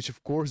 which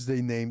of course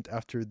they named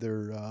after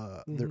their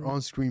Hmm.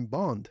 on-screen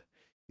Bond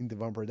in the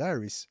Vampire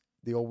Diaries.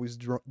 They always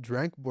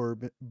drank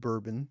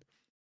bourbon,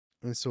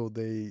 and so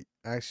they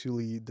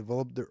actually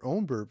developed their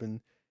own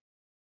bourbon.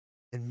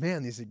 And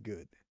man, is it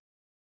good!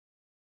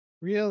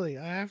 Really,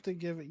 I have to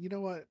give it. You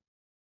know what?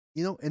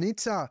 And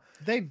it's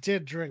They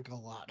did drink a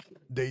lot.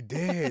 they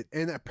did,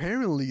 and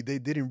apparently they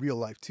did in real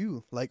life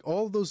too. Like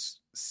all those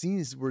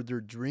scenes where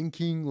they're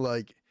drinking,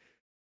 like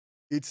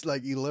it's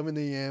like 11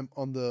 a.m.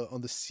 on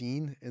the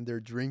scene, and they're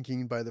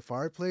drinking by the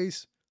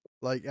fireplace.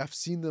 Like I've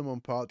seen them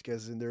on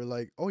podcasts, and they're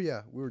like, "Oh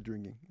yeah, we were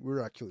drinking. We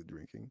were actually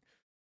drinking.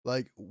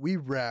 Like we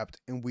rapped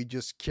and we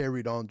just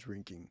carried on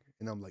drinking."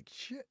 And I'm like,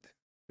 "Shit,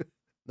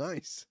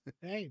 nice,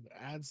 Hey, it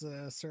adds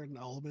a certain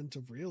element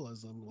of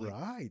realism. Like,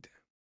 right?"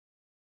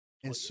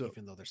 And well, so,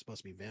 even though they're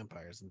supposed to be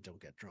vampires and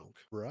don't get drunk.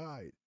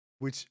 right,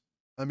 which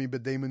I mean,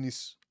 but Damon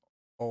is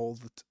all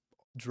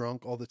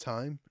drunk all the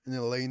time, and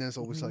Elena's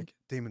always Mhm. like,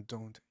 "Damon,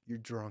 don't. You're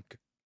drunk."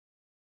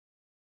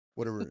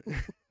 Whatever,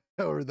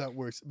 however that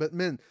works. But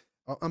man,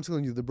 I'm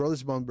telling you, the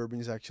Brothers Bond bourbon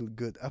is actually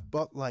good. I've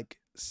bought like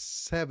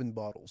 7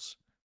 bottles.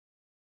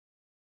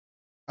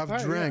 I've All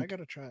right, yeah, I drank,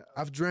 gotta try it.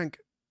 I've drank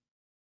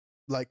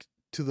like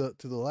to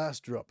the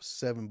last drop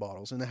 7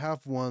 bottles, and I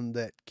have one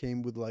that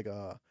came with like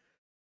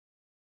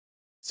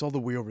it's all the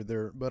way over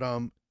there, but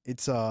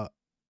it's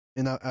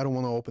and I don't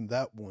want to open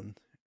that one.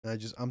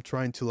 I'm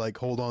trying to like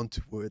hold on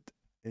to it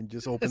and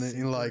just open it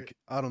in Savor it. like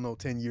I don't know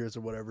 10 years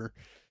or whatever.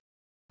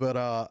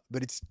 But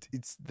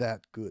it's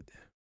that good.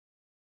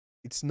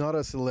 It's not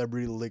a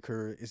celebrity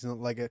liquor. It's not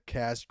like a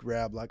cash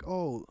grab. Like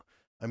oh,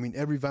 I mean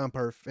every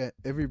Vampire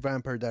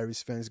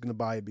Diaries fan is gonna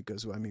buy it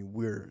because I mean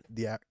we're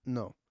the act.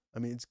 No, I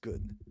mean it's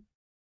good,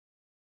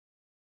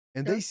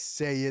 and they Okay.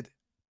 say it.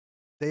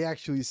 They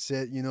actually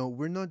said,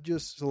 we're not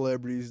just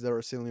celebrities that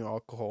are selling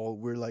alcohol.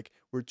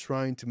 We're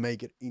trying to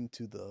make it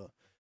into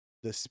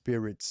the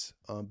spirits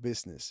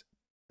business.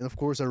 And of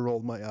course, I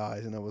rolled my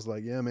eyes and I was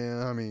like, yeah,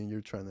 man. I mean,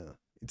 you're trying to.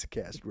 It's a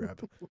cash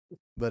grab,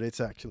 but it's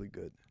actually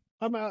good.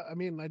 I'm out. I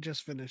mean, I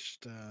just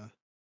finished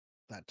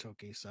that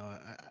Toki, so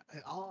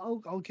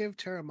I'll give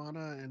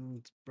Terramana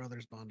and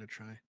Brothers Bond a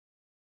try,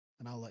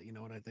 and I'll let you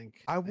know what I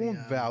think. I won't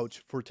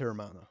vouch for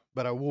Terramana,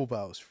 but I will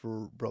vouch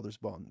for Brothers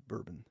Bond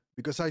bourbon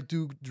because I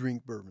do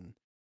drink bourbon.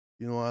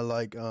 I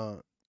like.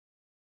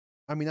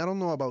 I mean, I don't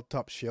know about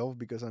top shelf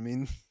because I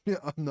mean,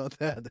 I'm not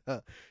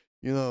that.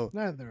 You know,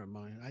 Neither am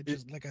I. I it,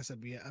 just like I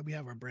said, we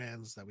have our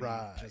brands that we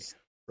right, just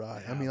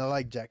right. I mean, have. I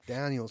like Jack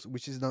Daniels,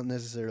 which is not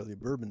necessarily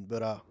bourbon,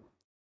 but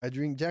I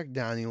drink Jack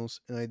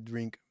Daniels and I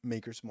drink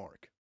Maker's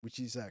Mark, which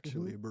is Hmm.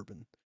 actually a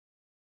bourbon.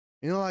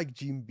 And I like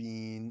Jim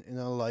Beam and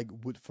I like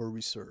Woodford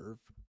Reserve.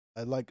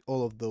 I like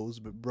all of those,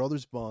 but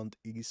Brothers Bond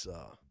is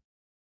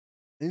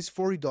it's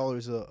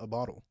 $40 a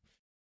bottle.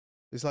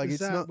 It's like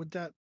Is it's that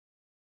not.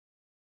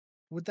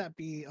 would that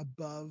be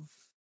above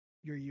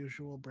your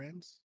usual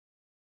brands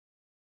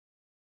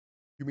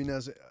You mean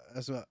as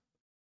a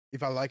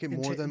if I like it in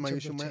more than in my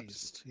terms usual of maps?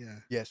 taste? Yeah.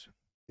 Yes,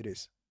 it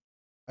is.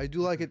 I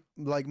do like Okay. it.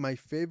 Like my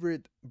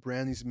favorite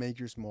brand is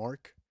Maker's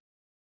Mark,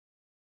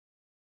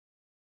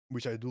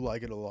 which I do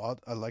like it a lot.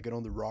 I like it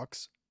on the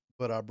rocks.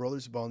 But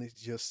Brothers Bond is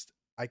just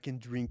I can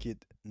drink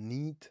it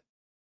neat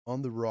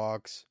on the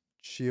rocks,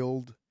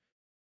 chilled,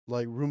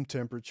 like room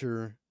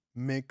temperature,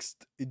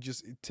 mixed. It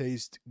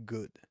tastes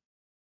good.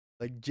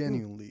 Like Hmm,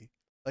 genuinely.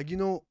 Like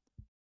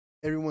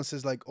everyone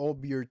says like all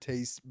beer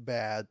tastes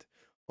bad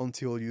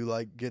until you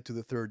like get to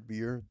the third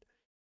beer.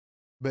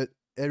 But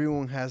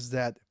everyone has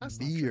that that's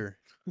not true. beer.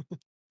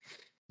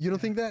 You don't Yeah.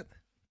 think that?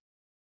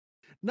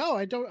 No,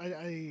 I don't.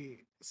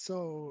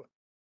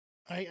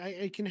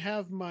 I can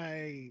have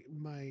my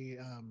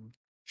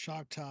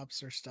shock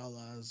tops or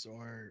Stellas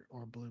or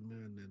Blue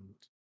Moon, and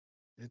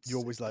You it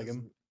always like them.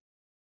 doesn't.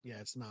 Yeah,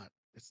 it's not.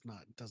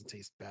 It doesn't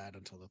taste bad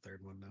until the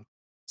third one. No,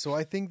 So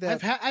I think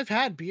I've that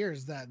had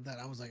beers that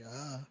I was like,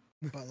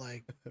 but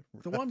like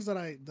right. the ones that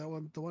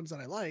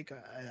I like,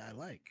 I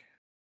like.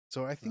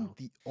 So I think So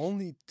the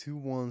only two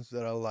ones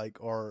that I like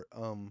are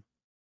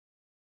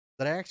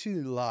that I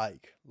actually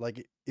like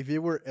if it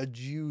were a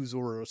juice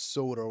or a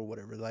soda or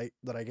whatever, like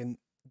that I can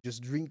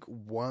just drink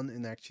one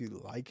and actually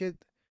like it,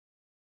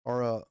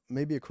 or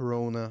maybe a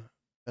Corona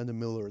and a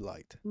Miller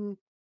Lite. hmm.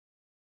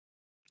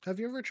 Have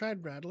you ever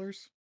tried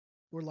Rattlers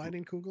or R-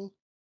 Leinenkugel?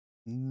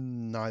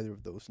 Neither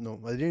of those. No,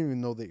 I didn't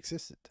even know they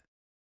existed.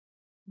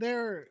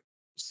 They're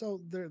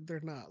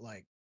they're not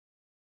like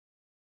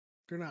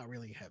they're not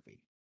really heavy.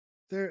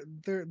 They're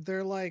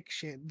like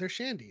they're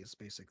shandies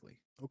basically.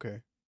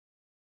 Okay.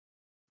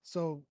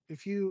 So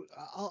if you,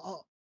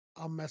 I'll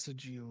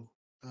message you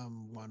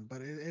one,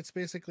 but it's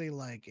basically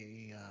like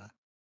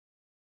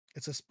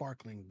it's a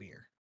sparkling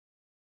beer.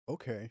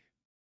 Okay.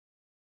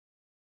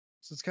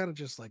 So it's kind of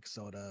just like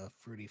soda,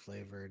 fruity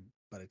flavored,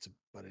 but it's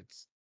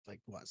like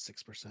what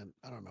 6%.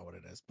 I don't know what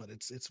it is, but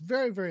it's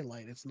very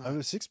light. It's I not.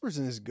 mean,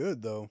 6% is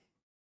good though.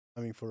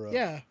 I mean, for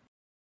Yeah,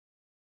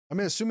 I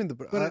mean, assuming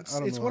but I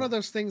don't it's know one how. of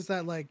those things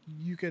that like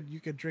you could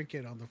drink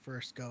it on the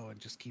first go and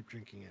just keep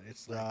drinking it.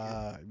 It's like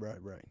Right,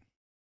 right, right.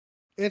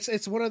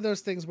 it's one of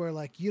those things where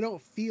like you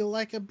don't feel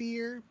like a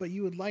beer, but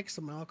you would like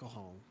some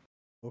alcohol.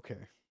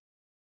 Okay.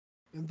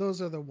 And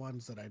those are the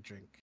ones that I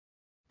drink.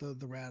 The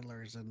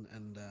Rattlers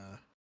and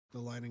the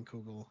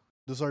Leinenkugel.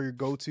 Those are your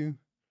go-to?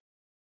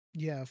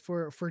 Yeah,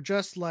 for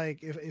just like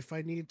if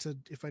I need to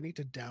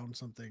down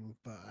something,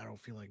 but I don't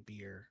feel like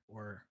beer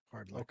or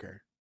hard Okay.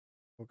 liquor.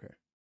 Okay.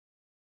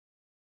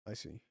 I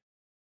see.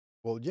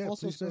 Well, yeah,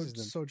 Also, please message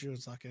them. soju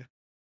and sake.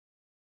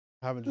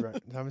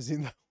 Haven't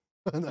seen that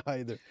one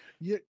either.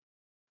 Yeah,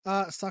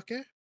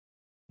 sake.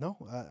 No,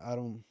 I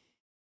don't.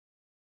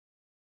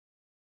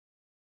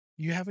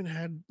 You haven't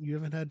had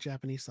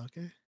Japanese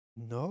sake.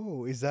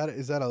 No, is that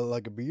a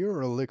like a beer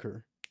or a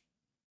liquor?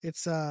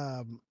 It's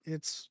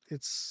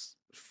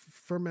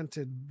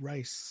fermented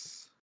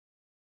rice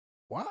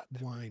What?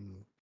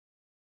 wine.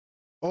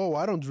 Oh,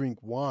 I don't drink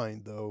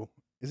wine though.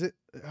 Is it?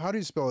 How do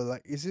you spell it?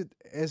 Like, is it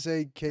S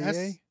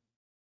SAKA?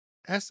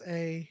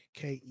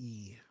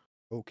 SAKE.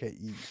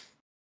 OKE.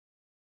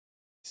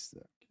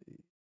 Sake.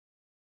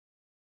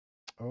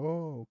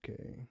 Oh,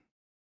 okay.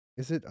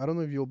 Is it? I don't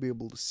know if you'll be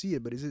able to see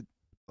it, but is it?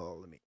 Oh,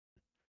 let me.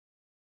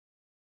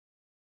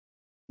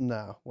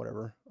 Nah,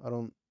 whatever. I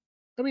don't.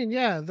 I mean,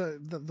 yeah,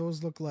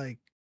 those look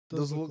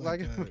Those look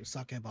like it?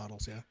 sake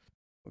bottles, yeah.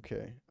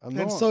 Okay. And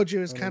soju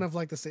is I kind don't. of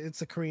like the same.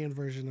 It's a Korean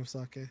version of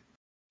sake.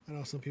 I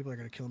know some people are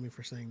gonna kill me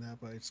for saying that,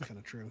 but it's kind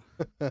of true.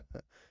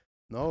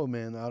 No,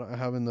 man. I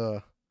haven't.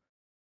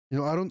 You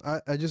know, I don't.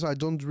 I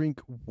don't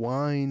drink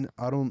wine.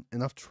 I don't.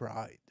 And I've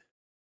tried.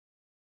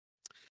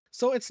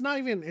 So it's not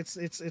even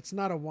it's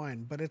not a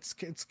wine, but it's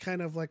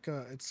kind of like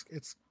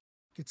it's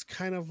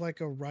kind of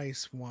like a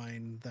rice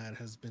wine that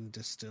has been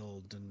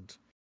distilled, and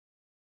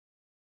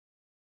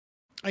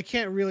I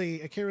can't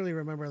really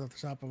remember off the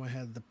top of my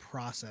head the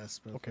process,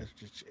 but Okay.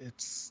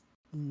 it's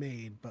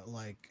made. But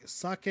like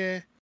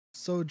sake,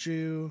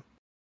 soju,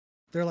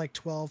 they're like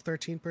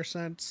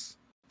 12-13%.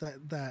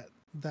 That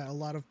a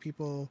lot of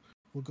people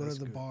will go That's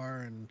to the good.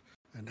 bar and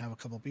have a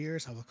couple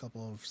beers, have a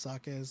couple of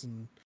sakes,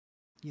 and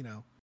you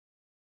know,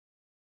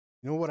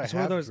 You know what I it's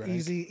one of have those drank?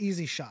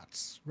 easy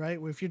shots, right?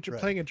 If you're Right.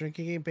 playing a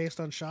drinking game based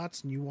on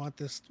shots and you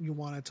want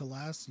it to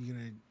last, you're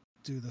gonna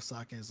do the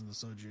sakes and the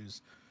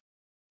sojus.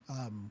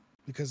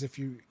 Because if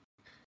you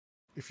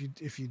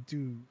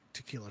do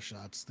tequila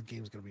shots, the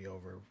game's gonna be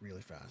over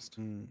really fast.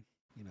 Mm.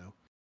 You know.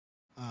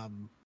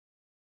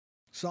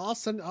 So I'll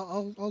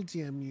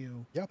DM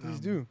you. Yeah, please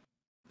do.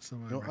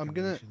 Some of You my know, I'm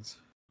gonna recommendations.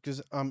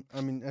 because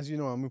I mean, as you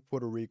know, I'm in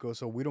Puerto Rico,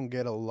 so we don't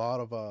get a lot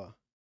of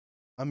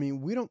I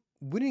mean, we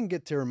didn't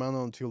get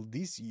Terramana until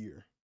this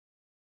year.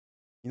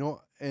 You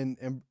know,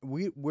 and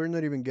we're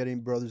not even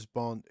getting Brothers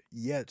Bond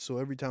yet. So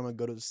every time I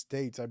go to the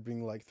States, I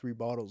bring like 3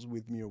 bottles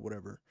with me or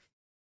whatever.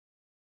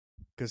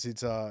 Because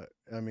it's I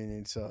mean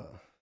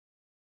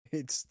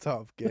it's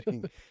tough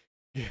getting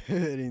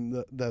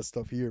that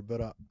stuff here.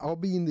 But I'll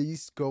be in the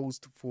East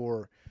Coast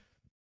for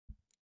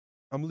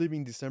I'm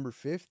leaving December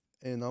 5th,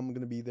 and I'm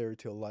gonna be there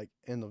till like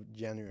end of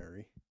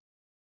January.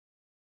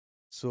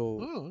 So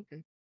Oh,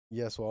 okay.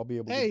 yeah, so I'll be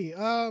able to Hey,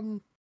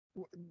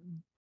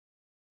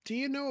 do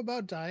you know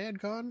about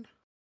DiadCon?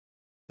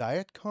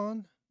 Diet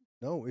Con.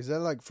 No, is that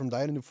like from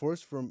Diet in the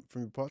Forest from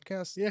your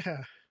podcast?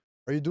 Yeah,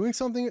 Are you doing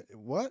something?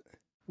 What?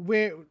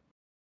 where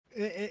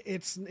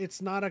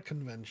it's not a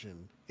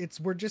convention.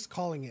 We're just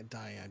calling it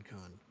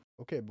DiadCon.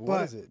 Okay, but what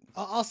But is it?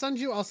 I'll send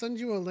you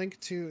a link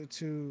to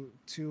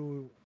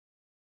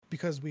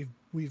because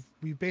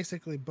we've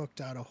basically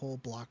booked out a whole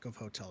block of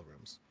hotel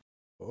rooms,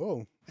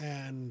 Oh,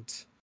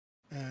 and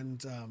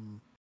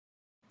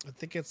I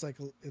think it's like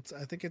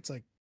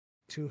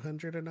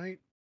 200 a night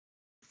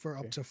for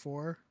up okay. to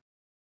 4.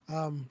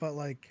 But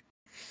like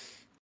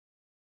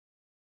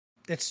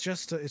it's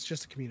just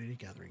a community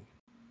gathering,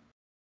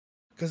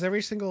 because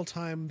every single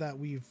time that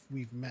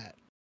we've met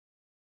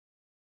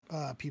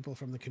people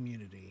from the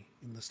community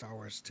in the Star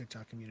Wars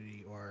TikTok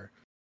community or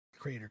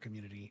creator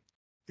community,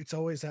 it's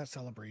always that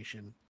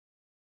celebration.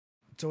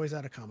 It's always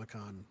at a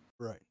Comic-Con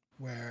Right.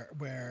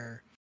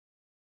 where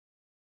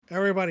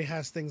everybody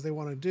has things they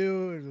want to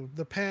do.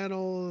 The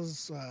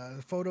panels,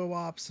 photo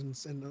ops,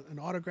 and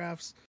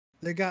autographs.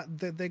 They got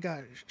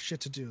shit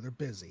to do. They're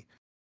busy,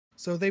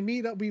 so they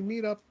meet up. We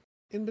meet up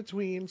in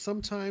between.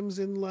 Sometimes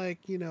in like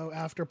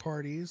after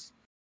parties,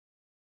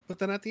 but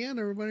then at the end,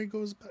 everybody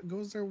goes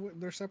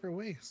their separate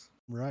ways.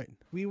 Right.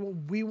 We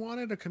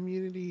wanted a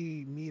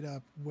community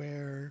meetup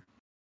where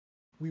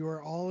we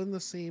were all in the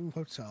same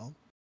hotel,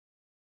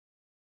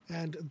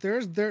 and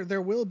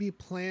there will be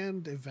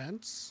planned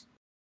events,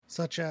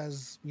 such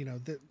as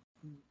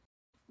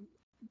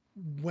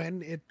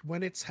when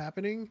it's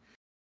happening.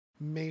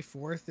 May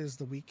 4th is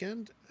the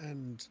weekend,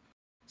 and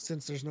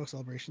since there's no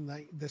celebration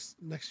this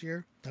next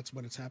year, that's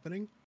when it's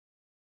happening.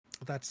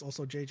 That's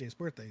also JJ's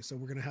birthday, so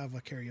we're gonna have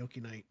a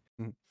karaoke night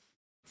Mhm.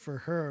 for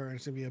her, and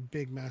it's gonna be a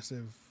big,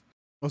 massive.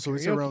 Oh, so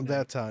it's Karaoke around that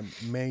night. time,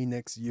 May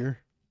next year.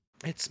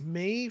 It's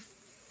May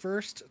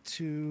 1st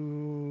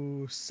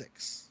to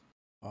 6th.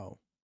 Oh,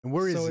 and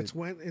where is So it?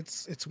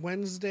 it's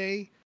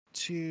Wednesday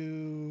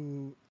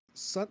to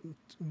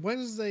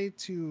Wednesday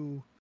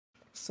to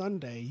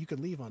Sunday. You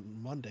can leave on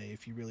Monday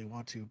if you really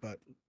want to, but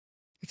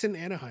it's in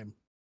Anaheim.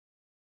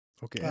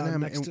 Okay,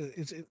 Anaheim. Next And to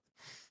it's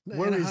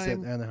where is that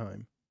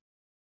Anaheim,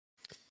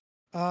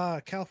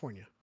 Anaheim?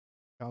 California.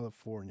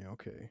 California.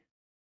 Okay.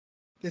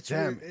 It's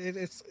Damn,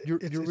 you're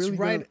it's really gonna.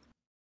 right I've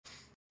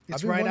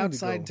it's been right wanting to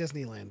outside go.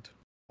 Disneyland.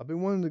 I've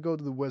been wanting to go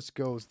to the West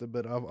Coast,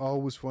 but I've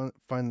always find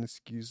an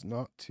excuse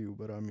not to.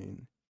 But I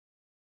mean,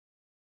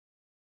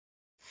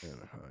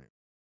 Anaheim.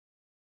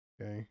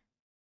 Okay.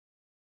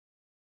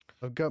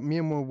 I've got me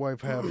and my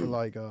wife have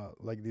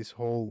like this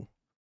whole.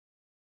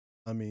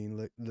 I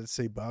mean, let's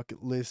say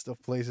bucket list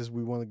of places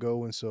we want to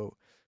go, and so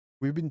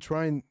we've been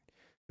trying.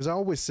 Because I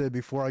always said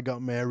before I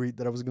got married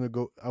that I was gonna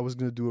go. I was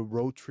gonna do a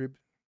road trip,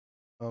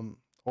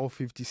 all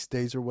 50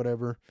 states or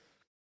whatever.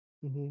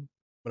 Hmm.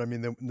 But I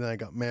mean, then I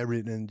got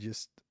married and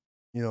just,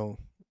 you know,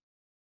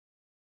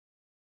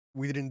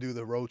 we didn't do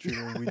the road trip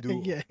and we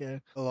do Yeah, yeah.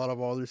 a lot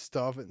of other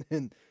stuff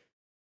and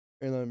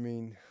I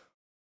mean,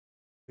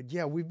 but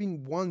yeah, we've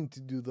been wanting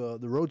to do the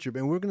road trip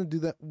and we're gonna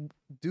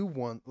do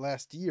one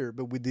last year,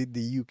 but we did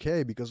the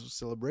UK because of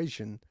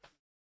Celebration.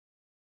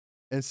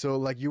 And so,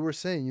 like you were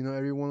saying,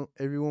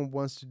 everyone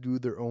wants to do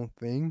their own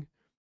thing.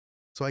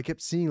 So I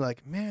kept seeing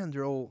like, man,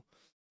 they're all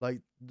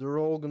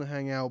gonna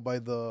hang out by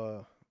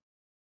the,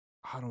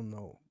 I don't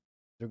know,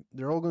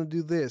 they're all gonna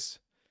do this.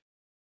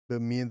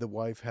 But me and the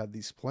wife had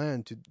this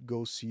plan to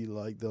go see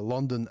like the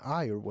London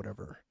Eye or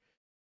whatever.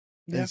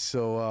 Yeah. And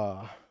so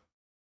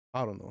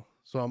I don't know.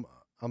 So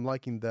I'm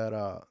liking that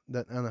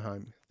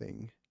Anaheim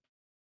thing.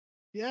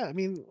 Yeah, I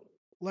mean,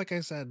 like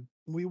I said,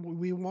 we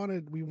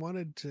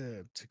wanted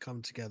to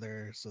come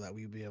together so that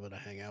we'd be able to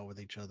hang out with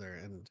each other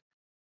and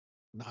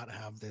not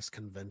have this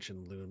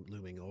convention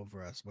looming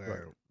over us Right.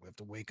 where we have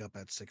to wake up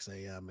at 6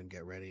 a.m. and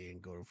get ready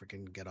and go to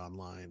freaking get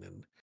online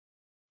and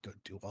go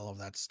do all of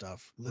that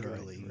stuff. Right,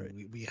 Literally, right.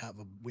 we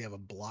have a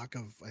block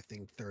of I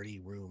think 30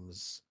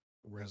 rooms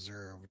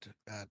reserved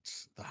at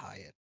the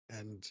Hyatt,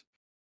 and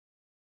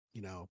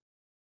you know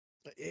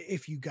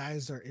if you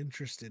guys are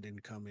interested in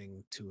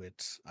coming to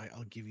it,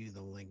 I'll give you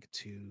the link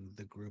to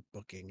the group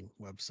booking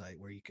website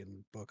where you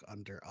can book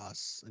under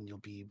us and you'll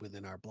be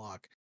within our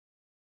block.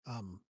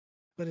 Um,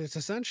 but it's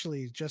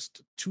essentially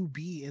just to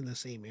be in the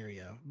same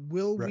area.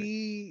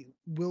 Right.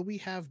 Will we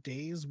have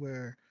days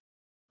where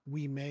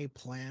we may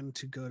plan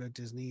to go to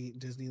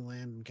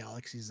Disneyland and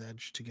Galaxy's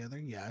Edge together?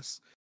 Yes.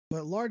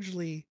 But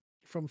largely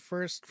from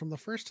the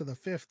first to the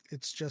fifth,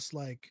 it's just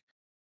like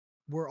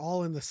we're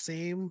all in the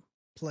same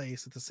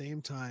place at the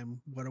same time.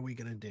 What are we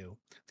going to do?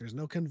 There's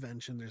no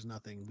convention, there's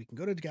nothing. We can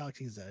go to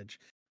Galaxy's Edge,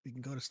 we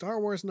can go to Star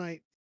Wars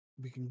night,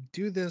 we can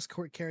do this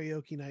court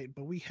karaoke night,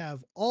 but we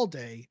have all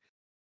day,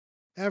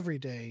 every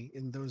day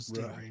in those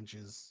date Right.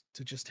 ranges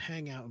to just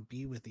hang out and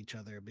be with each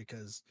other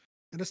because,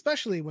 and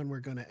especially when we're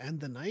going to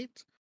end the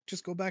night,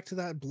 just go back to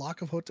that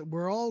block of hotel.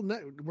 We're all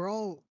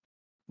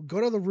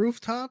go to the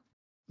rooftop,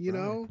 you Right.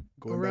 know,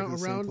 Going back to around the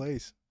same around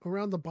place.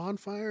 around the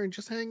bonfire and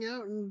just hang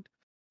out and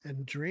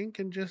drink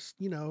and just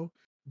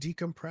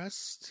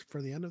decompress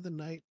for the end of the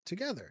night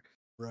together.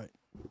 Right.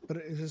 But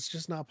it's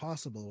just not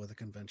possible with a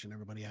convention.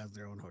 Everybody has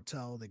their own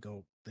hotel. They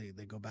go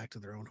back to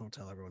their own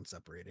hotel. Everyone's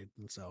separated,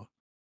 and so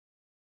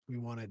we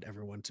wanted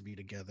everyone to be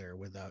together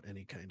without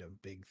any kind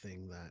of big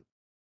thing that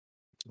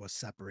was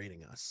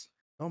separating us.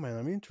 Oh man,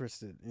 I'm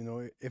interested.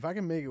 If I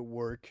can make it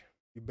work,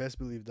 you best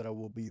believe that I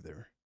will be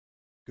there.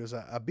 Because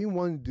I've been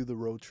wanting to do the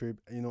road trip.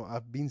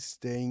 I've been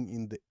staying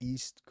in the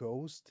East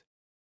Coast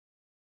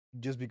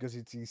just because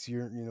it's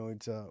easier.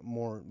 It's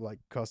more like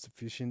cost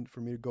efficient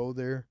for me to go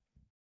there.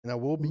 And I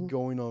will be Mm-hmm.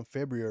 going on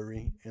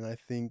February. And I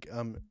think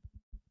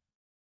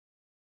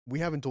we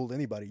haven't told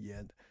anybody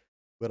yet,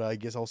 but I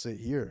guess I'll say it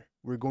here.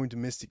 We're going to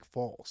Mystic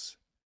Falls.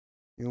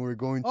 We're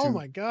going Oh to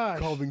my gosh,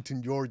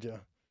 Covington,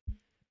 Georgia.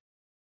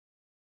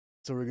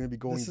 So we're going to be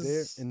going this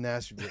there is. in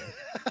Nashville.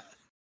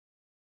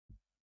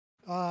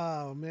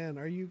 Oh man,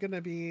 are you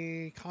gonna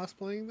be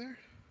cosplaying there?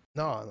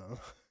 No,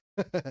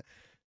 no.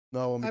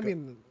 No, I because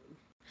mean,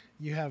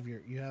 you have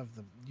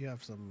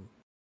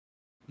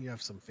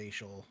some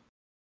facial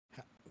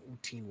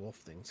Teen Wolf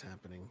things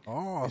happening.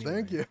 oh,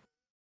 thank Anyway,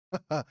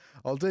 you.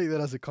 I'll take that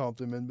as a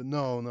compliment, but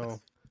no, no.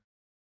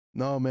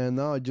 No, man,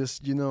 no,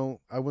 just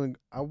I want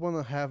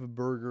to have a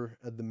burger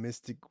at the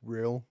Mystic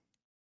Grill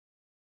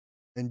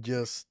and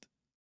just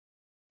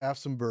have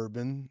some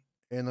bourbon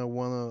and I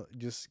want to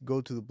just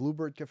go to the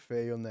Bluebird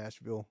Cafe on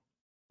Nashville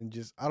and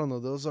just I don't know,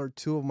 those are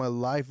two of my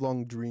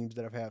lifelong dreams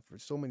that I've had for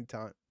so many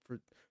time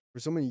for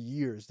so many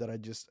years that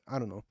I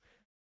don't know.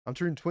 I'm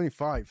turning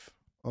 25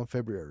 on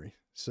February.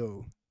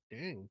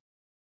 dang.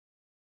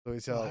 So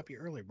it's Well, happy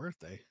early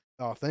birthday.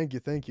 oh, thank you,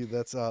 thank you.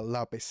 That's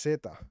la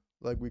peseta,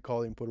 like we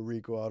call it in Puerto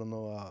Rico. I don't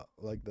know,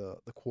 like the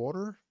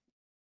quarter.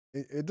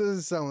 It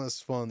doesn't sound as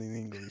fun in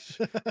English.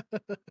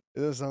 It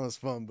doesn't sound as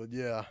fun, but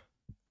yeah.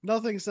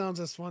 Nothing sounds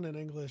as fun in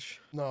English.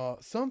 No,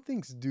 some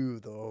things do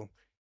though.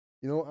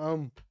 You know,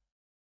 I'm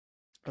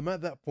at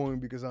that point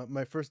because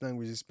my first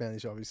language is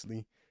Spanish,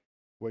 obviously,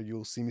 where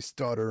you'll see me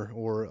stutter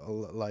or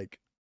like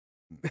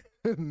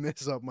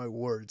mess up my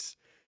words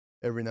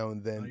every now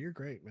and Oh, then. you're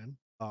great, man.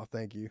 Oh,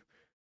 thank you.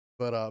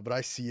 But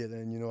I see it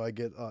and I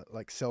get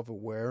like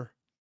self-aware.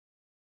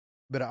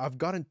 But I've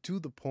gotten to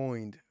the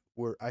point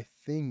where I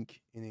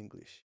think in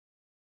English.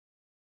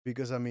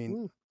 because I mean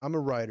Mm. I'm a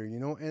writer, you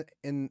know,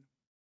 and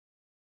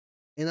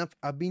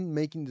I've been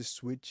making the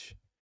switch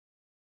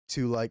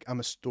to like I'm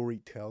a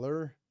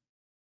storyteller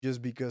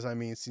just because I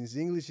mean since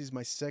English is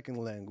my second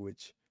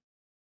language,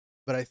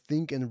 but I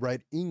think and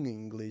write in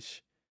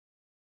English,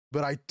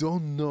 but I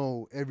don't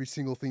know every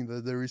single thing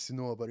that there is to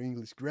know about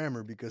English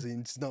grammar because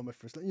it's not my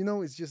first. You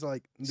know, it's just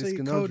like So this you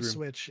code conundrum,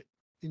 switch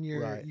in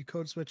your right?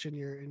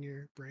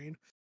 brain.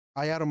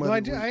 I No, I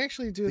do. automatically I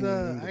actually do think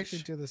in the. I actually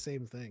English. do the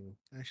same thing.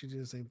 I actually do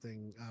the same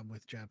thing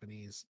with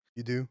Japanese.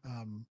 You do?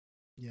 Um,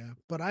 yeah,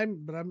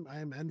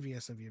 I'm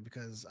envious of you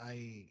because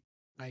I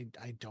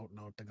don't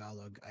know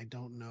Tagalog. I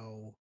don't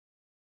know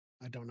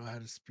how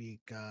to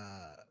speak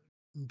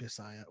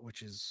Bisaya,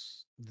 which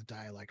is the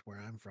dialect where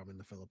I'm from in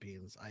the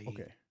Philippines.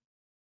 Okay.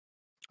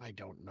 I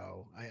don't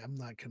know. I'm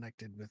not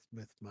connected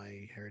with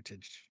my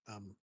heritage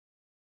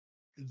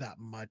that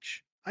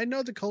much. I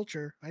know the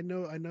culture. I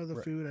know the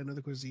Right. food. I know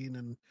the cuisine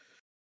and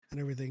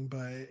everything.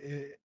 But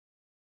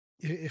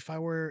if I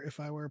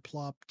were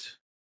plopped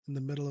in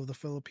the middle of the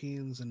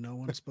Philippines and no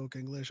one spoke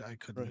English, I Right.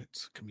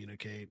 couldn't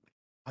communicate.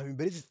 I mean,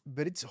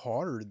 but it's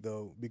harder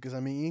though because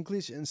I mean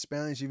English and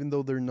Spanish, even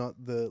though they're not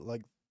the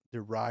like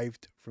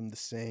derived from the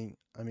same.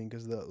 I mean,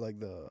 because the like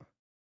the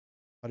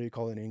how do you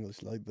call it in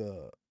English? Like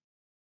the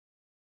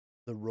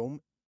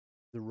Rome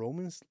the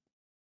Romans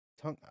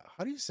tongue.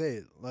 How do you say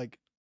it? Like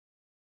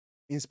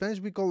in Spanish,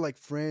 we call like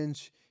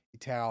French,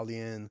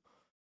 Italian,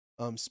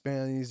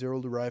 Spanish. They're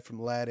all derived from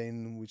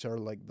Latin, which are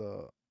like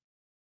the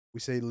we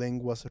say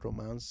lenguas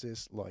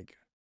romances. Like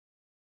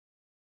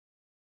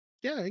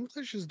Yeah,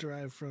 English is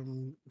derived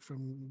from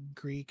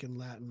Greek and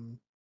Latin.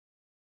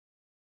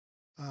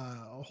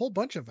 A whole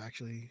bunch of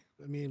actually.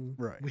 I mean,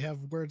 right, we have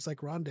words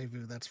like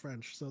rendezvous. That's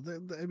French. So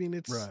I mean,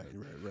 it's right.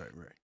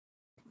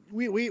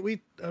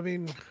 we. I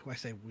mean, I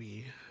say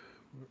we.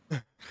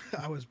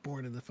 I was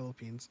born in the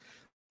Philippines.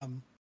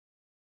 Um,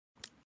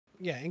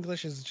 yeah,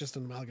 English is just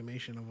an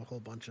amalgamation of a whole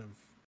bunch of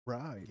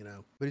Right. you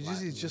know But it's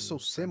Latin just so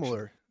and French and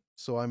similar.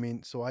 So I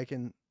mean, so I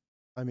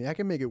mean I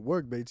can make it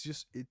work, but it's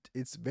just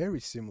it's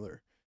very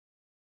similar.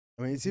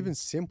 I mean, it's Mhm. even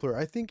simpler.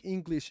 I think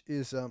English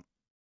is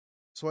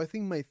so I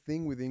think my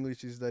thing with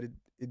English is that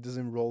it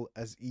doesn't roll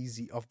as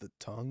easy off the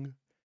tongue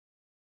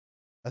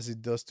as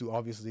it does to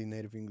obviously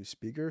native English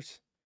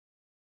speakers.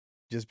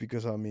 Just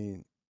because I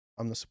mean,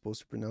 I'm not supposed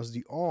to pronounce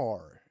the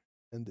R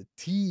and the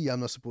T, I'm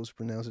not supposed to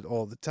pronounce it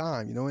all the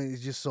time. You know, and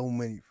it's just so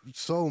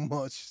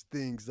much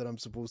things that I'm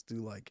supposed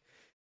to like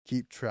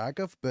keep track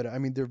of. But I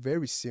mean, they're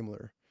very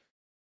similar.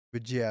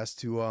 But yes,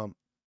 to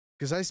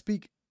because I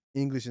speak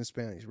English and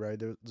Spanish, right?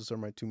 Those are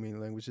my two main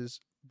languages.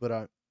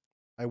 But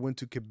I went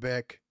to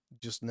Quebec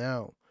just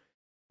now,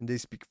 and they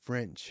speak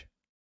French.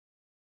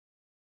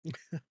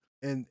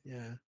 And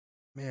yeah.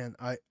 man,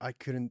 I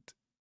couldn't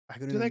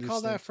Do they call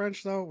understand. that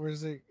French though, or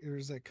is it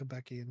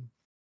Quebecian?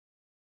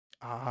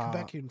 Ah,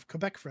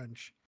 Quebec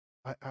French.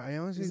 I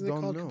honestly Isn't it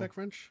don't called know. Quebec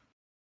French?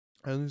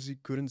 I honestly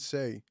couldn't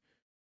say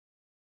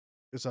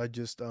because I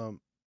just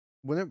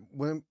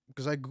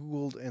because I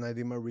googled and I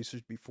did my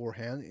research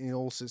beforehand, and it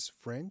all says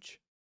French.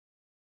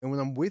 And when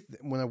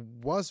I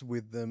was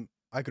with them,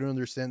 I couldn't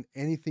understand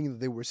anything that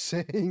they were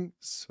saying.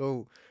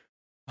 So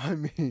I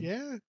mean,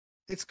 Yeah,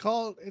 it's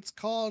called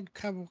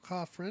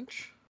Kabuka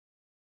French,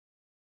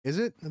 is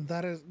it and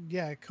that is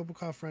yeah,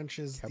 Kabuka French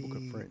is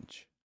Caprica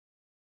French?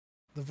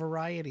 the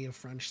variety of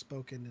French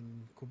spoken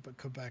in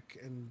Quebec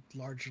and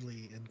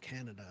largely in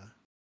Canada.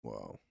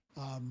 Wow,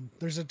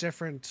 There's a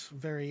different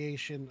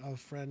variation of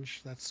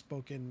French that's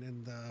spoken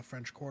in the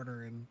French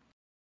Quarter in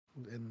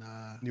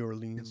uh, New in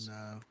Orleans,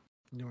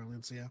 New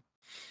Orleans. Yeah,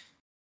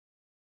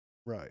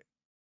 right?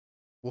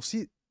 Well,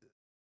 see,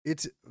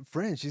 it's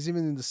French is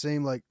even in the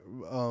same like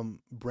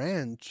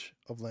branch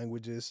of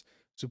languages,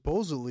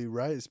 supposedly,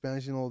 right?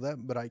 Spanish and all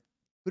that, but I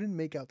couldn't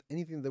make out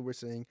anything that we're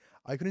saying.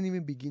 I couldn't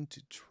even begin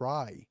to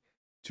try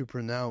to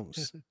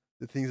pronounce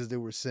the things that they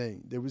were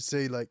saying. They would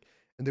say like,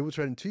 and they would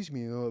try to teach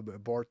me, you know, a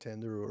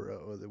bartender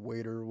or the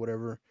waiter or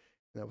whatever.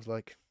 And I was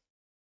like,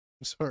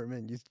 I'm sorry,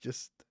 man, you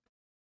just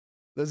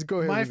let's go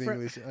ahead my with friend.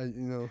 English.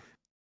 You know,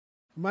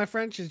 My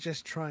French is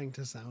just trying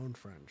to sound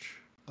French.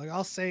 Like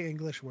I'll say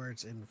English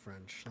words in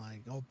French,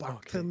 like "oh okay.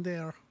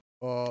 bartender,"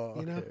 Oh,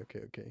 you know.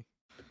 okay.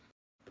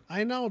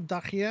 I know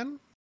Dachien.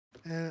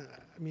 I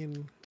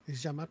mean,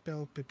 je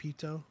m'appelle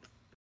Pepito.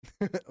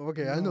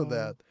 Okay, I know No,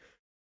 that.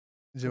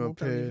 Je comment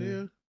m'appelle.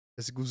 allez-vous?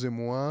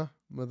 Excusez-moi,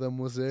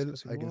 mademoiselle.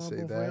 I can Excusez-moi, say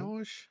bon that.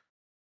 voyage.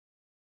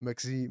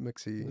 Merci.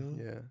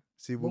 No, Yeah.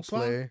 S'il vous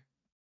bonsoir. plaît.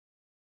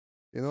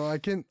 You know, I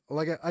can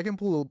like I can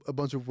pull a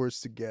bunch of words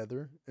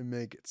together and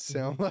make it Hmm.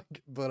 sound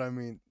like, but I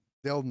mean,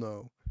 they'll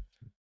know.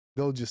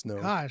 They'll just know.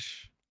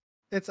 Gosh,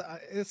 it's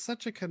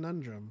such a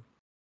conundrum.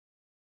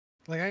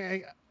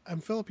 Like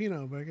I'm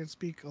Filipino, but I can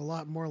speak a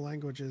lot more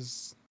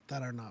languages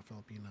that are not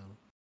Filipino.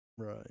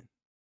 Right.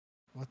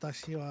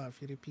 私は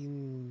フィリピ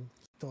ン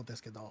人で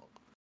すけど、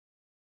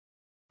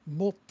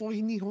もっと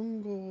日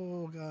本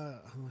語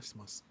が話せ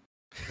ます。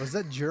Was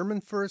that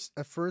German first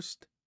at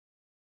first?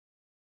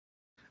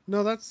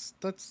 No, that's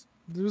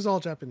it was all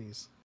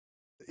Japanese.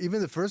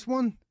 Even the first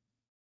one?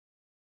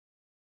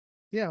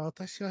 Yeah,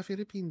 私はフィ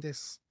リピンで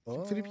す。フ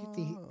ィリピン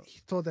に Oh,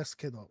 人です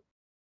けど。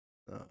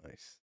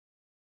nice.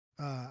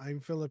 I'm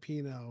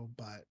Filipino,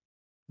 but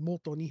もっ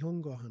と日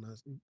本語が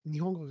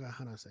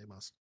話せま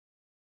す.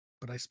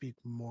 But I speak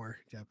more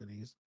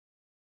Japanese.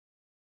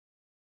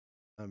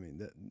 I mean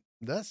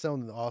that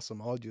sounded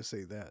awesome. I'll just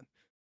say that.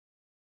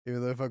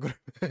 Even though if I could,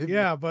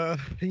 Yeah, but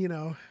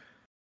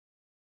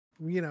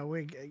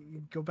we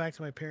go back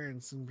to my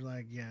parents and be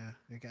like, yeah,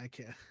 I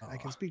can't, I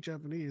can oh. speak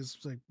Japanese.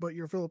 It's like, but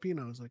you're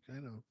Filipino. It's like, I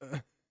know.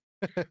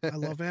 I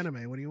love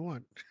anime. What do you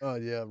want? Oh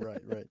yeah,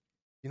 right, right.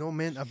 You know,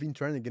 man, I've been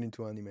trying to get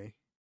into anime.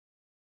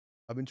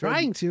 I've been trying.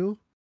 Trying to.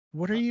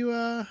 What are Uh, you?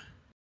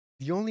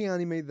 the only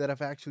anime that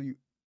I've actually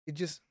it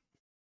just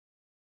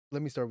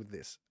let me start with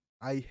this.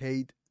 I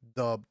hate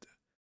dubbed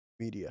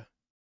media.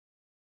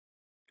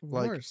 Of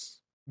Like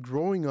course.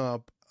 growing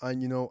up,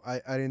 and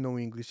I didn't know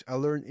English. I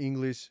learned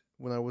English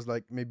when I was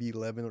like maybe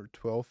 11 or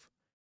 12,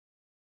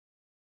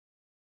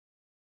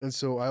 and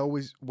so I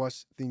always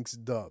watched things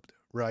dubbed,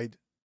 right?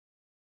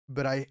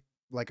 But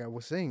like I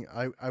was saying,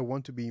 I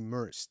want to be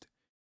immersed.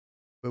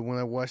 But when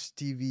I watch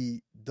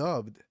TV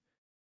dubbed,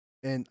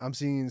 and I'm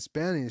seeing in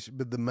Spanish,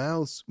 but the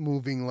mouth's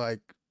moving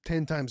like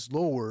 10 times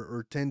slower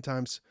or 10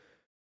 times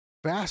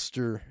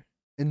faster,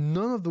 and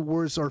none of the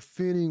words are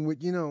fitting with,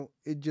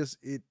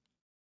 it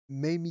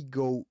made me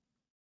go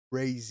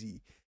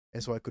crazy.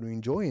 And so I couldn't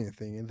enjoy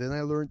anything. And then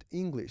I learned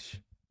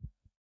English.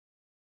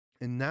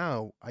 And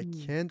now I Hmm.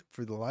 can't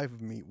for the life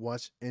of me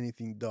watch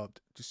anything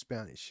dubbed to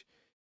Spanish.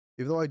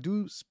 Even though I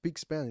do speak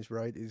Spanish,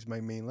 right? It's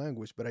my main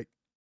language, but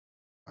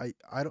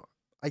I don't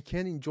I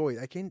can't enjoy it.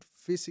 I can't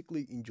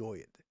physically enjoy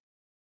it.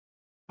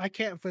 I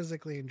can't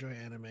physically enjoy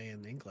anime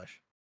in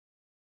English.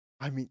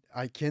 I mean,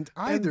 I can't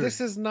And either.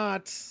 this is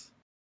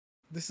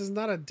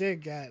not a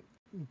dig at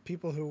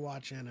people who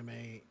watch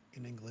anime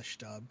in English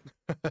dub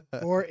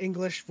or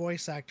English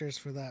voice actors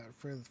for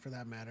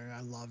that matter.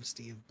 I love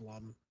Steve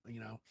Blum,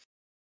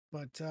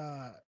 but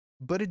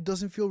But it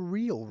doesn't feel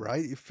real,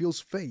 right? It feels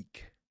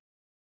fake.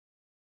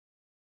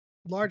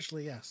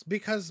 largely yes,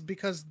 because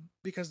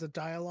the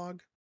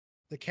dialogue,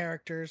 the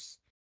characters,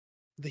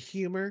 the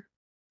humor,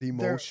 The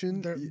they're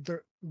emotion,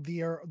 they're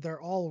they're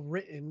they're all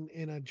written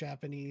in a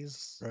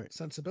Japanese right?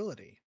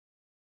 sensibility,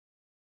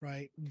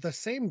 right? The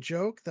same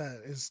joke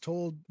that is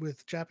told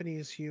with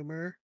Japanese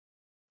humor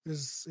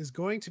is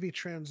going to be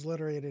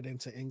transliterated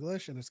into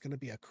English, and it's going to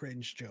be a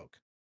cringe joke.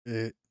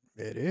 It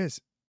it is.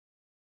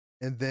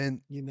 And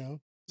then You know,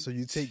 so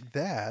you take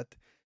that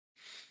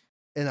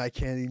and I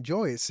can't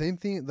enjoy it. Same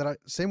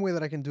way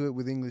that I can do it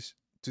with English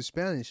to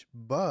Spanish,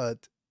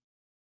 but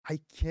I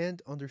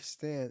can't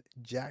understand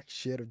jack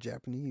shit of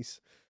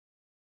Japanese.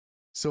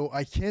 So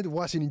I can't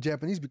watch it in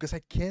Japanese because I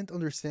can't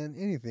understand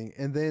anything.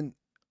 And then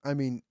I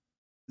mean,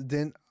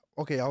 then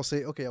okay, I'll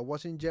say okay, I'll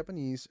watch it in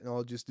Japanese and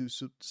I'll just do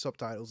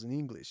subtitles in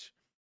English.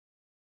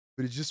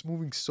 But it's just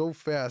moving so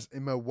fast,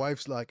 and my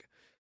wife's like,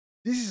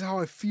 "This is how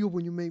I feel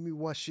when you make me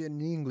watch shit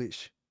in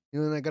English."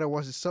 And I gotta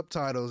watch the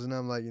subtitles, and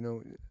I'm like,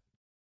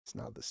 it's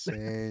not the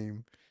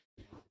same,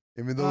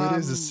 even though it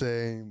is the um,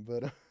 same.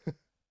 But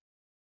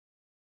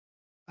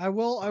I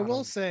I will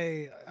don't.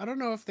 say I don't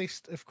know if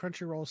if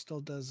Crunchyroll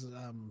still does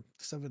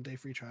 7-day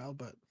free trial,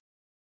 but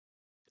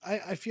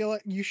I feel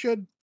like you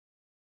should,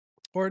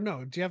 or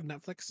no? Do you have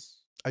Netflix?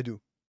 I do.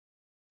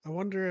 I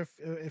wonder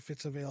if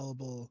it's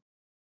available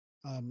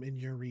in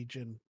your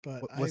region,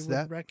 but I What's would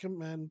that?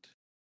 recommend.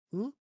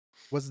 Hmm?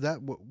 What's that?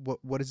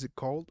 What is it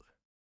called?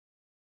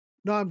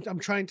 No, I'm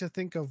trying to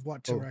think of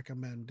what to Oh,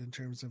 recommend in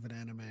terms of an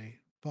anime,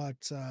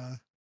 but I'm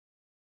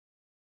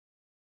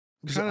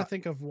because trying to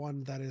think of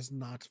one that is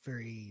not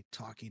very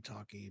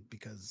talky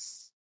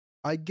because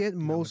I get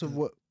with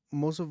the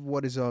most of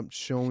what is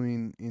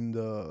shown in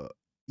the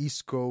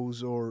East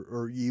Coast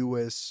or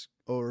U.S.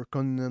 or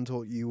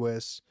continental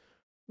U.S.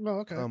 oh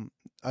okay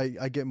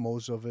I get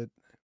most of it.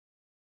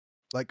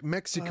 Like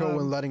Mexico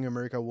and um Latin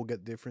America will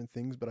get different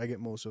things, but I get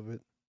most of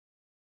it.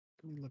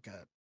 let me look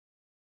at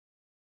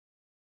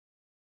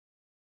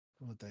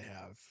what they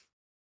have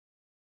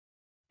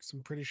because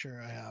I'm pretty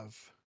sure I have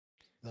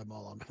them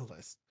all on my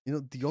list.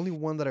 The only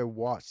one that I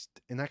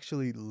watched and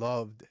actually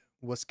loved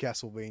was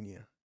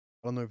Castlevania.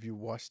 I don't know if you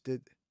watched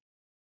it,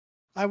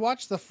 I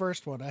watched the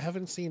first one. I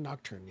haven't seen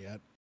Nocturne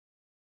yet.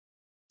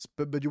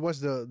 but you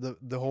watched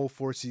the whole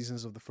 4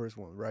 seasons of the first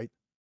one, right?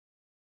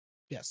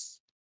 Yes.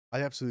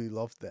 I absolutely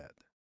loved that.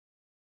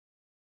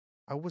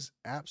 I was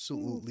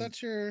absolutely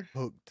That's your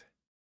hooked.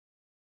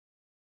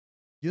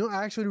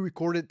 I actually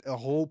recorded a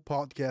whole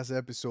podcast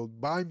episode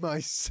by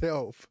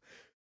myself.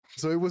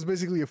 So it was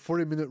basically a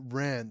 40-minute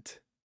rant,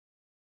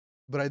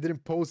 but I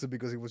didn't post it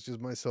because it was just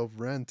myself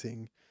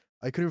ranting.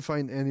 I couldn't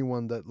find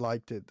anyone that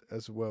liked it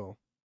as well.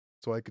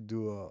 So I could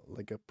do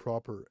a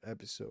proper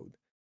episode.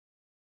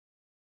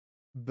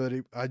 But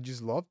I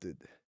just loved it.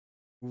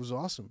 It was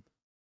awesome.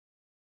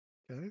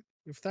 okay.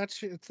 If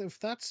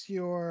that's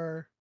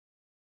your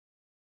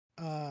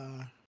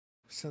uh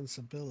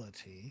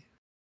sensibility.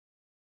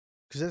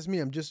 Because that's me.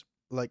 I'm just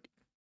like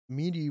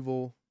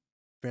medieval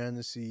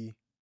fantasy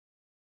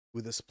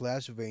with a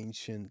splash of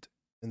ancient,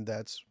 and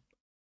that's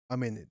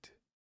I'm in it.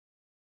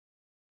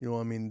 You know,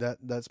 I mean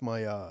that's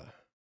my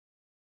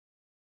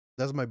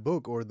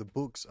book or the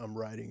books I'm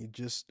writing. It's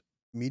just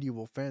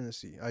medieval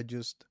fantasy. I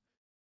just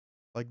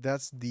like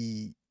that's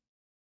the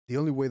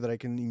only way that I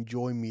can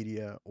enjoy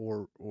media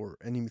or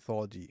any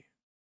mythology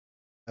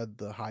at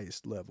the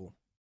highest level.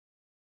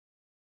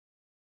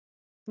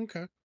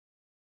 Okay.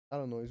 I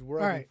don't know. It's where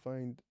All I can right.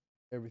 find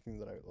everything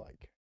that I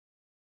like.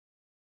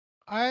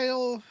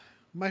 I'll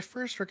my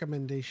first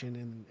recommendation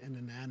in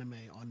an anime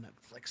on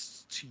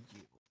Netflix to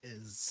you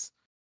is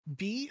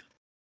B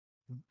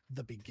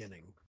the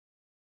beginning.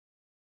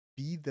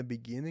 Be the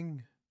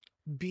beginning.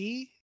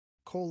 B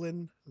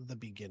colon the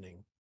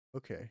beginning.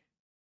 Okay.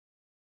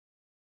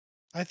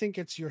 I think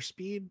it's your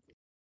speed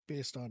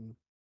based on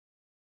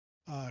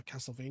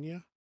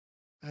Castlevania,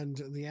 and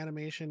the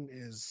animation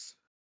is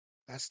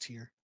S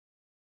tier,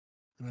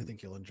 and I Let me,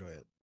 think you'll enjoy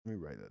it. let me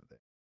write that there.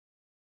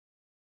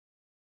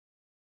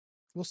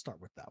 We'll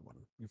start with that one.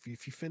 If you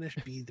finish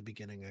B the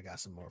beginning, I got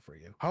some more for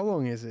you. How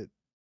long is it?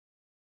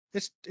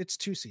 It's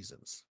 2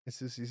 seasons. It's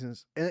the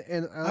seasons.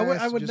 And I I would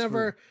asked just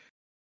for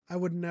I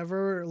would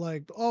never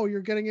like, oh,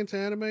 you're getting into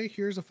anime.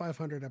 Here's a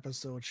 500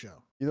 episode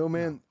show. No.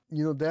 man,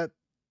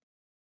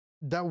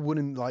 that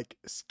wouldn't like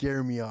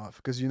scare me off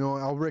because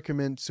I'll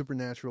recommend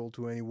Supernatural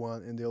to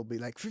anyone and they'll be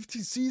like 50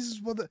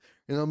 seasons what the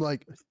and I'm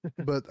like,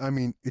 but I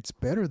mean it's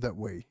better that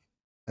way.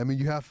 I mean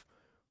you have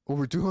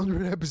over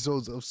 200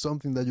 episodes of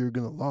something that you're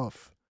gonna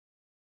love.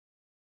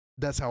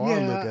 That's how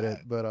I look at Yeah, it.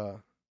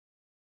 But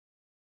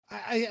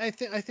I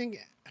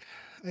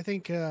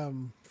think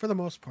for the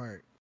most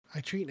part,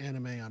 I treat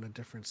anime on a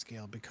different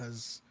scale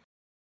because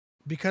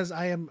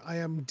I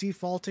am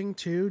defaulting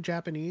to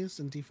Japanese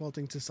and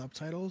defaulting to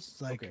subtitles.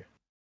 Like, okay,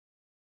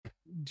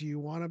 do you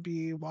want to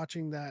be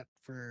watching that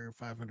for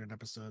 500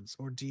 episodes,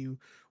 or do you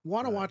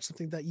want to right, watch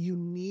something that you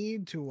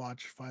need to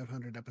watch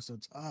 500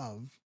 episodes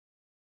of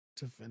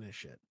to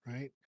finish it,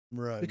 right?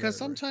 right, Because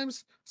right,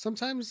 right,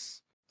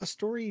 sometimes a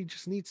story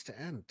just needs to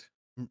end,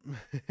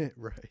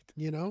 right.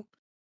 you know?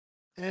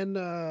 And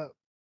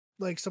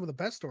like some of the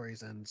best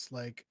stories ends,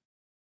 like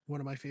one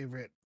of my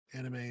favorite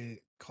anime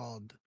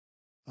called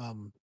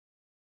um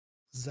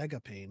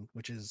Zega Pain,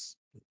 which is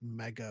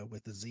mega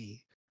with a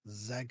Z.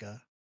 Zega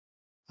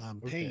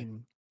Okay,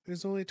 Pain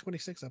is only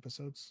 26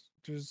 episodes.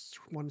 There's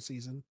one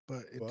season,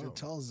 but it wow.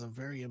 tells a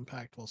very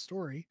impactful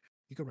story.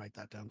 You could write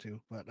that down too.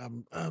 But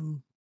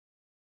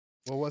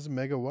What was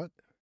Mega what?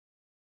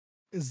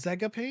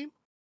 Zega Pain.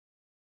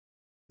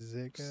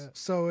 Zika.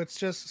 So it's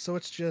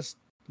just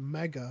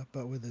mega,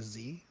 but with a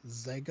Z.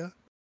 Zega,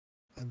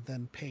 and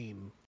then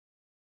Pain.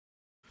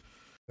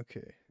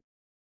 Okay.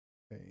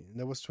 Okay. And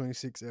that was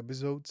 26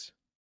 episodes.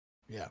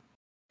 Yeah.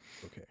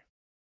 Okay.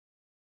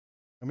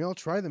 I mean, I'll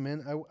try them,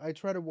 man. I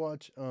try to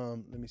watch.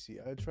 Let me see.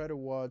 I try to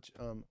watch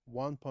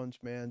One Punch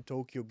Man,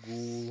 Tokyo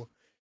Ghoul,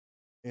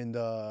 and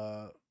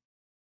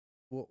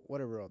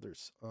whatever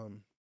others. A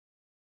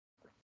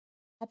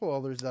couple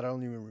others that I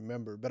don't even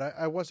remember. But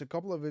I watched a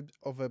couple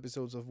of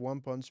episodes of One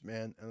Punch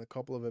Man and a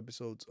couple of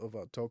episodes of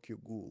Tokyo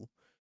Ghoul.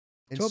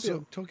 And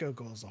so, Tokyo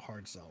Ghoul is a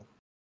hard sell.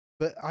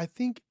 but I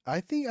think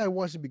I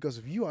watched it because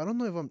of you. I don't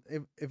know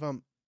if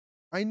I'm.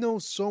 I know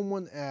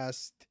someone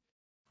asked.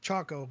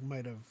 Choco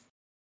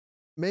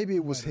Maybe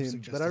it was might have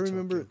him, but I suggested Tokyo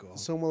remember Ghoul.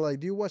 someone like,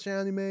 "Do you watch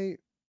anime?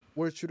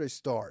 Where should I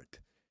start?"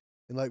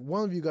 And like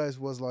one of you guys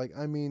was like,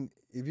 "I mean,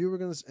 if you were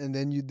gonna," and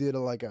then you did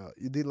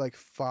you did like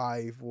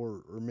five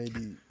or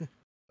maybe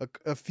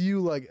a few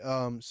like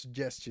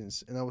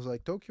suggestions, and I was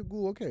like, "Tokyo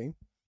Ghoul, okay,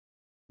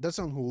 that's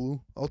on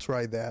Hulu. I'll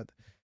try that."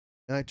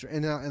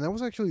 And I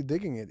was actually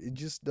digging it. It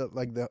just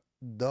the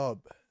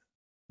dub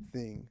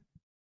thing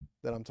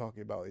that I'm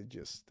talking about. It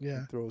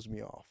Yeah. throws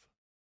me off.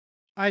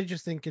 I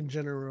just think in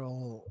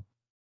general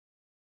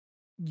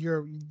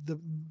you're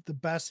the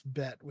best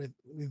bet with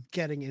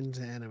getting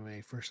into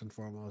anime first and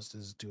foremost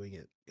is doing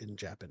it in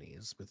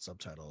Japanese with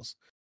subtitles.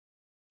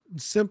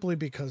 Simply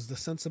because the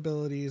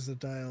sensibilities, the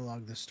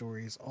dialogue, the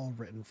story is all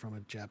written from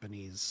a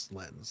Japanese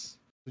lens.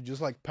 So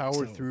just like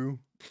power So, through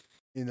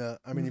I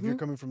mean if you're mm-hmm.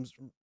 coming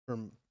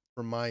from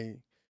from my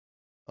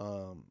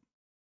um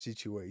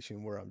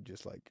situation where I'm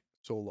just like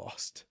so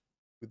lost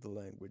with the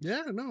language.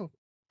 Yeah, no,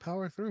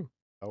 power through.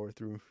 Power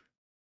through.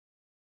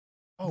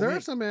 Oh There are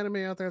man. some anime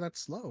out there that's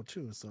slow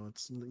too, so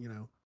it's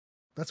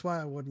that's why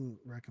I wouldn't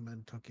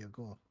recommend Tokyo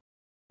Ghoul.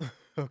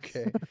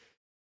 Okay.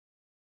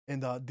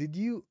 And did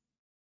you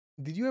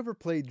ever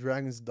play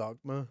Dragon's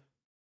Dogma?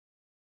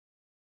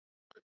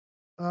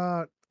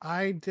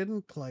 I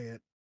didn't play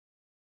it.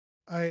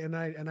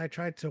 I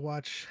tried to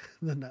watch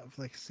the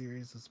Netflix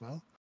series as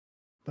well,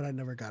 but I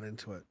never got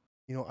into it.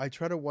 I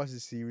tried to watch the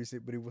series,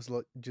 but it was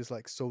like just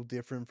like so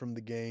different from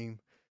the game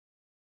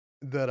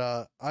that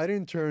I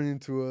didn't turn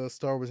into a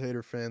Star Wars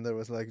hater fan that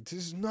was like,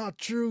 this is not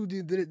true.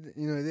 Dude, it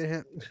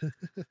didn't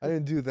I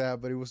didn't do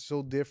that, but it was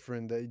so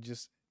different that it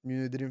just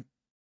it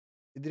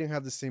didn't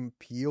have the same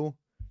appeal.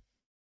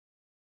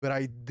 But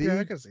I Yeah,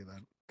 I did can see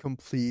that.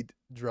 complete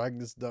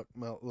Dragon's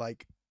Dogma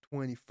like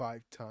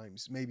 25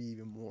 times, maybe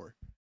even more.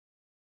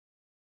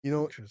 You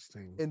know,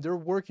 Interesting. and they're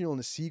working on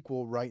a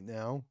sequel right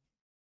now.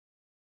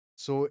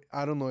 So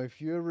I don't know if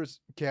you ever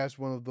catch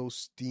one of those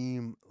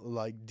Steam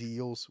like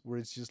deals where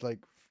it's just like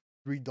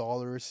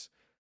 $3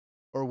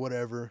 or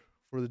whatever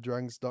for the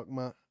Dragon's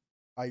Dogma.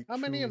 I How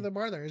many of truly, them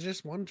are there? Is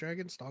just one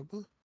Dragon's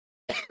Dogma?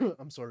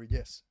 I'm sorry.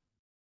 Yes,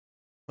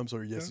 I'm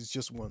sorry. Yes, Yeah. it's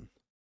just one,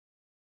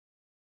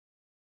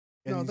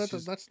 and No, it's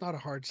just that's not a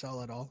hard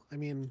sell at all. I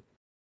mean,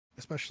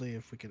 especially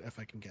if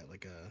I can get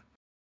like a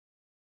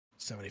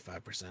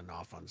 75%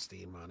 off on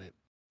Steam on it.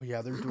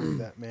 yeah, they're doing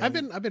that, man.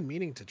 I've been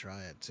meaning to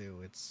try it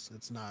too.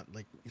 It's not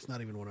like it's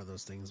not even one of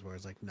those things where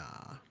it's like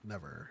nah,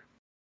 never.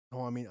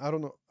 Oh, I mean, I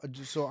don't know.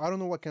 So I don't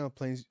know what kind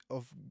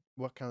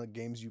of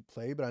games you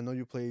play, but I know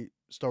you play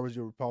Star Wars: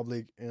 The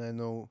Republic, and I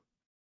know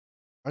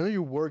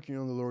you're working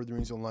on the Lord of the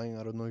Rings Online.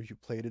 I don't know if you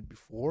played it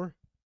before.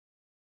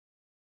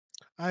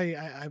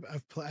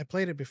 I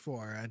played it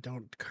before. I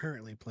don't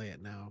currently play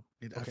it now.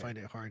 I Okay. find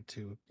it hard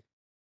to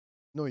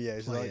No, yeah,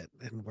 it's play like it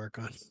and work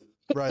on.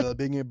 right, like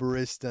being a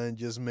barista and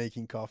just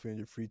making coffee in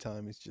your free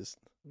time. It's just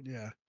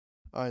Yeah.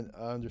 I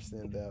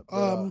understand that,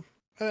 but Um.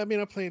 I mean,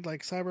 I played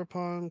like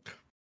Cyberpunk,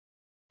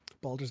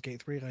 Baldur's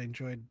Gate 3. I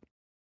enjoyed.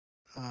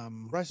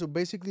 Um. right. So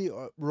basically,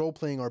 role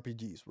playing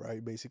RPGs,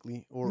 right?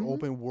 Basically, or Mhm.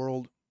 open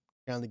world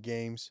kind of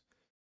games.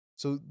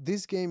 So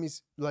this game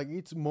is like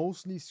it's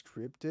mostly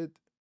scripted.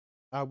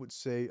 I would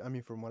say. I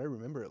mean, from what I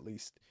remember, at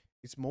least,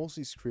 it's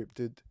mostly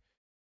scripted.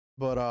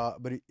 But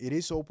it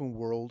is open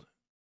world.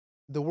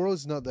 The world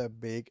is not that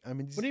big. I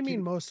mean, What do you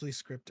mean mostly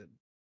scripted?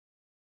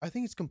 I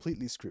think it's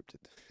completely scripted.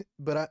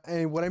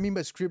 And what I mean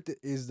by scripted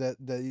is that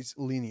it's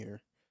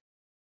linear.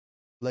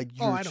 Like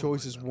Oh, your I don't mind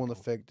choices that at won't all.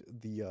 affect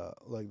the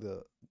like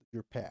the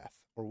your path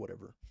or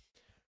whatever.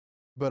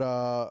 But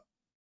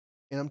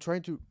and I'm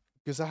trying to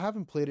because I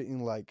haven't played it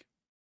in like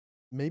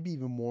maybe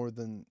even more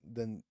than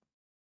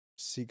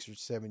 6 or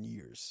 7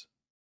 years.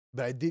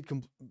 But I did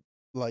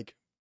like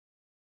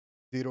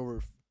did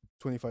over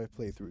 25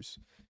 playthroughs.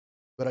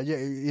 But yeah,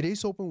 it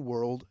is open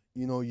world.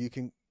 You know, you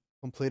can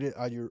complete it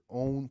at your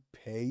own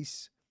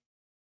pace.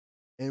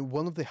 And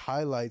one of the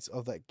highlights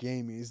of that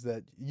game is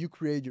that you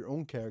create your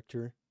own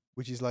character,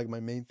 which is like my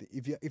main thing.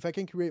 If I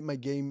can create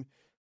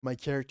my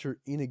character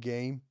in a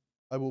game,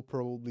 I will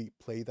probably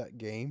play that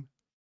game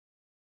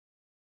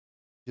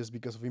just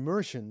because of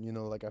immersion,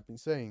 like I've been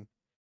saying.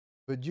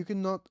 But you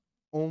can not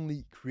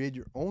only create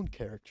your own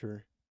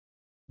character,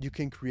 you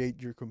can create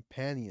your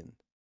companion.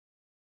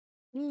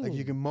 Like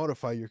you Hmm. can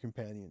modify your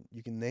companion.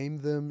 You can name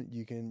them,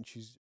 you can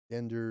choose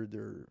gender,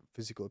 their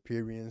physical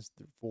appearance,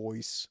 their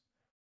voice.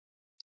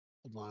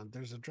 Hold on.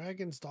 There's a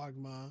Dragon's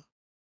Dogma,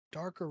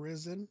 Dark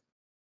Arisen,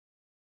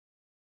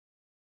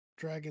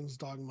 Dragon's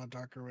Dogma,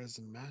 Dark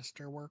Arisen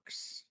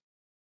Masterworks,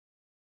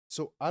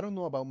 So I don't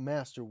know about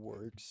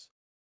Masterworks,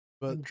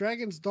 but and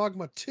Dragon's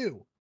Dogma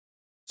 2.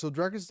 so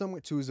Dragon's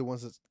Dogma 2 is the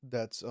ones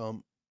that's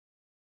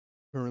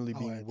currently Oh,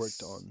 being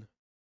worked on.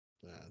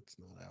 it's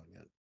not out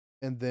yet.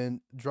 And then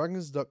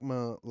Dragon's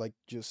Dogma, like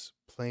just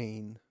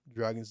plain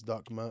Dragon's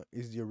Dogma,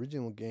 is the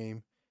original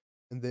game.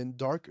 And then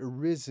Dark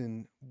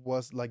Arisen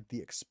was like the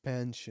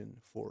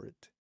expansion for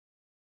it.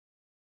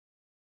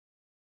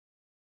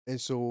 And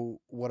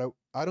so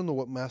I don't know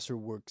what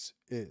Masterworks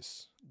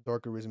is.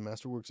 Dark Arisen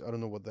Masterworks, I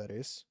don't know what that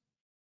is.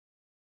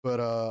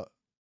 But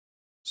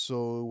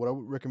so what I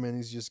would recommend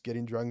is just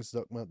getting Dragon's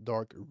Dogma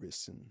Dark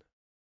Arisen.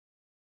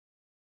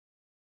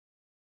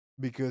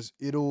 Because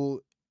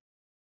it'll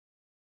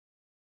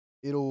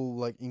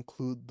like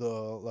include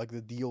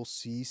the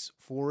DLCs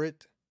for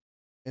it,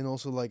 and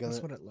also like That's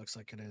an what it looks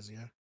like it is,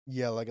 yeah.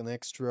 yeah, like an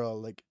extra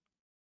like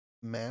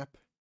map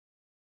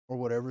or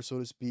whatever, so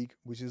to speak,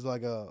 which is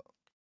like a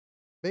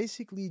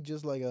basically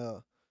just like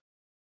a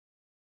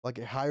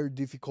higher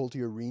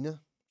difficulty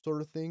arena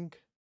sort of thing.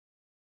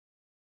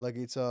 Like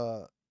it's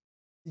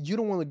you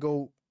don't want to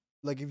go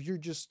like if you're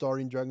just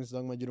starting Dragon's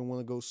Dogma, you don't want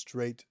to go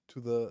straight to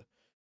the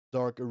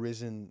Dark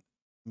Arisen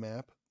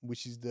map,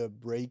 which is the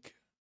Bleak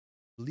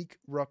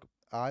Rock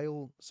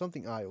Isle,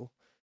 something Isle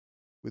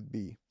would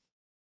be.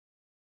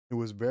 It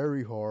was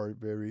very hard,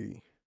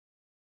 very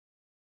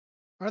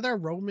Are there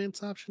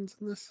romance options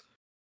in this?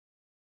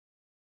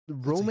 the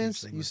That's a huge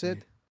romance thing you with me.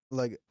 said.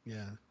 Like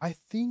Yeah. I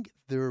think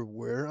there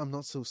were. I'm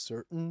not so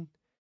certain,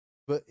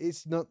 but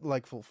it's not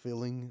like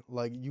fulfilling.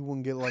 Like you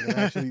won't get like an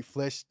actually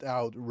fleshed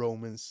out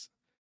romance.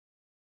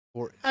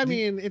 Or I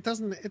mean, it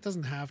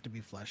doesn't have to be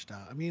fleshed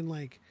out. I mean,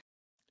 like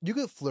you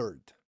could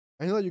flirt.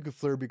 I know that you could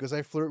flirt because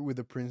I flirt with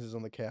the princess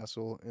on the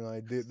castle, and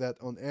I did that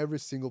on every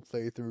single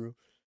playthrough.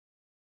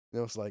 And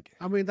I was like,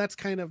 I mean that's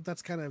kind of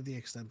the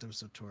extent of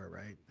Sator,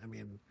 right? I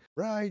mean,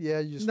 right, yeah,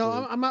 you just no,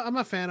 flirt. I'm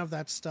a fan of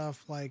that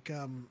stuff. Like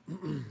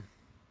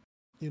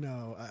you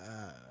know,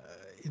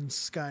 in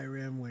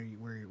Skyrim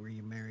where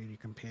you married your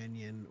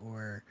companion,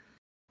 or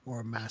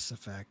Mass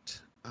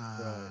Effect,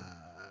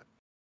 Right.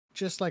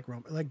 just like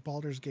like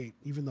Baldur's Gate.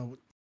 Even though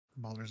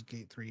Baldur's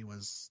Gate 3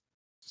 was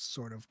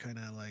sort of kind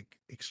of like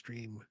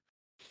extreme.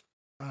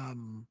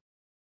 Um,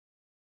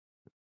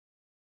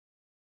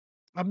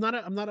 I'm not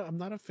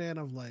a fan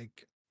of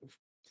like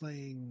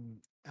playing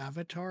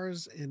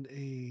avatars in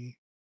a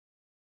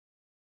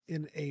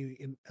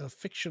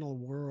fictional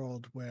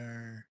world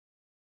where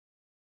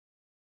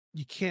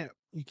you can't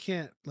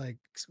like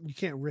you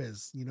can't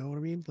riz, you know what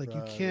I mean? Like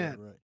you Right, can't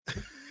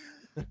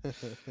right.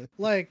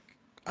 like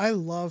I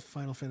love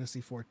Final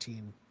Fantasy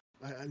 14.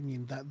 I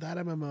mean that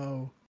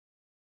MMO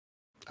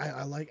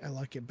I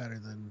like it better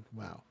than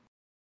WoW.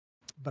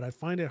 But I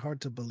find it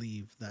hard to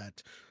believe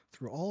that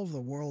through all of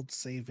the world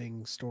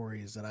saving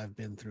stories that I've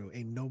been through,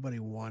 ain't nobody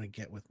want to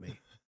get with me.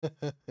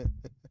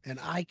 And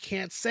I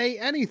can't say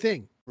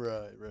anything.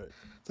 Right, right.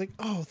 It's like,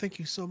 oh, thank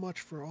you so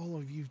much for all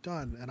of you've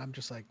done. And I'm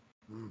just like,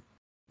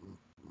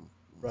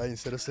 Right.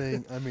 Instead of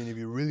saying, I mean, if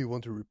you really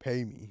want to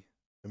repay me,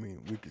 I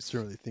mean, we could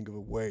certainly think of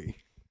a way.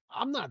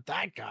 I'm not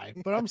that guy,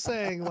 but I'm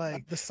saying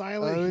like the I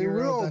silent mean,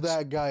 we're hero all that's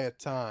that guy at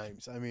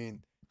times. I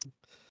mean,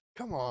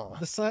 come on.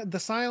 the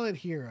silent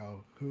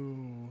hero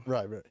who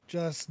Right, right.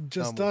 just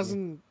I'm with you.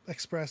 doesn't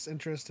express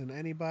interest in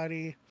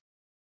anybody.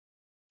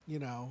 You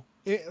know,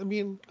 I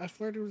mean, I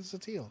flirted with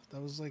Satil.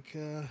 That was like,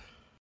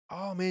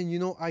 Oh man,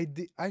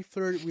 I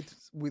flirted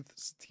with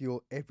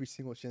Steel every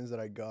single chance that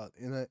I got,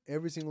 and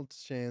every single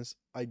chance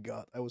I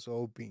got, I was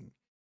hoping,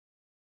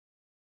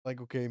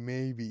 like, okay,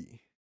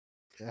 maybe,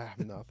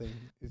 nothing.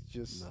 It's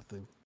just,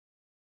 nothing.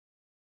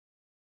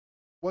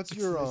 what's It's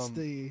your it's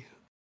the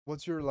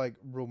what's your like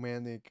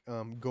romantic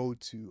go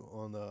to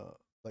on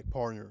like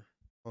partner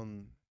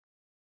on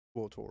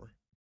KOTOR?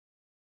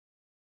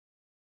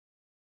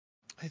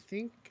 I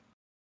think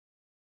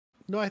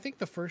no, I think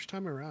the first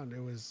time around it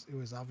was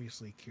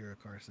obviously Kira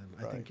Carson.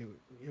 I Right, think it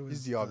he's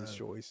was the obvious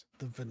choice.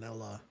 the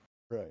vanilla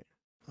Right,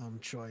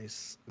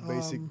 choice. the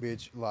basic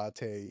bitch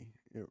latte.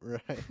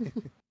 Right.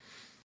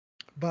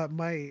 But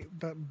my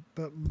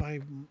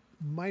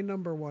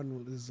number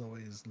one is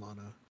always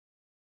Lana.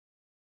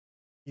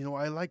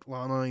 I like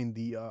Lana in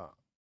the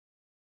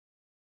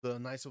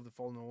Knights of the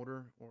Fallen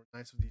Order or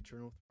Knights of the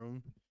Eternal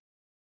Throne.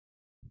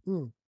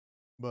 Mm.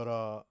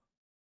 But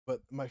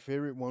my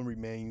favorite one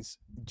remains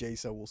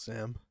Jaisa will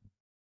Sam.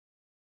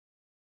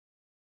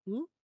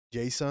 Hmm?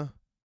 Jaisa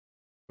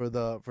for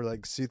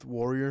like Sith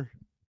warrior.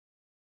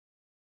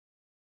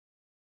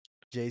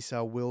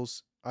 Jaisa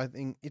Wills. I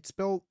think it's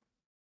spelled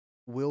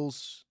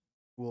Wills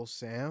Will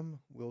Sam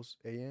Wills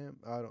AM.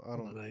 I Hold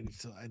don't. on,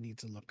 I need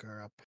to look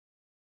her up.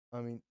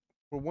 I mean,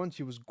 for one,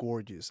 she was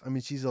gorgeous. I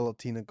mean, she's a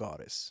Latina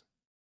goddess,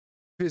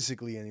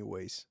 physically,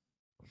 anyways.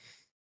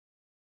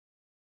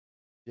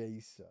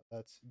 Jaisa.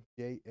 That's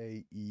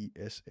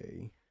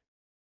Jaesa.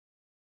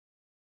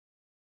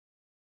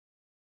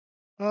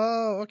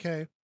 Oh,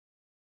 okay.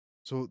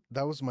 So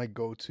that was my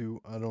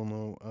go-to. I don't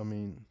know. I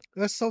mean,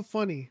 That's so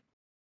funny.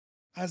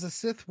 As a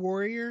Sith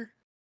warrior,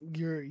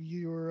 you're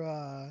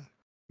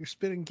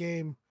spitting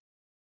game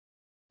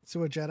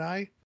to a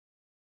Jedi,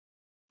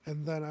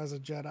 and then as a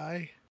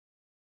Jedi,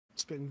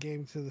 spitting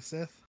game to the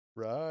Sith.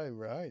 right,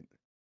 right.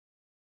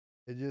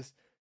 It just,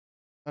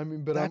 I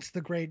mean, but I'm That's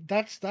the great.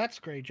 That's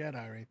great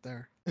Jedi right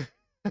there.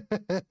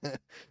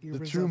 He the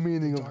was true of the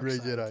meaning of dark Grey side.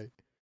 Jedi.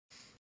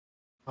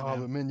 Oh, Yeah,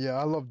 but man, yeah,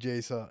 I love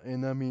Jaisa,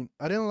 and I mean,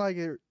 I didn't like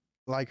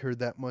her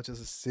that much as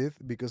a Sith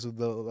because of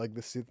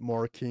the Sith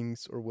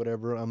markings or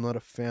whatever. I'm not a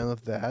fan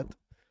of that.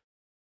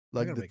 I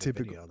Like gotta the make a typical.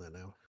 video on that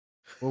now.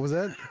 What was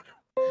that?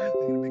 I'm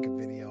gonna make a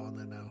video on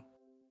that now.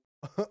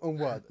 On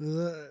what?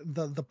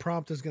 The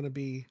prompt is gonna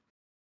be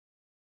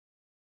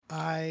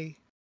I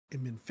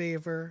am in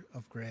favor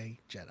of Grey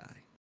Jedi.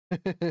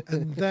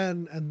 And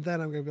then I'm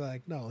gonna be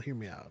like, no, hear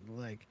me out.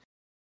 Like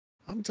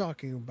I'm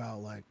talking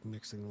about like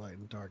mixing light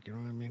and dark, you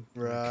know what I mean?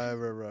 Right,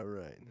 right, right,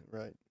 right,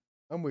 right.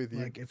 I'm with you.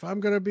 Like if I'm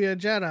gonna be a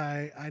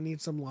Jedi, I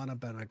need some Lana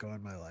Benako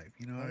in my life.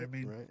 You know what I Right,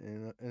 mean? right.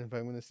 And if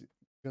I'm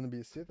gonna be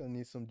a Sith, I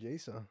need some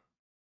Jaisa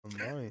on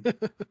mine.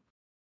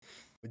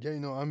 But yeah,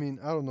 I mean,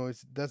 I don't know.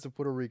 That's the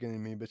Puerto Rican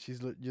in me, but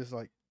just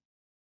like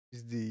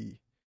she's the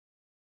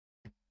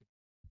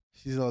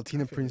she's a I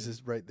Latina feel you.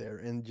 princess right there,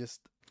 and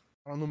just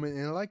I don't know, man.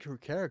 And I like her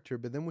character,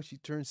 but then when she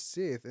turns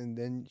Sith, and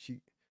then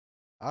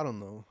I don't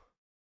know.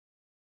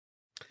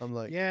 I'm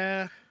like,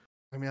 Yeah,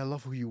 I mean, I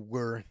love who you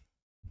were,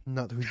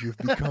 not who you've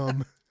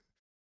become.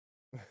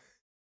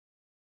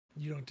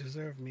 you don't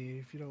deserve me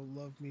if you don't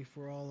love me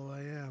for all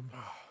I am.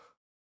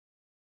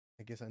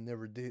 I guess I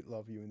never did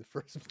love you in the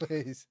first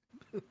place.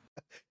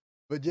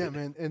 But yeah,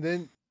 man. And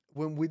then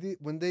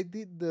when they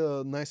did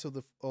the Knights of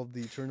the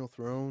Eternal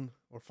Throne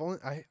or Fallen,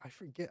 I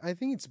forget. I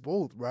think it's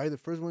both, right? The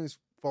first one is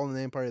Fallen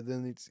Empire,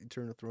 then it's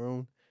Eternal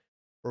Throne,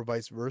 or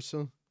vice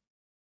versa.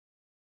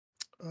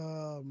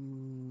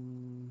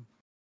 Um,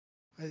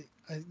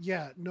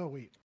 yeah, no,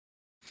 wait.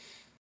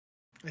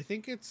 I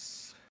think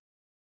it's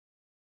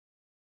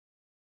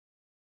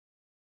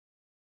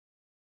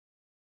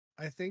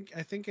I think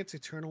it's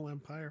Eternal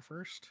Empire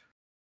first,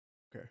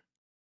 Okay.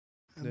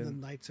 and Then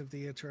then Knights of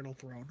the Eternal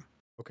Throne.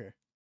 okay.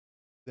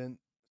 Then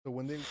so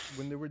when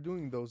they were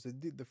doing those, they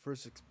did the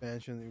first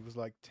expansion. It was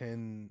like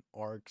 10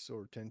 arcs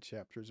or 10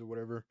 chapters or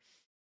whatever.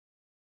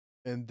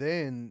 And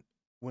then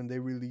when they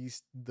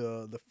released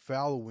the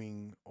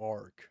following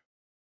arc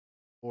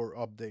or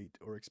update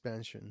or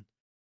expansion,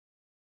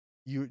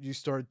 you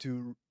start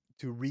to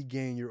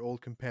regain your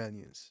old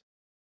companions.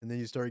 And then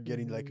you started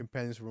getting like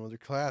companions from other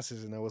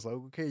classes, and I was like,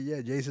 okay,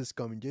 yeah, Jason's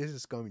coming,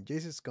 Jason's coming,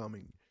 Jason's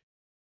coming.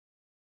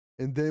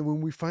 And then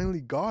when we finally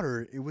got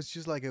her, it was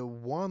just like a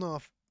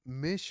one-off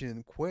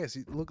mission quest.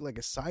 It looked like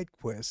a side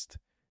quest.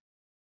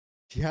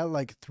 She had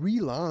like 3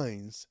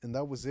 lines, and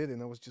that was it.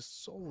 And I was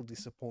just so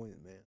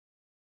disappointed, man.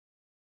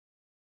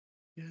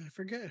 Yeah, I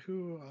forget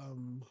who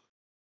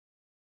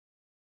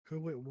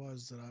it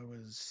was that I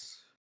was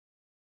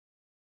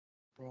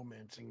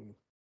romancing,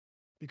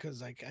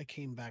 because I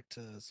came back to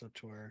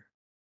Sotor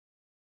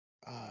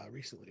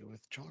recently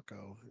with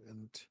Choco,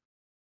 and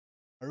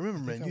I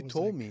remember, I think man, I you was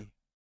told like, me.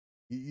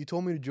 You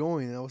told me to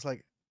join, and I was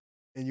like,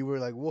 and you were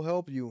like, we'll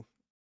help you.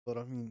 But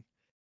I mean,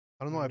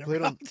 I don't know. I I never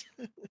played on,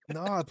 helped.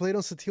 no, I played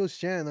on Satil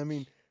Shan. I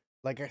mean,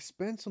 like, I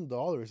spent some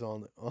dollars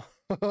on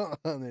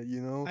on it, you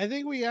know? I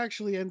think we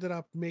actually ended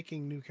up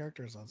making new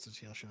characters on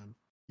Satil Shan.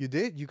 You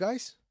did? You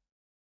guys?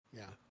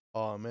 Yeah.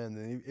 Oh, man.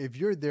 Then if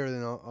you're there,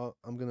 then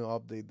I'm going to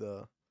update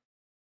the.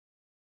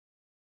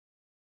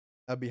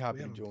 I'd be We happy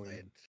to haven't join.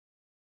 played.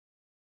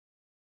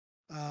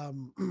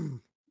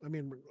 I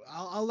mean,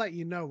 I'll let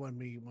you know when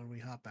we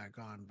hop back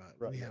on, but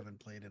Right, we right. haven't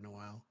played in a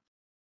while.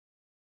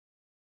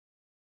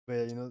 But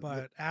yeah, you know,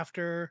 But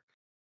after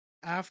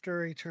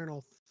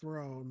Eternal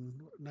Throne,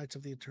 Knights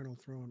of the Eternal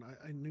Throne,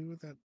 I knew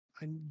that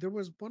there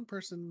was one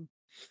person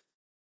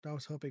that I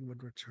was hoping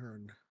would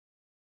return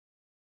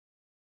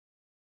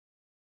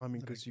I mean,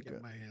 that I because you could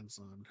get got, my hands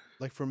on.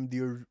 like, from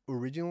the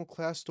original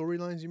class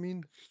storylines, you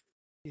mean?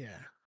 Yeah.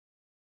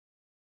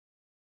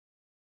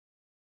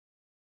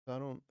 I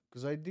don't,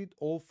 because I did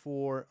all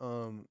 4,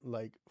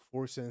 like,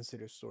 4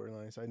 sensitive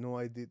storylines. I know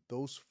I did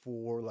those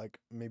 4, like,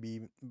 maybe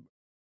even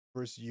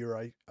first year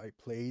I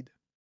played.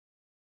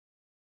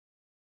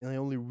 And I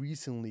only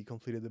recently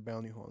completed the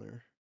Bounty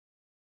Hunter.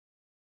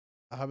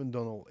 I haven't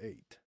done all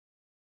 8.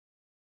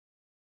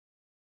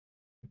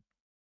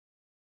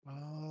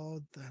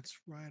 Oh, that's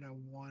right. I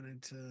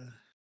wanted to.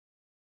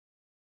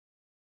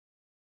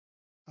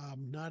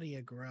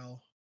 Nadia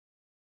Grell.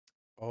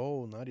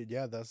 Oh, not it.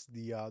 Yeah, that's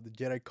the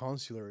Jedi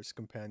Consular's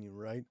companion,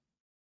 right?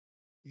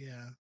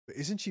 Yeah, But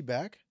isn't she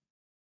back?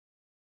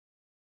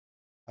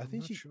 I I'm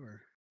think not she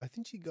sure. I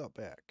think she got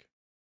back.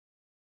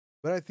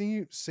 But I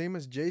think same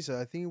as Jason,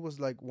 I think it was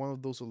like one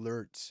of those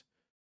alerts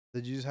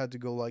that you just had to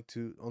go like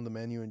to on the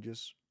menu and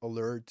just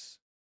alerts.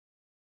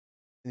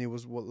 And it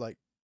was what like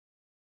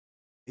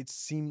it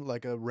seemed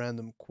like a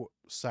random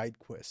side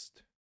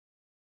quest.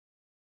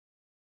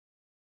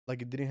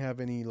 Like it didn't have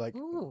any like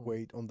Oh,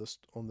 weight on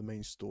on the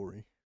main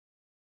story.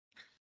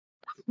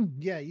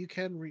 yeah. You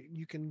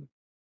can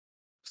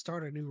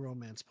start a new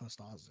romance post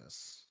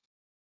Ozus.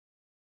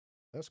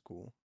 That's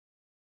cool.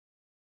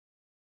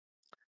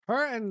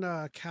 Her and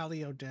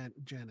Calio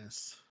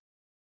Janice.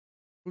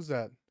 Who's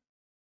that?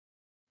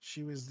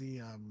 She was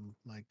the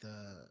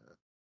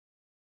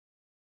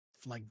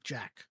like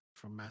Jack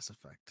from Mass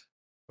Effect.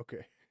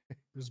 Okay. He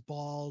was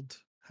bald,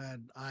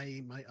 had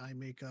my eye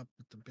makeup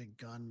with the big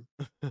gun.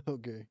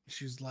 Okay.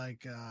 She's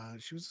like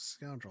she was a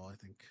scoundrel, I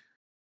think.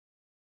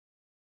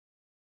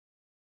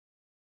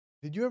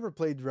 Did you ever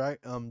play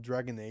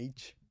Dragon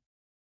Age?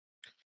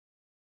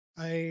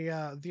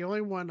 The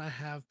only one I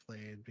have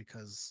played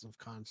because of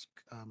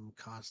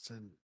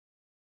constant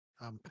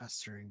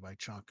pestering by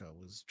Choco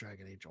was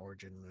Dragon Age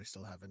Origin, and I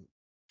still haven't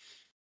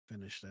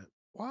finished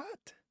What?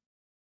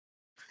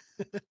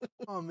 it.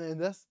 Oh man,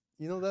 that's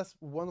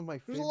one of my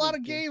There's a lot favorite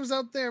of games. games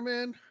out there,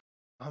 man.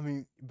 I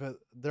mean, but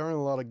there aren't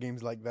a lot of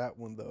games like that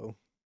one though.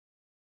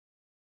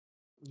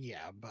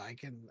 Yeah, but I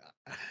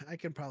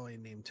can probably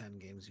name 10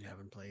 games you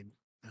haven't played.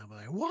 And I'm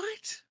like,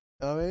 what?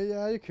 I mean,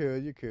 yeah, you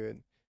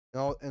could.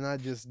 And I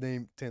just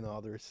named 10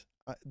 others.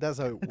 That's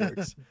how it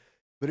works.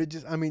 But it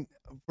just, I mean,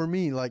 for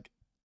me, like,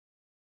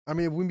 I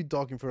mean, if we be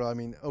talking for, I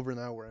mean, over an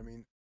hour. I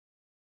mean,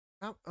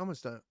 how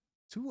much time?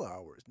 2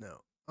 hours now.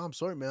 I'm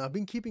sorry, man. I've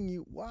been keeping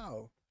you.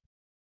 Wow,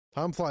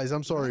 time flies.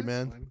 I'm sorry,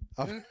 That's man. fine.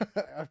 I've,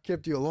 Yeah. I've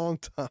kept you a long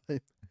time.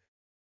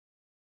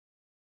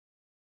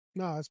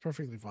 No, that's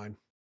perfectly fine.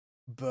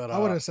 But I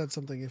would have said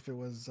something if I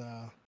was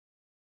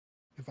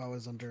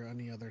under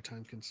any other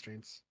time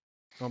constraints.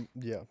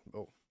 yeah.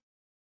 Oh,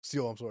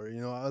 still, I'm sorry.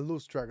 I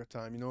lose track of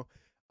time.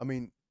 I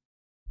mean,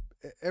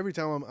 every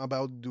time I'm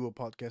about to do a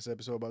podcast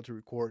episode, about to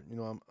record,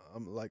 I'm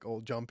like all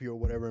jumpy or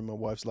whatever, and my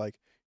wife's like,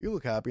 "You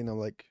look happy," and I'm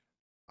like,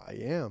 "I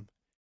am."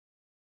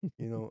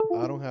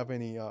 I don't have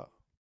any.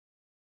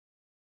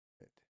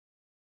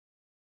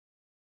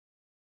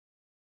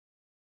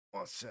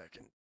 1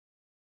 second.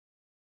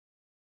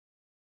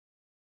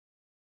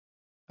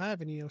 I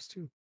have an EOS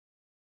too.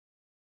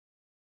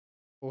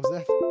 What was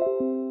that?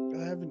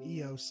 I have an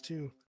EOS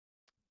too,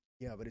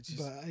 Yeah, but it's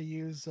just. but I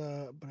use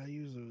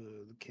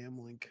the Cam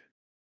Link.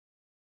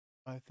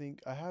 I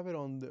think I have it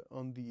on the.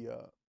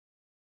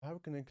 I have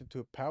it connected to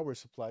a power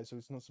supply, so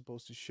it's not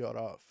supposed to shut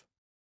off.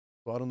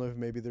 So I don't know if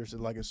maybe there's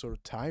like a sort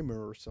of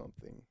timer or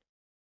something.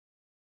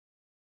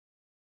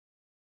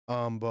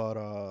 But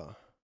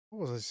what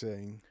was I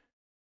saying?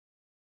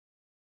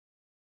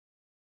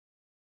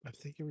 I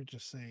think you were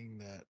just saying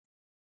that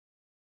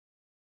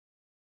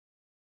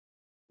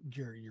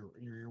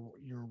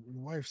your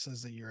wife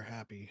says that you're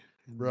happy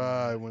and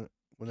Right,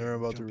 whenever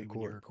I'm getting about to jumpy when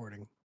you're record.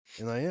 recording.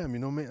 And I am,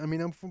 I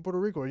mean, I'm from Puerto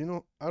Rico.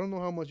 I don't know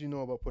how much you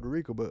know about Puerto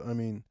Rico, but I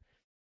mean,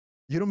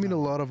 you don't meet Not a a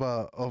lot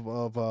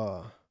lot.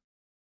 of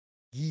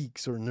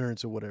geeks or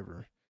nerds or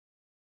whatever.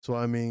 So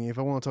I mean, if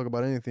I want to talk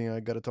about anything, I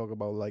got to talk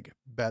about like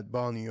Bad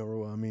Bunny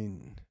or I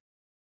mean,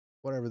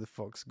 whatever the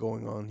fuck's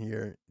going on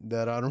here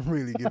that I don't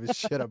really give a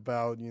shit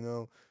about.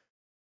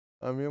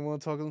 I mean, I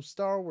want to talk some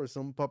Star Wars,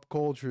 some pop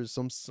culture,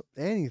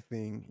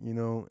 anything,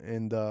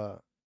 and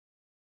so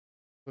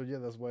yeah,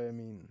 that's why I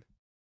mean,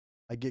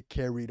 I get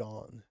carried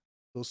on.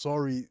 So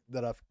sorry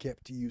that I've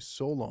kept you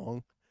so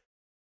long.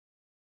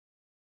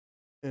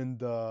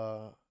 And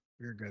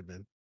You're good,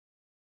 man.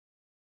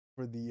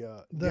 for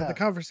the The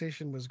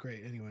conversation was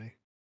great anyway.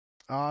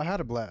 I had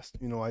a blast.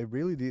 I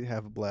really did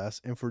have a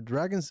blast. And for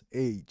Dragon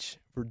Age,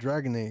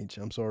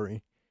 I'm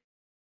sorry.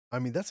 I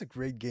mean, that's a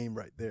great game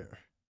right there.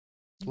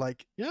 It's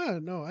like, Yeah,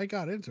 no, I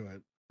got into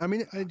it. I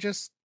mean, I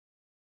just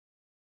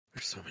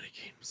there's so many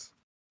games.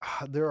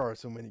 there are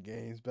so many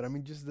games, but I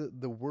mean, just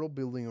the world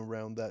building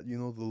around that, the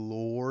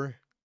lore.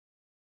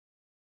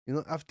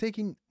 I've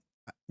taken,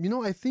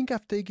 I think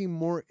I've taken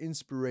more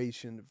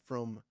inspiration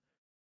from,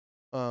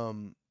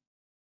 um,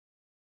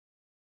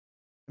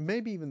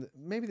 maybe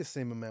the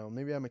same amount.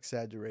 Maybe I'm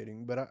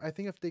exaggerating, but I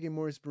think I've taken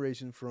more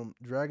inspiration from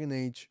Dragon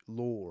Age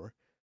lore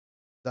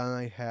than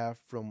I have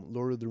from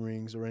Lord of the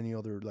Rings or any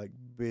other like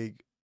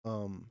big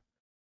um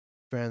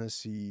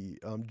fantasy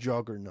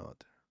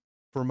juggernaut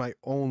for my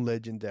own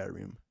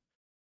legendarium.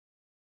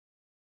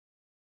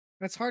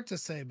 That's hard to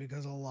say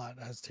because a lot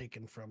has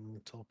taken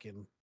from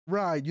Tolkien.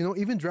 Right,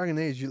 even Dragon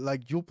Age,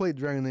 you'll play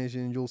Dragon Age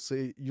and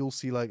you'll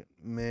see like,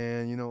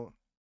 man,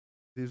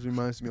 this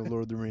reminds me of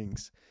Lord of the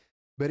Rings.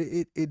 But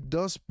it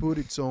does put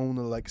its own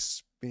like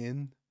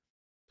spin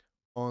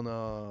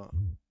on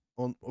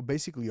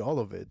basically all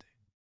of it.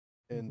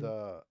 And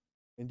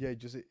Mm-hmm. and yeah,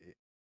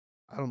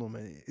 I don't know,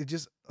 man. It's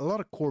just a lot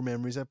of core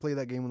memories. I played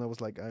that game when I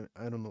was like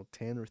I don't know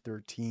 10 or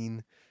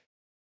 13.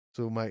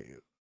 So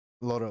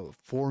a lot of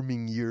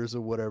forming years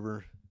or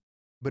whatever.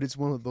 But it's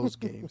one of those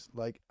games.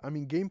 Like I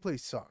mean, gameplay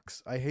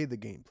sucks. I hate the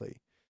gameplay.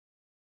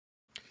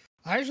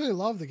 I actually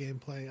love the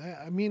gameplay.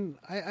 I mean,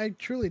 I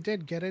truly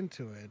did get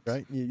into it.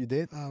 Right? You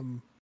did?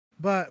 Um,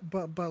 but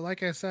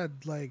like I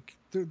said, like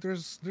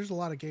there's a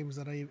lot of games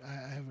that I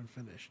haven't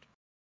finished.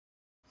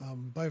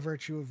 By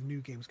virtue of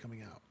new games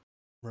coming out.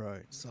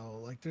 Right. So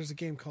like there's a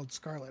game called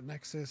Scarlet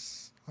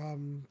Nexus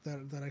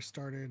that I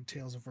started,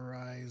 Tales of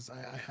Arise.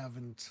 I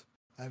haven't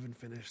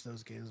finished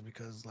those games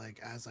because like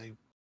as I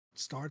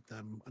start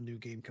them, a new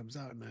game comes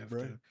out and I have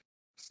Right. to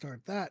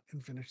start that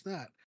and finish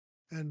that.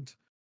 And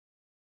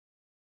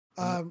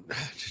And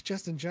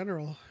just in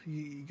general,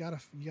 you gotta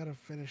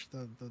finish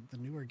the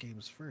newer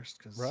games first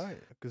because right,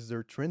 because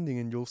they're trending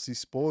and you'll see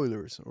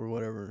spoilers or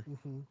whatever.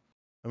 mm-hmm.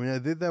 I mean, I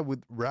did that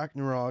with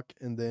Ragnarok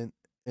and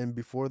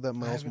before that I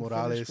Miles haven't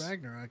finished Morales.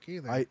 Ragnarok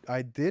either.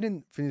 I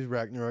didn't finish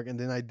Ragnarok and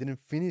then I didn't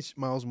finish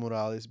Miles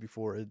Morales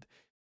before it.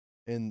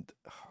 And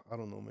I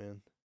don't know,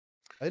 man.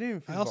 I didn't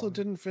even I finish also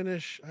didn't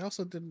finish. I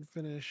also didn't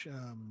finish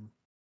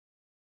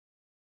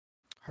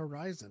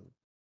Horizon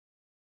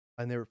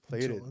I never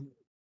played it. until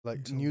Like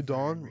until New very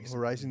Dawn,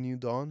 Horizon recently. New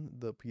Dawn,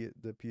 the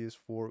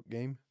PS4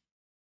 game.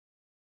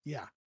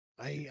 Yeah,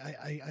 I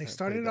I played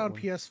started it that on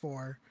one.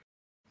 PS4.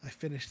 I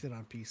finished it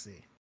on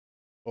PC.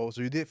 Oh,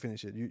 so you did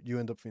finish it. You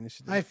end up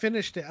finishing I it.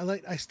 finished it.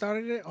 I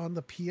started it on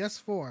the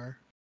PS4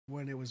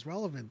 when it was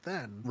relevant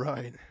then.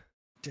 Right.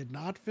 Did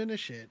not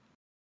finish it,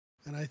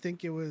 and I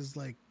think it was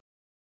like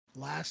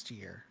last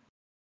year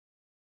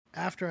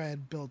after I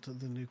had built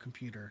the new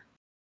computer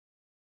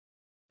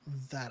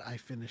that I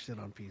finished it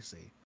on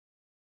PC.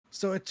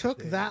 So it took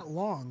Damn. that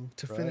long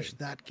to Right. finish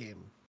that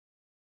game.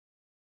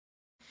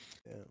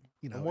 Yeah.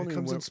 You I'm know, it wondering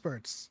comes in when.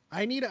 spurts.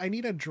 I need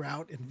a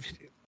drought in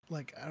video.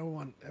 Like I don't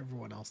want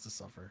everyone else to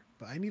suffer,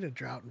 but I need a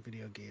drought in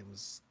video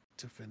games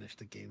to finish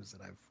the games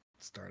that I've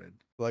started.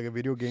 Like a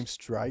video game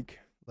strike,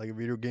 like a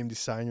video game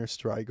designer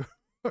strike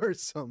or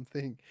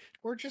something.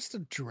 Or just a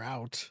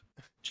drought.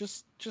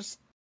 Just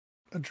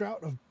a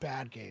drought of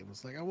bad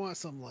games. Like I want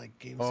some like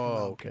games come Oh,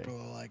 out, okay.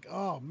 people are like,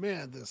 "Oh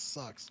man, this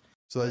sucks."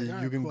 So that Like, all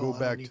you right, can go cool. I don't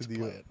back need to to the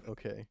play it.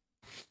 okay.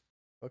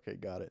 Okay,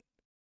 got it.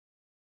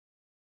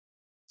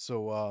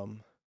 So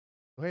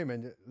hey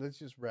man, let's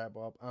just wrap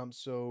up.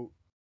 So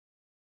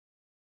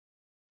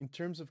in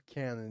terms of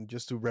canon,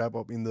 just to wrap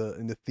up in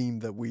the theme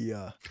that we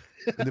in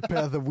the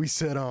path that we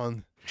set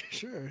on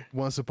Sure.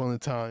 once upon a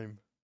time.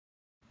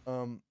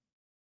 Um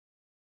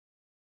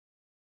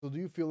so do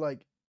you feel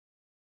like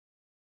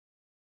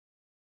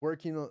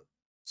working on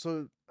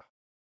so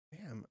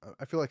damn,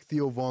 I feel like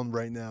Theo Vaughn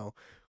right now,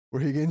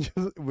 where he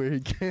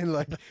can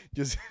like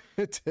just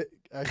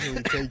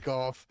actually take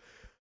off.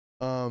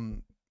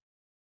 Um,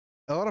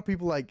 a lot of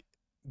people like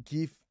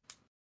give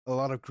a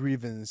lot of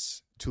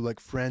grievance to like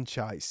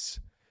franchises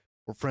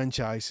or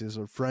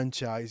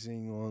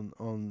franchising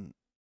on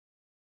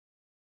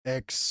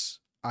X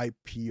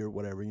IP or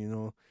whatever.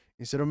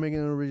 Instead of making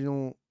an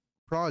original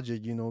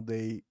project,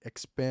 they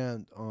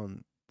expand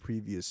on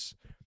previous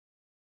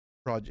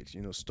projects.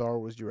 You know, Star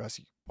Wars,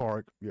 Jurassic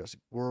Park, Jurassic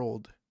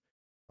World,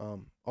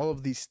 all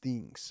of these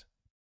things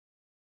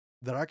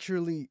that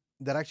actually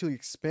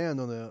expand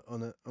on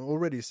an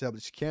already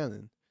established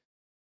canon.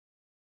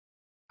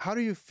 How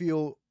do you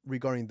feel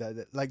regarding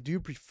that? Like, do you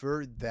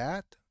prefer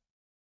that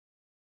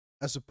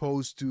as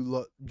opposed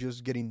to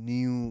just getting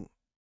new,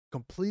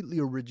 completely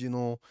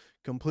original,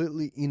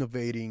 completely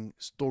innovating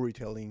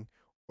storytelling,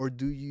 or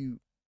do you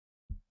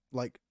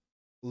like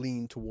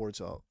lean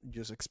towards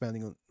just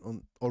expanding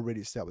on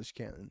already established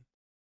canon?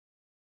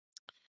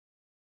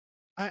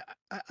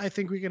 I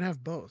think we can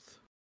have both.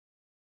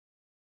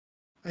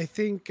 I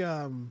think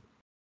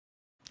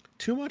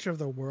too much of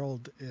the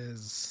world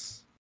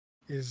is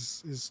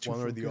too One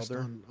or the focused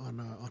other?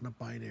 on a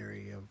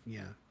binary of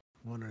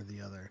one or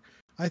the other.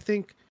 I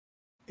think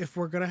if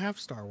we're gonna have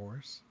Star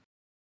Wars,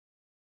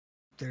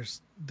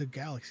 there's the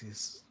galaxy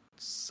is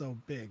so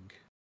big.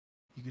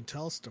 You can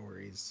tell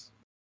stories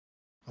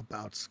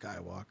about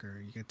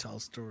Skywalker. You can tell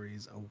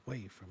stories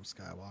away from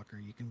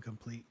Skywalker. You can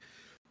complete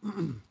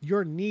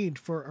your need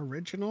for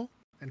original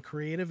and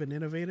creative and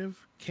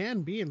innovative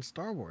can be in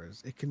Star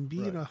Wars. It can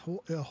be in Right.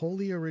 a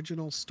wholly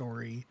original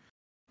story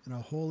in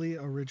a wholly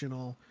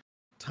original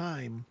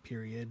time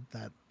period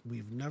that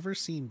we've never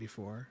seen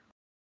before.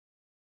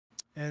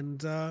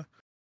 And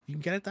you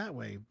can get it that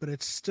way, but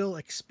it's still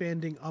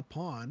expanding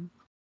upon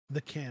the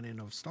canon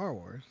of Star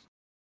Wars.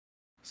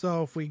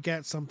 So if we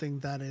get something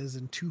that is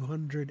in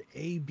 200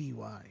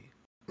 ABY,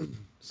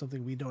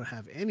 something we don't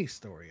have any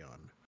story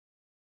on,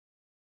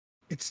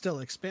 it still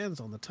expands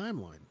on the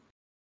timeline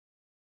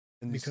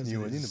And it's because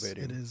new it and is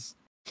innovating.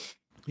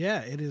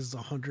 it is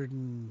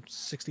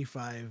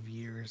 165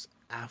 years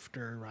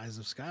after Rise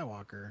of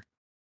Skywalker,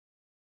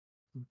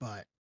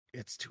 but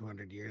it's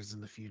 200 years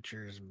in the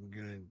future. Is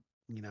gonna,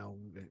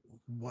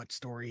 what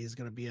story is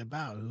going to be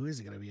about? Who is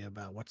it going to be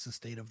about? What's the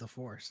state of the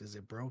Force? Is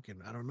it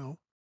broken? I don't know.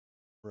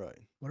 Right.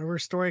 Whatever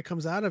story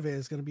comes out of it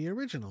is going to be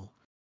original.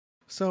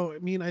 So, I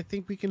mean, I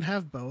think we can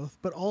have both,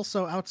 but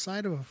also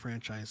outside of a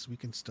franchise, we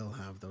can still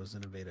have those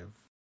innovative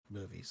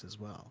movies as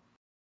well.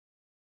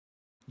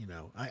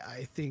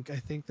 I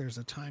think there's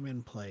a time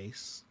and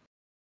place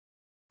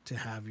to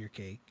have your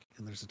cake,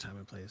 and there's a time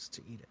and place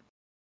to eat it.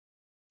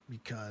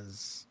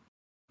 Because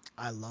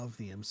I love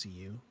the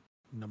MCU.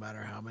 No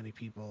matter how many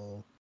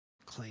people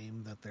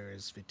claim that there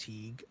is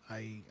fatigue,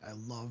 I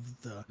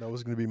love the That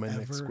was going to be my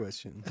next ever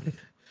question.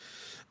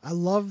 I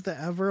love the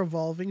ever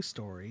evolving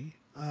story.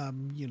 I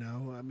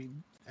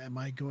mean, am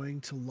I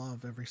going to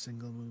love every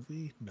single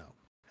movie? No.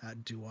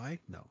 Do I?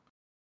 No.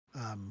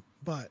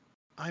 But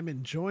I'm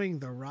enjoying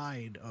the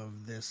ride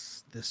of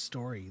this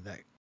story that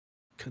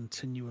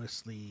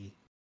continuously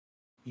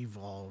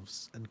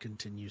evolves and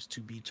continues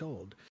to be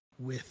told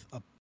with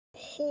a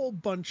whole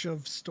bunch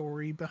of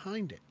story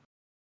behind it.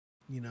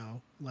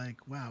 Like,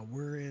 wow,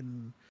 we're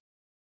in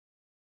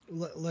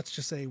let's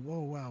just say,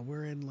 whoa, wow,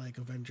 we're in like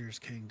Avengers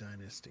Kang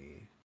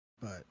Dynasty.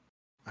 But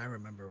I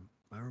remember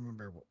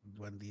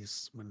when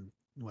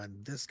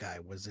this guy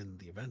was in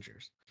the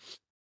Avengers.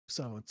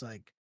 So it's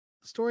like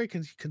the story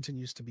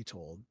continues to be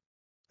told,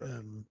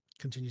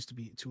 continues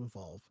to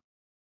evolve.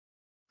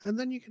 And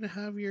then you can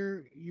have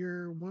your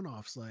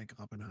one-offs like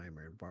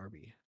Oppenheimer and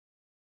Barbie.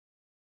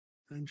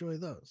 Enjoy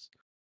those.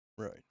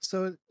 Right.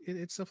 So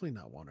it's definitely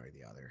not one or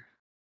the other.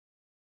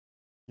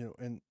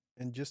 And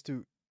just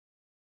to,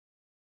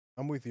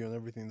 I'm with you on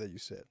everything that you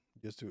said.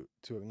 Just to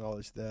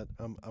acknowledge that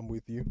I'm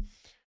with you.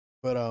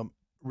 But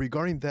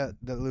regarding that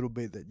little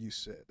bit that you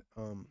said,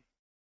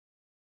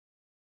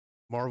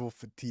 Marvel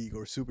fatigue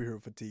or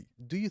superhero fatigue,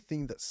 do you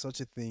think that such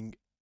a thing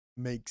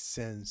makes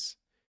sense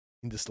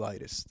in the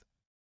slightest?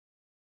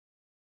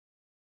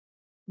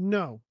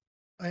 No,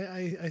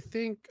 I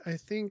think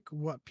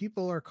what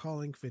people are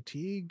calling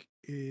fatigue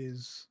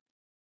is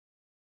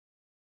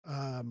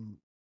um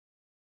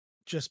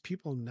just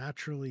people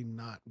naturally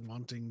not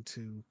wanting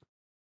to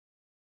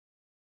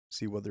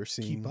See what they're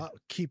seeing?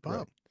 keep Right.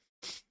 up.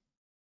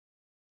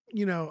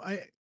 You know,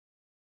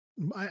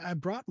 I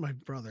brought my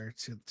brother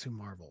to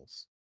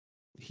Marvels.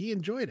 He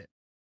enjoyed it.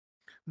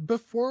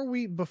 Before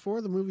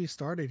the movie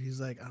started, he's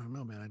like, I don't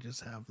know, man, I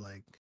just have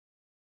like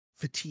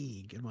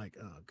fatigue. I'm like,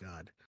 oh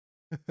god.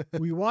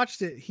 We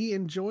watched it. He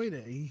enjoyed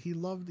it. He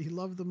loved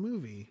the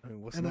movie. I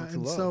mean, what's And not to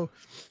and love?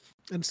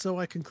 so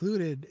I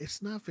concluded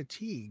it's not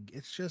fatigue.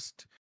 It's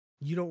just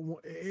you don't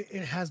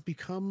it has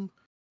become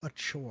a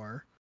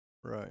chore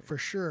Right. for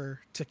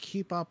sure to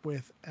keep up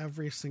with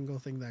every single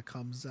thing that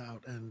comes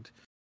out and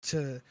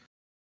to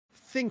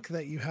think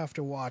that you have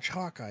to watch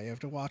Hawkeye, you have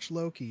to watch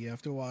Loki, you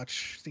have to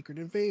watch Secret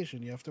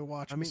Invasion, you have to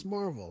watch I Miss mean,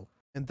 Marvel.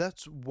 and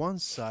that's one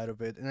side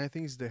of it, and I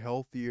think it's the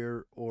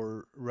healthier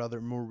or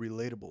rather more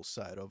relatable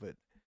side of it.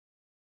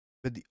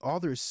 But the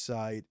other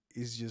side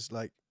is just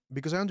like,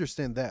 because I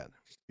understand that,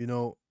 you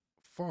know,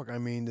 fuck. I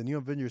mean, the new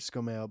Avengers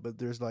come out, but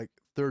there's like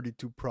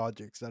 32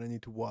 projects that I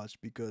need to watch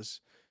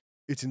because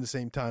it's in the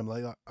same time.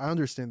 Like I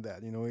understand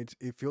that, you know, it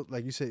feels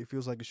like you say it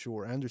feels like a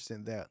chore. I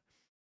understand that,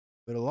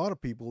 but a lot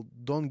of people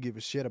don't give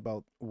a shit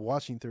about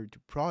watching 32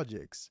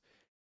 projects.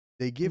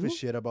 They give a Mhm.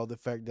 shit about the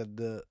fact that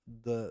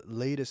the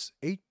latest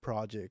 8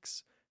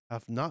 projects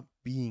have not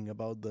been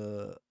about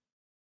the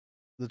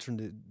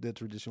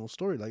traditional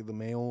story, like the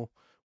male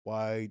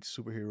white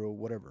superhero,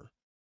 whatever.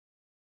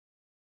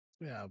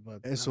 Yeah,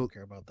 but And I so don't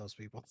care about those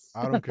people.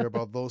 I don't care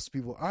about those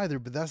people either,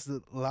 but that's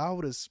the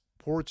loudest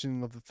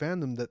portion of the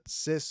fandom that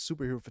says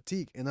superhero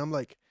fatigue. And I'm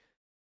like,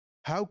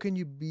 how can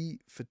you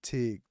be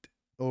fatigued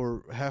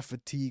or have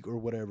fatigue or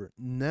whatever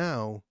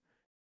now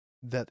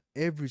that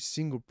every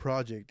single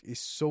project is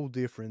so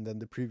different than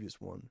the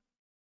previous one?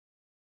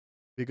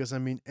 Because I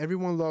mean,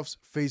 everyone loves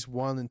Phase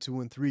 1 and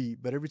 2 and 3,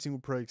 but every single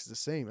project is the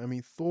same. I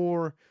mean,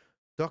 Thor,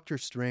 Doctor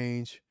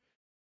Strange,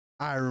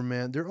 Iron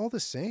Man, they're all the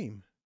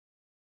same.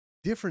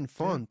 Different Yeah.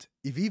 font,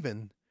 if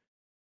even.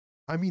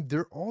 I mean,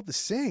 they're all the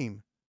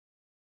same.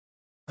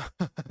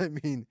 I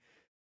mean,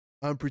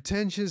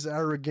 unpretentious,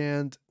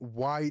 arrogant,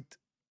 white,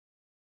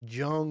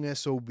 young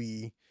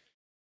SOB.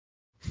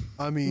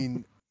 I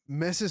mean,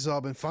 messes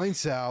up and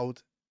finds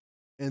out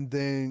and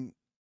then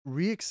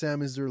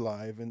re-examines their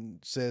life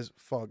and says,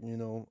 fuck,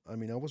 I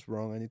mean, I was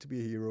wrong. I need to be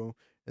a hero.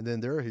 And then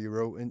they're a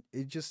hero. And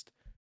it just,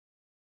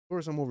 of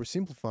course, I'm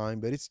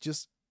oversimplifying, but it's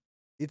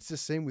the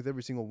same with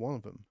every single one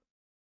of them.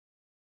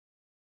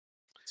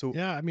 So,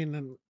 Yeah, I mean,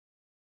 and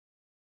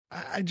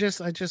I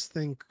just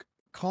think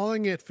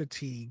calling it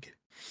fatigue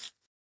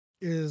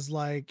is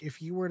like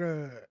if you were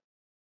to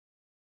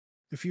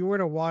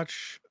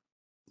watch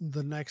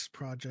the next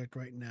project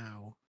right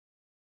now,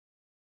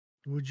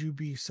 would you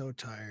be so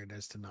tired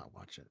as to not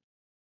watch it?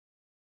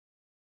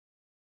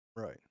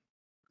 right.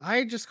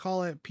 I just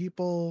call it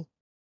people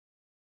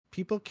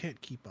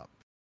can't keep up.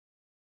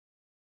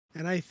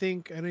 And I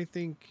think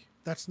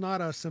that's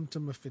not a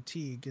symptom of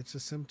fatigue, it's a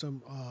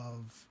symptom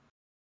of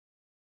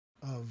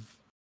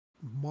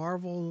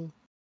Marvel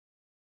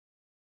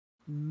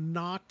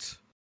not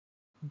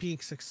being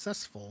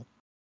successful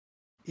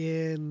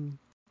in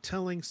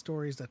telling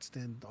stories that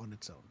stand on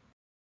its own.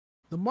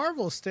 The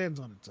Marvel stands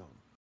on its own.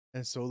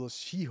 And so does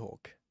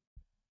She-Hulk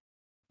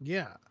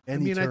Yeah. I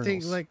and mean, I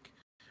think Eternals. like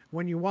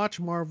when you watch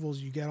Marvels,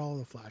 you get all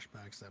the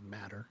flashbacks that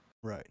matter.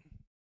 Right.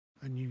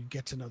 And you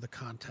get to know the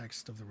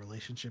context of the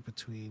relationship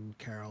between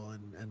Carol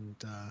and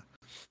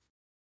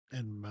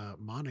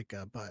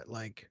Monica, but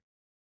like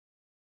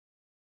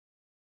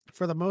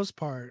for the most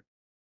part,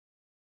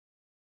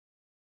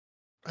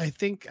 I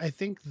think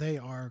they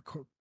are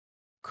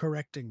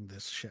correcting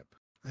this ship.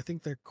 I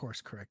think they're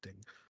course correcting.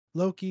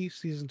 Loki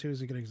season 2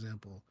 is a good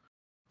example.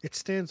 It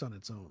stands on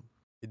its own.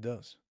 It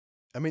does.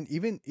 I mean,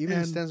 even it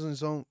And stands on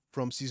its own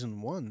from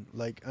season 1.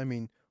 Like, I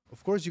mean,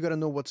 of course you got to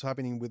know what's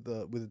happening with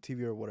the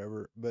TV or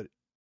whatever, but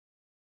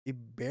it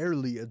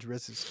barely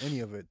addresses any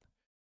of it.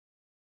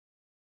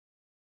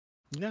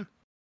 yeah.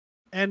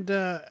 And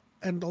a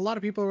lot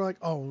of people are like,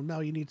 "Oh, now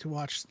you need to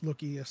watch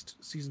Loki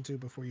season 2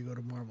 before you go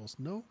to Marvels."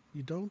 No,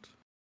 you don't.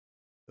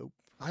 Nope.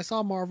 I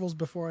saw Marvels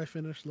before I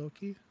finished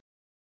Loki.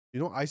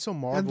 I saw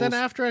And then Marvels.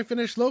 after I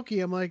finished Loki,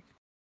 I'm like,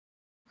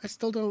 I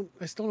still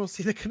don't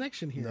see the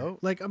connection here. No.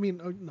 Like, I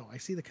mean, no, I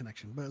see the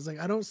connection, but it's like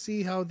I don't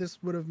see how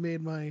this would have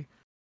made my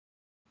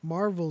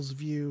Marvel's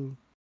view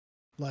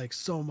like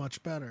so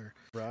much better.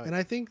 Right. And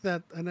I think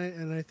that and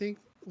I think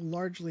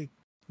largely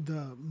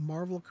the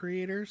Marvel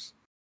creators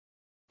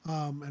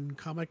and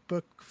comic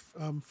book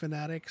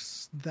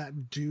fanatics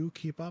that do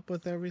keep up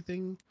with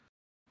everything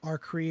are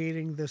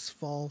creating this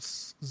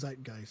false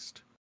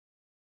zeitgeist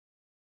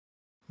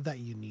that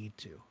you need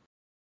to.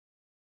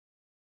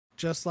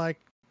 Just like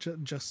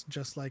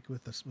just like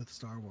with this with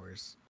Star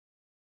Wars.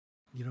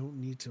 You don't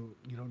need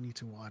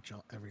to watch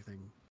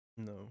everything.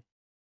 No.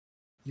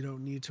 You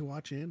don't need to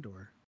watch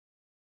Andor.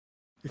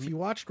 I If mean, you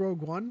watched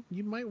Rogue One,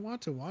 you might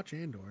want to watch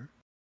Andor.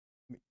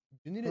 you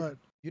needed But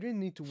you didn't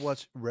need to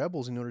watch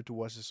Rebels in order to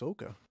watch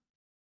Ahsoka.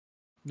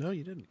 no,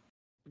 you didn't.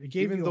 It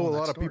gave Even you though all a that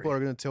lot of people story. are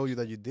going to tell you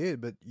that you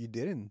did, but you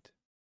didn't.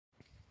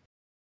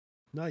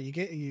 No,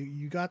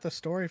 you got the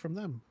story from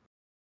them.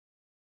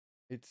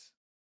 It's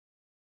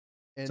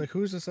It's and like,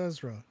 who's this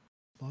Ezra?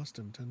 Lost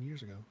him 10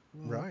 years ago.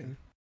 Oh, right.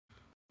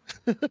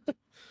 okay.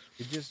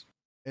 It just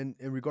and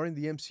regarding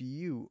the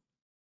MCU,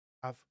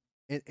 I've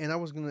and I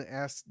was gonna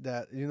ask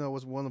that. It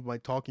was one of my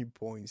talking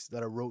points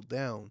that I wrote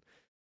down,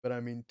 but I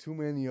mean, too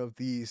many of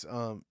these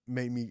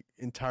made me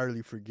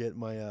entirely forget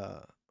my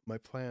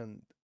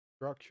planned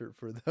structure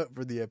for the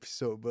for the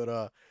episode.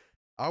 But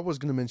I was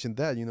gonna mention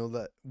that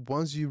that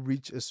once you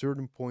reach a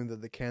certain point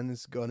that the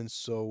canon's gotten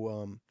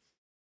so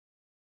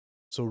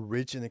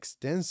rich and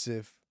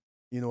extensive,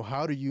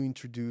 how do you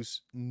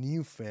introduce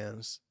new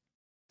fans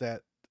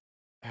that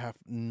have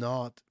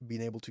not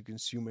been able to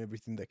consume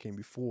everything that came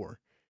before?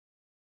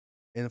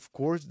 And of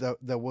course, that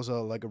was a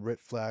like a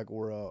red flag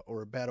or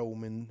a bad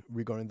omen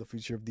regarding the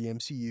future of the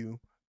MCU.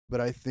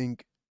 But I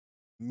think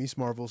Miss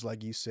Marvel's,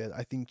 like you said,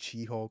 I think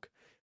She-Hulk,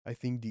 I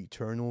think the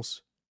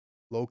Eternals,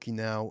 Loki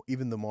now,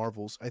 even the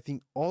Marvels, I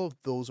think all of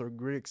those are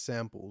great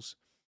examples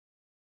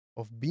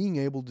of being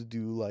able to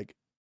do like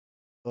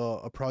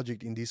a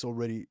project in this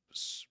already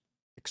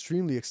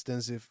extremely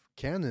extensive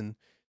canon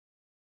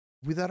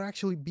without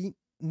actually being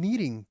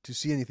needing to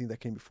see anything that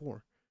came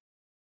before.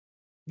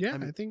 Yeah, I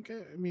mean, I think.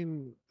 I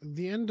mean,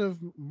 the end of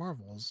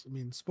Marvels. I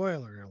mean,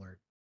 spoiler alert.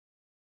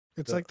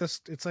 It's the like this.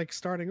 It's like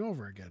starting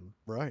over again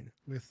right.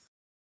 with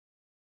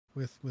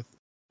with.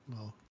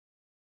 Well,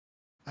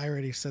 I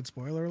already said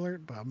spoiler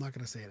alert, but I'm not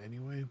gonna say it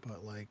anyway.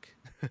 But like,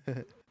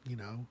 you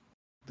know,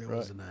 there Right.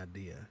 was an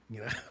idea.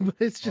 You know, but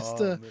it's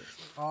just Oh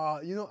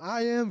man.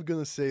 I am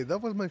gonna say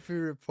that was my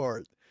favorite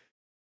part.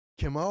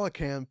 Kamala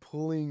Khan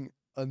pulling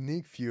a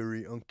Nick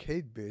Fury on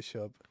Kate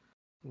Bishop.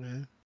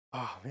 yeah.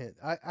 Oh man,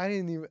 I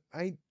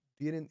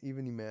didn't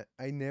even imagine.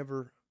 I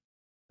never.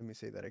 Let me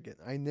say that again.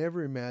 I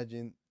never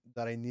imagined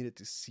that I needed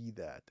to see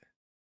that,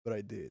 but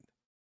I did.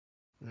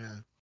 Yeah.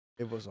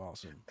 It was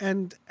awesome.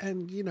 And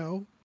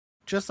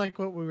just like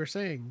what we were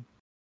saying,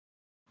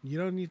 you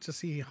don't need to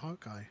see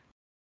Hawkeye.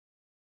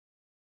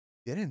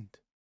 Didn't.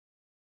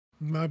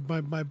 My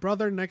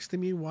brother next to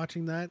me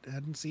watching that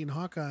hadn't seen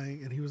Hawkeye,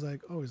 and he was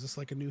like, "Oh, is this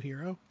like a new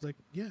hero?" I was like,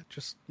 "Yeah,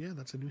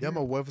 that's a new Yeah,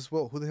 my hero." wife as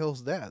well. Who the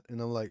hell's that? And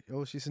I'm like,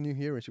 oh, she's a new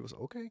hero. And she was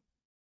okay.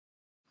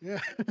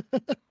 Yeah,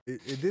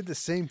 It did the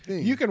same you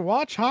thing. can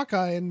watch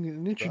Hawkeye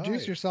and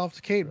introduce Right. yourself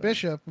to Kate Right.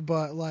 Bishop,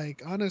 but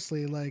like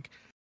honestly, like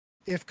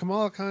if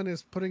Kamala Khan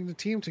is putting the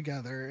team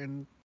together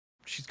and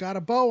she's got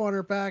a bow on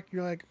her back,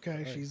 you're like, okay,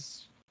 Right.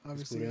 she's He's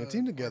obviously putting a a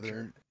team together, archer.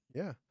 and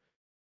yeah.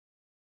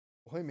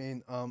 Well, hey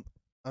man,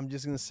 I'm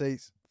just gonna say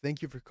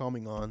thank you for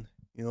coming on.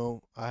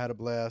 I had a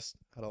blast,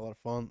 had a lot of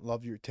fun.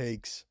 Love your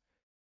takes,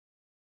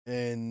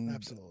 and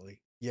Absolutely.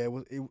 yeah,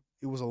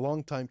 it was a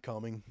long time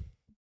coming,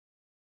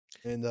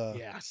 and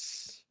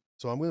Yes.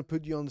 so I'm gonna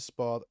put you on the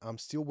spot. I'm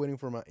still waiting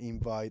for my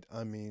invite.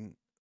 I mean,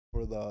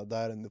 for the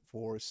Diet and the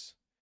Force.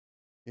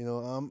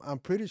 I'm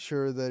pretty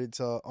sure that it's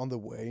on the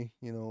way.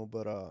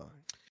 But Do you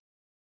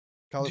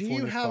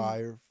California have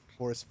fire,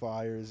 forest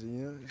fires.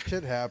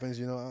 Shit happens.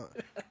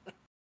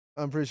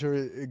 I'm pretty sure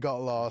it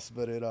got lost,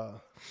 but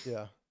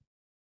yeah.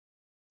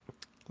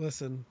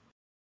 listen?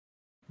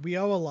 We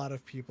owe a lot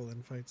of people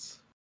invites,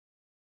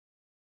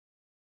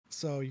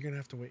 so you're gonna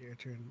have to wait your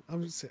turn.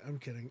 I'm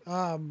kidding.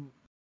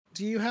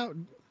 Do you have?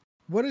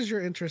 What is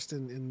your interest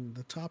in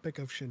the topic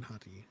of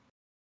Shinhati?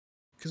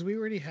 Because we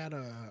already had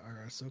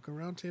our Ahsoka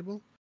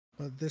roundtable,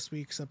 but this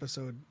week's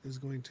episode is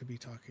going to be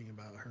talking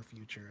about her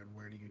future and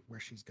where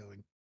she's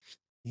going.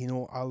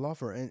 I love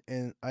her,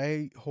 and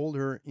I hold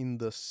her in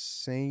the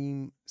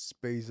same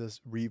space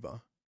as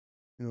Riva.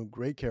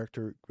 Great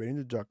character, great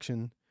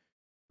introduction,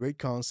 great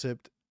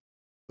concept,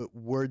 but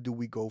where do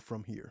we go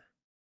from here?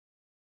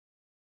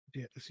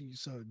 Yeah.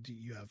 So do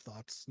you have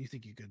thoughts? You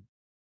think you could?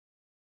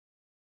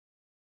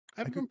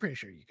 I could, I'm pretty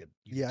sure you could.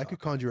 You could yeah, I could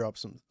talk on it. conjure up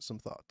some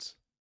thoughts.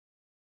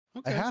 I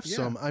Okay. have Yeah.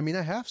 some. I mean,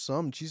 I have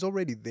some. She's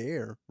already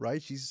there,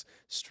 right? She's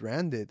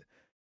stranded.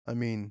 I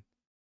mean,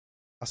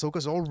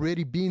 Ahsoka's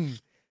already been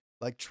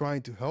like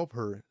trying to help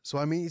her. So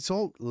I mean, it's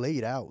all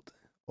laid out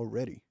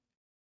already.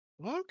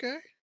 Okay.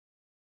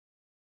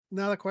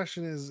 Now the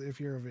question is if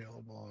you're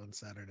available on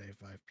Saturday,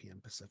 5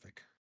 p.m.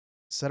 Pacific.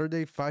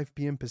 Saturday, 5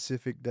 p.m.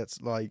 Pacific.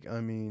 That's like, I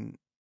mean,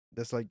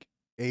 that's like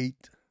 8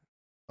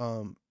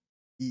 um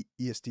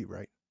EST,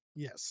 right?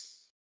 Yes.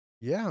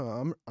 Yeah,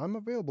 I'm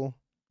available.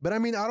 But I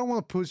mean, I don't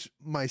want to push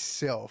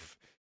myself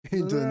No,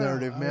 into no, the no.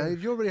 narrative, man.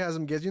 If you already have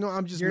some guests,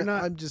 You're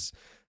not. I'm just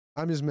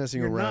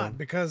messing You're not around.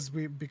 because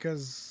we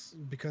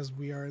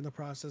are in the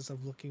process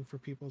of looking for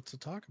people to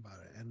talk about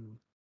it, and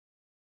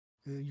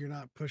you're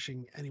not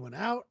pushing anyone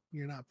out.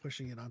 You're not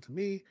pushing it onto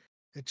me.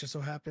 It just so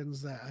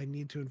happens that I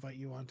need to invite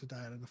you onto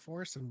Diet in the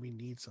Force, and we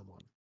need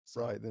someone.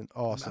 So Right, then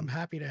I'm awesome.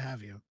 happy to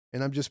have you.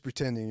 And I'm just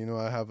pretending,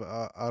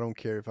 I don't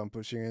care if I'm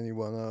pushing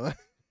anyone. No,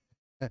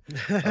 I'm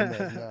and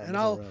messing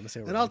I'll around,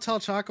 messing and I'll around. tell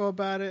Chaco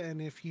about it,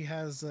 and if he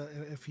has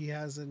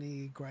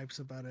any gripes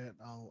about it,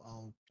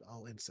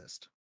 I'll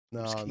insist.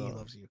 I'm just No, kidding. He no,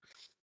 loves you.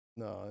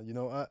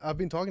 no. I've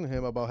been talking to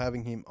him about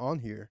having him on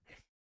here,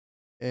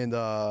 and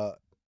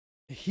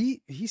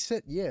he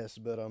said yes,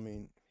 but I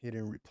mean, he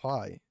didn't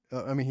reply.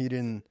 I mean, he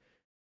didn't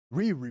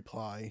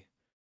reply.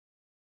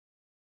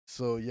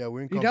 So yeah,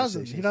 we're in He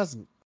doesn't. He conversations.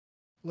 doesn't.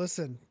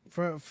 Listen,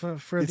 for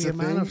It's the a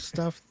amount of thing.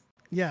 stuff,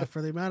 yeah,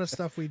 for the amount of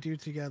stuff we do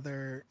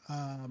together,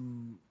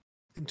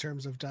 in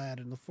terms of Diet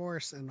in the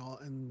Force and all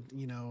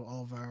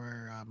of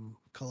our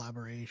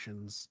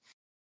collaborations,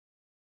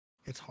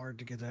 it's hard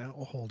to get a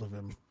hold of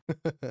him.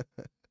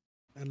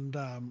 And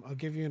I'll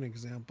give you an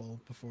example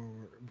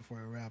before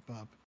I wrap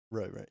up.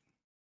 Right, right.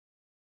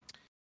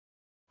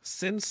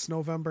 Since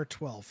November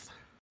 12th,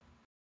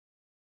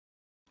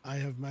 I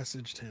have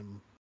messaged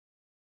him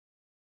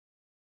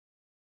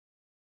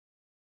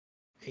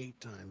 8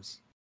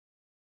 times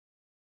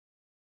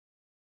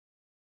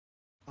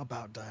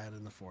about Diet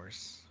in the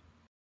Force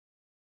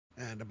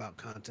and about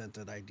content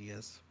and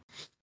ideas.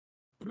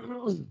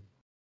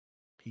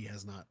 He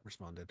has not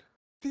responded.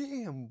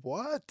 Damn,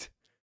 what?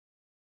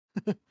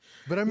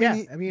 But I mean,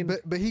 Yeah, I mean,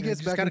 but he gets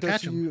just back got in to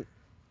touch catch with him. you.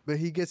 But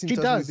he gets in He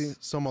touch with you does.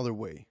 some other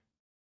way.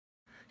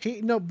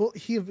 But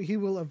he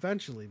will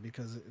eventually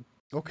because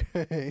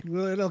Okay.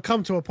 it'll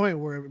come to a point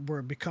where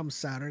it becomes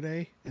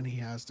Saturday and he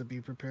has to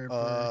be prepared for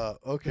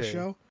the Okay.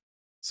 show.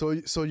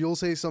 So you'll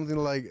say something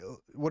like,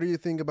 "What do you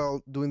think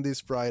about doing this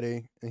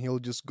Friday?" And he'll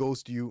just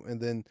ghost you, and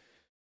then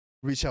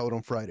reach out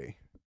on Friday.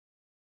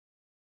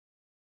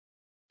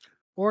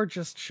 Or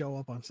just show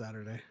up on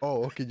Saturday.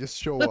 Oh, okay, just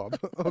show up.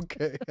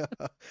 Okay.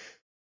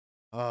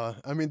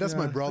 I mean that's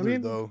my Yeah, brother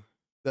though.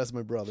 That's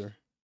my brother.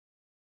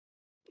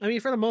 I mean,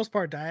 for the most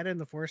part, Diana and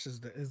the Force is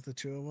the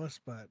two of us,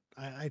 but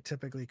I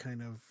typically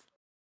kind of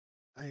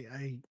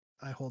I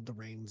hold the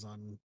reins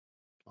on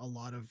a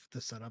lot of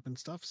the setup and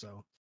stuff.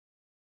 So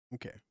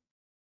Okay.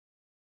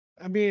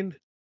 I mean,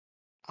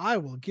 I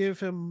will give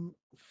him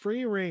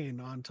free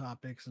reign on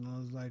topics, and I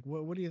was like,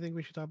 what do you think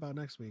we should talk about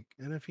next week?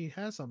 And if he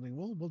has something,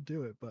 we'll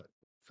do it. But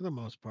for the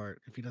most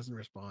part, if he doesn't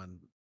respond,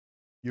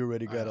 You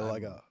already got a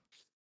like I'm a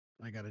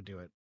I got to do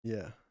it.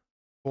 yeah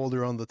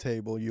folder on the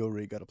table. You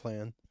already got a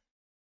plan.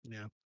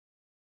 Yeah.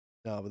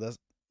 No, but that's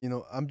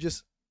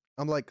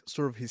I'm like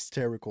sort of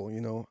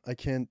hysterical. I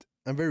can't.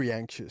 I'm very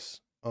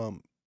anxious.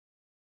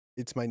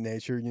 It's my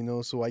nature.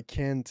 So I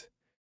can't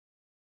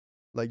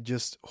like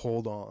just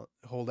hold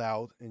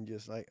out, and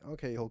just like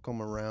okay, he'll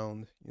come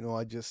around.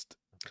 I just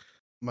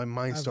my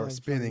mind starts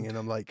spinning, and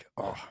I'm like,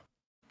 oh.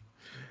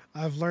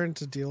 I've learned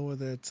to deal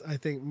with it. I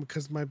think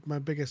because my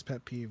biggest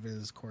pet peeve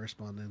is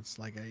correspondence.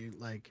 Like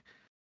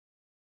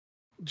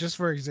just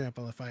for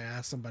example, if I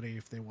ask somebody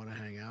if they want to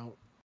hang out,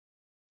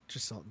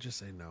 just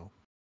say no.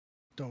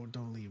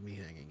 Don't leave me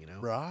hanging.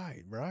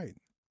 Right.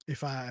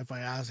 If I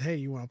ask, hey,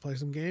 you want to play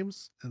some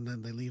games, and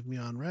then they leave me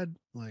on red,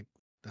 like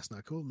that's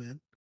not cool, man.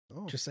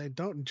 Oh. Just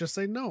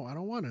say no. I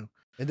don't want to.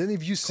 And then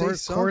if you say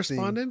something,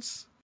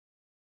 correspondence,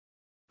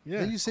 yeah,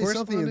 then you say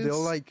something, and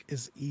they'll like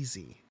is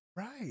easy.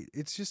 Right.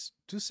 It's just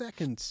 2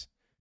 seconds.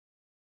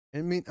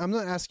 I mean, I'm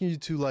not asking you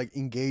to like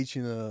engage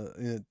in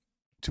a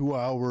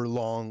 2-hour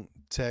long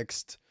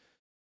text,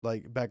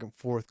 like back and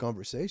forth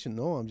conversation.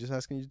 No, I'm just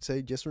asking you to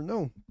say yes or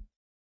no.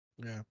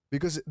 Yeah.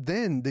 Because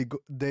then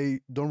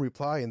they don't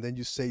reply, and then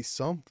you say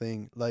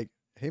something like,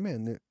 "Hey,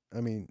 man,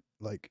 I mean,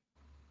 like,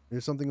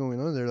 there's something going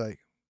on." They're like,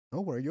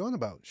 "Oh, what are you on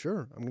about?"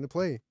 "Sure, I'm gonna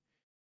play."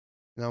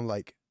 And I'm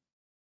like,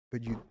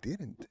 "But you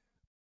didn't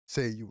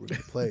say you were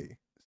gonna play."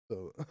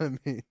 So I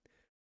mean,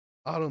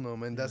 I don't know,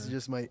 man. That's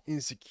just my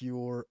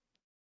insecure,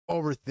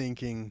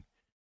 overthinking.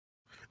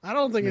 I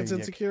don't think it's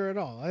maniac. insecure at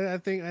all. I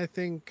think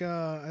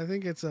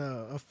it's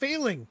a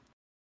failing,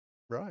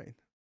 Right,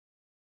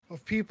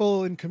 of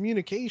people in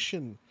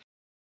communication.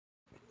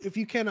 If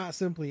you cannot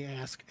simply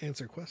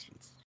answer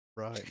questions.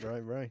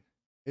 right.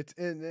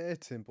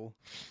 It's simple.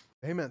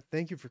 Hey, man,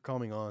 thank you for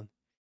coming on.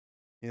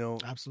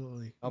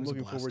 Absolutely, I'm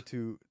looking forward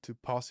to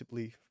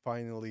possibly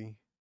finally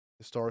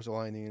the stars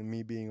aligning and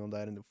me being on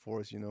that in the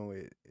force.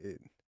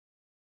 It.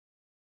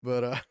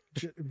 But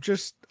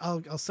just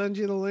I'll send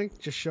you the link.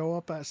 Just show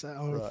up right.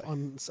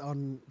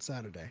 on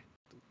Saturday.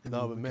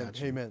 No, but man,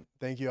 hey man,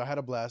 thank you. I had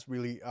a blast,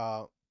 really.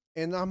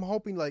 And I'm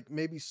hoping like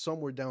maybe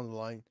somewhere down the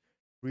line,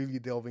 really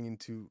delving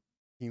into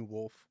Teen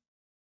Wolf.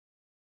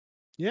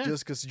 Yeah,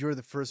 Just because you're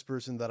the first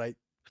person that I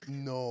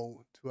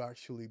know to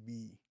actually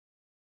be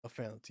a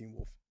fan of Teen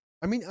Wolf.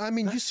 I mean,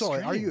 that's you saw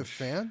it. Are you a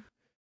strange. fan?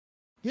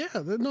 Yeah,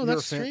 no, You're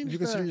that's a fan? strange. You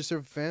consider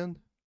yourself a fan?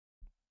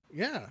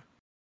 Yeah,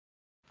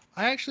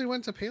 I actually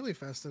went to Paley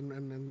Fest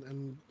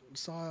and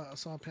saw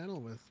a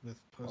panel with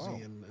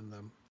Posey and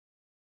them.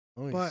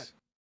 Nice. But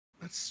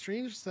that's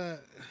strange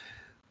that,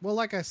 well,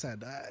 like I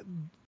said,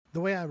 the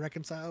way I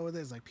reconcile with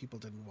it is like people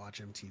didn't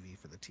watch MTV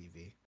for the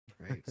TV,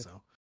 right?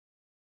 So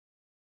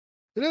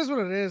it is what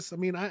it is. I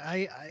mean,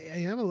 I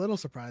am a little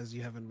surprised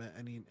you haven't met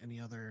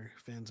any other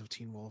fans of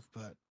Teen Wolf,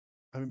 but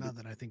I mean, now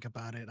that I think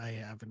about it, I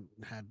haven't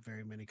had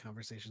very many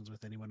conversations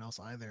with anyone else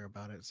either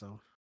about it. So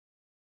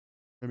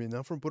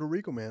not from Puerto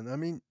Rico, man. I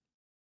mean,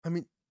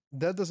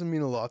 that doesn't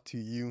mean a lot to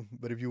you,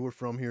 but if you were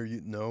from here,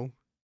 you'd know.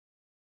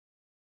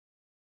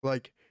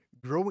 Like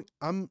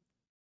I'm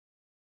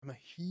a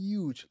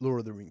huge Lord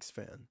of the Rings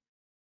fan.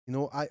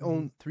 I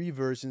own 3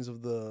 versions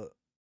of the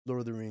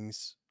Lord of the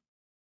Rings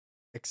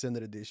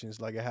extended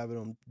editions. Like I have it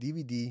on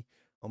DVD,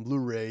 on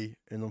Blu-ray,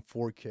 and on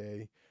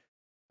 4K.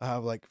 I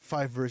have like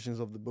 5 versions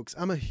of the books.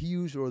 I'm a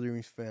huge Lord of the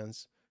Rings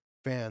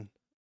fan.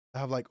 I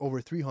have like over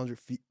 300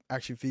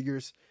 action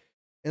figures,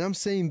 and I'm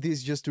saying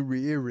this just to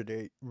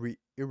reiterate.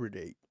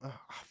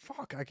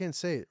 Fuck, I can't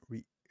say it.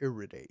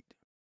 Reiterate.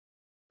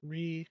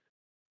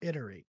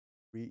 Reiterate.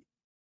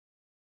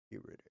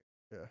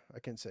 Yeah, I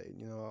can't say it.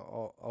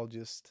 I'll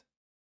just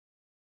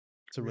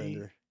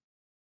surrender.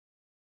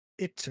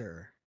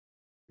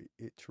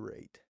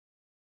 Reiterate.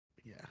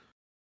 Yeah.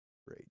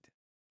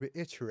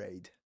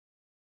 Reiterate.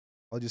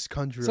 I'll just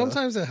conjure.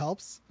 Sometimes it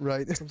helps,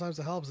 right? Sometimes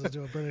it helps to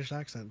do a British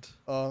accent.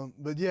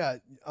 But yeah,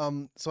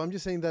 so I'm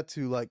just saying that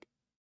to like,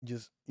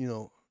 just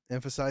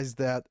emphasize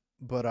that.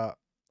 But I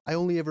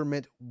only ever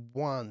met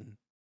one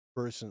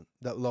person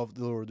that loved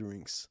the Lord of the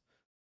Rings.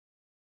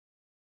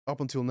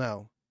 Up until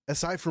now,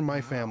 aside from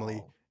my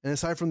family and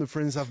aside from the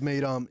friends I've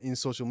made in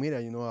social media,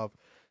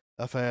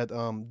 I've had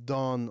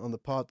Don on the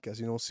podcast,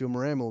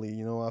 Silmer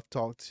Emily, I've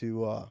talked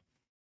to a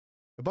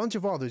bunch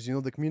of others,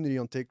 the community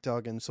on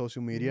TikTok and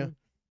social media.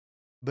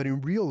 But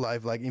in real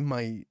life, like in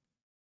my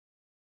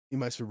in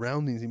my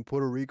surroundings in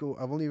Puerto Rico,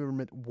 I've only ever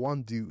met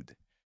one dude,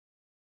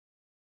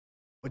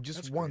 but just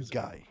That's one crazy.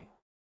 guy.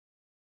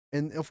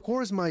 And of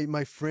course,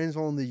 my friends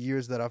all the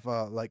years that I've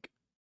like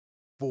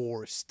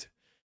forced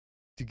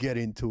to get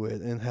into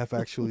it and have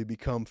actually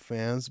become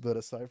fans. But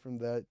aside from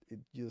that,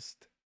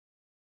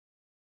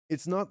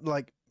 it's not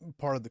like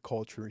part of the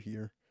culture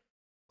here.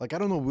 Like I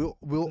don't know,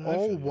 we'll No, I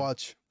all feel you.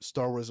 watch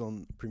Star Wars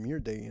on premiere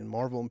day and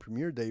Marvel on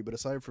premiere day, but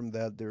aside from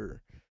that,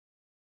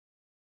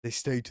 they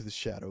stay to the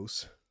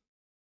shadows.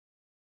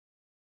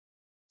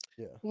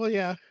 Yeah. Well,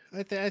 yeah,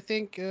 I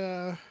think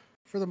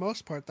for the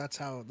most part that's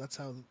how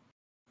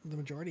the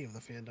majority of the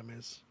fandom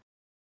is.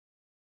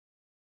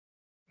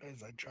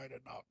 As I try to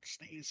not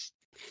sneeze.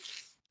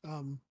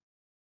 Um,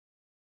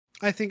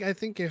 I think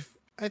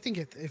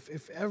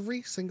if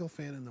every single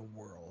fan in the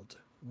world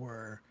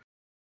were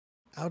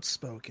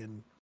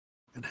outspoken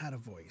and had a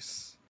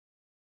voice,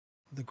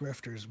 the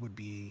grifters would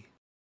be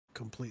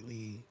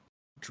completely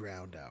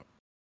drowned out.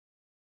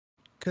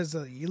 Because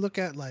you look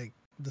at like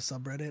the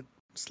subreddit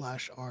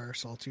 /r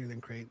saltier than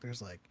crate,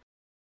 there's like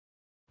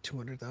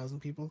 200,000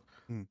 people.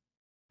 Hmm.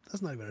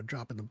 That's not even a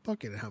drop in the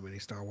bucket of how many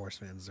Star Wars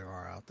fans there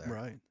are out there.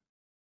 Right.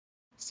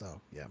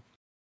 So yeah,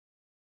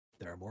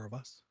 there are more of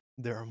us.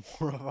 There are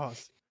more of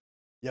us.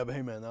 Yeah, but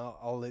hey, man,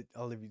 I'll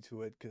leave you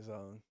to it because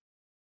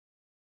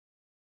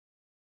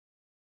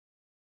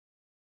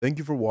thank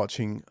you for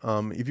watching.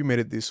 If you made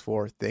it this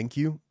far, thank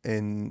you.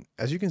 And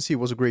as you can see, it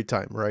was a great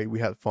time, right? We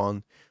had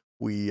fun.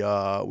 We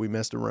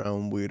messed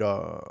around with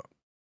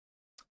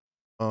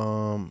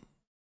um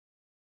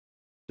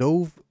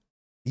dove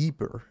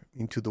deeper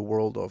into the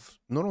world of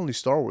not only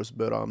Star Wars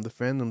but the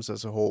fandoms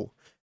as a whole.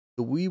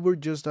 So we were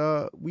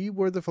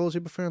the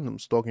Fellowship of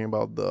Fandoms talking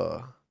about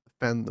the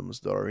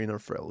fandoms that are in our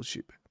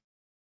fellowship.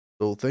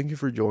 So thank you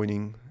for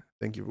joining.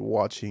 Thank you for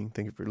watching.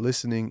 Thank you for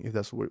listening. If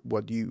that's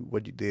what you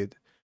did,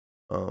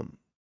 um,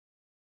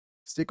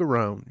 stick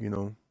around. You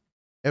know,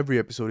 every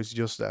episode is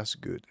just as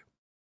good.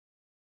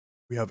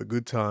 We have a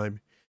good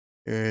time,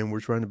 and we're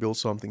trying to build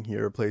something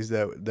here, a place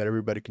that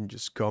everybody can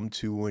just come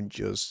to and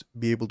just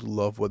be able to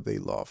love what they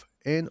love,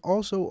 and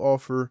also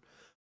offer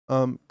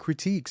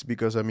critiques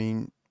because I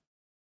mean,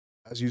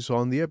 as you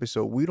saw in the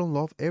episode, we don't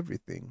love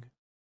everything.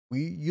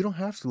 You don't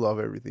have to love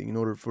everything in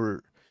order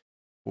for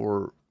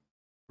for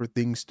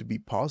things to be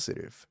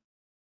positive.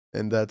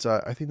 And that's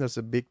I think that's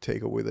a big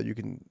takeaway that you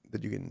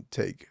can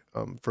take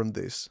from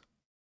this.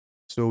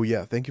 So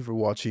yeah, thank you for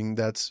watching.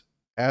 That's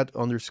at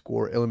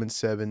underscore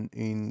Element7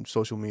 in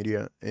social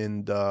media,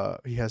 and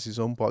he has his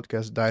own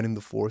podcast, Died in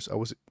the Force. I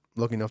was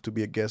lucky enough to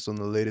be a guest on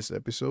the latest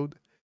episode.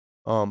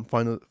 Find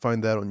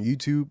that on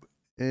YouTube,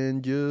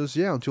 and just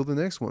yeah, until the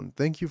next one.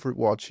 Thank you for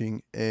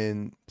watching,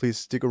 and please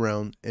stick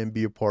around and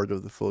be a part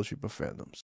of the Fellowship of Fandoms.